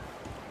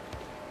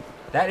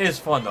 That is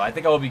fun though. I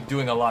think I will be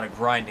doing a lot of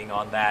grinding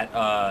on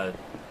that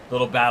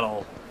little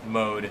battle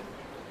mode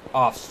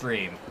off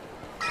stream.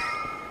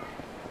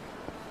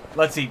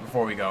 Let's eat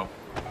before we go.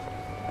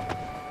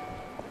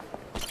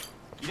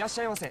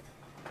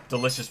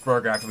 Delicious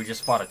burger after we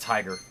just fought a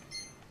tiger.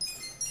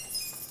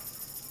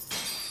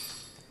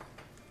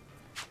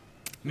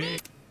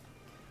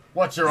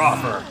 What's your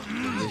offer?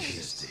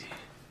 Delicious.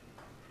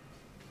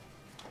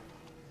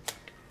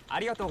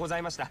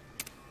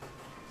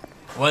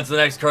 When's the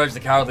next Courage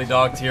the Cowardly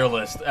Dog tier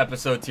list?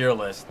 Episode tier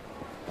list.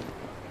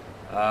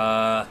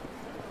 I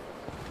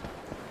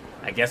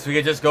guess we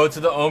could just go to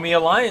the Omi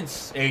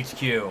Alliance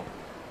HQ.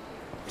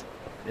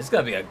 This is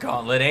gonna be a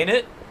gauntlet, ain't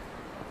it?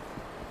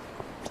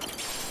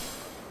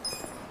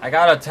 I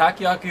got a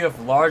takoyaki of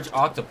large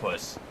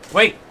octopus.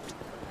 Wait!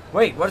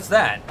 Wait, what is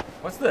that?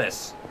 What's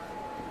this?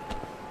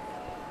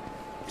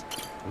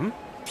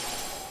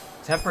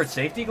 Tempered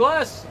safety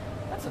glass?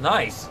 That's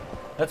nice.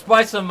 Let's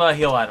buy some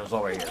heal items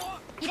while we're here.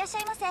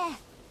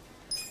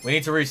 We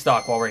need to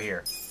restock while we're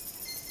here.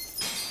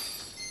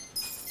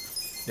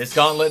 This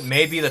gauntlet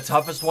may be the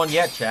toughest one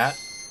yet, chat.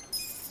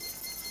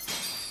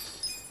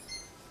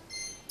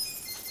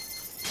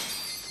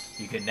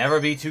 You can never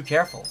be too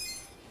careful.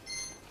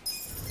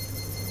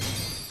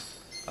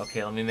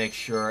 Okay, let me make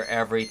sure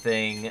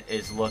everything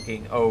is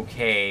looking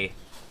okay.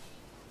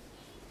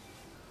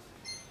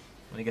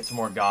 Let me get some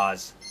more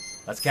gauze.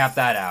 Let's cap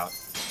that out.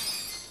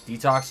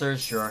 Detoxers,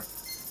 sure.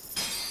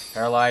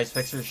 Paralyzed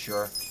fixers,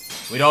 sure.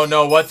 We don't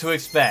know what to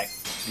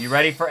expect. Be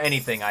ready for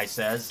anything, I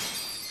says.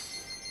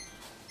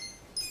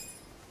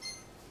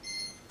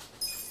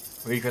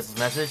 Read Crystal's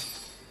message.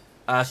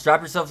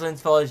 Strap yourselves in,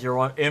 fellas.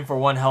 You're in for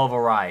one hell of a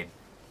ride.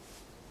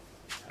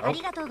 Oh.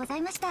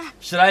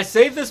 Should I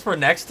save this for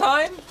next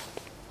time?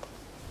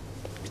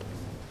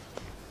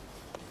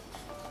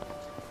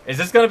 Is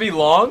this gonna be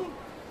long?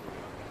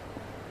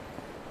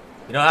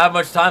 You don't have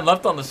much time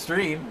left on the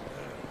stream.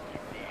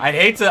 I'd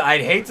hate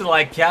to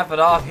like cap it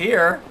off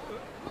here.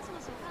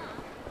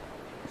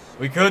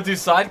 We could do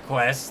side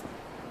quests.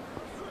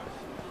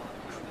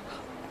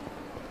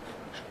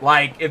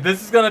 Like, if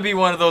this is gonna be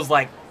one of those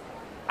like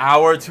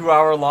hour, 2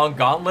 hour long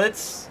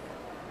gauntlets,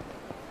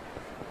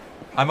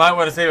 I might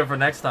want to save it for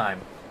next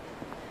time.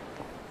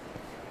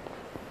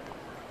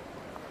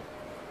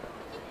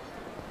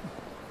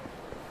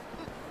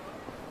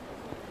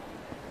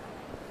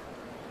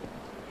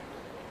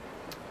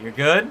 You're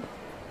good?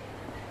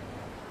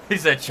 He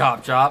said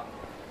chop chop.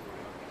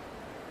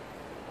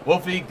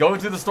 Wolfie, go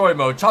into the story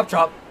mode. Chop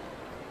chop.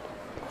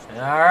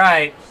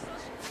 Alright.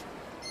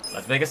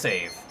 Let's make a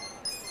save.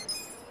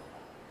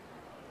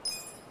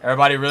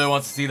 Everybody really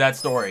wants to see that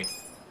story.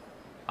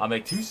 I'll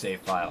make 2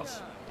 save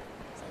files.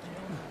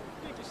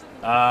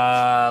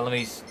 Let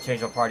me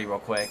change my party real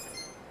quick.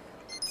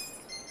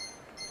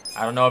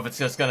 I don't know if it's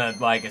just gonna,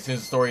 like, as soon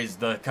as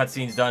the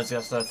cutscene's done, it's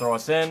just gonna throw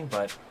us in,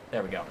 but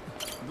there we go.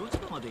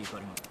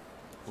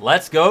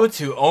 Let's go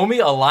to Omi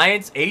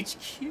Alliance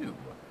HQ.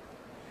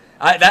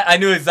 I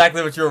knew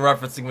exactly what you were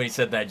referencing when you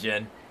said that,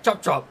 Jen.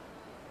 Chop chop.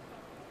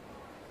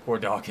 Poor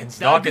Dawkins.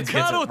 Dawkins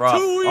gets it rough.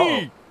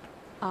 Uh-oh.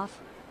 Off.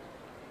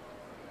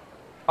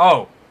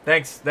 Oh,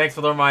 thanks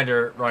for the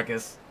reminder,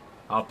 Ruckus.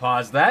 I'll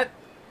pause that,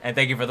 and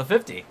thank you for the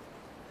 50.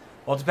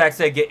 Multipack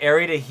said, get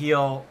Eri to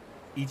heal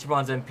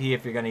Ichiban's MP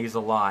if you're going to use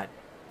a lot.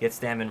 Get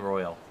Stamina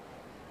Royale.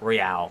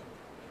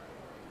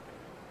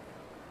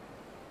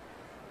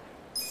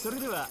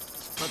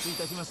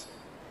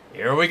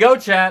 Here we go,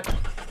 chat.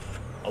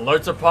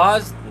 Alerts are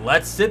paused.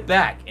 Let's sit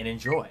back and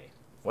enjoy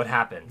what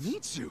happens.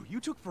 Mitsu, you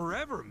took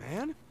forever,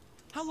 man.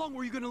 How long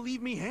were you going to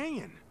leave me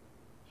hanging?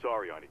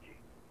 Sorry, Aniki.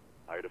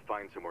 I had to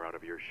find somewhere out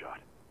of earshot.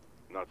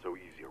 Not so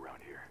easy around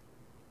here.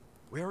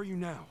 Where are you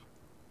now?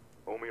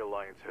 Omi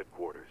Alliance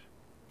headquarters.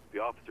 The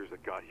officers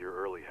that got here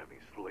early have me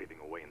slaving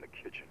away in the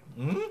kitchen.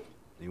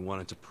 They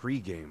wanted to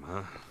pre-game,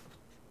 huh?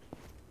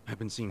 I've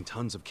been seeing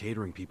tons of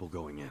catering people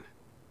going in.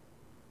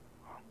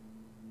 Huh?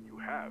 You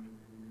have?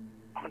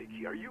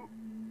 Aniki, are you?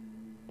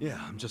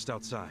 Yeah, I'm just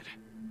outside.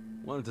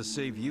 Wanted to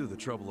save you the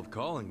trouble of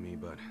calling me,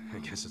 but I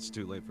guess it's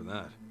too late for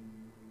that.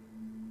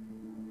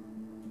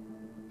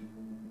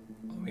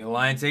 Omi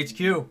Alliance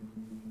HQ.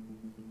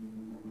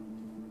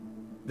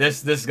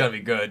 This is gonna be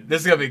good.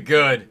 This is gonna be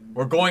good.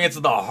 We're going into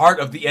the heart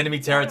of the enemy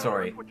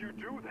territory. Why would you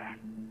do that?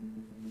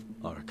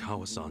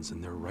 Arakawa-san's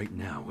in there right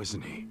now,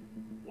 isn't he?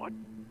 What?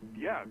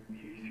 Yeah,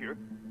 he's here.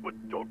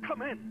 But don't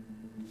come in.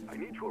 I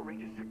need to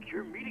arrange a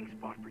secure meeting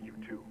spot for you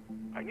two.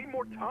 I need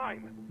more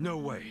time. No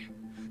way.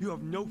 You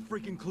have no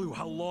freaking clue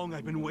how long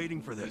I've been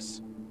waiting for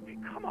this. Hey,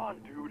 come on,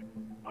 dude.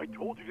 I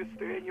told you to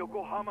stay in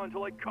Yokohama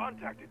until I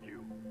contacted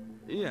you.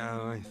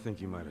 Yeah, I think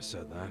you might have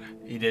said that.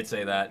 He did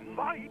say that.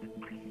 Might?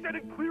 I said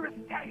it clear as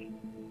day.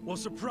 Well,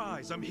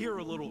 surprise, I'm here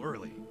a little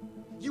early.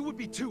 You would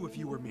be too if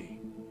you were me.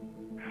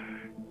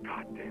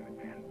 God damn it,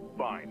 man.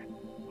 Fine.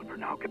 But for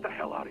now, get the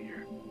hell out of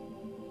here.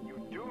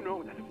 You do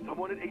know that if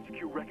someone at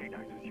HQ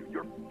recognizes you,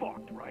 you're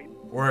fucked, right?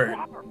 Word.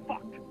 Proper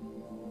fucked.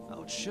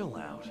 Oh, chill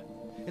out.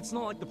 It's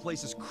not like the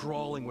place is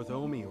crawling with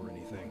Omi or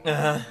anything.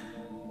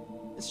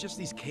 It's just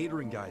these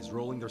catering guys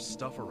rolling their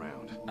stuff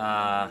around.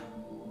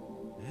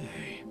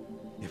 Hey,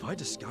 if I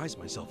disguise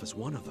myself as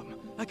one of them,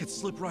 I could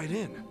slip right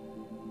in.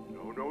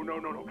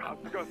 No,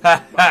 Kasuga.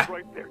 Stop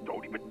right there.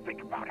 Don't even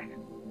think about it.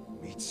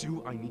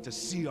 Mitsu, I need to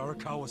see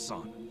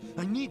Arakawa-san.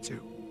 I need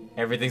to.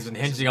 Everything's been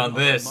hinging on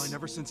this. Mine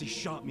ever since he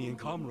shot me in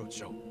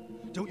Kamurocho.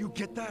 Don't you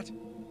get that?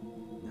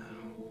 No,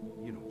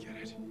 you don't get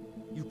it.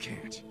 You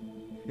can't.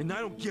 And I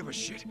don't give a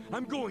shit.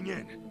 I'm going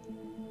in.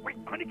 Wait,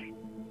 Aniki.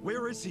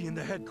 Where is he in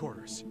the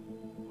headquarters?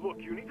 Look,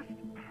 you need to...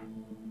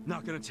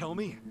 Not gonna tell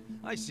me?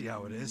 I see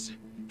how it is.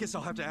 Guess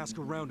I'll have to ask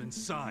around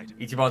inside.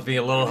 Ichiban's being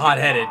a little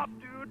hot-headed.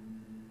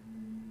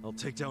 I'll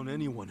take down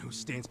anyone who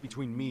stands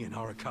between me and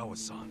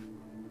Arakawa-san.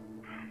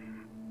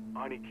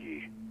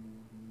 Aniki.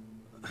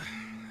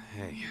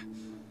 Hey,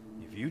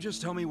 if you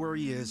just tell me where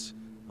he is,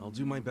 I'll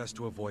do my best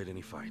to avoid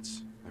any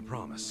fights. I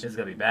promise. It's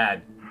gonna be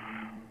bad.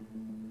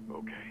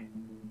 Okay.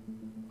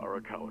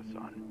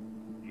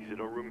 Arakawa-san. He's in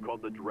a room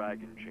called the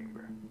Dragon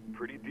Chamber.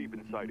 Pretty deep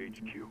inside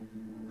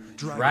HQ.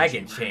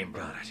 Dragon Chamber.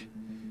 Got it.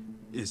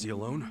 Is he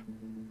alone?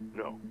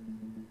 No.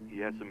 He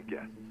has some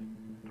guests.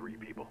 3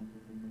 people.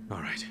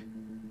 All right.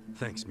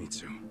 Thanks,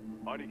 Mitsu.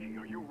 Aniki,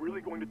 are you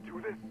really going to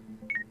do this?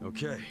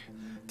 Okay.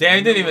 Damn,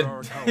 he didn't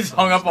even... He just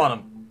hung up on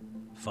him.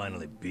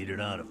 Finally beat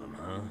it out of him,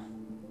 huh?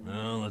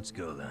 Well, let's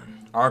go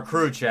then. Our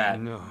crew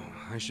chat. No,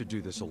 I should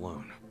do this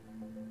alone.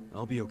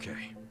 I'll be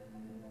okay.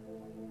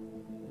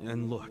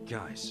 And look,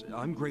 guys,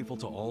 I'm grateful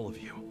to all of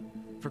you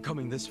for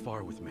coming this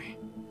far with me.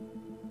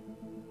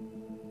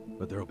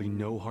 But there'll be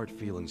no hard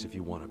feelings if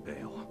you want to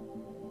bail.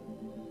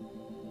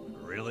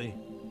 Really?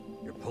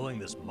 You're pulling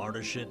this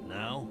martyr shit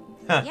now?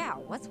 Yeah,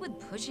 what's with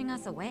pushing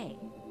us away?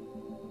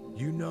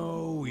 You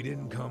know, we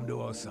didn't come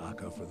to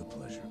Osaka for the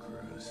pleasure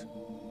cruise.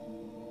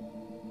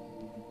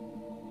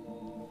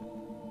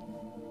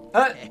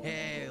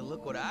 Hey,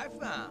 look what I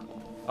found.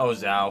 Oh,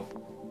 Zhao.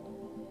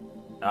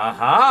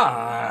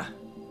 Aha!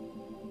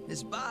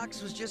 This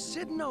box was just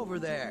sitting over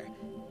there.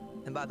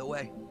 And by the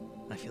way,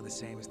 I feel the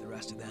same as the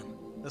rest of them.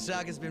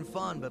 Osaka's been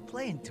fun, but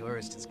playing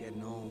tourist is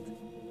getting old.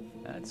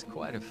 That's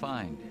quite a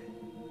find.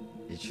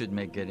 It should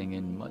make getting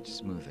in much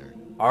smoother.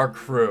 Our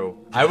crew.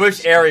 I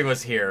wish Eri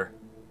was here.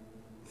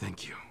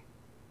 Thank you.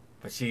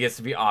 But she gets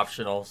to be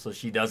optional, so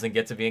she doesn't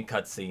get to be in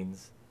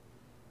cutscenes.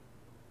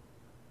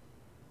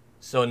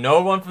 So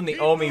no one from the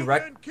Omi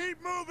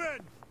Keep moving!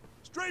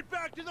 Straight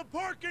back to the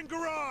parking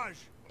garage!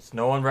 So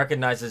no one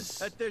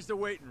recognizes... There's the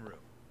waiting room.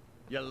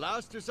 You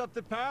lost or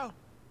something, pal?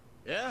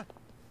 Yeah?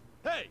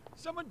 Hey,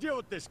 someone deal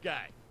with this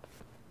guy.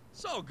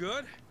 So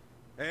good.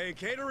 Hey,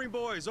 catering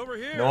boys, over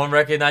here. No one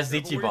recognizes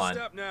Careful where you Ichiban.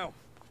 step now.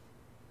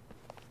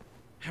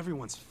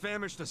 Everyone's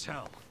famished as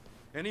hell.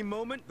 Any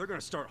moment, they're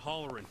gonna start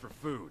hollering for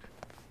food.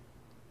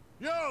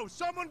 Yo,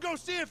 someone go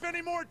see if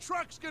any more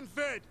trucks can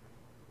fit!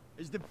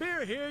 Is the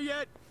beer here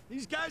yet?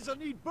 These guys will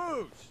need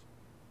booze.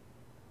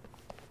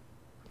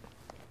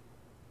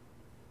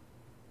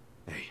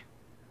 Hey,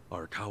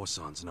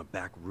 Arakawa-san's in a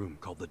back room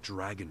called the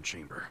Dragon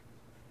Chamber.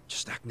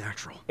 Just act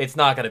natural. It's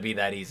not gonna be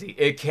that easy.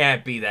 It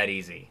can't be that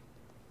easy.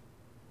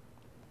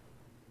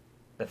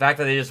 The fact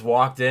that they just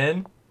walked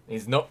in,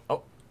 he's no...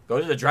 Oh, go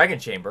to the Dragon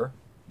Chamber.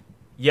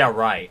 Yeah,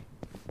 right.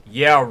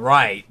 Yeah,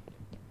 right.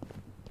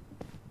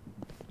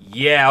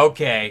 Yeah,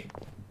 okay.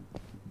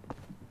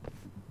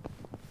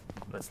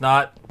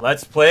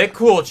 Let's play it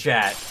cool,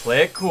 chat.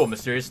 Play it cool,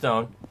 Mysterious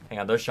Stone. Hang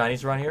on, those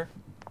shinies around here?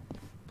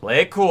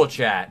 Play it cool,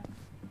 chat.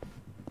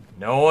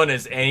 No one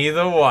is any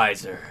the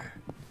wiser.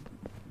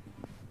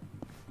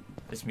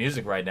 This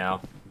music right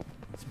now,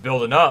 it's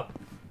building up.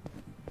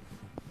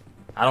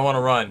 I don't want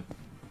to run.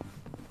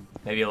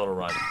 Maybe a little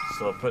run.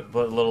 So put a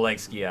little leg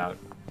ski out.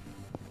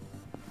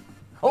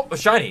 Oh, a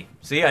shiny.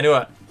 See, I knew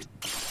it.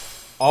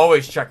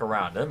 Always check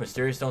around. There are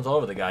mysterious stones all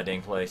over the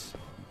goddamn place.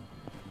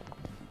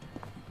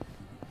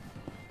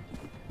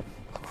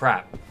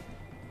 Crap.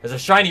 There's a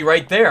shiny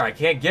right there. I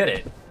can't get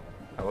it.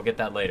 I will get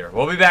that later.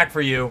 We'll be back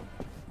for you.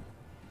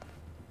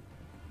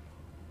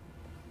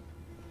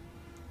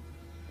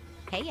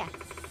 Hey, yeah.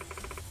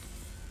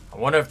 I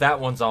wonder if that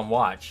one's on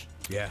watch.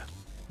 Yeah.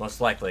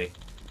 Most likely.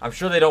 I'm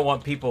sure they don't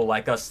want people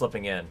like us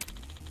slipping in.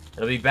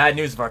 It'll be bad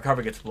news if our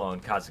cover gets blown,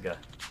 Kazuga.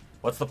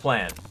 What's the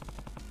plan?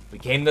 We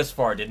came this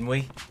far, didn't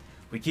we?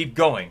 We keep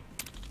going.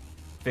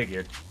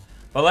 Figured.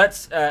 But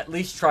let's at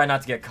least try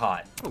not to get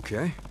caught.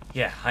 Okay.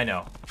 Yeah, I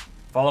know.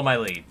 Follow my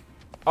lead.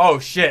 Oh,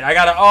 shit. I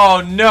gotta...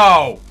 Oh,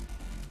 no!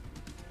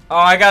 Oh,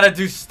 I gotta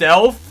do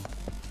stealth?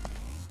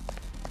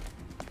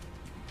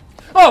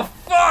 Oh,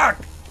 fuck!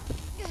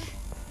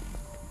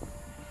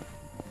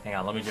 Hang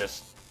on, let me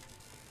just...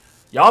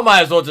 Y'all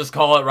might as well just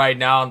call it right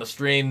now on the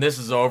stream. This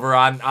is over.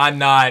 I'm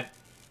not...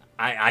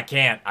 I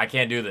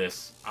can't do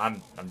this.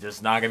 I'm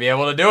just not gonna be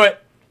able to do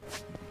it.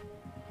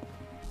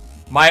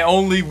 My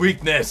only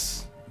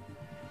weakness.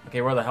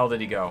 Okay, where the hell did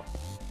he go?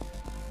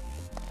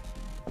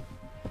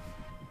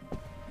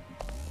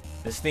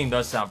 This theme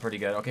does sound pretty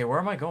good. Okay, where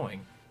am I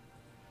going?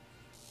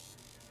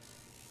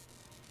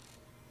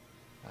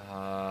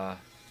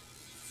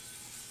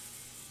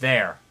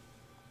 There.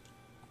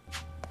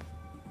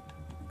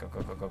 Go,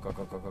 go, go, go, go,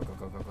 go, go, go, go,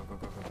 go, go, go,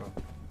 go, go, go.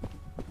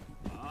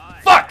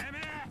 Fuck!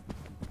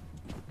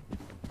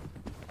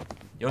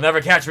 You'll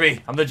never catch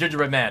me. I'm the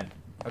gingerbread man.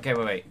 Okay,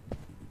 wait.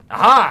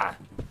 Aha!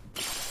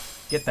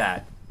 Get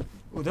that.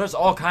 Ooh, there's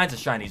all kinds of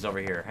shinies over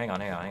here. Hang on.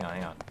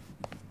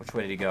 Which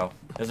way did he go?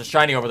 There's a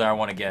shiny over there I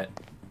want to get.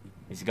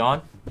 Is he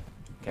gone?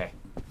 Okay.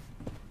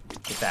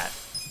 Get that.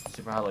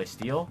 Super Highlight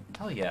Steel?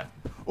 Hell yeah.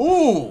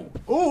 Ooh!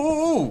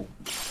 Ooh!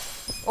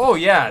 Oh,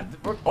 yeah.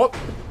 Oh!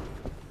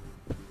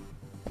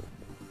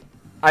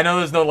 I know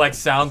there's no, like,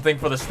 sound thing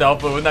for the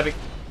stealth, but wouldn't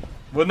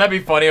that be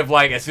funny if,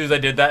 like, as soon as I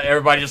did that,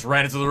 everybody just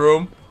ran into the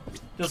room?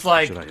 Just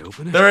like, should I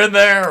open it? They're in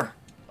there!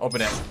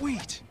 Open it.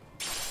 Sweet.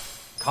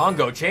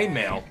 Congo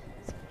chainmail.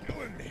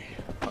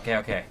 Okay,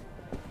 okay.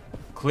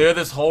 Clear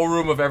this whole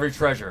room of every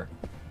treasure.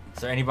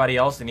 Is there anybody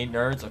else? Any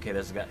nerds? Okay,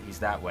 there's a guy. He's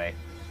that way.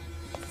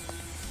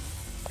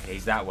 Okay,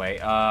 he's that way.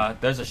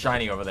 There's a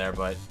shiny over there,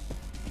 but...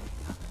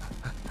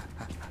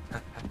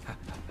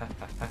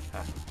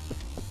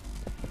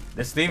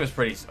 This theme is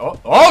pretty...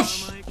 Oh,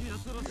 sh...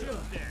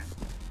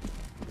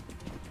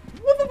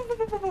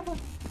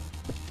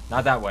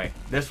 Not that way.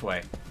 This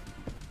way.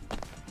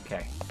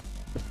 Okay.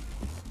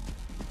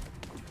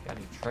 Got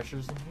any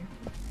treasures in here?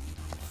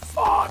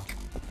 Fuck!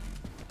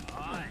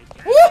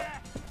 Woo!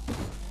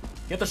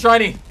 Get the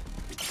shiny!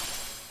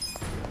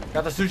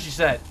 Got the sushi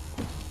set.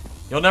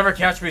 You'll never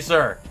catch me,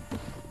 sir.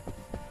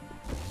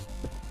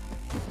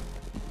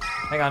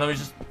 Hang on, let me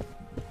just...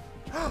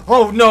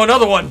 Oh, no,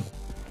 another one!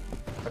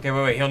 Okay,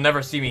 wait. He'll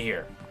never see me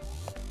here.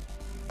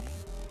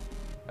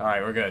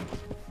 Alright, we're good.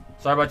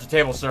 Sorry about your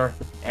table, sir.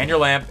 And your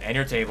lamp, and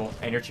your table,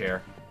 and your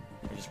chair.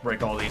 Let me just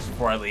break all these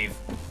before I leave.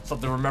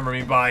 Something to remember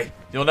me by.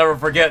 You'll never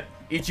forget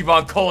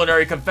Ichiban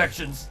Culinary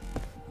Confections.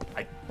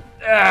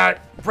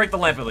 Break the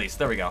lamp at least.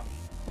 There we go.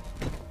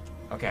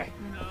 Okay.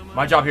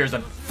 My job here is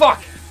done.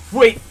 Fuck!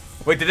 Wait,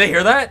 did they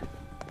hear that?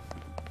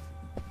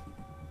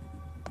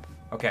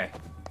 Okay.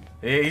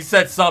 He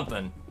said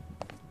something.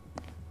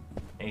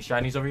 Any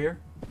shinies over here?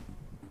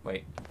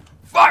 Wait.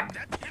 Fuck!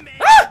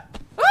 Ah!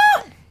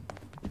 Ah!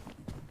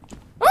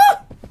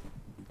 Ah!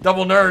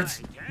 Double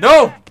nerds.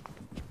 No!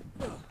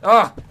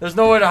 Ah, there's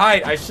no way to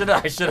hide. I should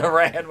have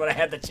ran when I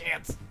had the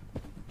chance.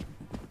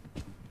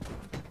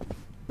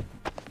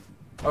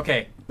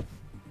 Okay.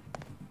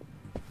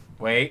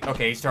 Wait.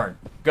 Okay, he's turned.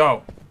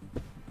 Go.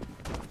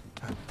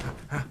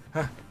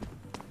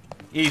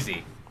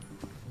 Easy.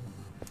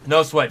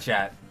 No sweat,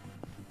 chat.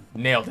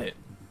 Nailed it.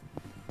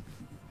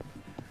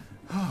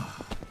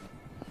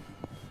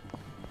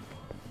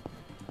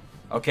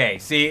 Okay,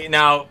 see,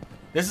 now,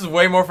 this is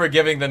way more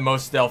forgiving than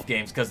most stealth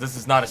games, because this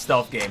is not a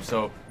stealth game,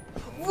 so...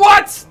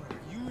 What?!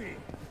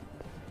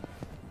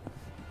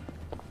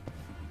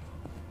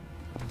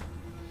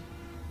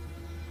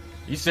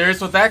 You serious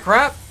with that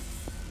crap?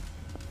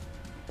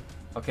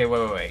 Okay,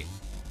 wait.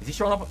 Is he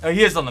showing up? Oh,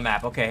 he is on the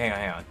map. Okay,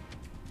 hang on.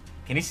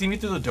 Can he see me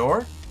through the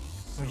door?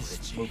 Let me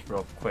just move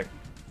real quick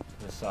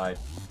to the side.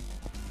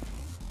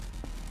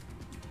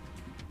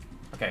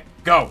 Okay,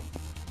 go!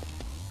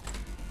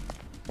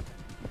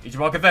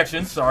 Ichiban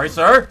Confections, sorry,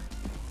 sir.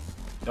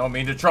 Don't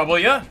mean to trouble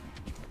you.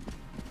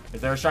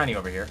 Is there a shiny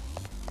over here?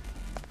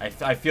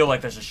 I feel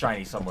like there's a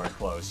shiny somewhere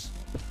close.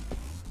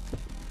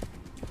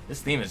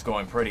 This theme is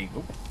going pretty...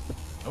 Oop.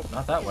 Nope,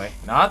 not that way.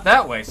 Not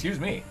that way, excuse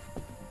me.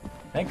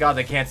 Thank God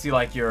they can't see,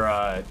 like, your,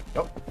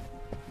 Oh.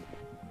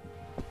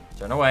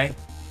 Turn away.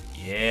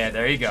 Yeah,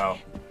 there you go.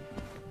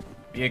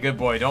 Be a good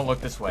boy, don't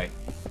look this way.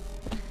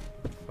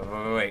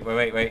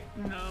 Wait.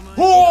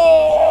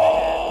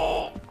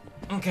 Oh!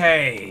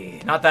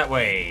 Okay, not that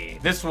way.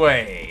 This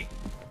way.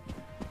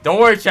 Don't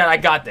worry, chat, I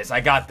got this. I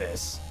got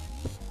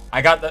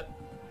the...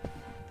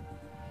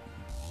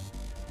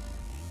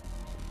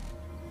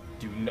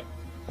 Do not...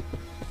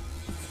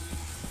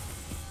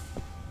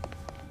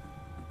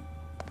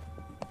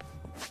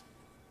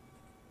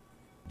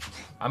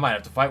 I might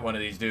have to fight one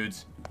of these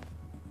dudes.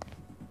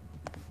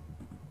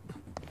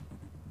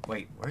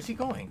 Wait, where's he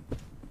going?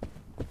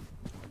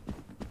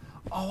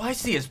 Oh, I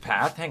see his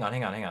path. Hang on.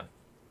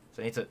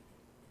 So I need to...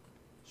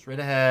 Straight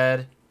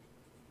ahead.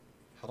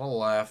 To the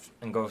left.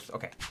 And go...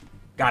 Okay.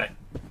 Got it.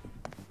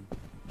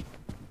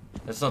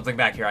 There's something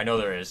back here. I know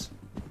there is.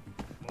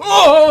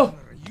 Oh!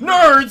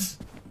 Nerds!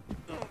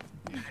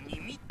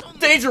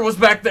 Danger was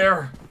back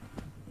there!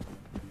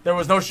 There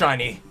was no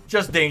shiny.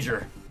 Just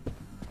danger.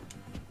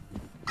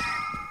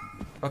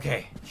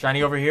 Okay.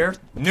 Shiny over here.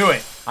 Knew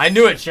it. I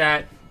knew it,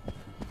 chat.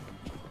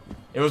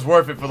 It was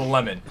worth it for the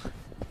lemon.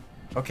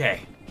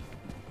 Okay.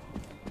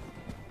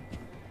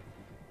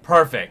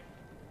 Perfect.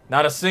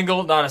 Not a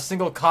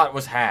single cot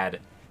was had.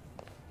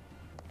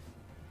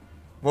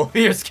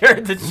 Wolfie, you're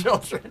scared the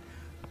children.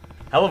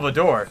 Hell of a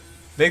door.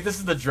 Think this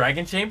is the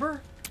dragon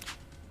chamber?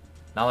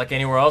 Not like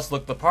anywhere else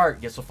looked the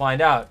part. Guess we'll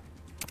find out.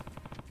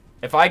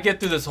 If I get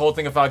through this whole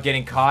thing without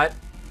getting caught...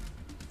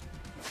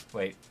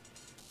 Wait.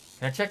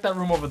 Can I check that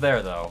room over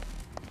there, though?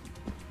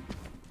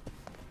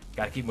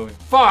 Gotta keep moving.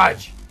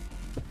 Fudge!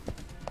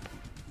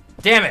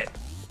 Damn it!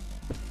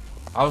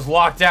 I was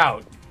locked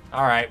out.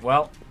 Alright,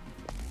 well.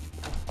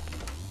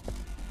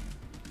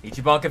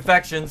 Ichiban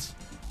Confections.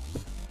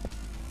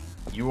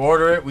 You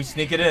order it, we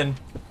sneak it in.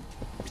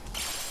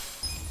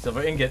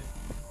 Silver ingot.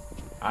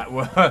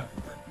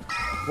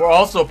 We're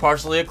also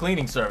partially a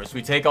cleaning service.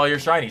 We take all your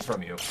shinies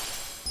from you.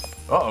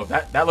 Uh-oh,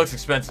 that looks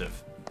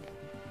expensive.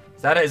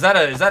 Is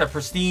that a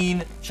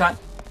pristine shot?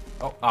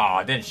 Oh,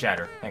 it didn't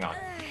shatter. Hang on.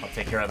 I'll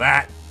take care of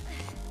that.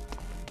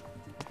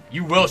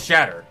 You will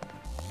shatter.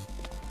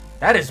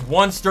 That is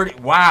one sturdy...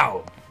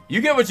 Wow.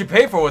 You get what you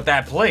pay for with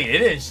that plate.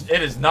 It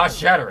is not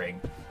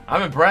shattering.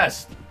 I'm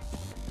impressed.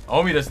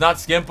 Omi does not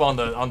skimp on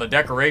the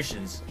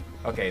decorations.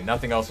 Okay,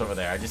 nothing else over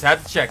there. I just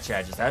had to check,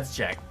 Chad. Just had to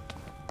check.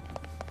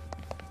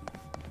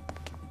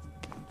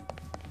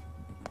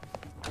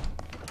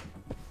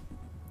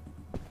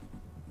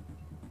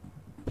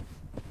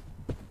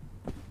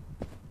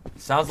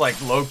 Sounds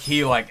like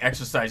low-key, like,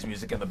 exercise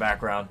music in the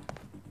background.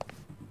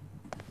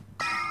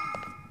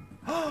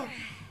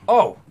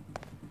 Oh!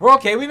 We're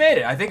okay, we made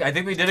it. I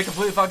think we did it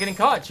completely without getting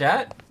caught,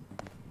 chat.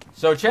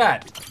 So,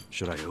 chat.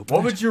 Should I open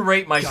What would you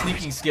rate my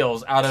sneaking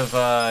skills out of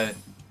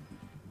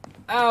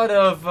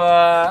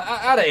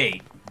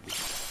 8?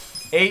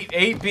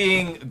 8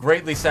 being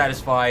greatly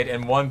satisfied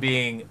and 1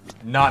 being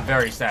not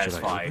very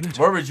satisfied.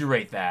 Where would you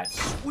rate that?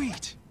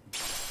 Sweet.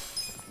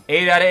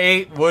 8 out of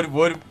 8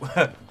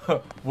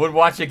 would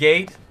watch a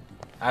gate.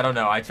 I don't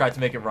know. I tried to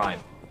make it rhyme.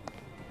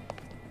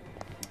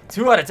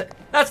 2 out of 10.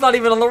 That's not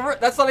even on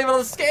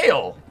the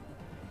scale.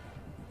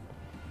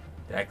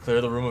 Did I clear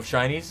the room of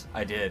shinies?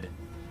 I did.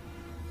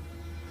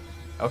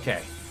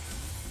 Okay.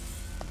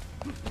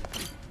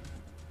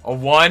 A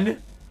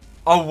 1.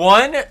 A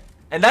 1?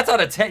 And that's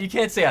out of 10. You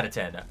can't say out of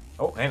 10.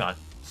 Oh, hang on.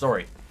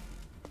 Sorry.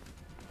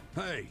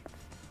 Hey,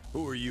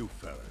 who are you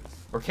fellas?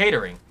 We're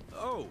catering.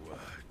 Oh,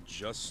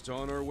 just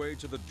on our way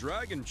to the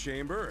Dragon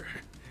Chamber.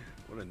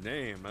 What a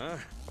name, huh?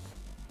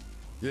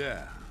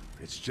 Yeah,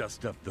 it's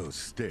just up those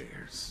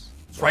stairs.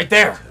 It's right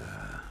there.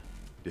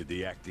 Did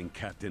the acting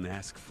captain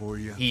ask for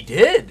you? He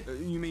did.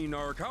 You mean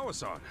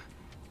Arakawa-san?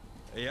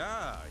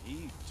 Yeah,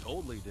 he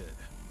totally did.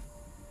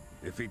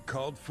 If he'd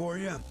called for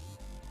you,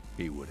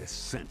 he would have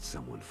sent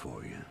someone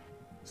for you.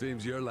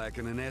 Seems you're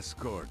lacking an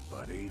escort,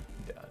 buddy.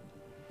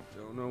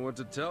 Don't know what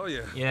to tell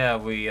you. Yeah,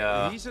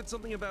 He said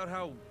something about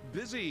how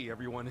busy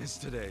everyone is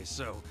today,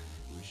 so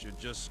we should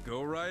just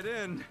go right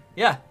in.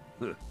 Yeah.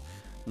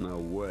 No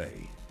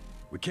way.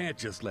 We can't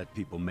just let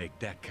people make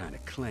that kind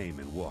of claim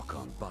and walk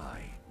on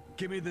by.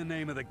 Give me the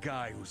name of the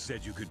guy who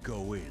said you could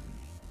go in.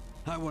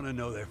 I want to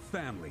know their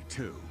family,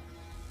 too.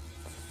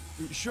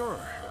 Sure.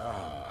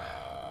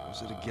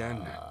 Was it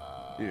again?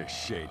 You're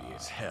shady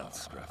as hell,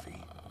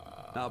 Scruffy.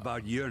 How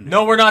about your name?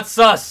 No, we're not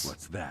sus.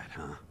 What's that,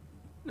 huh?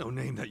 No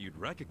name that you'd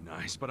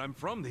recognize, but I'm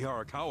from the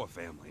Arakawa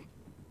family.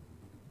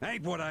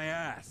 Ain't what I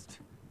asked.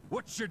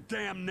 What's your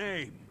damn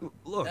name?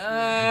 Look.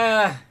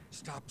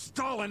 Stop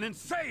stalling and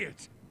say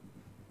it!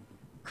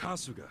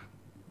 Kasuga.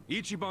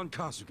 Ichiban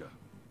Kasuga.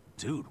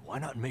 Dude, why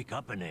not make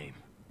up a name?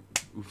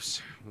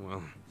 Oops.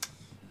 Well,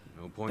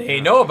 no point.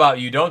 They know about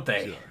you, don't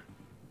they? Sure.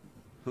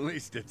 At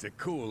least it's a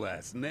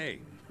cool-ass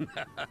name.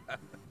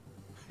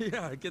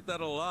 Yeah, I get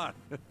that a lot.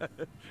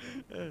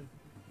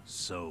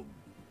 So,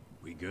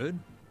 we good?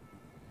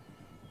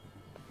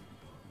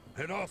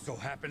 It also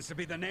happens to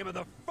be the name of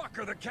the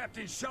fucker the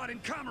captain shot in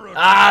Kamurocho.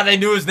 Ah, they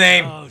knew his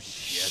name. Oh,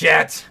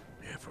 shit.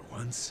 Yeah, for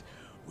once,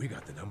 we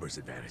got the numbers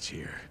advantage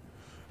here.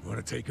 You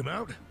want to take him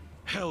out?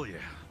 Hell yeah.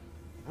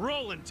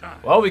 Rolling time.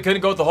 Well, we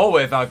couldn't go the whole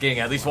way without getting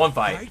at least one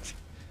fight. Right?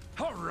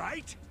 All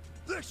right.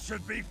 This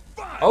should be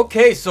fun.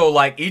 Okay, so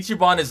like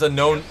Ichiban is a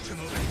known.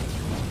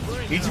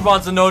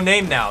 Ichiban's a known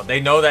name now. They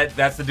know that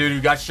that's the dude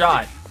who got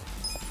shot.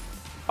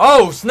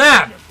 Oh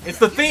snap! It's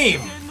the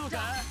theme. You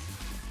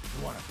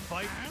want to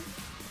fight?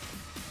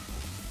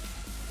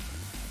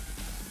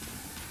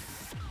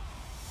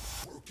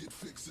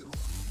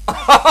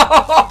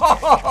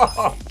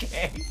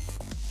 Okay.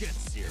 Get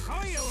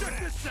serious. Check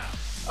this out.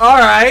 All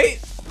right.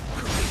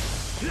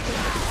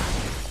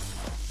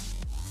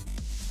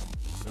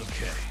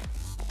 Okay.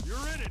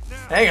 You're in it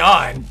now. Hang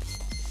on.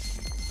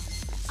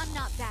 I'm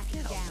not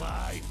backing down.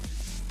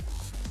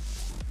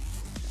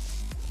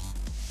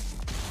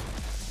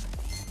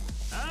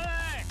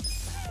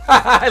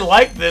 I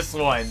like this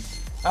one.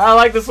 I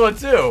like this one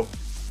too.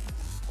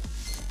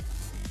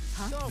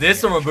 Huh?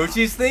 This from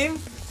Mabuchi's theme?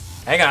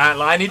 Hang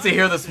on, I need to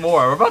hear this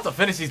more. We're about to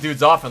finish these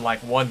dudes off in like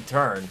one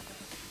turn.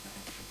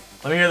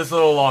 Let me hear this a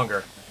little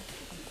longer.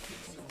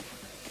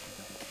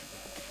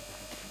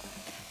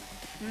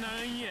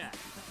 Not yet.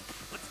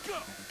 Let's go.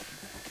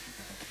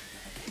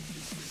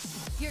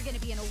 You're gonna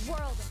be in a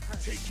world of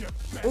hurt. Take your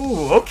best.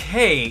 Ooh,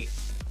 okay.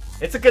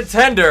 It's a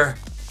contender.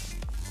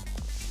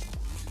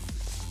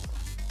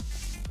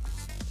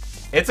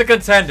 It's a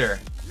contender.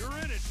 You're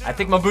in it now. I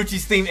think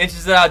Mabuchi's theme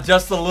inches it out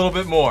just a little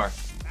bit more.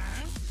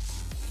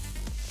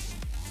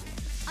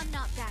 I'm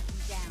not backing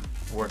down.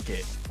 Work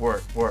it.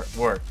 Work it.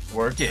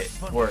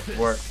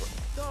 Work.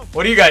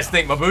 What do you guys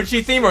think?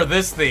 Mabuchi theme or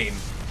this theme?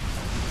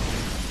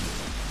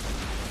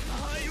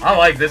 I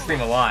like this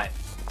theme a lot.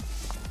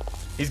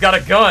 He's got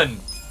a gun,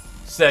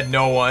 said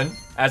no one,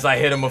 as I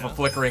hit him with a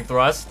flickering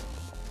thrust.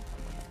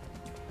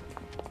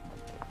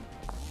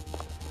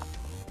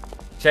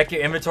 Check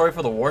your inventory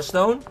for the War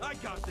Stone. I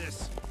got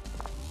this.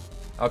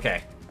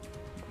 Okay.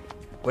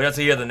 Wait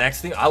until you hear the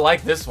next thing. I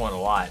like this one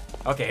a lot.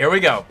 Okay, here we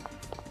go.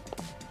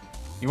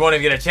 You won't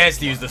even get a chance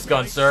to use this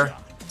gun, sir.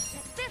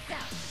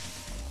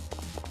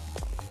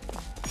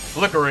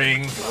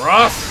 Flickering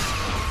thrust.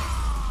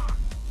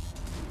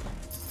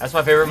 That's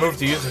my favorite move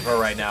to use it for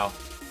right now.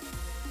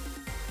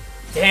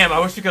 Damn, I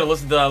wish you could have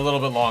listened to that a little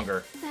bit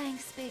longer.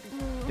 Thanks, Big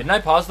Blue. Didn't I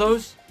pause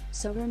those?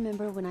 So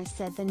remember when I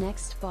said the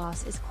next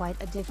boss is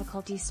quite a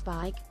difficulty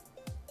spike?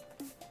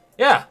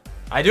 Yeah,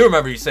 I do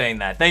remember you saying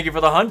that. Thank you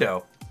for the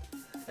hundo.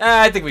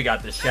 I think we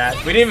got this, chat.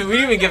 We didn't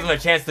even give them a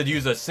chance to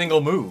use a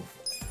single move.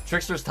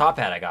 Trickster's top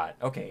hat I got.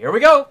 Okay, here we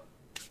go.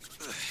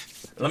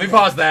 Let me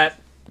pause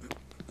that.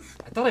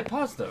 I thought I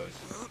paused those.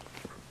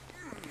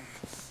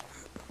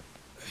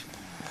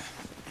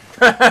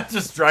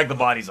 Just drag the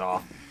bodies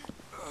off.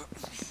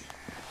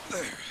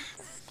 There.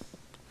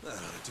 That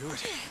ought to do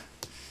it.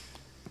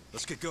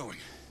 Let's get going.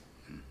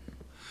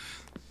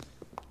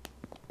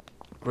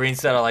 Green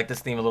said I like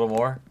this theme a little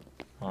more.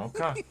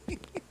 Okay.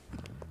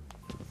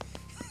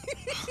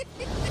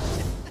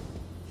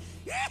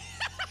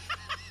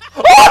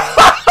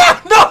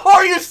 No,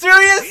 are you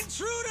serious?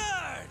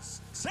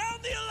 Intruders!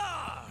 Sound the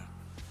alarm!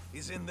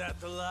 Isn't that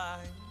the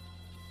line?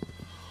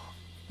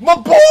 My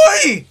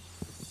boy!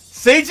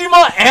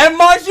 Saejima and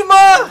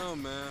Majima? Oh,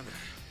 man.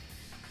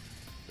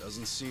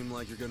 Doesn't seem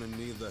like you're gonna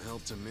need the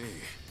help to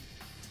me.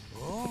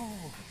 Oh,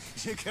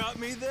 you got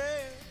me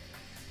there.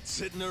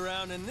 Sitting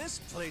around in this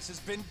place has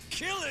been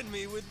killing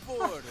me with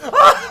boredom.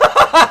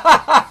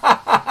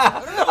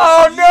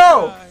 Oh,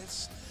 no!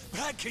 Guys,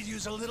 but I could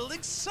use a little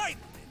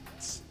excitement.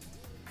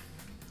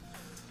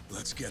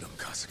 Let's get them,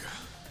 Kasuga.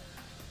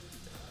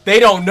 They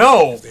don't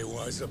know. If they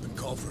wise up and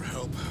call for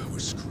help, we're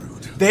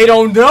screwed. They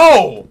don't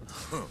know.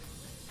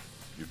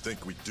 You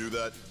think we'd do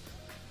that?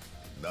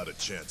 Not a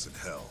chance in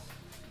hell.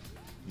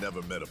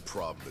 Never met a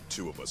problem the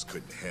two of us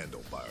couldn't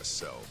handle by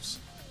ourselves.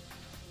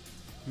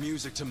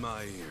 Music to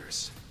my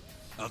ears.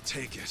 I'll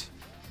take it.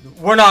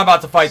 We're not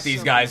about to fight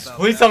these guys.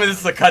 Please tell me this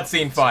is a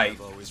cutscene fight.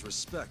 I've always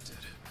respected.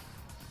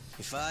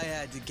 If I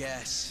had to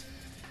guess,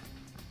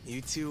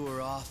 you two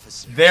were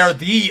officers. They're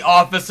the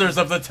officers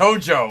of the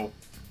Tojo.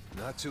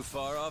 Not too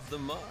far off the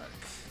mark.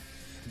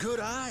 Good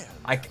eye.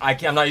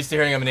 I'm not used to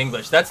hearing him in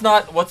English. That's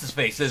not what's his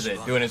face, is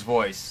it? Doing his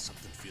voice.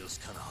 Something feels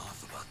kind of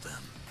off about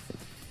them.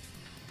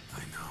 I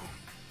know.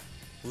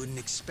 Wouldn't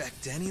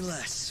expect any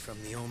less from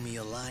the Omi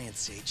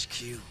Alliance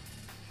HQ.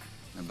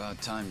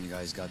 About time you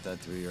guys got that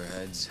through your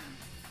heads.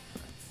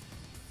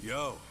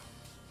 Yo.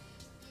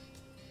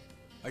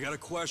 I got a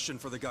question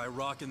for the guy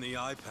rocking the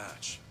eye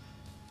patch.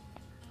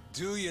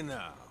 Do you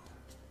now?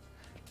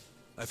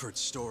 I've heard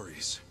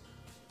stories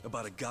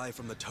about a guy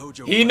from the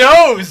Tojo. He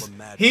knows!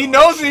 He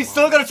knows and he's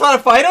still gonna try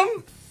to fight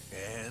him?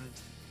 And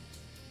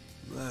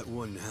that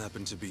wouldn't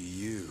happen to be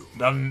you.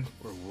 Or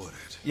would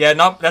it? Yeah,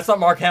 that's not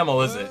Mark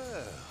Hamill, is it?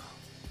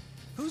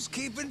 Who's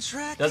keeping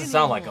track? Doesn't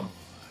sound like him.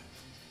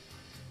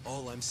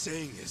 All I'm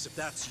saying is, if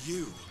that's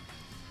you,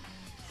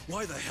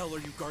 why the hell are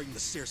you guarding the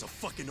stairs of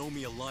fucking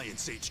Omi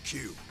Alliance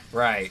HQ?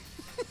 Right.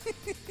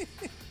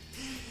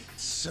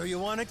 So you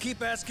want to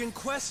keep asking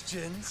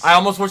questions? I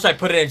almost wish I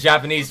put it in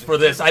Japanese for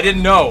this. I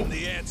didn't know.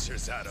 The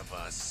answers out of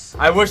us.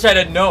 I wish I'd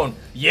have known.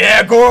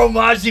 Yeah, Goro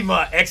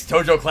Majima,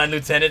 ex-Tojo Clan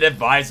Lieutenant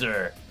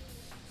Advisor.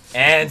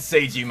 And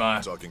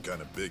Saejima. Talking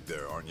kind of big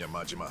there, aren't you,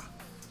 Majima?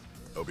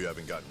 Hope you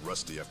haven't gotten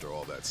rusty after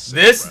all that.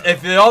 This,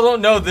 if y'all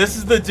don't know, this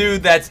is the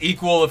dude that's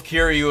equal of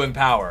Kiryu in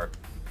power.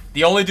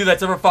 The only dude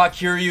that's ever fought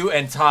Kiryu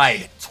and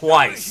tied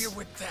twice. Here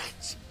with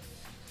that.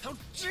 How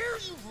dare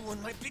you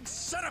ruin my big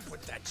setup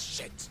with that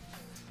shit?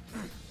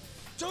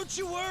 Don't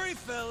you worry,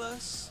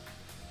 fellas.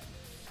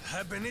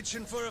 I've been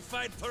itching for a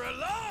fight for a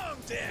long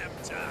damn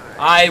time.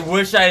 I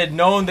wish I had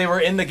known they were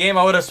in the game.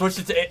 I would have switched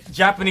it to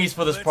Japanese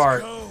for this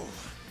part. Go.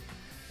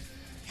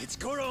 It's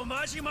Goro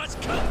Majima's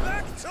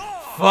comeback tour.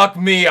 Fuck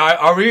me.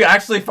 Are we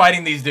actually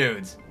fighting these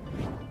dudes?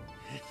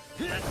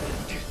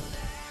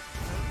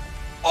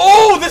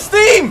 Oh, this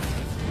theme!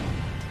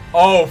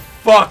 Oh,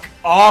 fuck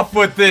off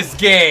with this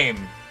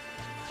game.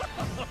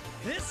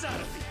 This ought to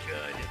be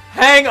good.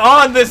 Hang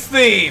on, this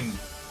theme.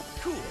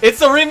 Cool.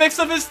 It's a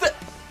remix of his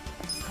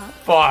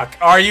Fuck,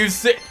 are you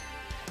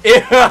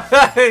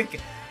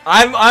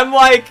I'm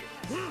like,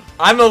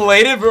 I'm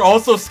elated but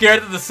also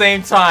scared at the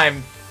same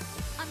time.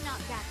 I'm not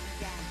backing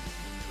down.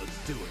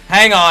 Let's do it.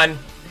 Hang on.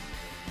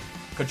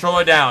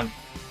 Controller down.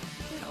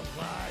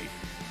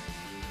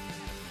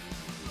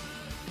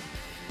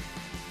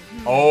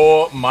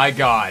 Oh my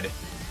god.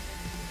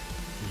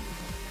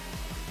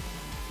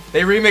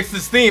 They remixed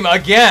this theme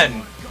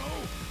again.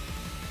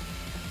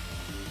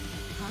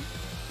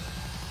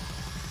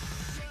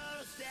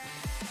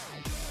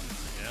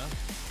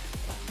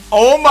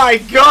 Oh my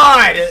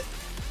god!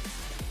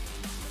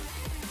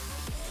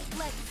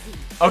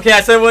 Okay,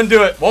 I said I wouldn't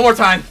do it. One more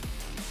time.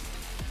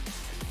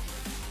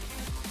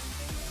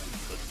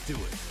 Let's do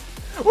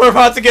it. We're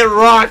about to get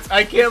rocked.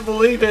 I can't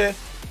believe it.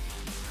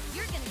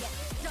 You're gonna get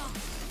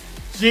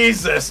stumped.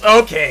 Jesus.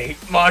 Okay,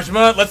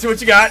 Majima, let's see what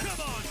you got.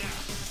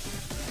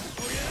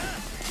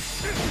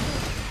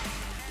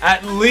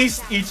 At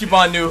least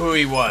Ichiban knew who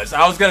he was.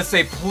 I was gonna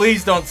say,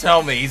 please don't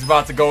tell me he's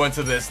about to go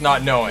into this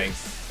not knowing.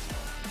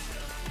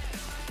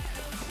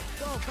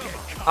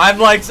 I'm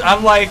like,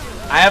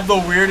 I have the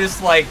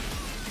weirdest, like,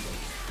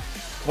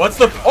 what's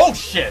the, oh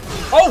shit,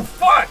 oh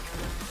fuck!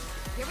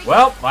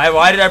 Well,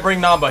 why did I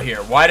bring Namba here?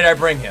 Why did I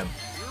bring him?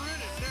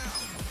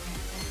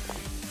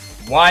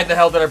 Why the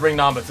hell did I bring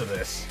Namba to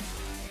this?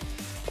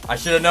 I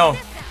should have known.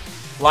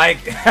 Like,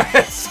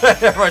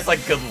 everyone's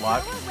like, good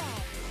luck.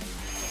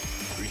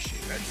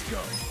 Let's go.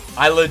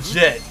 I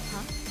legit.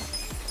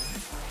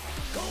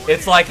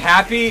 It's like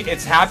happy,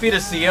 it's happy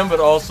to see him, but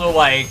also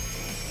like,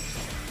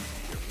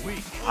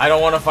 I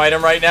don't want to fight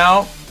him right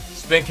now.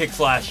 Spin kick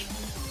slash.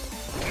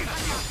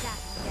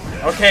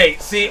 Okay,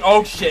 see,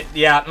 oh shit,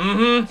 yeah,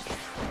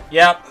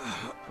 Yep.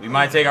 We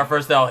might take our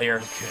first L here.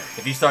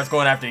 If he starts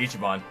going after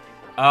Ichiban.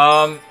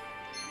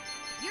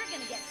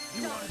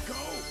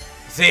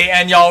 See,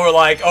 and y'all were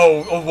like,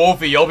 oh,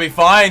 Wolfie, you'll be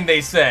fine,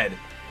 they said.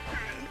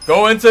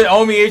 Go into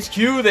Omi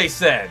HQ, they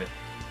said.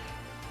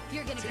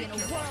 You're gonna be in a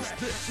world.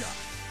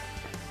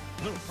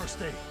 Little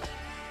first aid.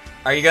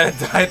 Are you gonna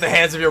die at the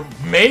hands of your...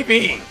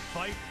 Maybe!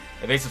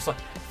 Evasive slide.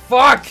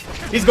 Fuck!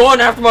 He's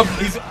going after my...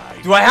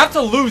 Do I have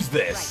to lose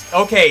this?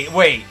 Okay,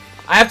 wait.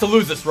 I have to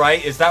lose this,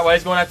 right? Is that why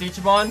he's going after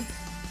Ichiban?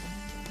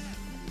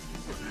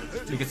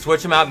 You can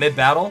switch him out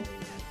mid-battle?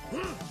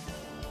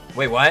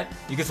 Wait, what?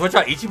 You can switch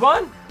out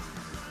Ichiban?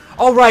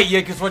 Oh, right,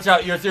 you can switch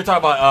out... You're talking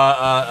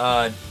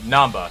about,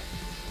 Namba.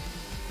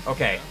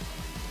 Okay.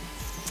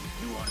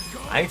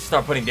 I need to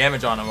start putting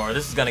damage on him, or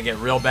this is gonna get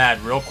real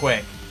bad real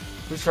quick.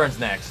 Whose turn's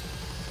next?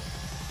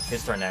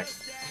 His turn next.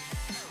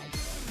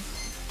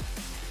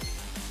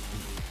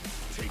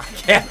 I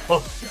can't...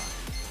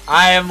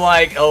 I am,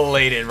 like,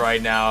 elated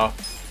right now.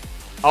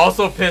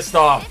 Also pissed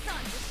off.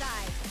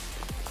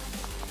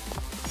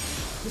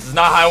 This is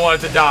not how I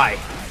wanted to die.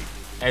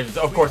 And,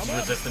 of course, he's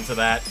resistant to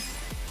that.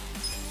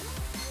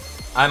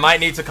 I might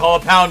need to call a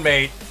pound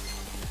mate.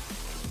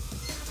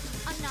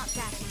 I'm not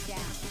backing down.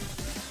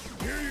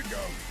 Here you go.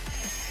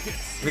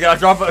 We gotta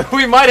drop a...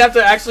 We might have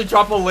to actually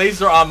drop a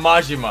laser on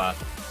Majima.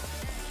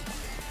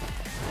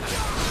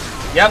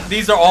 Yep,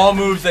 these are all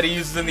moves that he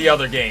uses in the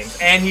other games.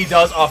 And he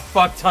does a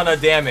fuck ton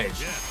of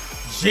damage.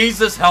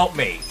 Jesus help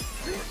me.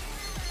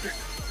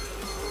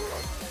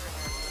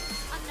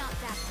 I'm not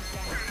backing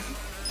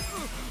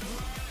down.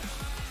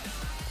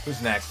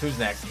 Who's next? Who's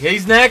next?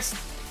 He's next?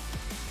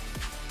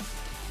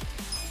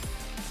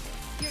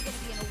 You're gonna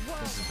be in a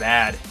world. This is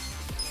bad.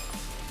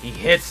 He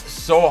hits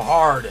so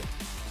hard.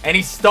 And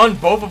he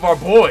stunned both of our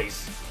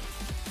boys.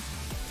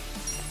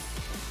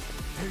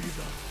 Here you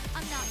go.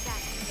 I'm not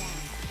backing down.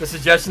 The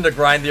suggestion to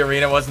grind the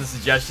arena wasn't a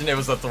suggestion, it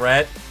was a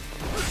threat.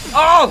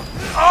 Oh!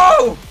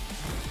 Oh!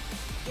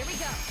 Here we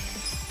go.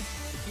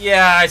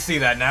 Yeah, I see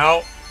that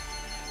now.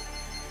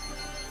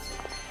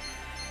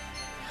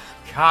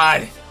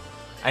 God.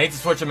 I need to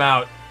switch him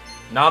out.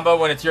 Namba,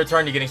 when it's your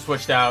turn, you're getting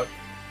switched out.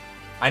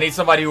 I need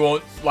somebody who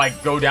won't,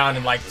 like, go down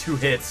in, like, 2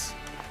 hits.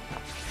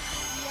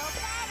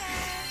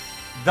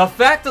 The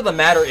fact of the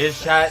matter is,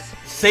 chat,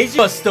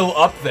 Seijima's still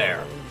up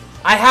there.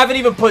 I haven't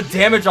even put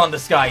damage on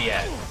this guy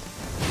yet.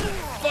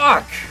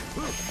 Fuck!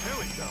 There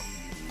we go.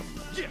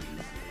 Yeah.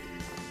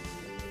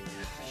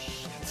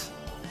 Shit.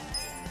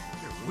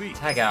 You're weak.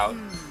 Tag out.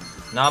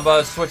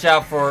 Namba, switch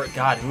out for...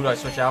 God, who do I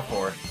switch out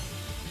for?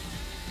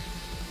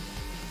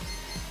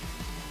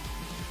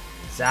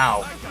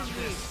 Zao.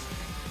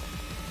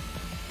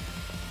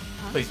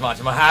 Please,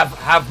 Majima,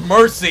 have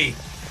mercy.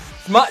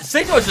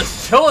 Seijima's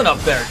just chilling up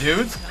there,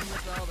 dudes.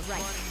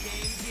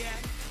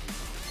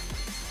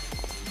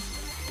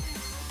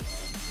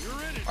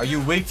 Are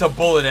you weak to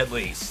bullet at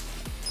least?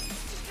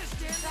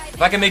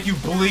 If I can make you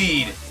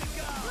bleed,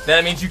 then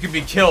it means you can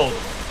be killed.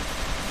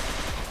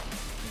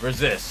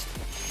 Resist.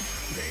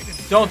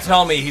 Don't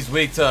tell me he's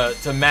weak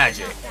to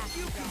magic.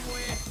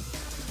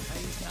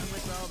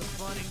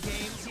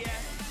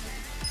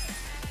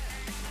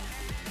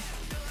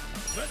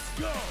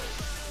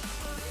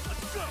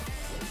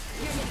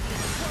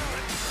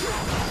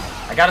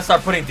 I gotta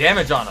start putting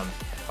damage on him.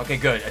 Okay,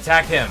 good.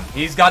 Attack him.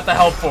 He's got the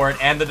health for it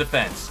and the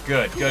defense.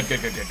 Good, good,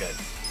 good, good, good, good.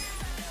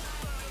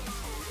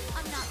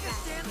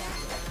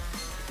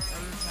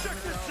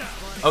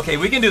 Okay,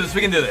 we can do this.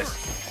 We can do this.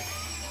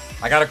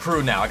 I got a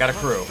crew now. I got a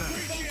crew.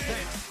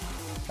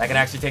 That can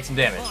actually take some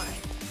damage.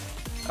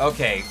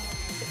 Okay.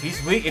 If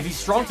he's weak, if he's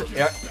strong to...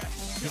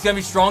 he's gonna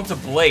be strong to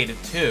blade,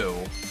 too.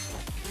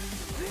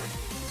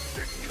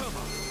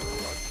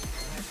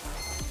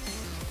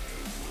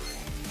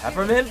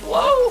 Peppermint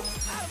blow?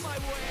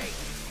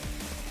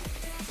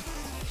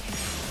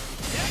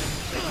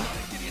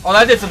 Oh,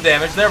 that did some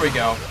damage. There we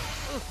go.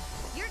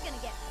 You're gonna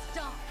get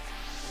stomped.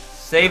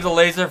 Save the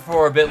laser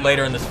for a bit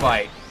later in this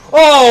fight.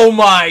 Oh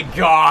my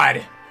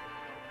god!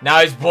 Now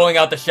he's pulling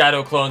out the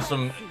shadow clones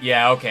from...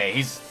 Yeah, okay.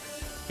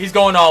 He's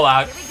going all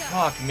out.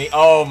 Fuck me.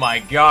 Oh my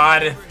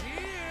god.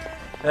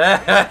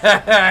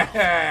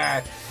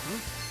 I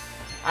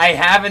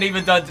haven't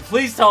even done...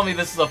 Please tell me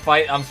this is a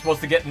fight I'm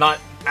supposed to get... Not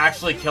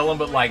actually kill him,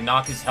 but like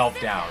knock his health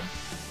down.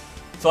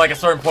 To like a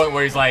certain point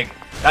where he's like,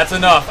 that's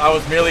enough. I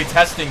was merely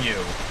testing you.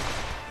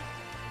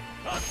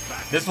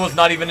 This was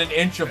not even an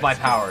inch of my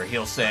power,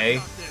 he'll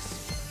say.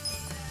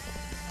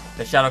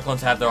 The Shadow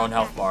Clones have their own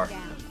health bar.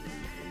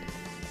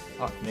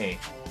 Fuck me.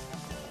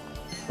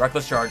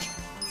 Reckless charge.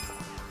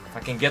 If I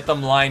can get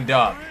them lined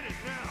up.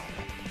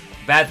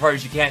 Bad part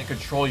is you can't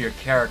control your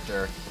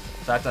character.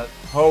 So I have to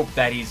hope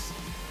that he's...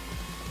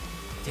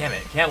 Damn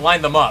it, can't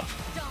line them up.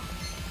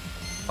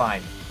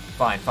 Fine.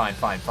 Fine, fine,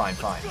 fine, fine,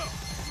 fine.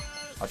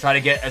 I'll try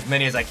to get as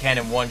many as I can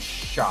in one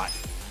shot.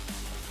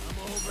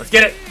 Let's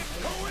get it!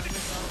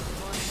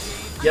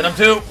 Get him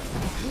too!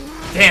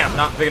 Damn,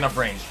 not big enough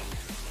range.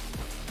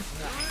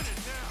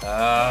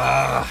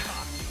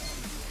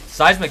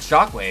 Seismic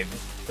shockwave.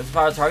 This is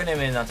power target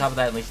enemy, and on top of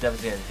that, at least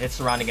devastating. Hit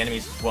surrounding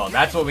enemies as well.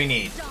 That's what we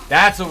need.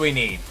 That's what we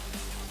need.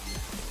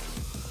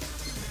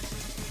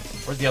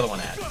 Where's the other one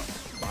at?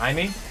 Behind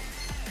me?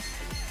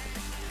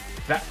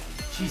 That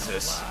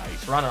Jesus.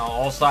 Surrounded on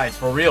all sides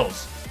for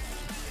reals.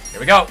 Here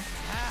we go.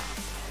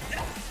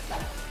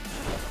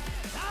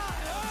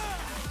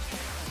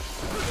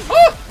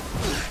 Ah!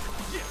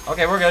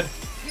 Okay, we're good.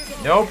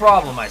 No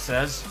problem, I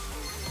says.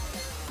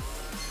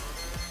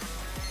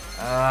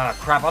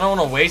 Crap, I don't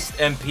want to waste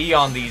MP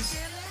on these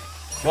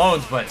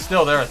clones, but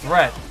still, they're a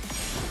threat.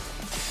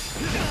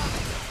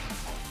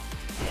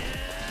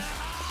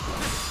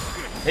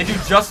 They do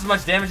just as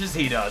much damage as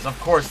he does. Of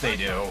course they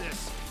do.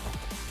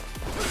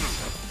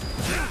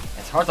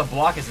 It's hard to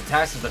block his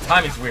attacks because the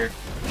timing's weird.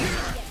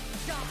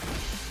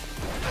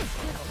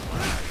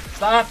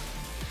 Stop.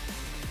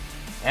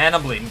 And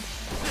I'm bleeding.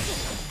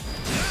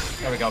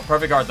 There we go.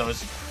 Perfect guard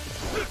those.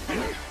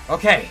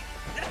 Okay.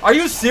 Are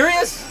you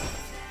serious?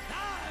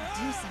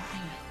 Do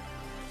something.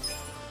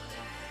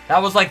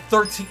 That was like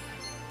 13.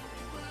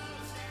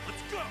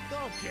 Let's go.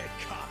 Don't get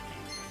cocky.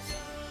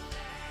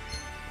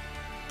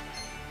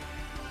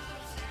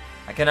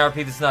 I cannot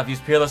repeat this enough. Use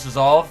Peerless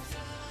Resolve.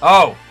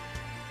 Oh.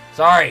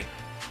 Sorry.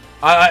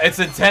 It's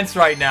intense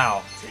right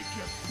now.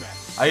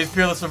 I use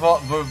Peerless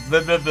Resolve.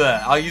 Blah, blah,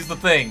 blah. I'll use the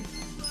thing.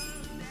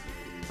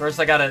 First,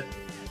 I gotta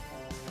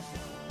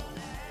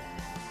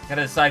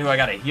decide who I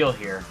gotta heal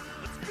here.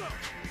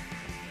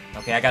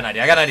 Okay, I got an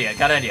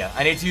idea.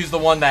 I need to use the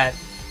one that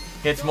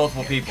hits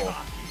multiple people.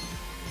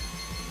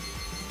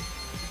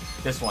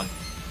 This one.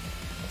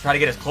 I'll try to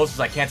get as close as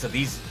I can to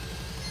these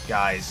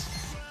guys.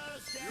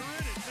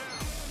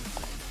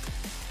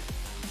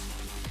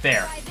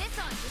 There.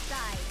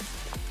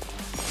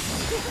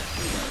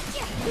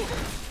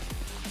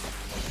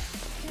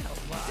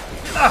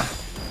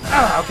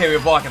 Okay, we're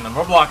blocking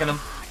them.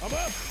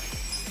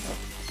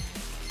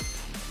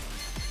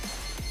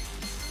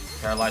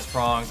 Paralyzed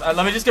prongs.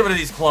 Let me just get rid of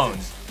these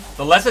clones.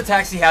 The less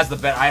attacks he has, the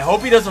better. I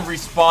hope he doesn't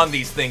respawn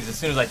these things as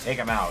soon as I take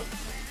him out.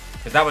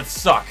 Because that would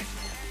suck.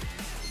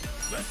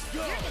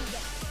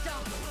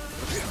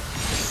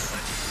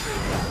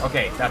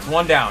 Okay, that's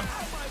one down.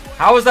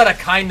 How is that a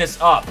kindness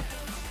up?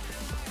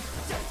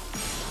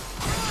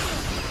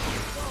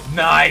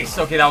 Nice!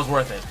 Okay, that was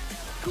worth it.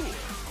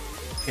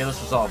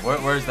 Peerless Resolve.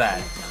 Where's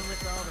that?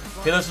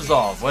 Peerless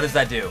Resolve. What does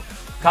that do?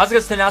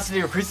 Kasuga's tenacity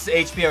increases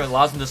HP and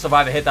allows him to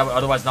survive a hit that would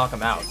otherwise knock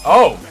him out.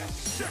 Oh!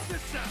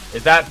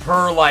 Is that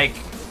per, like...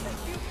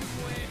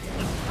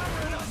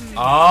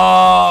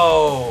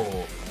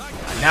 Oh!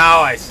 Now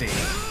I see.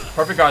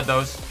 Perfect guard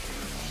those.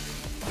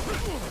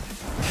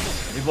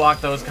 We block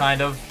those,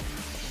 kind of.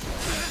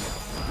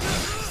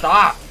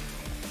 Stop!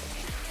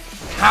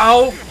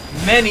 How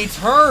many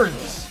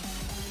turns?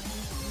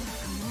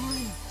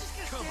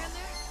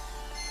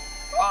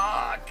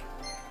 Fuck!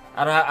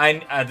 I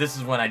don't. This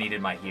is when I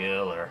needed my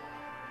healer.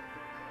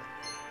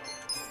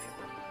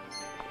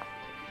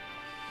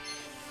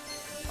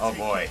 Oh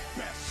boy.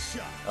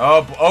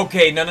 Oh,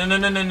 okay. No.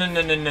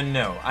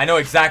 I know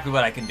exactly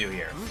what I can do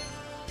here.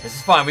 This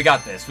is fine. We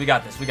got this. We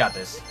got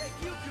this.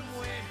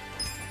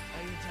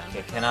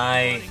 Okay, can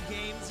I?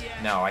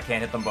 No, I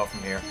can't hit them both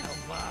from here.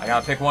 I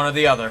gotta pick one or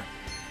the other.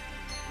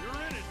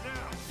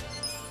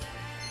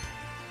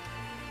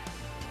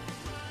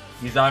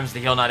 Use items to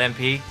heal, not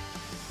MP.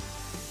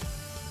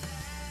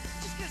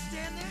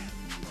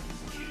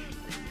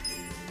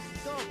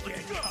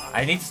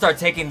 I need to start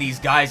taking these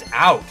guys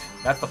out.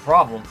 That's the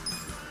problem.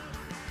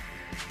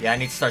 Yeah, I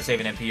need to start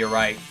saving MP. You're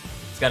right.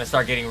 It's gonna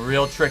start getting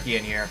real tricky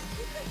in here.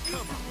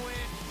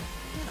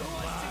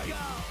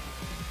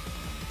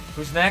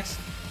 Who's next?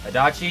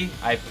 Adachi?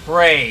 I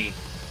pray.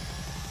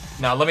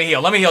 No, let me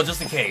heal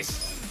just in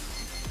case.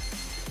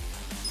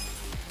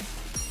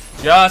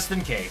 Just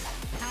in case.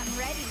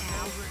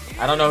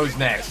 I don't know who's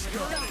next.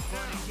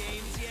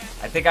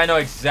 I think I know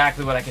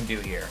exactly what I can do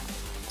here.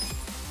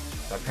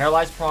 So I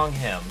paralyze prong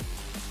him.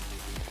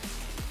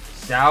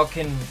 Sao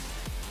can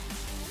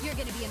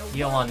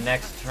heal on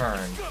next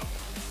turn.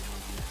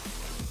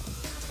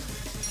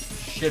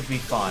 Should be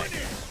fine.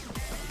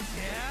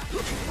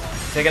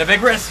 Taking a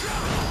big risk.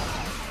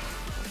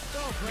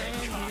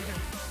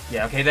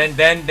 Yeah, okay,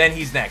 then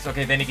he's next.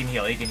 Okay, then he can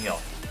heal.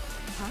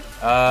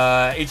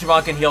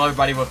 Ichiban can heal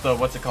everybody with the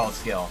what's it called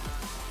skill.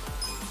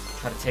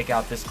 Try to take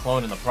out this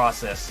clone in the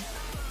process.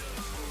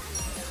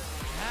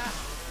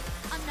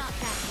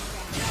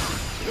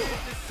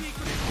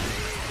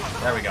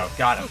 There we go,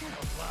 got him.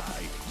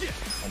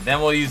 And then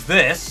we'll use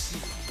this.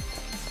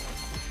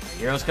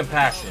 Hero's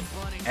Compassion.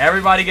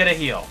 Everybody get a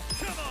heal.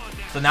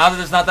 So now that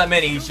there's not that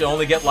many, he should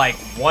only get like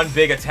one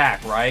big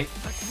attack, right?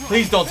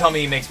 Please don't tell me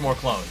he makes more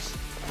clones.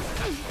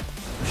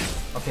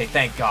 Okay,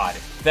 thank God.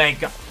 Thank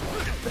God.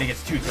 But he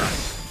gets 2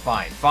 turns.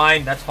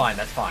 Fine, that's fine.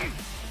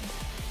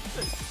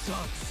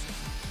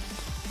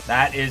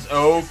 That is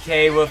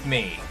okay with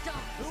me.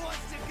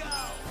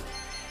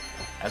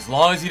 As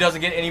long as he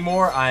doesn't get any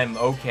more, I'm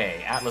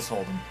okay. Atlas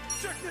Holden.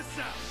 Check this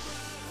out.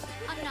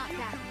 I'm not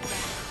backing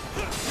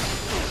down.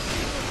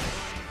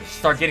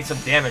 Start getting some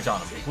damage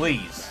on him,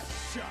 please.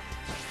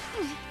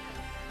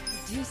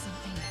 Do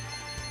something.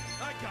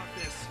 I got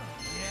this.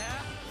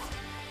 Yeah?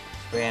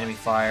 Spray enemy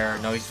fire.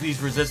 No,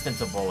 he's resistant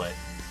to bullet.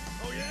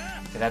 Oh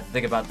yeah? Gonna have to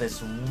think about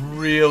this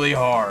really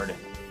hard.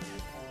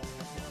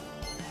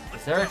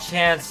 Is there a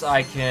chance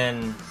I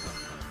can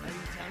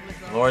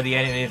lower the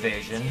enemy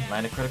evasion,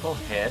 land a critical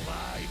hit?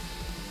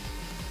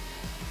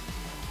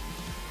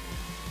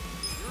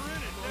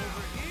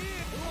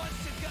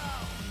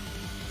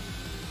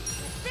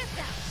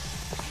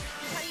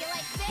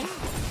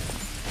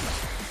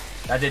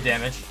 That did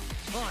damage.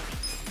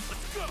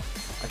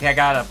 Okay, I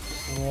got a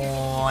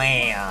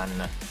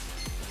plan.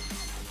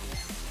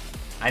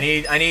 I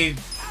need,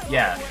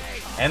 yeah,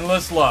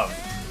 endless love.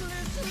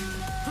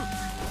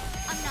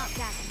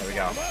 There we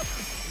go.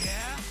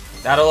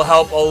 That'll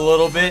help a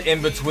little bit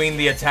in between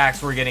the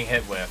attacks we're getting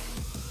hit with.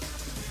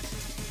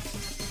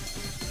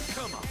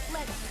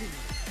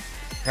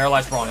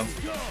 Paralyzed prong him.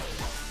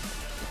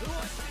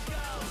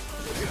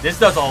 This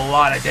does a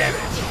lot of damage.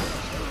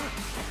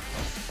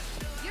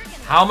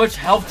 How much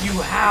health do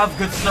you have,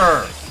 good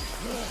sir?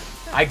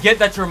 I get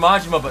that you're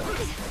Majima, but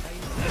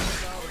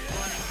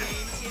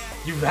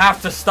you have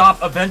to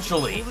stop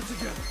eventually.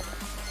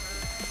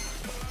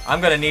 I'm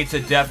gonna need to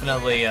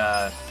definitely,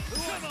 yeah,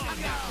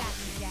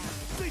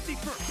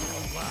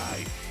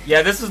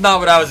 this is not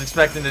what I was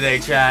expecting today,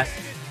 chat.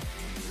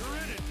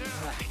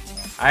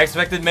 I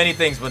expected many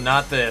things, but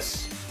not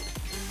this.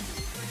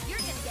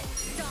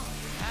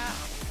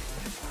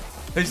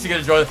 At least you can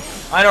enjoy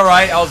this. I know,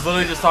 right? I was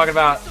literally just talking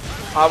about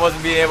I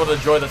wasn't being able to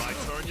enjoy this.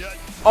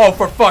 Oh,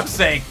 for fuck's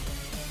sake.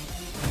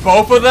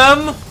 Both of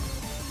them?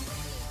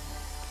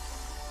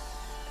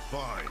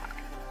 Fine.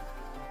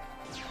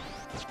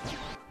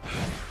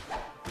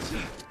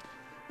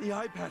 The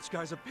eye patch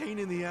guy's a pain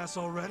in the ass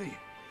already.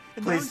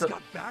 And Please now he's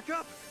got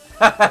backup?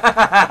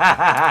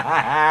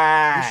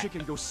 This shit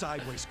can go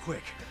sideways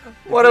quick.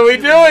 What are we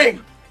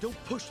doing?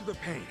 Don't push through the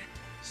pain.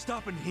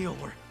 Stop and heal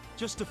or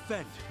just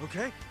defend,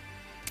 okay?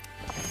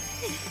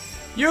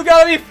 You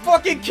gotta be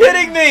fucking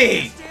kidding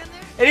me!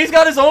 And he's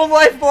got his own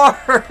life bar!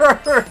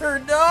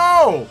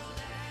 No!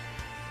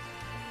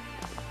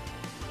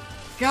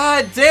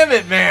 God damn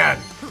it, man!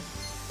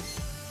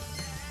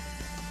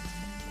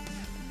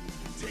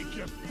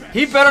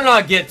 He better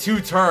not get 2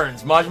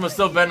 turns. Majima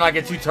still better not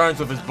get 2 turns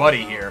with his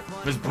buddy here.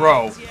 His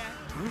bro.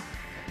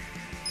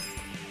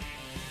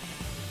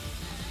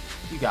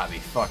 You gotta be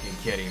fucking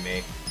kidding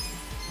me.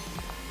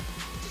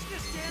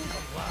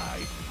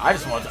 I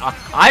just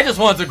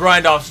wanted to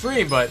grind off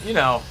stream, but, you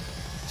know,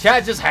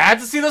 chat just had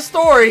to see the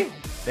story.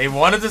 They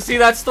wanted to see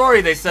that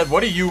story. They said,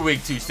 what are you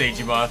weak to,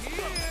 Saejima?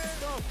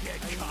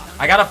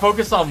 I gotta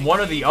focus on one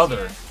or the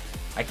other.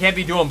 I can't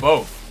be doing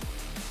both.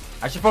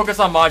 I should focus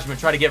on Majima and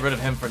try to get rid of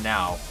him for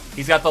now.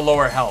 He's got the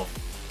lower health.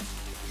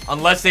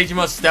 Unless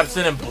Saejima steps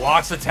in and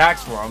blocks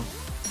attacks for him.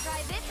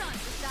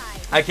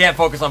 I can't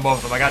focus on both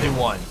of them. I gotta do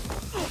one.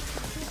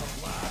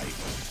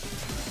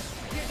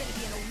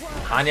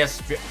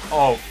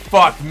 Oh,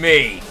 fuck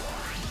me.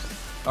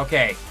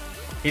 Okay.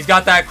 He's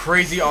got that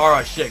crazy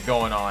aura shit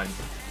going on.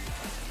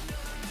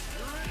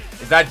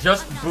 Is that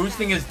just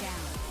boosting his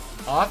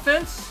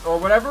offense or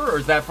whatever? Or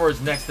is that for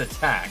his next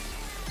attack?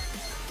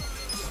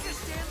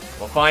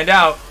 We'll find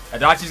out.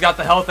 Adachi's got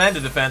the health and the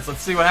defense.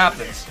 Let's see what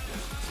happens.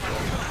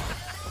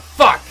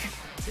 Fuck!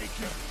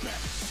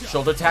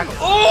 Shoulder tackle.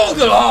 Oh,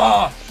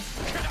 God!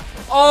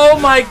 Oh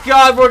my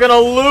god, we're gonna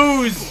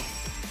lose!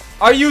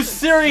 Are you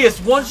serious?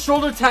 One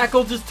shoulder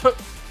tackle just took...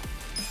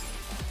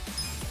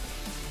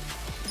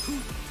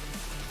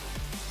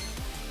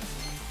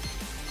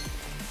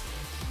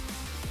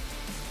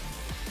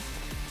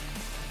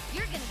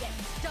 You're gonna get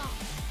stomped.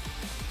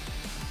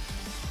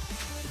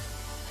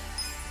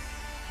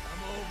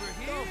 I'm over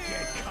here. Don't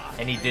get caught.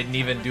 And he didn't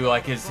even do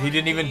like his... He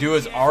didn't even do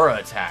his aura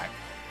attack.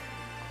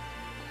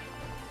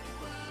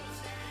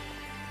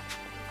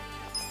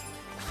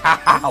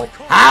 How?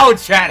 How,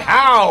 chat?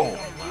 How?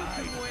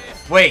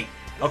 Wait.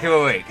 Okay,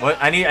 wait. What?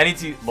 I need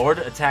to lower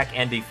the attack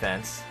and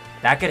defense.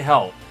 That could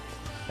help.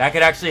 That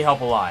could actually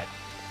help a lot.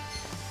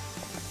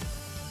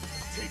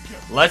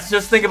 Let's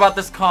just think about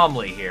this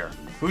calmly here.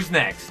 Who's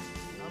next?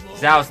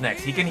 Zhao's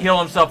next. He can heal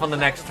himself on the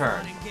next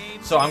turn.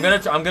 So I'm gonna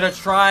try. I'm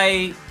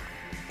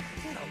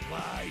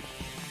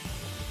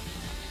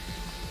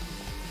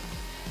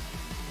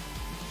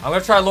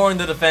gonna try lowering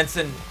the defense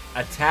and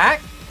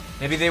attack.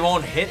 Maybe they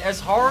won't hit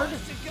as hard.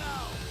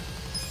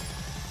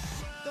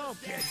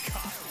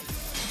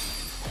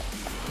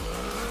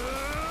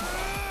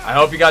 I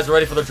hope you guys are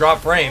ready for the drop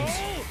frames.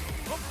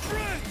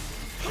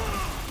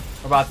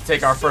 We're about to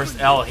take our first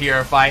L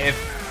here.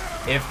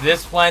 If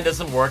this plan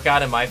doesn't work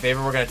out in my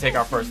favor, we're gonna take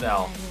our first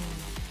L.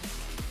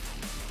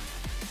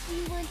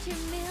 You want your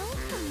milk?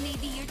 Or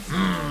maybe your tea?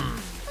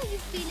 Are you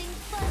feeling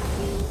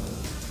fuzzy?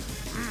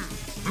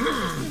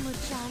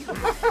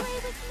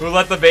 Who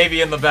let the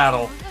baby in the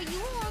battle? Are you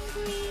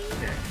hungry?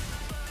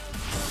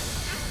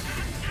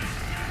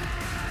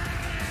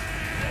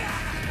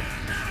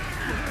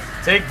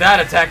 Take that,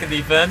 attack and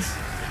defense.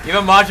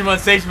 Even Majima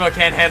and Saejima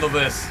can't handle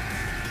this.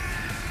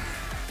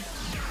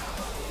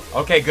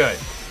 Okay, good.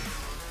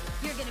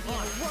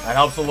 That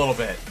helps a little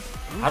bit.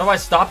 How do I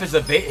stop his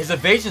evasion? His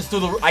evasion's through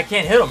the... I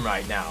can't hit him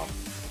right now.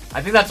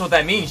 I think that's what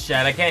that means,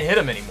 Chad. I can't hit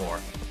him anymore.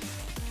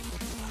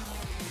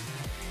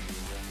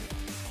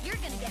 You're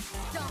gonna get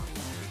stomped.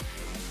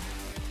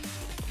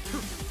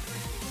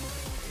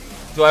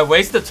 Do I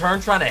waste the turn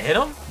trying to hit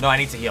him? No, I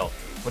need to heal.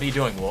 What are you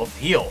doing, Wolf?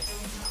 Heal.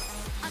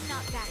 I'm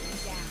not backing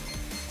down.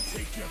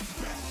 Take your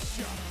best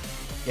shot.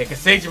 Yeah, because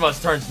Seijima's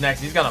turn's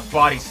next. He's gonna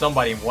body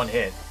somebody in one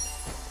hit.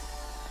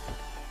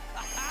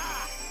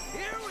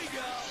 Here we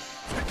go.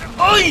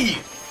 Oi!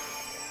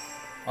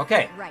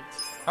 Okay. Right.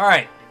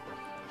 Alright.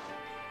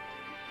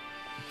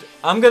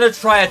 I'm gonna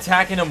try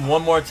attacking him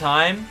one more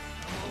time.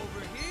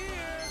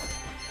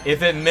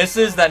 If it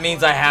misses, that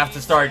means I have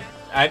to start...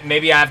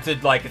 maybe I have to,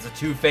 like, it's a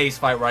two-phase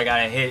fight where I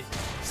gotta hit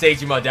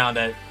Saejima down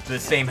to the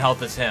same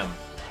health as him.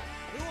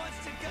 Who wants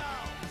to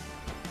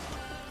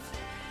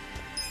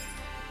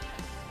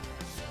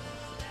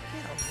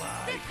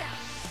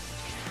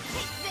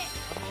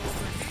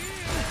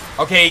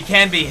go? Okay, he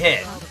can be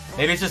hit.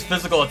 Maybe it's just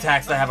physical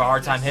attacks that I have a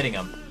hard time hitting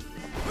him.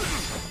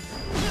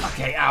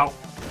 Okay, ow.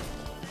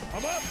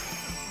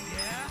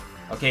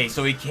 Okay,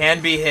 so he can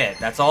be hit.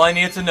 That's all I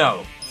needed to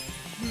know.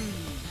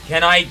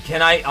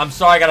 I'm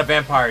sorry I gotta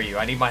vampire you.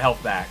 I need my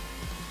health back.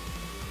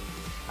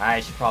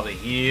 I should probably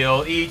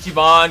heal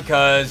Ichiban,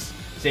 because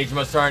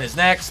Seijima's turn is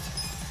next.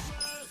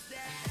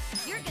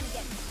 You're gonna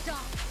get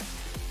stomped.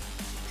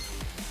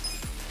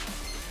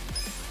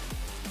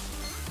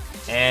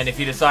 And if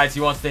he decides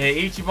he wants to hit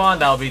Ichiban,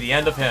 that'll be the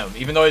end of him.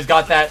 Even though he's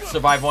got that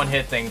survive one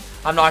hit thing,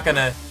 I'm not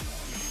gonna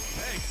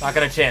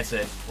chance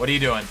it. What are you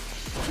doing?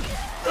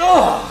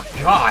 Oh,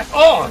 God.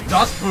 Oh,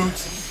 dust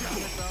boots.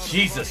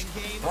 Jesus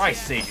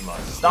Christ, Saejima.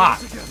 Stop.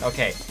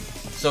 Okay.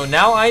 So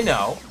now I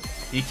know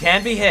he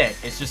can be hit.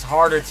 It's just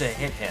harder to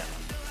hit him.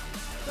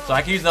 So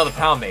I can use another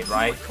Pound Maid,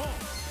 right?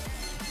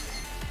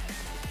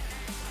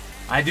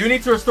 I do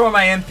need to restore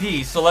my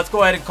MP, so let's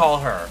go ahead and call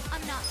her.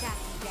 I'm not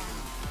backing down.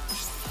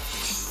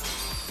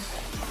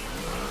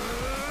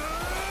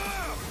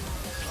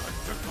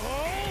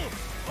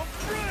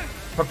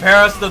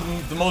 Prepare us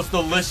the most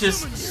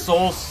delicious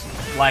soul,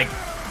 like,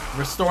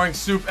 restoring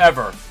soup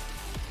ever.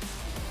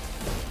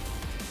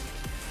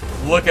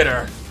 Look at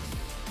her.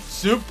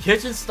 Soup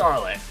Kitchen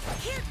Starlet.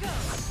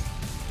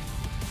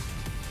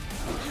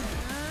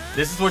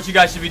 This is what you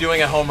guys should be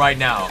doing at home right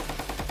now.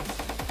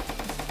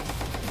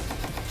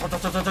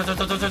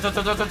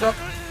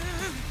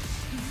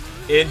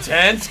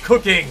 Intense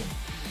cooking.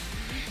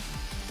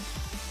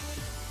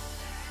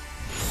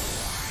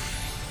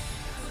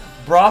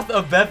 Broth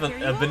of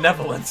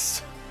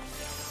benevolence.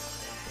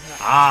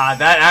 Ah,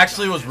 that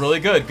actually was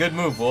really good. Good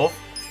move, Wolf.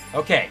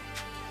 Okay.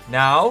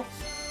 Now,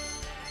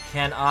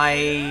 can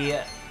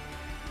I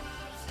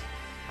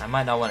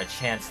might not want to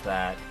chance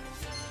that.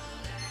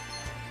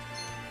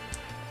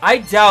 I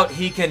doubt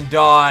he can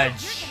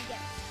dodge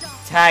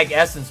Tag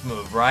Essence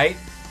move, right?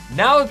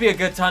 Now would be a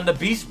good time to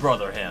Beast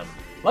Brother him.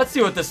 Let's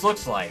see what this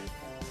looks like.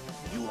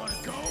 You wanna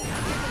go?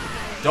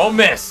 Don't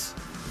miss.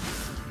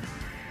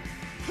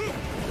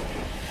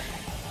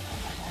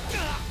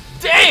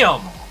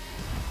 Damn!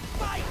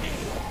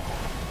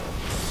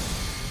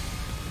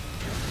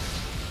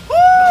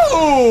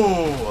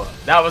 Woo!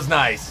 That was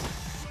nice.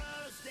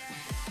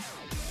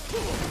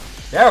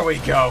 There we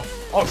go.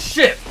 Oh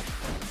shit!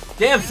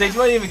 Damn, Sage,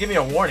 you didn't even give me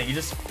a warning. You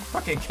just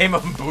fucking came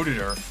up and booted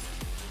her.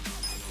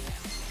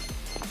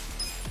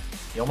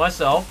 Heal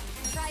myself.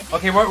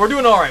 Okay, we're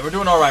doing alright. We're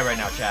doing alright right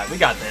now, chat. We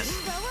got this.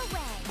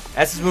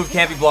 S's move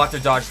can't be blocked or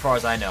dodged as far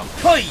as I know.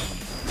 Hey!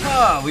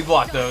 Ah, we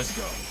blocked those.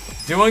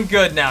 Doing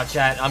good now,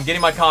 chat. I'm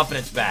getting my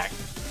confidence back.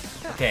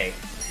 Okay.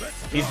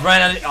 He's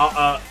ran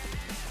out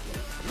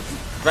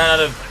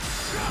of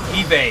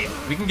evade.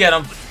 We can get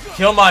him.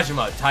 Kill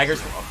Majima.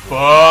 Tigers.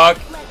 Fuck.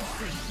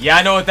 Yeah,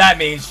 I know what that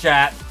means,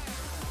 chat.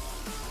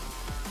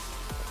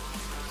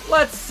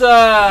 Let's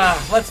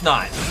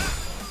not.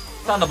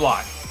 Time to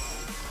block.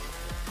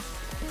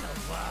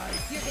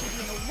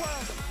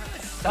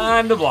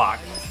 Time to block.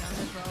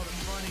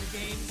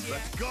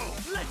 Let's go.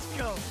 Let's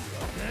go.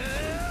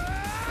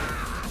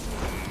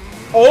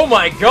 Oh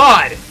my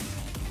god!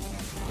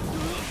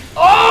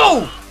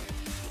 Oh!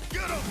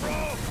 Get him,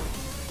 bro.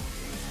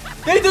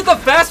 They did the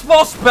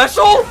fastball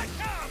special?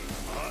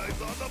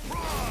 Eyes on the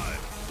prize.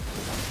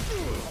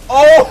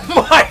 Oh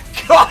my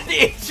god,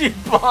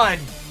 Ichiban!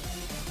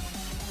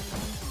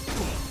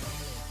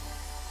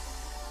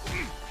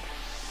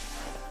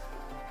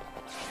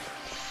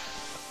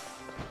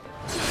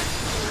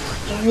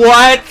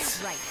 What?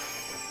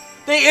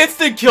 They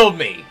instant killed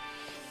me.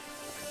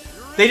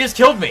 They just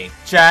killed me,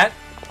 chat.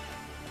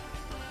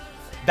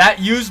 That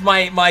used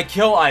my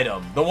kill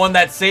item, the one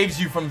that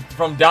saves you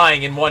from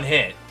dying in one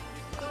hit.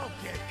 Don't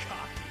get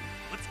cocky.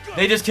 Let's go.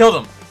 They just killed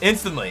him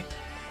instantly.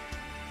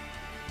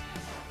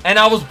 And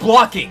I was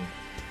blocking.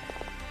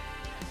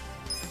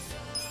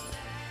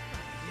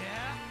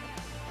 Yeah?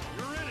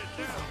 You're in it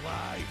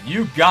now.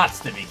 You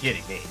gots to be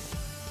kidding me.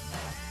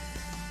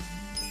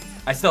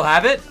 I still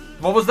have it?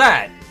 What was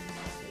that?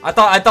 I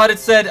thought it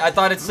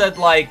said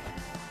like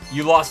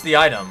you lost the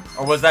item,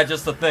 or was that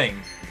just a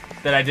thing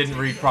that I didn't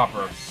read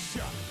proper?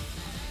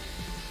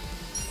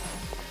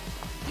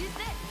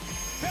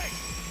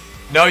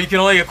 No, you can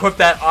only equip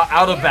that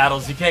out of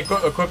battles. You can't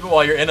equip it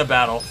while you're in a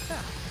battle.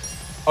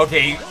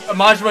 Okay,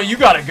 Majima, you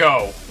gotta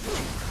go.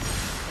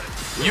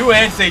 You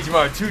and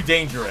Saejima are too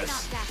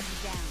dangerous.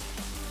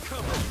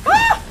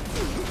 Ah!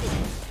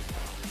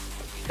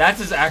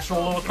 That's his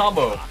actual little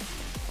combo.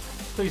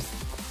 Please.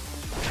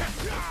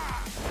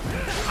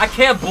 I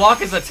can't block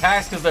his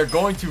attacks because they're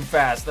going too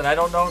fast, and I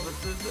don't know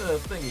the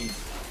thingy.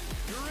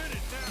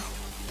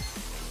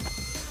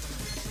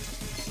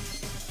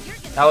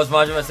 That was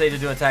Majima say to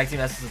do a tag team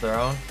essence of their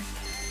own.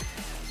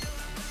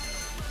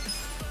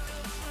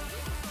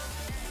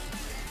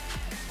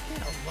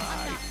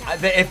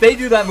 If they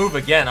do that move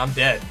again, I'm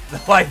dead.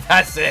 Like,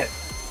 that's it.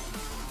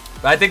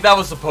 But I think that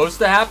was supposed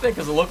to happen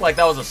because it looked like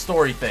that was a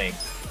story thing.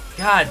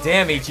 God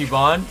damn,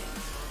 Ichiban.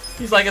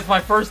 He's like, it's my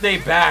first day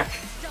back.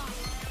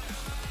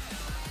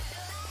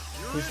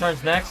 Whose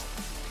turn's next?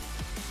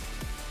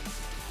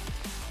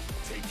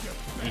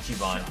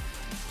 Ichiban.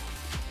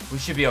 We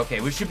should be okay.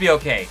 We should be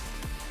okay.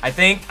 I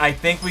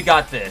think we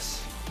got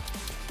this.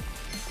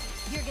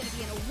 You're gonna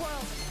be in a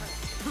world of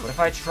hurt. What if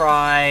I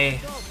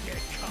try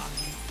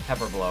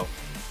Pepper Blow?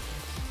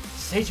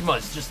 Saejima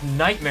is just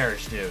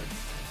nightmarish, dude.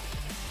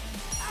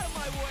 Out of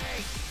my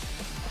way.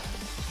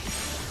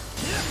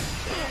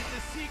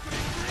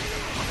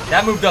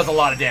 That move does a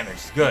lot of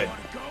damage. Good.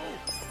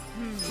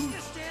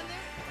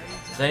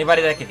 Is there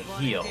anybody that can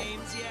heal?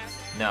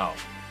 No.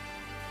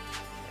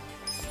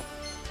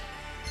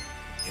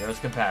 Hero's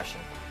Compassion.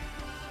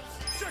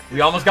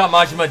 We almost got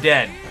Majima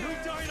dead.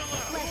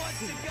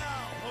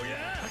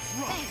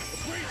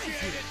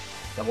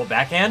 Double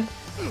backhand?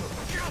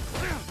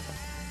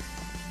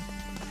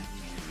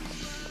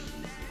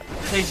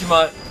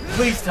 Saejima,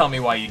 please tell me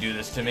why you do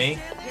this to me.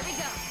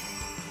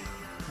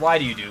 Why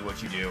do you do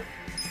what you do?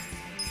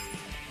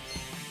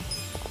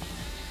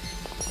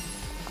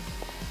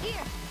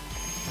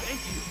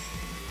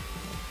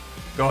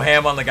 Go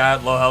ham on the guy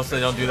at low health so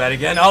they don't do that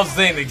again. I was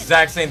saying the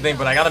exact same thing,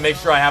 but I gotta make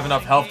sure I have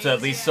enough health to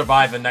at least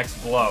survive the next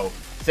blow.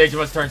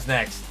 Seijima's turn's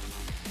next.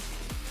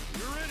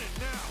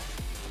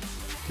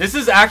 This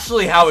is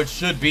actually how it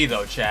should be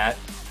though, chat.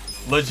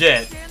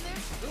 Legit.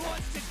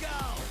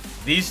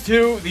 These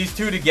two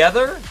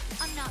together,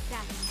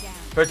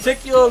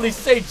 particularly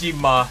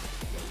Saejima,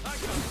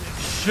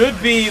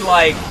 should be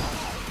like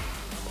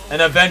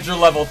an Avenger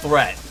level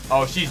threat.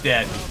 Oh, she's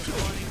dead.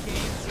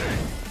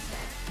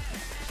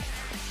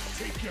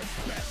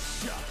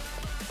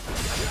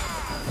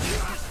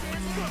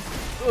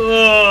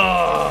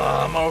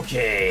 Ugh, I'm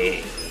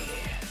okay.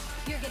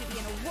 You're gonna be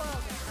in a world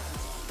of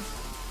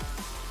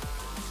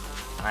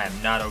hurt. I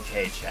am not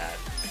okay, chat.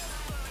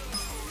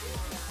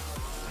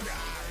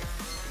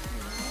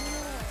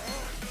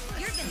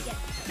 You're gonna get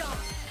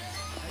dumped.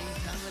 Are you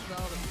done with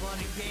all the fun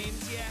and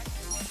games yet?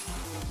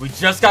 We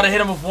just gotta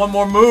hit him with one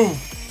more move.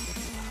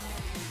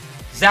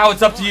 Zhao,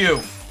 it's up to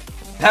you.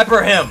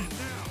 Pepper him.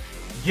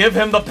 Give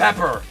him the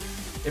pepper.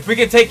 If we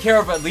can take care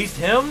of at least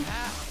him.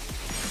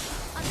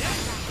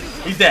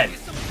 He's dead.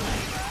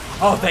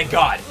 Oh, thank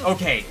God.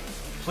 Okay.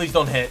 Please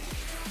don't hit.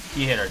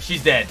 He hit her.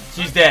 She's dead.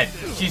 She's dead.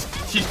 She's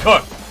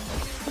cooked.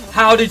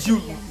 How did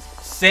you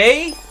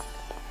say?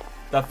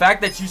 The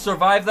fact that you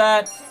survived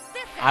that?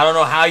 I don't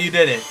know how you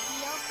did it.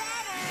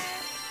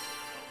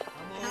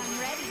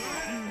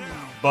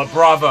 But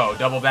bravo.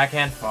 Double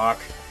backhand. Fuck.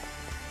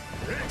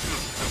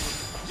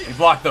 We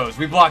blocked those.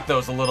 We blocked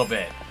those a little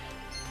bit.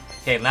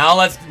 Okay, now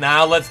let's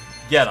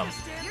get them.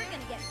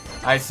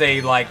 I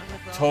say like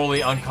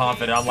totally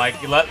unconfident. I'm like,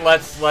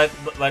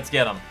 let's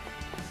get him.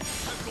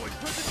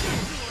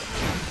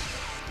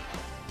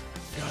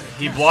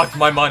 He blocked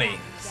my money.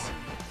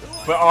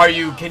 But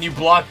can you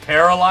block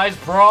paralyzed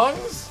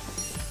prongs?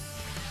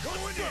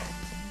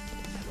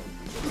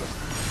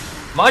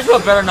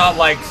 Majima better not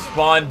like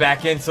spawn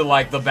back into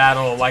like the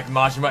battle like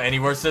Majima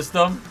Anywhere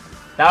system.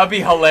 That would be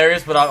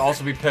hilarious, but I'd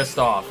also be pissed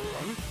off.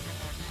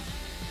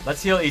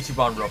 Let's heal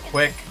Ichiban real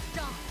quick.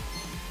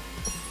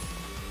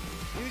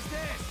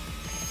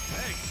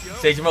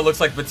 Saejima looks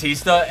like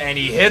Batista, and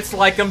he hits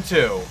like him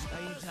too.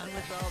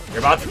 You're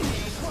about to...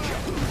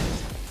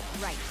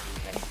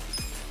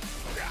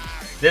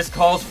 This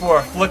calls for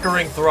a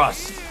flickering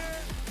thrust.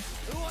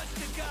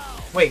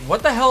 Wait,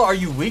 what the hell are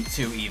you weak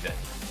to, even?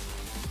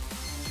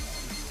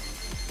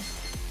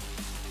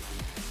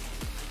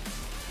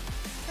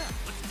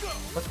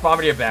 Let's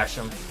Bombardier bash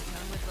him.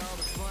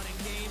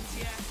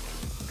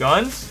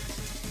 Guns?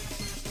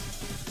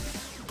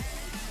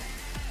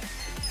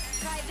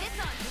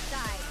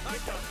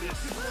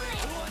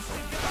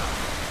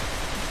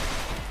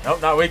 Nope,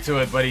 not weak to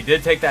it, but he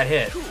did take that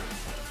hit.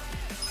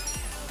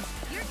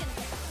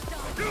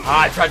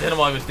 Ah, I tried to hit him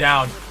while he was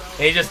down.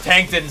 And he just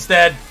tanked it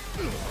instead.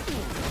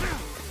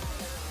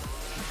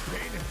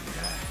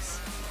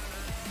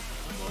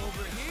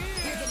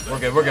 We're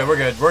good, we're good, we're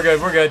good, we're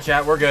good, we're good,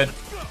 chat, we're good.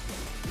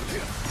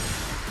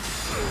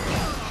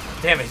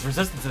 Damn it, he's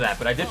resistant to that,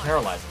 but I did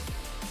paralyze him.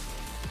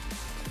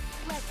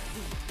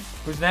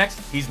 Who's next?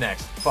 He's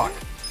next. Fuck.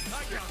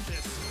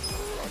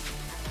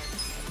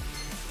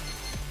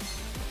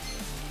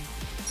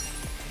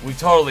 We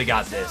totally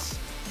got this.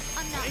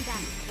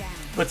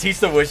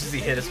 Batista wishes he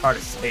hit as hard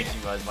as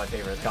Saejima is my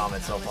favorite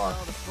comment so far.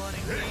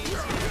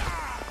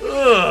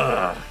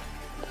 Ugh.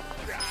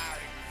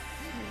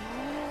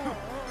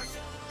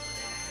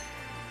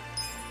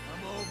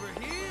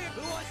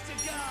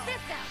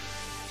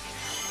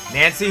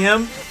 Nancy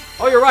him?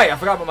 Oh, you're right. I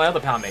forgot about my other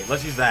pound mate.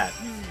 Let's use that.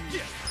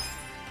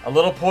 A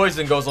little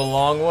poison goes a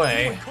long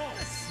way.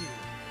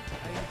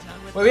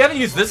 Wait, we haven't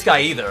used this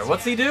guy either.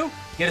 What's he do?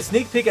 Get a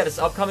sneak peek at his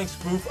upcoming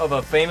spoof of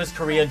a famous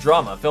Korean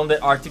drama filmed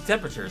at Arctic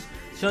temperatures.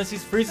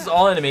 Shillings freezes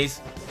all enemies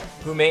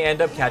who may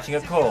end up catching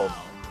a cold.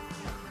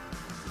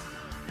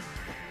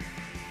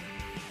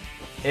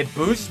 It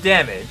boosts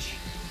damage,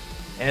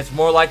 and it's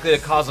more likely to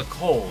cause a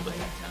cold.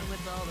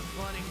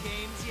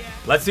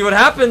 Let's see what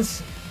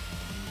happens.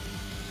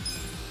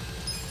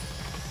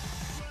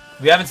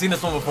 We haven't seen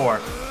this one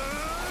before.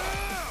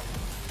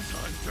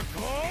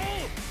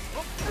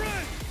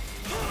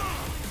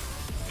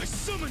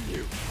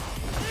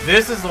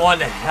 This is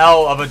one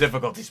hell of a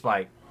difficulty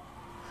spike.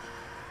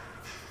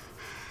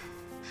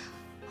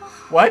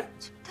 What?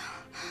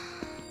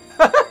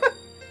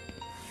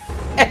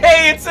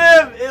 Hey, it's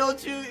him!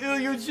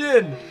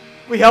 Il-Yujin!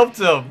 We helped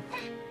him.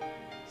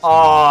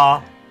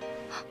 Aww.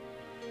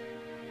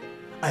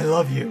 I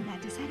love you.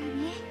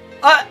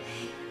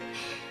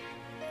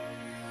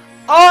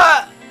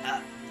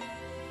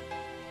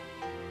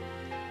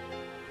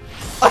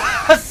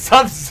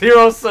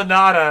 Sub-Zero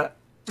Sonata.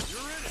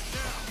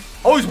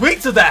 Oh, he's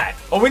weak to that.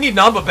 Oh, we need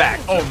Namba back.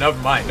 Oh, never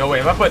mind. No way.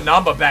 If I put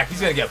Namba back,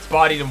 he's gonna get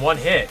bodied in one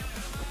hit.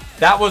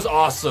 That was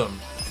awesome.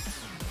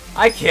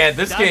 I can't.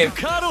 This game.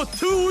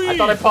 I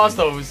thought I paused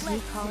those.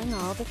 Like calling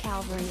all the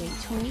cavalry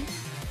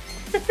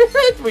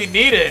 820. We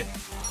need it.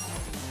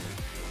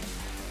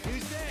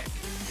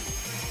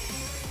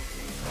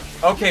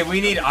 Okay,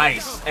 we need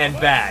ice and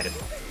bad.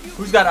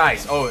 Who's got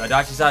ice? Oh,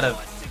 Adachi's out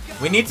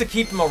of. We need to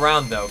keep him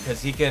around though,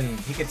 because he can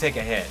take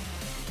a hit.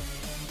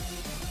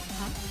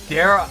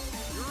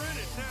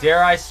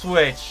 Dare I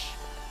switch?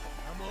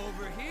 I'm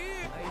over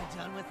here. Are you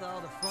done with all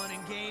the fun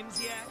and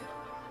games yet?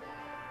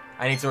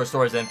 I need to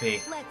restore his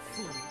MP. Let's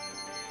see.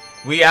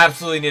 We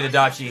absolutely need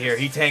Adachi here.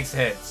 He tanks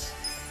hits.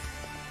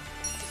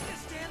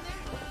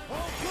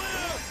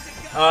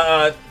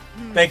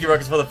 Thank you,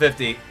 Ruckus, for the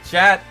 50.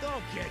 Chat,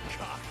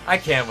 I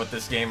can't with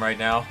this game right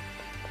now.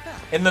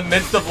 In the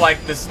midst of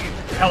like this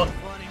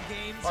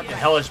fucking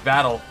hellish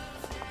battle,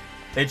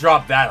 they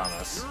dropped that on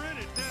us.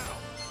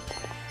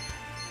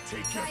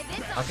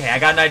 Okay, I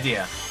got an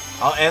idea.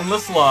 I'll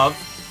Endless Love,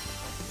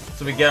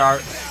 so we get our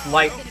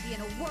slight.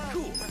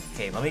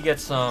 Okay, let me get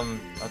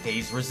some. Okay,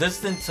 he's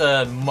resistant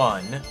to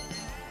Mun.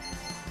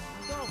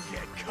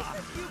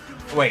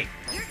 Wait,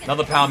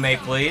 another pound mate,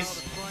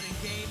 please.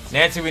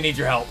 Nancy, we need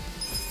your help.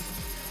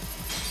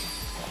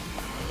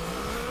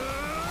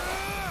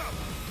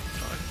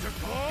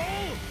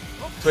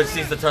 Twitch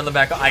needs to turn them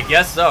back on. I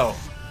guess so.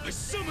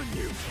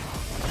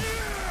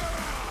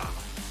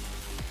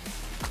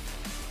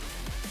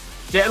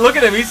 Yeah, look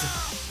at him.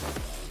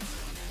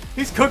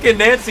 He's cooking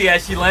Nancy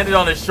as she landed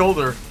on his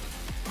shoulder.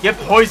 Get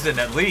poisoned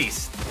at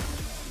least.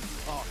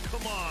 Oh,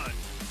 come on.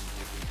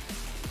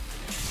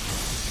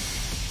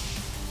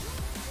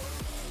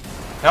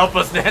 Help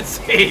us,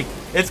 Nancy.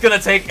 It's gonna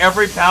take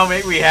every pound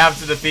mate we have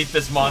to defeat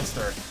this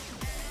monster.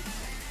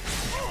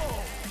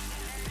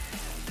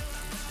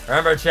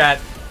 Remember,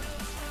 chat.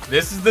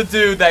 This is the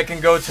dude that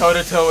can go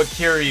toe-to-toe with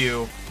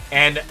Kiryu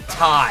and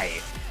tie.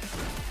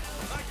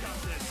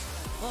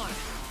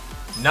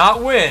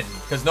 Not win,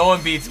 because no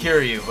one beats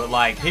Kiryu, but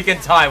like, he can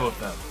tie with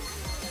them.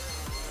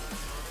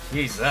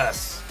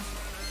 Jesus.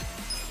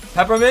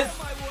 Peppermint?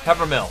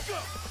 Peppermill.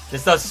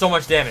 This does so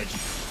much damage.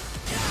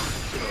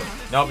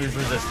 Nope, he's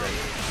resistant.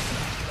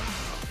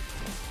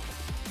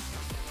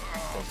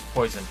 Oh,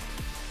 poison.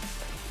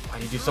 Why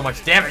do you do so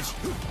much damage?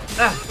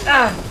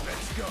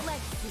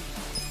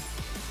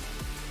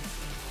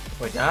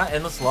 Wait, did I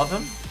Endless Love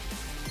him?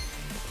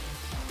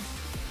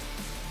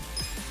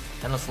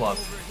 Endless Love.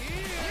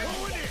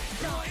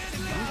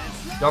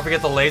 Don't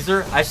forget the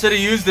laser. I should have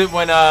used it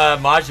when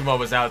Majima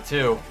was out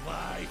too.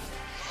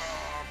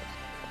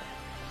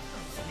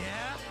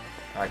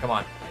 Alright, come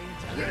on.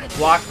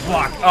 Block,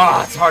 block.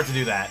 Ah, it's hard to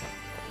do that.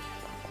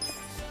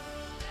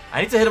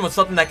 I need to hit him with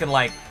something that can,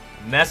 like,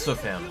 mess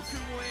with him.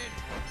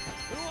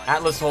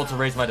 Atlas hold to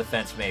raise my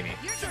defense, maybe.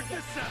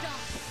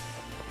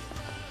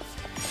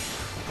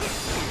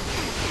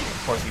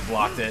 Of course, he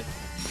blocked it.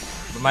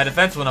 But my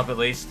defense went up at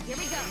least.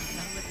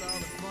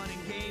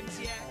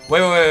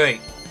 Wait.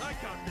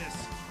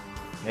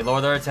 May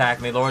lower their attack.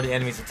 May lower the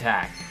enemy's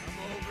attack.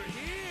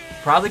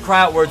 Proudly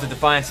cry out words of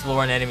defiance to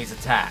lower an enemy's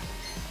attack.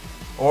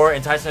 Or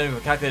entice an enemy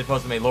with a calculated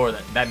post that may lower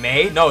that. That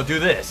may? No, do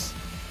this.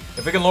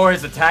 If we can lower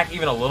his attack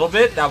even a little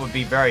bit, that would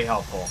be very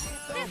helpful.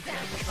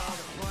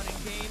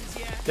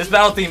 This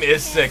battle theme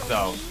is sick,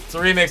 though. It's a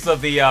remix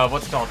of the,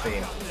 what's it called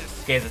theme?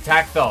 Okay, his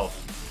attack fell.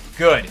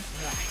 Good.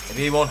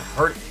 Maybe he won't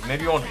hurt.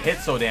 Maybe he won't hit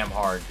so damn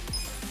hard.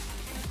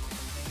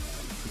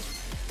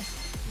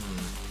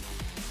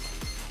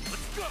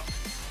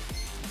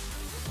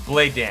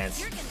 Blade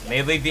dance.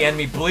 May leave the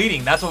enemy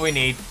bleeding. That's what we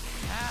need.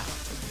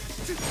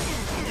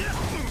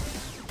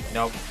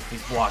 Nope.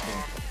 He's blocking.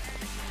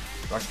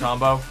 Rush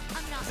combo.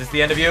 Is this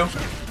the end of you?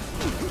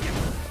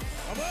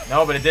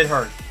 No, but it did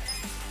hurt.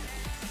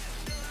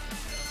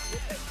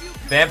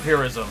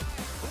 Vampirism.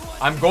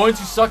 I'm going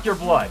to suck your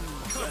blood.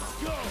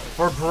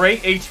 For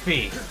great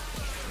HP.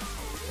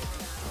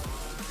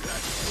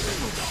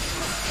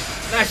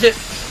 Smash it!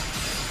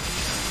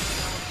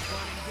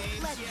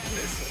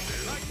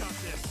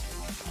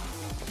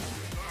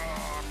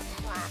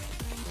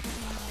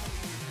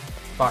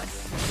 Fuck.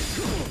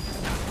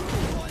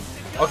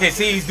 Okay,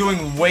 see, he's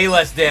doing way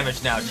less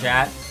damage now,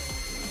 chat.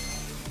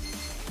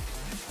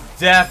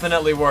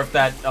 Definitely worth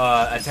that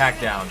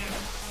attack down.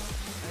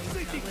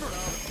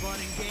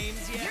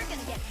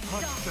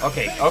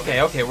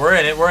 Okay, we're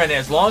in it,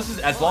 As long as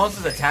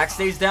his attack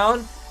stays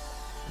down,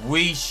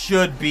 we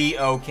should be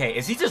okay.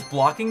 Is he just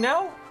blocking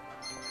now?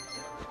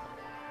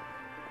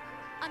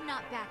 I'm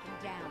not backing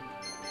down.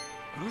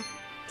 Huh?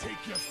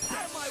 Take your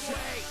out my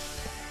way.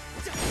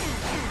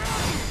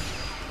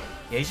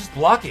 Yeah, he's just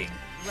blocking.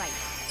 Right.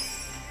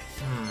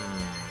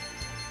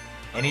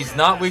 And he's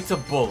not weak to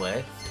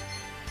bullet.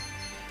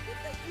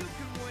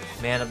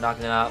 Man, I'm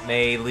knocking them out.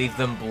 May leave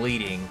them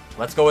bleeding.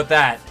 Let's go with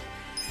that.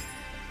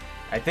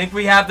 I think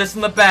we have this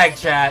in the bag,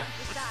 chat.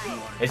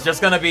 It's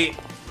just gonna be...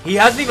 He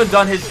hasn't even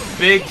done his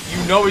big...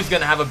 You know he's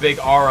gonna have a big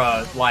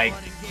aura, like,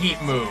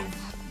 heat move.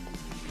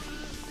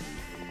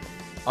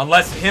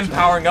 Unless him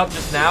powering up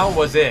just now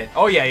was it.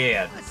 Oh,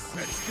 yeah.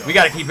 We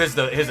gotta keep his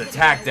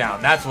attack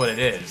down. That's what it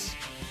is.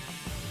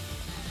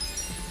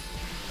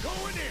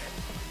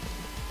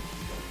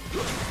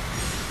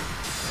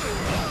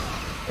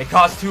 It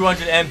costs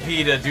 200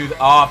 MP to do the...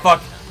 Aw,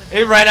 fuck.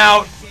 It ran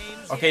out.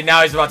 Okay,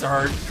 now he's about to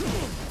hurt.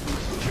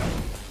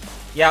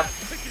 Yep.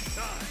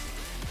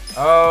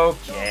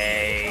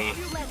 Okay.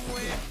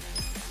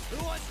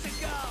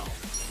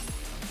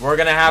 We're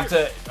gonna have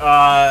to,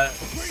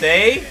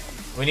 say,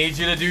 we need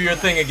you to do your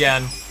thing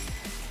again.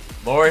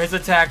 Lower his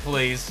attack,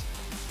 please.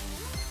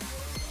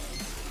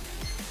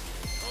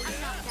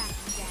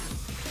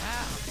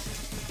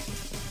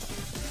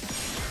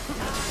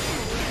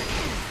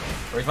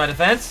 Where's my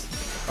defense?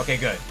 Okay,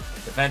 good.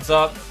 Defense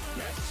up.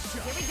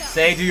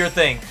 Say, do your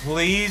thing.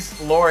 Please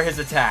lower his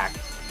attack.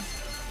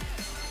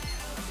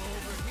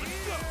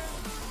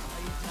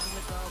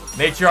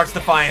 Matriarch's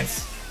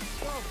Defiance.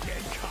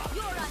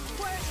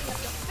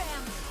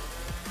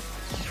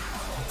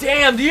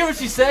 Damn, do you hear what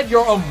she said?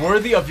 You're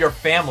unworthy of your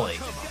family.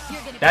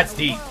 That's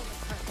deep.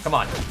 Come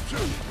on.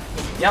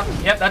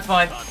 Yep, that's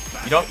fine.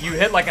 You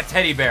hit like a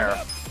teddy bear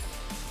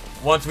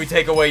once we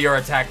take away your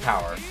attack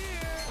power.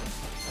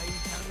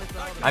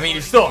 I mean,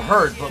 you still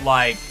hurt, but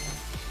like,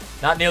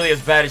 not nearly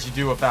as bad as you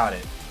do without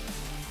it.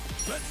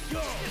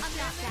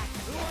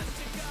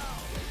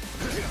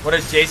 What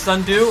does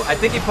Jason do? I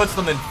think he puts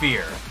them in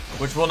fear,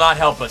 which will not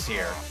help us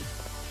here.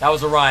 That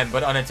was a rhyme,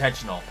 but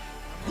unintentional.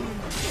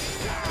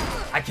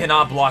 I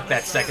cannot block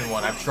that second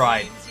one. I've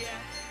tried.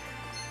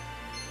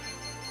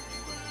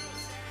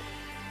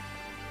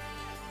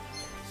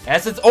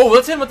 Essence. Oh,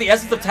 let's hit him with the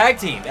Essence of Tag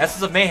Team.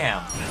 Essence of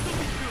Mayhem.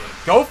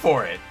 Go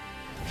for it.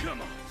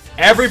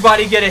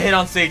 Everybody get a hit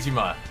on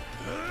Saejima.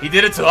 He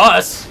did it to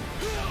us.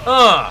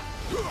 Bah!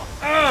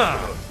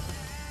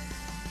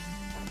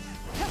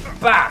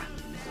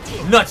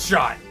 Nut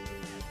shot.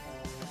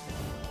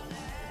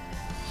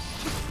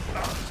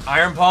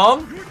 Iron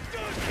Palm.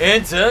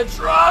 Into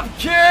drop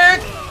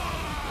kick.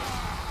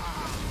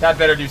 That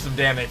better do some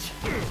damage.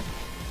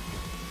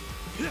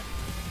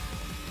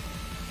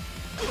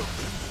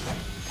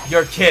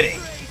 You're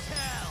kidding.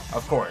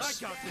 Of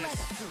course.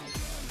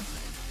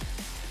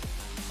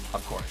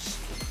 Of course.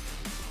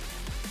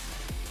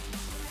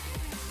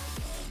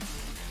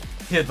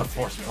 Hit the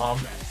force palm.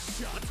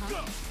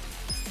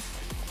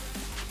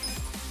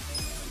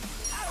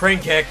 Crane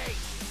kick.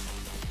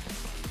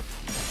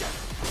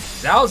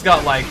 Zhao's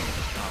got like...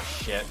 Oh,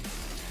 shit.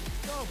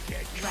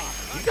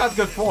 He's got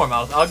good form.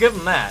 I'll give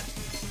him that.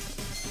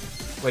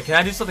 Wait, can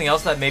I do something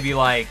else that maybe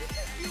like...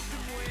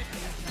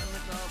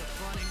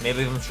 Maybe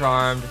leave him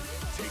charmed.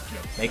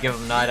 Maybe give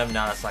him an item.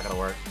 No, that's not gonna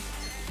work.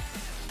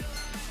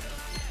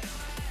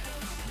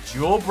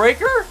 Jewel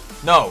Breaker?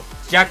 No.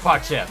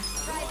 Jackpot chip.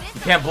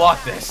 You can't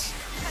block this.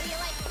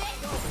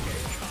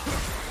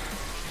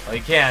 Oh,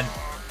 you can.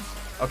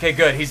 Okay,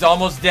 good. He's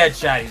almost dead,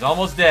 chat. He's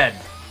almost dead.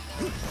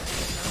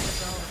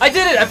 I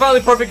did it! I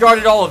finally perfect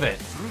guarded all of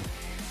it.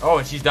 Oh,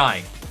 and she's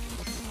dying.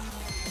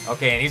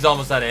 Okay, and he's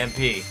almost out of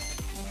MP.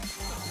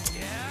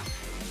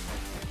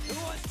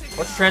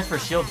 What's transfer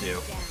shield do?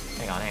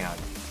 Hang on.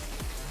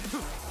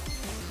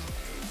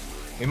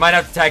 We might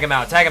have to tag him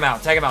out. Tag him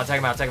out.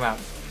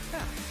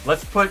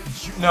 Let's put...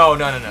 No.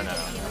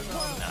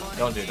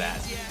 Don't do that.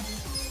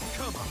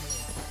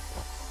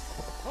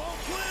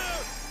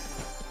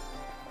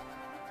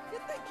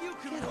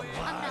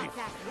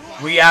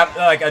 We have,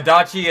 like,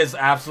 Adachi is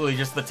absolutely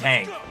just the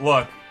tank.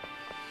 Look.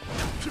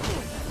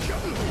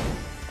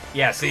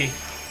 Yeah, see?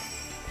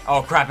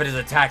 Oh crap, and his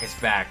attack is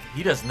back.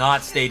 He does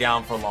not stay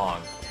down for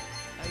long.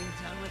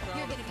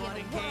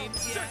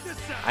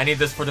 I need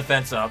this for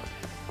defense up.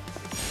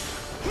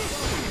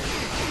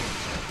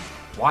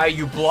 Why are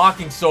you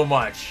blocking so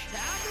much?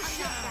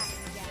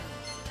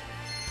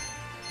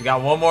 We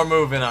got one more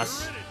move in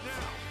us.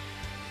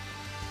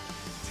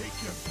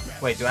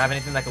 Wait, do I have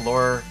anything that can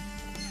lower?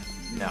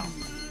 No.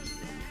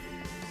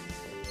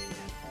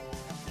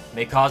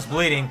 May cause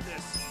bleeding.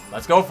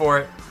 Let's go for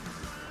it.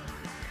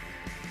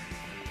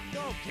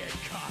 Don't get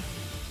caught.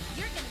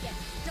 You're gonna get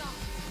stopped.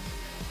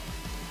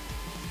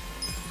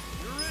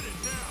 You're in it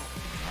now.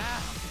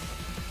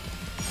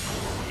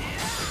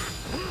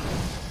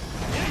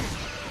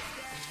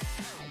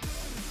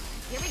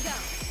 Here we go.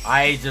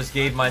 I just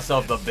gave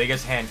myself the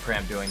biggest hand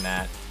cramp doing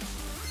that.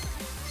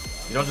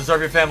 You don't deserve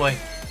your family.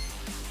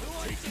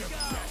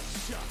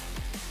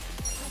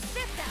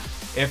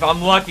 If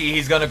I'm lucky,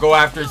 he's gonna go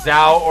after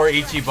Zhao or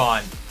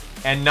Ichiban,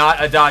 and not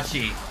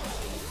Adachi,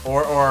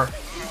 or.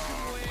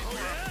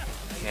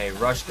 Okay,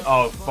 rush.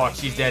 Oh fuck,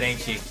 she's dead, ain't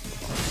she?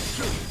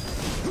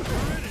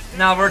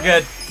 No, we're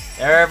good.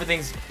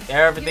 Everything's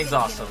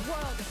awesome.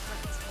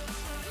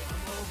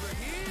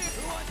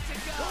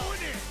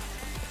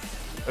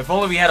 If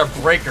only we had a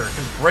breaker,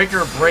 because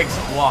breaker breaks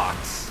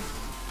blocks.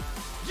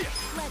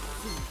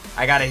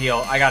 I gotta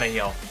heal.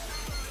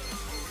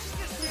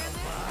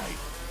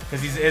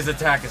 Because his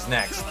attack is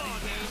next.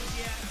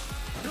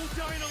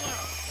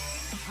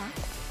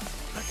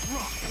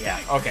 Yeah,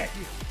 okay.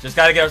 Just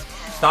gotta get...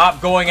 Stop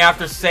going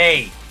after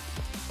Sei.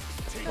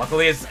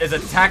 Luckily, his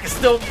attack is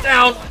still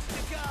down.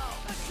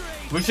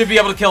 We should be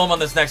able to kill him on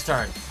this next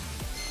turn.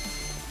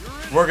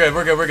 We're good.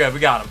 We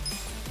got him.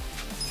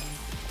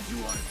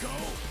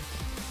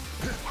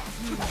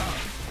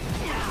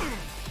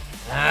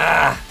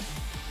 Ah.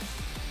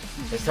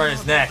 His turn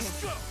is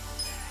next.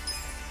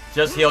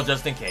 Just heal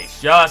just in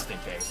case.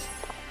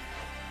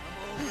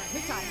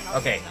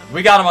 Okay,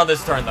 we got him on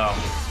this turn though.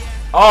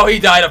 Oh, he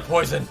died of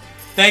poison.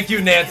 Thank you,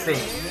 Nancy.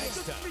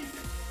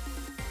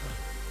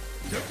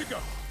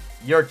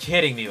 You're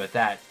kidding me with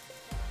that.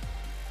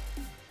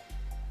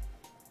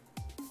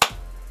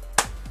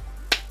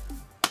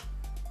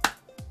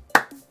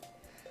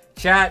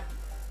 Chat,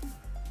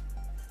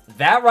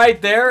 that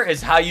right there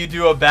is how you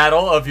do a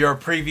battle of your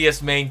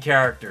previous main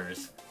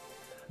characters.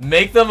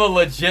 Make them a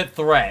legit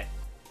threat.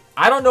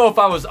 I don't know if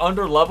I was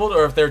under-leveled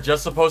or if they're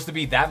just supposed to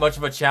be that much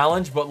of a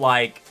challenge, but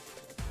like,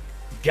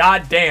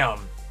 goddamn,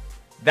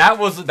 that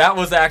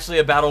was actually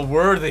a battle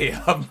worthy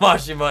of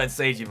Majima and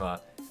Saejima.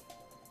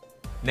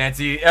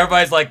 Nancy,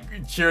 everybody's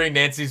like cheering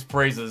Nancy's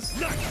praises.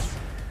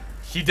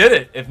 She did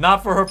it. If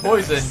not for her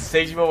poison,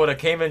 Saejima would have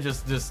came in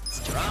just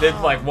did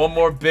like one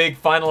more big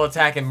final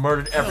attack and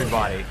murdered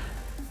everybody.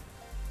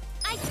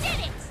 I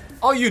did it.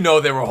 Oh, you know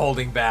they were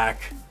holding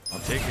back. I'll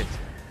take it.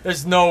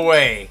 There's no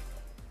way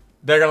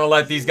they're gonna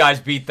let these guys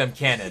beat them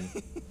canon.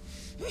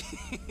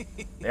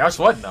 They are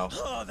sweating though.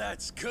 Oh,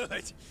 that's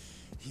good.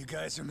 You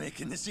guys are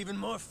making this even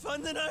more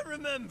fun than I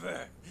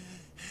remember.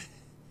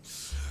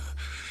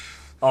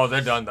 Oh,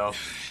 they're done though.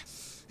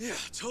 Yeah,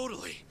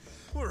 totally.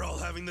 We're all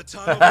having the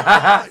time of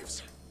our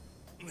lives.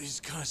 These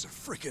guys are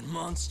freaking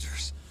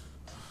monsters.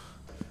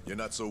 You're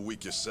not so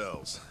weak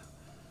yourselves.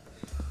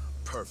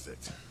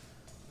 Perfect.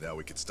 Now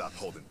we can stop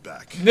holding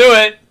back. Knew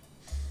it!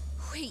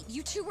 Wait,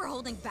 you two were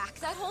holding back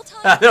that whole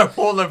time? They're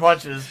pulling their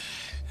punches.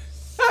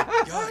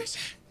 Guys,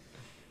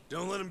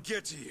 don't let them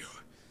get to you.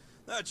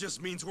 That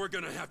just means we're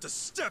gonna have to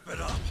step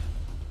it up.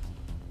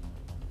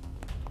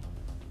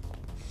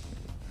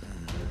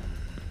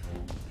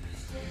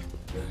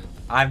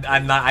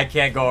 I'm not. I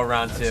can't go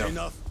around That's two.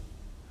 Enough.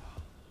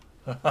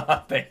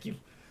 Thank you.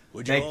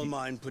 Would you all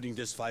mind putting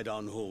this fight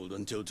on hold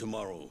until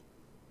tomorrow?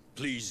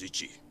 Please,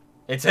 Ichi.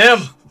 It's him!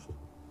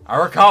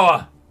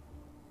 Arakawa!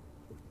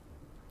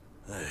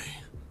 Hey,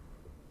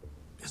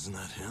 isn't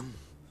that him?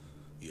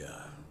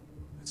 Yeah,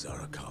 it's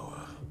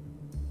Arakawa.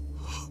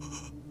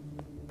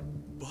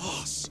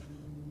 Boss!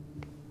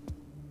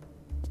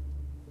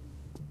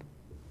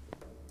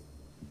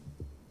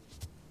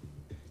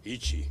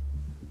 Ichi,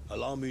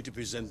 allow me to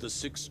present the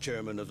 6th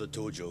chairman of the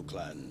Tojo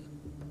clan,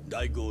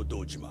 Daigo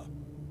Dojima.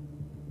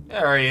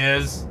 There he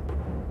is.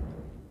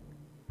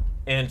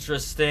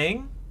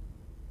 Interesting.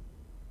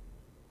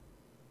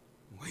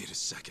 Wait a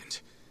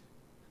second.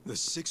 The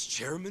 6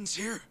 chairman's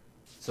here?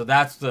 So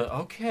that's the...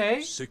 Okay.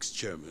 6th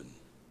chairman.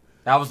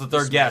 That was the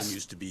third This guess. man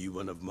used to be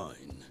one of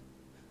mine.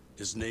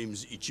 His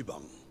name's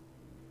Ichiban.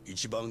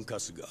 Ichiban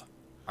Kasuga.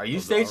 Are you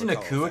of the staging a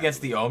Arakawa coup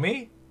against the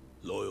Omi?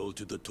 Loyal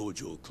to the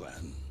Tojo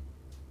clan.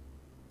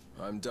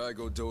 I'm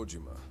Daigo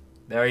Dojima.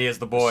 There he is,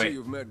 the I boy. see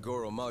you've met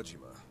Goro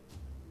Majima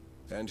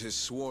and his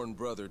sworn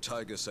brother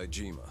Taiga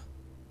Saejima.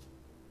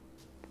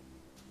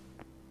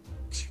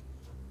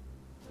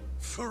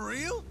 For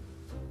real?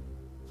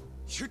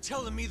 You're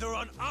telling me they're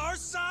on our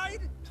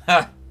side?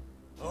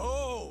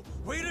 Oh,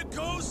 way to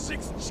go,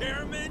 6th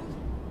chairman!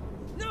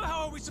 Now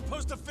how are we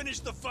supposed to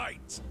finish the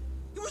fight?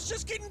 It was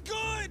just getting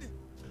good!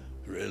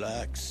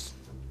 Relax.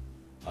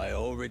 I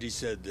already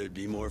said there'd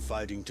be more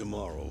fighting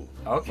tomorrow.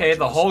 Okay,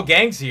 the whole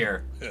gang's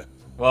here.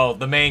 Well,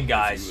 the main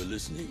guys. If you were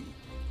listening,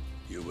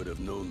 you would have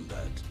known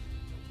that.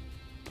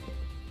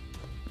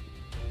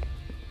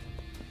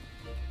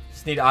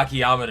 Just need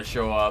Akiyama to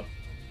show up.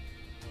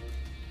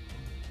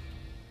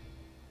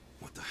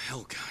 What the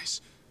hell,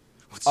 guys?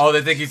 Oh,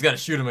 they think he's gonna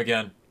shoot him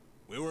again.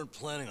 We weren't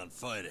planning on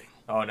fighting.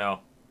 Oh no.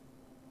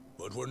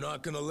 But we're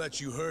not gonna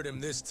let you hurt him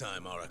this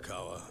time,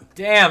 Arakawa.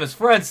 Damn, his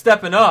friend's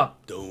stepping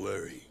up. Don't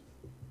worry.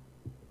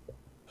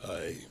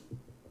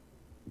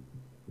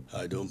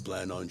 I don't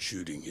plan on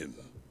shooting him.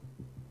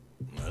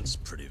 That's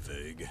pretty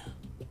vague.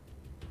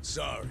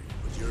 Sorry,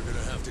 but you're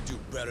gonna have to do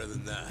better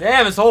than that.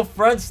 Damn, his whole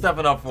friend's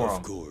stepping up for him.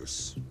 Of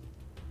course.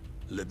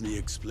 Let me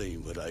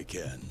explain what I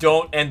can.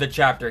 Don't end the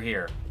chapter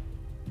here.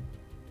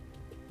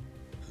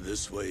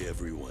 This way,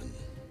 everyone.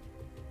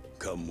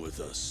 Come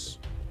with us.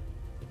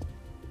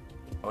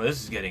 Oh,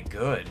 this is getting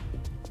good.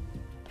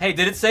 Hey,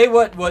 did it say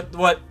what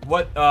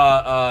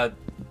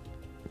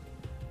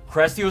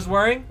Cresty was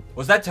wearing?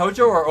 Was that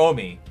Tojo or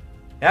Omi?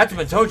 It had to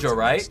have been Tojo,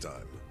 right? Next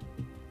time.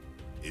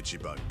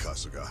 Ichiban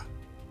Kasuga.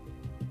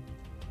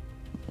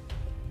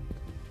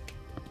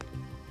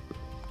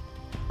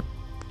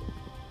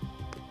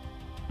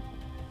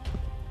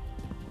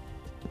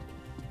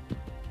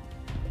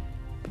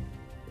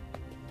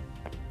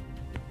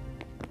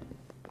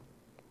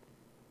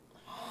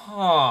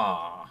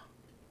 Huh.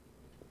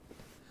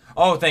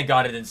 Oh, thank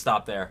God it didn't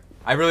stop there.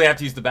 I really have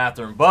to use the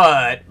bathroom,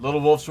 but Little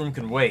Wolf's room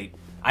can wait.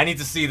 I need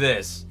to see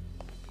this.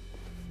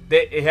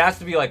 It has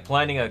to be like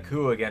planning a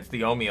coup against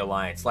the Omi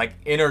Alliance. Like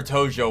inner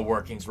Tojo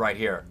workings right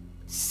here.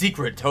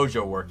 Secret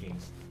Tojo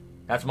workings.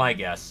 That's my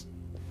guess.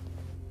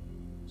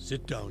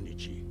 Sit down,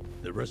 Ichi.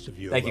 The rest of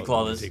you Thank you,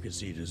 welcome to Claudius. take a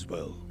seat as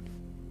well.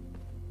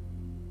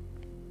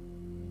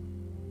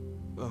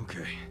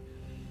 Okay.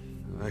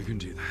 I can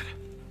do that.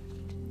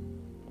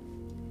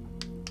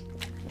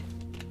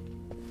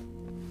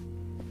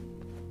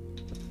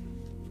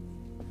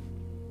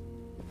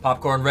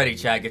 Popcorn ready,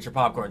 Chad. Get your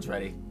popcorns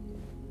ready.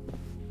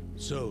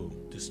 So,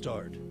 to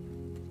start,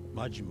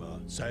 Majima,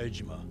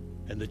 Saejima,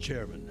 and the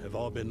chairman have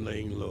all been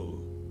laying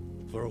low.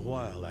 For a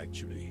while,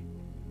 actually.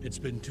 It's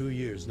been 2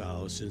 years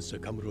now since the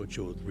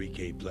Kamurocho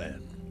 3K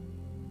plan.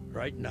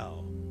 Right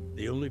now,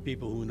 the only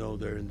people who know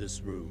they're in this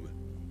room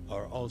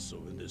are also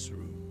in this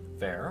room.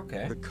 Fair,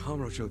 okay. The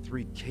Kamurocho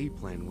 3K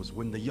plan was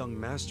when the young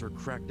master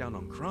cracked down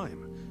on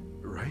crime,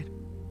 right?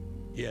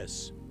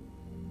 Yes,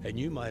 and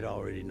you might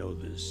already know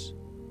this.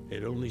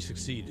 It only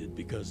succeeded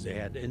because they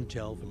had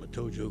intel from a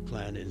Tojo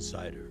clan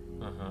insider.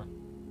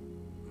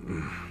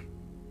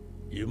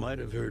 You might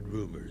have heard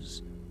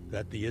rumors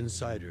that the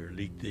insider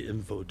leaked the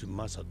info to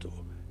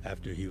Masato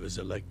after he was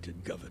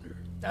elected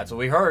governor. That's what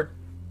we heard.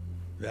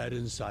 That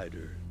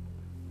insider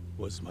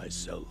was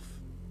myself.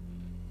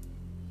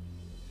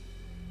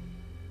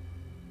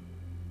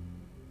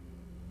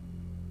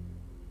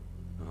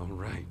 All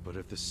right, but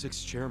if the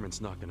sixth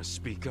chairman's not gonna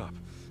speak up,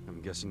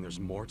 I'm guessing there's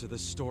more to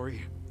this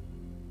story?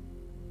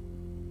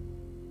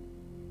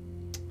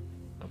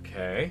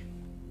 Okay.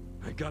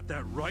 I got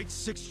that right,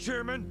 sixth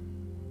chairman?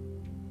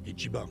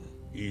 Ichiban,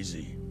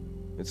 easy.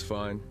 It's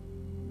fine.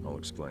 I'll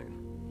explain.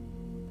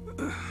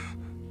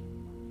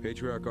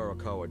 Patriarch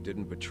Arakawa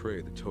didn't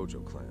betray the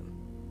Tojo clan.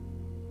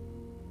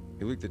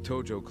 He leaked the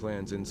Tojo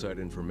clan's inside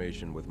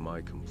information with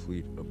my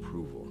complete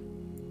approval.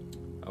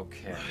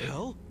 Okay.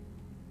 Hell?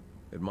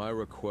 At my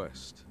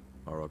request,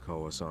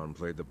 Arakawa-san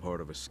played the part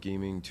of a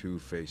scheming,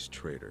 two-faced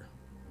traitor.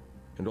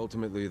 And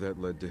ultimately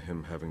that led to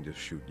him having to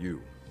shoot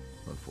you,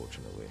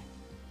 unfortunately.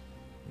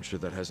 I'm sure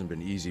that hasn't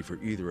been easy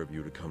for either of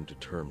you to come to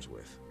terms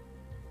with.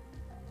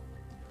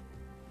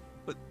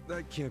 But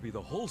that can't be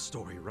the whole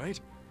story, right?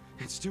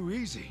 It's too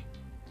easy.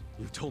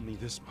 You've told me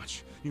this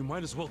much. You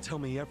might as well tell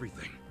me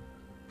everything.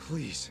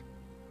 Please.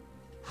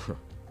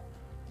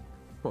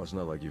 Well, it's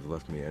not like you've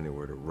left me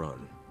anywhere to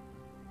run.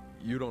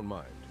 You don't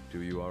mind,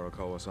 do you,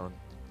 Arakawa-san?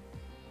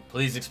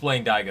 Please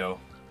explain, Daigo.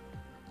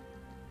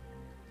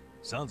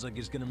 Sounds like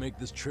it's gonna make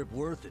this trip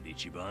worth it,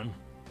 Ichiban.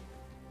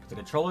 The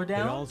controller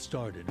down? It all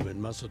started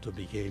when Masato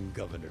became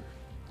governor.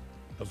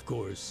 Of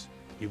course,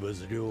 he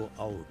was Ryo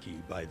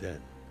Aoki by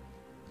then.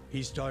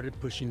 He started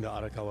pushing the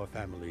Arakawa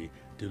family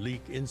to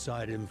leak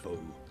inside info,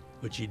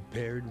 which he'd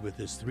paired with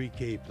his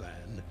 3K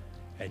plan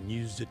and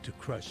used it to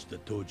crush the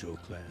Tojo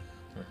clan.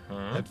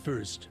 At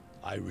first,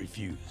 I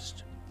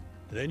refused.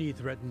 Then he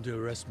threatened to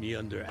arrest me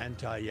under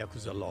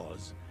anti-Yakuza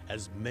laws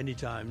as many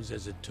times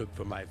as it took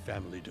for my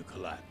family to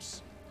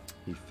collapse.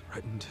 He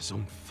threatened his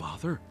own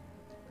father?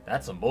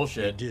 That's some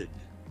bullshit. He did.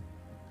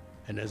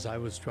 And as I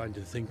was trying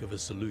to think of a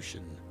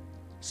solution,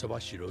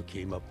 Sawashiro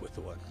came up with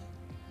one.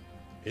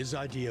 His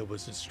idea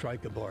was to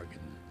strike a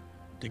bargain,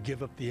 to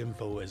give up the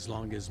info as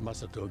long as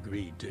Masato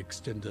agreed to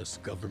extend us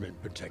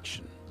government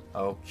protection.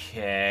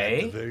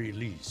 Okay. At the very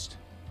least,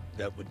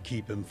 that would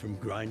keep him from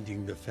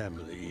grinding the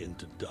family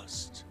into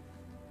dust.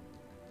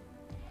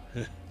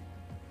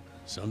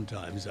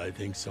 Sometimes I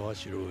think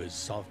Sawashiro is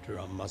softer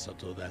on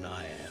Masato than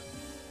I am.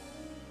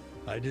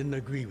 I didn't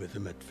agree with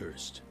him at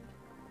first.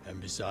 And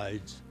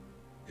besides,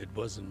 it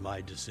wasn't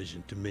my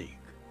decision to make.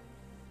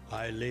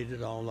 I laid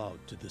it all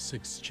out to the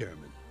 6th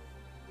chairman.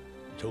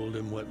 Told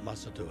him what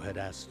Masato had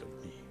asked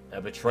of me.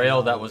 A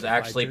betrayal that was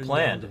actually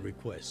planned. The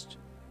request,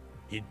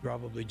 he'd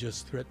probably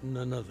just threaten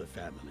another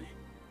family.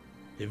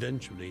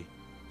 Eventually,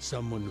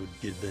 someone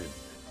would give in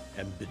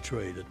and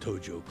betray the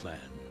Tojo clan.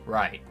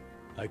 Right.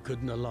 I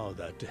couldn't allow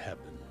that to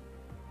happen.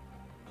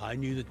 I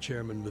knew the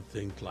chairman would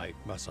think like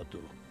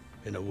Masato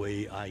in a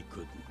way I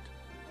couldn't.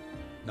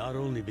 Not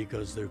only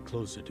because they're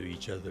closer to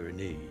each other in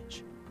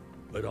age,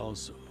 but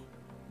also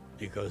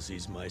because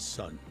he's my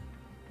son.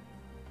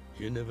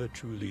 You never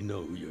truly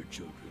know your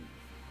children.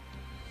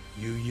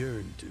 You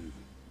yearn to,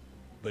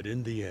 but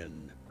in the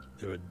end,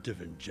 they're a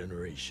different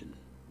generation.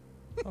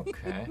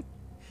 Okay.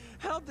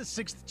 How'd the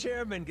 6th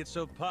chairman get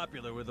so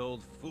popular with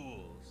old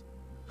fools?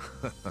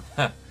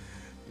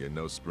 You're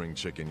no spring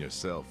chicken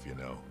yourself, you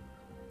know.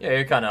 Yeah,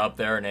 you're kind of up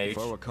there in age.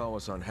 If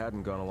Arakawa-san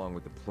hadn't gone along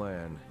with the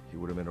plan, he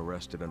would have been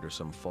arrested under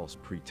some false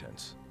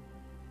pretense.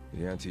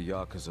 The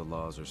anti-Yakuza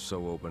laws are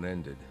so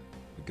open-ended,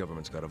 the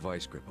government's got a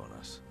vice grip on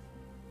us.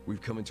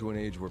 We've come into an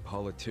age where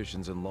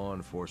politicians and law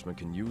enforcement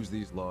can use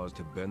these laws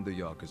to bend the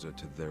Yakuza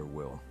to their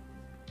will.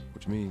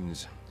 Which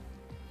means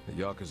the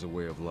Yakuza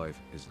way of life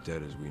is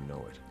dead as we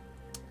know it.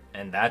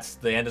 And that's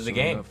the end of the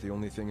game. Enough, the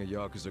only thing a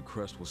Yakuza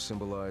crest will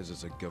symbolize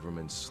is a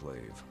government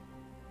slave.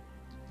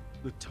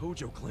 The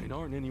Tojo clan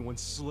aren't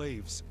anyone's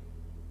slaves.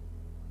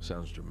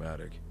 Sounds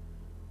dramatic.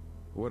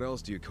 What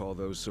else do you call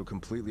those so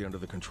completely under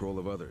the control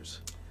of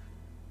others?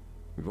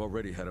 We've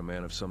already had a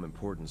man of some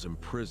importance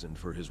imprisoned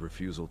for his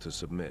refusal to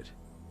submit.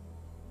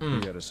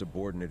 He had a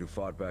subordinate who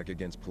fought back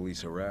against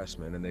police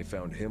harassment, and they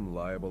found him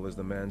liable as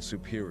the man's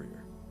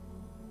superior.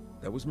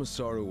 That was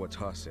Masaru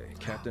Watase,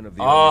 captain of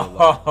the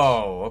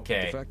Oh,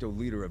 okay. de facto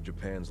leader of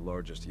Japan's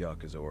largest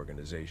Yakuza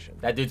organization.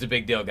 That dude's a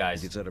big deal,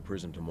 guys. He gets out of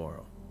prison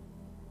tomorrow.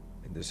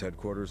 And this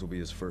headquarters will be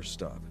his first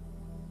stop.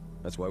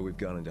 That's why we've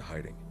gone into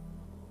hiding.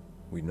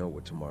 We know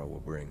what tomorrow will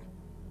bring.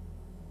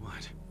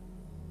 What?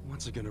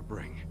 What's it gonna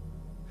bring?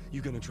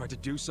 You gonna try to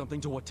do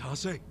something to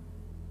Watase?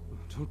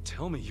 Don't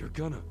tell me you're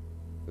gonna...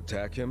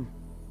 Attack him?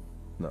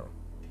 No.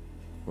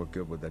 What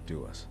good would that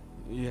do us?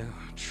 Yeah,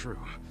 true.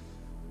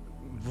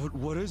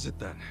 What is it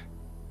then?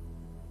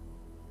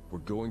 We're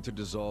going to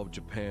dissolve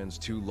Japan's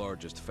 2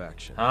 largest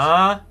factions.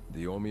 Huh?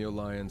 The Omi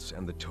Alliance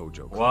and the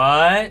Tojo What?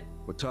 clan.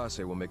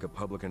 Watase will make a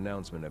public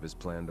announcement of his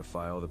plan to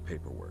file the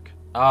paperwork.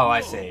 Oh,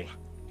 I see.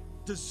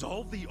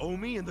 Dissolve the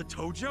Omi and the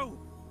Tojo?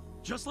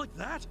 Just like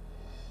that?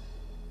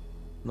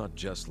 Not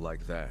just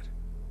like that.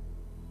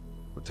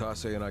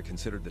 Watase and I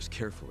considered this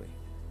carefully.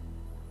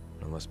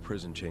 Unless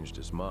prison changed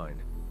his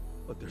mind.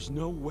 But there's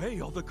no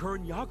way all the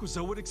current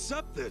Yakuza would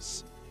accept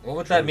this. What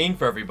would that mean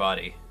for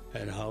everybody?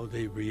 And how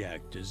they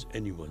react is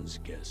anyone's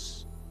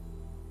guess.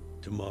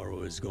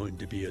 Tomorrow is going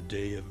to be a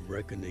day of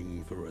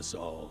reckoning for us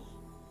all.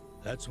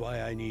 That's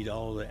why I need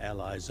all the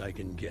allies I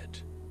can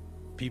get.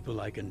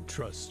 People I can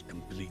trust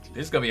completely.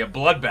 This is gonna be a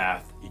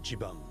bloodbath.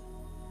 Ichiban,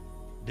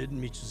 didn't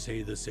Michu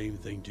say the same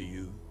thing to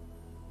you?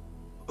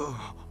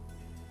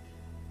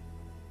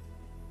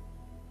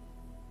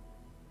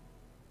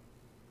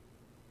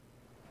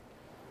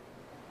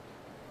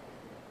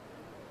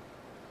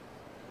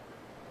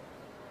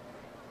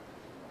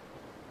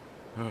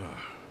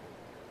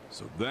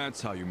 So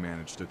that's how you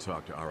managed to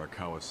talk to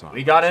Arakawa-san.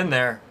 We got in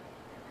there.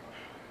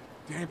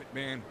 Damn it,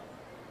 man.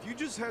 If you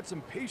just had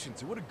some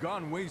patience, it would have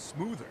gone way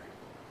smoother.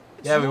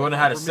 Yeah, we wouldn't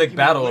have had a sick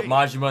battle with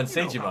Majima and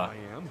Saejima.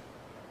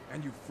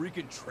 And you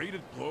freaking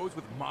traded blows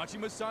with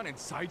Majima-san and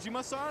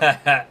Saejima-san?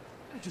 I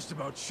just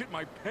about shit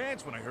my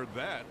pants when I heard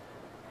that.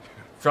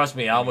 Trust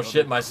me, I almost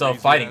shit myself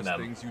fighting them.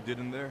 Things you did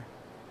in there?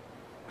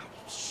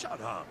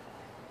 Shut up.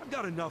 I've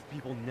got enough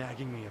people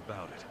nagging me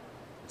about it.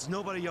 It's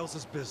nobody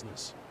else's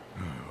business.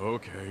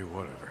 Okay,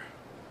 whatever.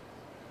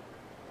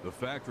 The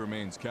fact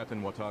remains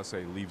Captain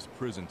Watase leaves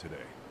prison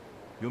today.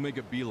 He'll make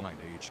a beeline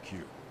to HQ.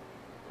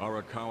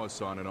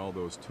 Arakawa-san and all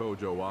those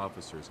Tojo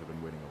officers have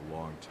been waiting a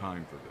long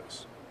time for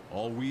this.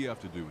 All we have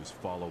to do is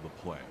follow the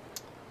plan.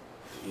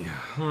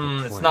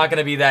 Yeah, it's not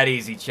gonna be that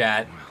easy,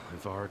 chat. Well,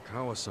 if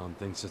Arakawa-san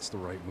thinks it's the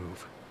right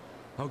move,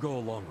 I'll go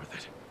along with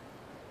it.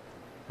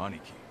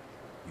 Aniki,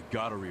 you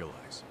gotta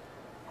realize,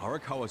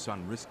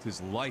 Arakawa-san risked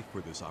his life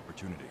for this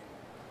opportunity.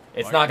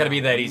 It's not gonna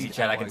be that easy,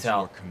 chat, I can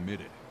tell. Are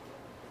committed.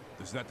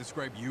 Does that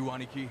describe you,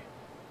 Aniki?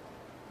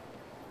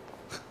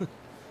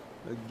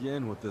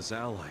 Again with this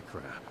ally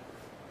crap.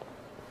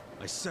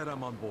 I said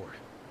I'm on board,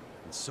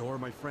 and so are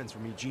my friends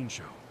from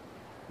Ijincho.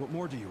 What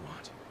more do you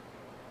want?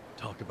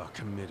 Talk about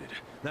committed.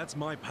 That's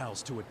my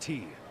pals to a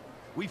T.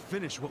 We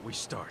finish what we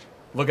start.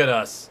 Look at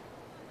us.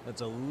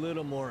 That's a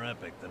little more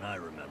epic than I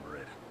remember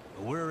it.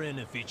 But we're in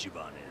if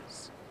Ichiban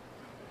is.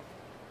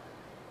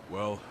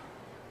 Well,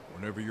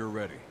 whenever you're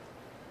ready,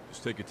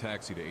 just take a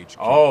taxi to HQ.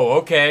 Oh,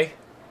 okay.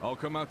 I'll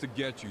come out to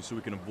get you so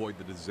we can avoid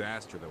the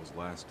disaster that was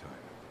last time.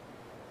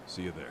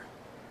 See you there.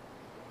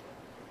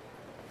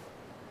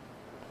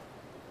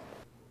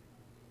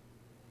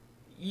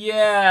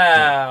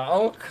 Yeah,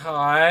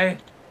 okay.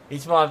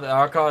 Each month,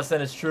 our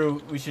consent is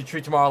true. We should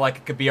treat tomorrow like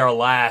it could be our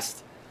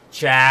last.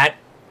 Chat.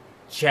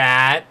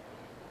 Chat.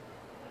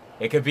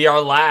 It could be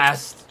our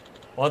last.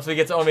 Once we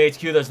get to Omi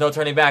HQ, there's no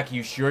turning back.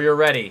 You sure you're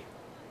ready?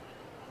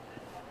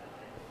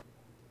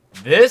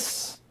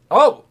 This?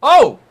 Oh!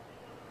 Oh!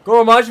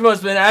 Goro Majima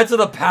has been added to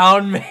the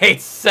Pound Mate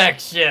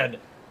section.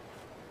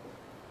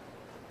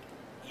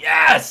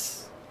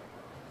 Yes!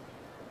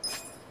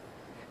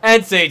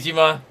 And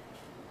Saejima.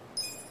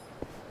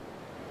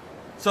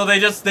 So they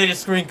just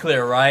screen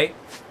clear, right?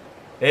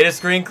 They just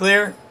screen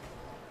clear?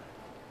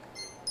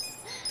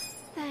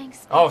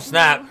 Thanks. Oh,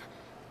 snap.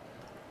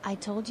 I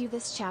told you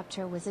this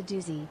chapter was a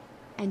doozy,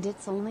 and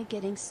it's only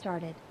getting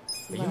started.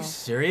 Are you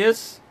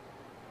serious?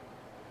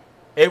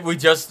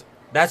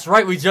 That's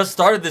right, we just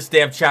started this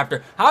damn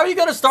chapter. How are you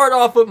gonna start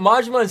off with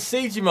Majima and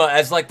Saejima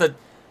as like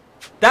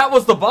that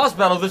was the boss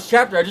battle of this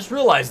chapter? I just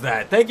realized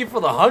that. Thank you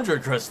for the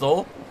 100,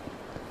 Crystal.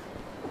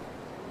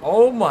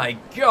 Oh my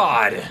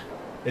god.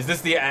 Is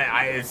this the...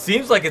 it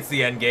seems like it's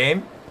the end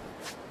game.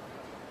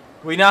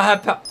 We now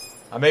have...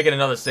 I'm making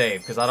another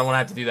save, because I don't want to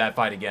have to do that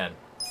fight again.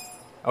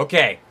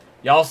 Okay.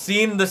 Y'all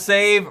seen the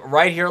save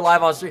right here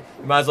live on stream?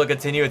 You might as well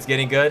continue. It's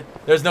getting good.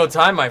 There's no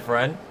time, my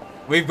friend.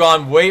 We've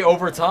gone way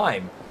over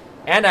time.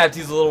 And I have to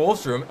use the little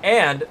wolf's room.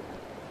 And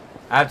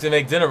I have to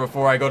make dinner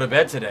before I go to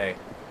bed today.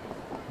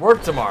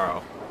 Work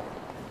tomorrow.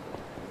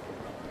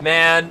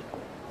 Man,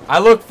 I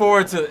look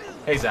forward to...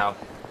 Hey, Zao.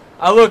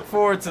 I look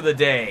forward to the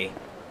day...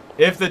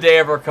 If the day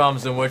ever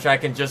comes in which I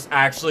can just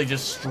actually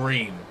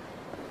stream.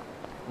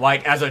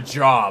 Like, as a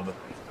job.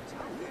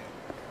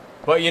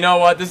 But you know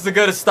what? This is as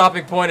good a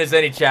stopping point as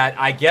any, chat.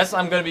 I guess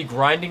I'm going to be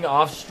grinding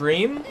off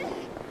stream.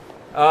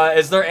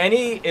 Is there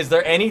any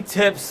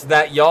tips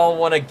that y'all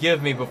want to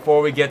give me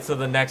before we get to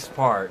the next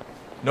part?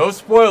 No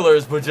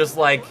spoilers, but just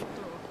like,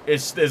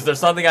 is there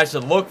something I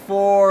should look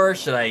for?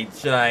 Should I,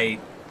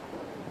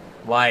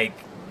 like,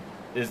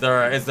 is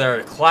there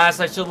a class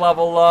I should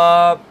level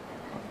up?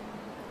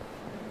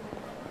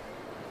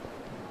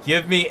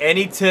 Give me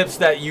any tips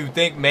that you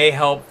think may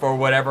help for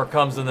whatever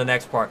comes in the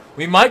next part.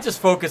 We might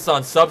just focus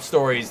on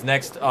sub-stories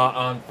next,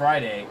 on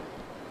Friday.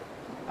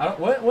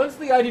 When's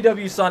the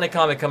IDW Sonic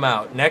comic come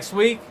out? Next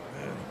week?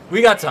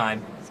 We got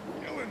time.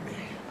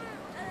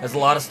 There's a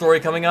lot of story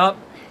coming up.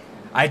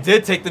 I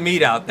did take the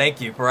meat out. Thank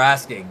you for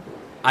asking.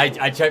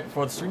 I checked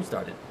before the stream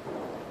started.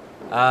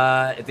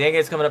 If the end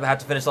game's coming up, I have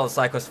to finish all the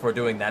side quests before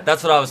doing that.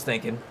 That's what I was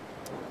thinking.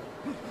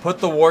 Put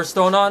the War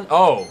Stone on?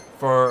 Oh,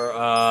 for,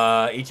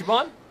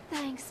 Ichiban?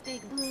 Thanks,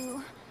 Big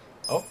Blue.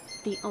 Oh.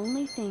 The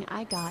only thing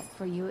I got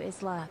for you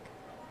is luck.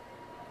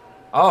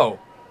 Oh.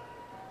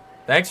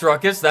 Thanks,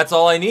 Ruckus. That's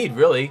all I need,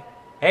 really.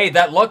 Hey,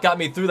 that luck got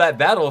me through that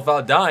battle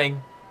without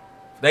dying.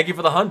 Thank you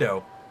for the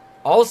hundo.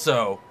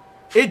 Also,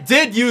 it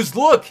did use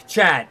look,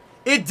 chat.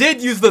 It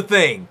did use the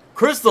thing.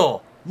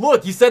 Crystal,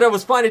 look, you said I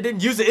was fine. It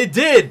didn't use it. It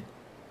did.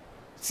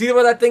 See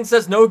where that thing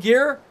says no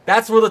gear?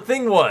 That's where the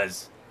thing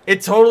was. They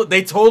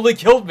totally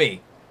killed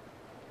me.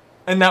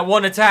 In that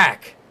one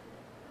attack.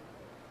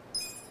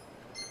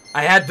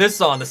 I had this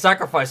on, the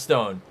Sacrifice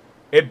Stone.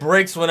 It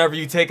breaks whenever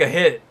you take a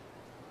hit.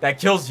 That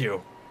kills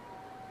you.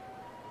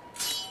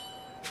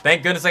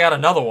 Thank goodness I got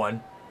another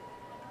one.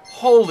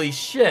 Holy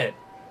shit.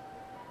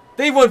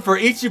 They went for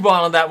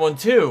Ichiban on that one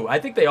too. I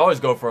think they always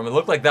go for him. It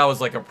looked like that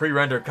was like a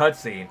pre-rendered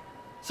cutscene.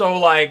 So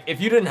like,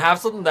 if you didn't have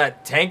something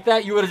that tanked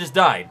that, you would have just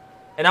died.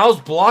 And I was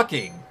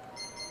blocking.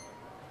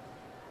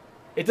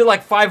 It did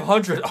like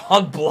 500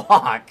 on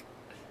block.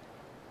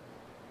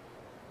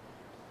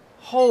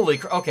 Holy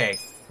crap. Okay.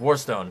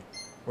 Warstone.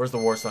 Where's the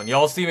Warstone?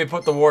 Y'all see me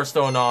put the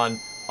Warstone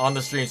on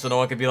the stream so no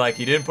one can be like,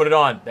 he didn't put it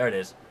on. There it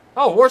is.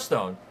 Oh,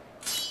 Warstone.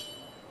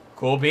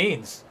 Cool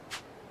beans.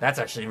 That's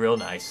actually real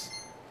nice.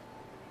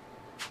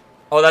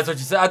 Oh, that's what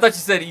you said? I thought you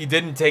said you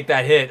didn't take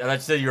that hit. I thought you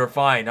said you were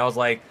fine. I was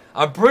like,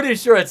 I'm pretty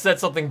sure it said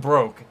something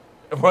broke.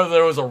 Whether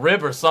there was a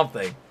rib or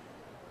something.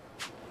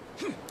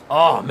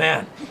 Oh,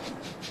 man.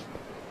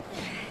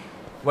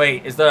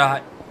 Wait, is there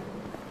a...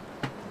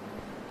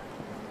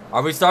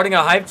 Are we starting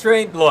a hype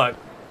train? Look.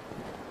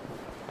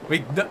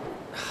 I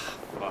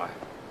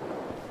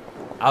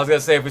was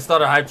gonna say, if we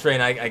start a hype train,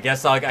 I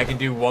guess I can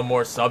do one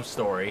more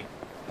sub-story.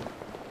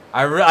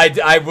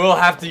 I will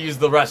have to use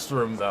the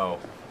restroom, though.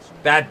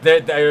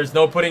 There's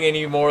no putting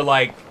any more,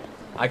 like...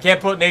 I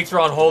can't put nature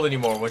on hold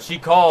anymore. When she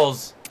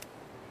calls,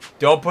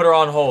 don't put her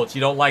on hold. She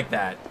don't like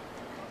that.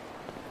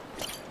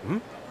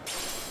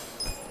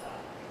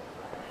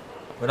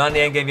 We're not in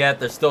the end game yet.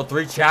 There's still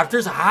 3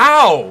 chapters.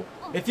 How?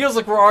 It feels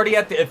like we're already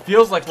at the... It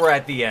feels like we're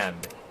at the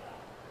end.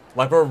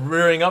 Like we're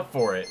rearing up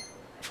for it.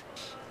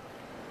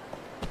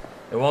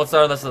 It won't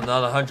start unless it's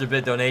another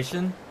 100-bit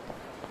donation.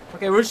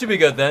 Okay, we should be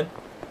good then.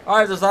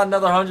 Alright, if there's not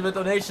another 100-bit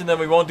donation, then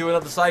we won't do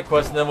another side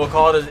quest, and then we'll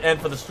call it an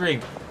end for the stream.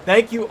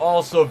 Thank you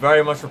all so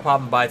very much for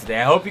popping by today.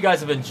 I hope you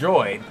guys have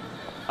enjoyed.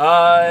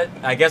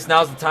 I guess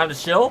now's the time to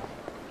chill.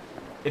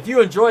 If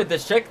you enjoyed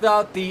this, check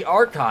out the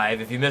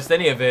archive. If you missed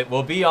any of it,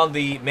 we'll be on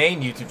the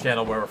main YouTube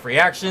channel where we're free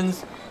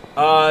actions.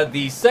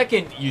 The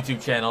second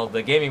YouTube channel,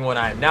 the gaming one,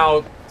 I am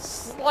now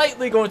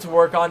slightly going to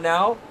work on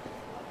now.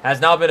 has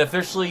now been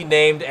officially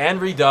named and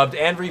redubbed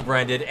and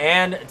rebranded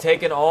and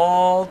taken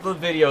all the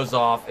videos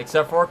off,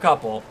 except for a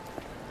couple,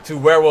 to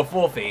Werewoof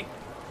Wolfie.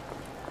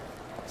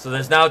 So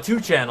there's now 2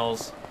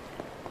 channels.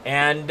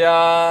 And,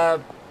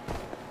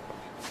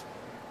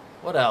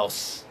 what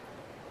else?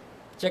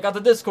 Check out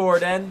the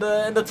Discord and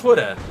the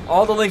Twitter.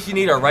 All the links you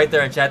need are right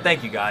there in chat.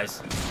 Thank you,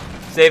 guys.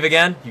 Save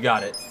again. You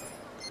got it.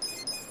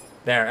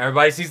 There.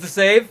 Everybody sees the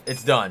save?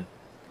 It's done.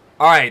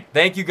 Alright,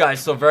 thank you guys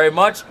so very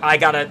much. I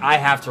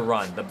have to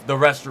run. The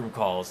restroom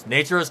calls.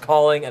 Nature is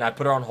calling, and I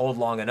put her on hold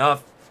long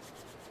enough.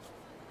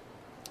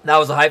 That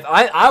was a hype.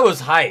 I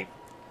was hype.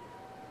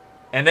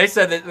 And they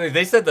said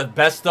the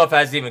best stuff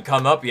hasn't even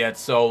come up yet,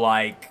 so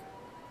like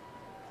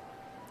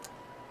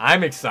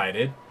I'm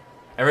excited.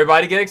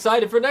 Everybody get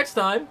excited for next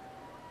time.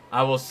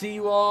 I will see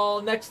you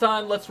all next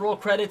time. Let's roll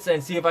credits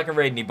and see if I can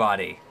raid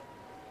anybody.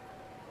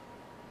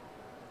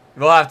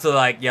 We'll have to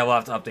we'll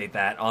have to update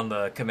that on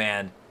the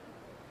command.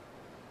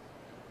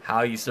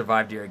 How you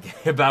survived your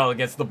battle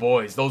against the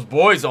boys. Those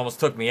boys almost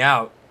took me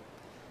out.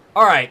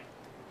 Alright.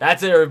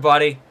 That's it,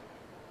 everybody.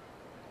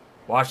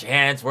 Wash your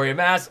hands, wear your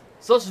mask,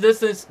 social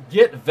distance,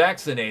 get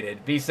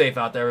vaccinated. Be safe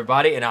out there,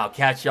 everybody, and I'll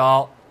catch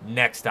y'all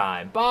next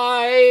time.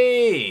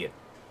 Bye!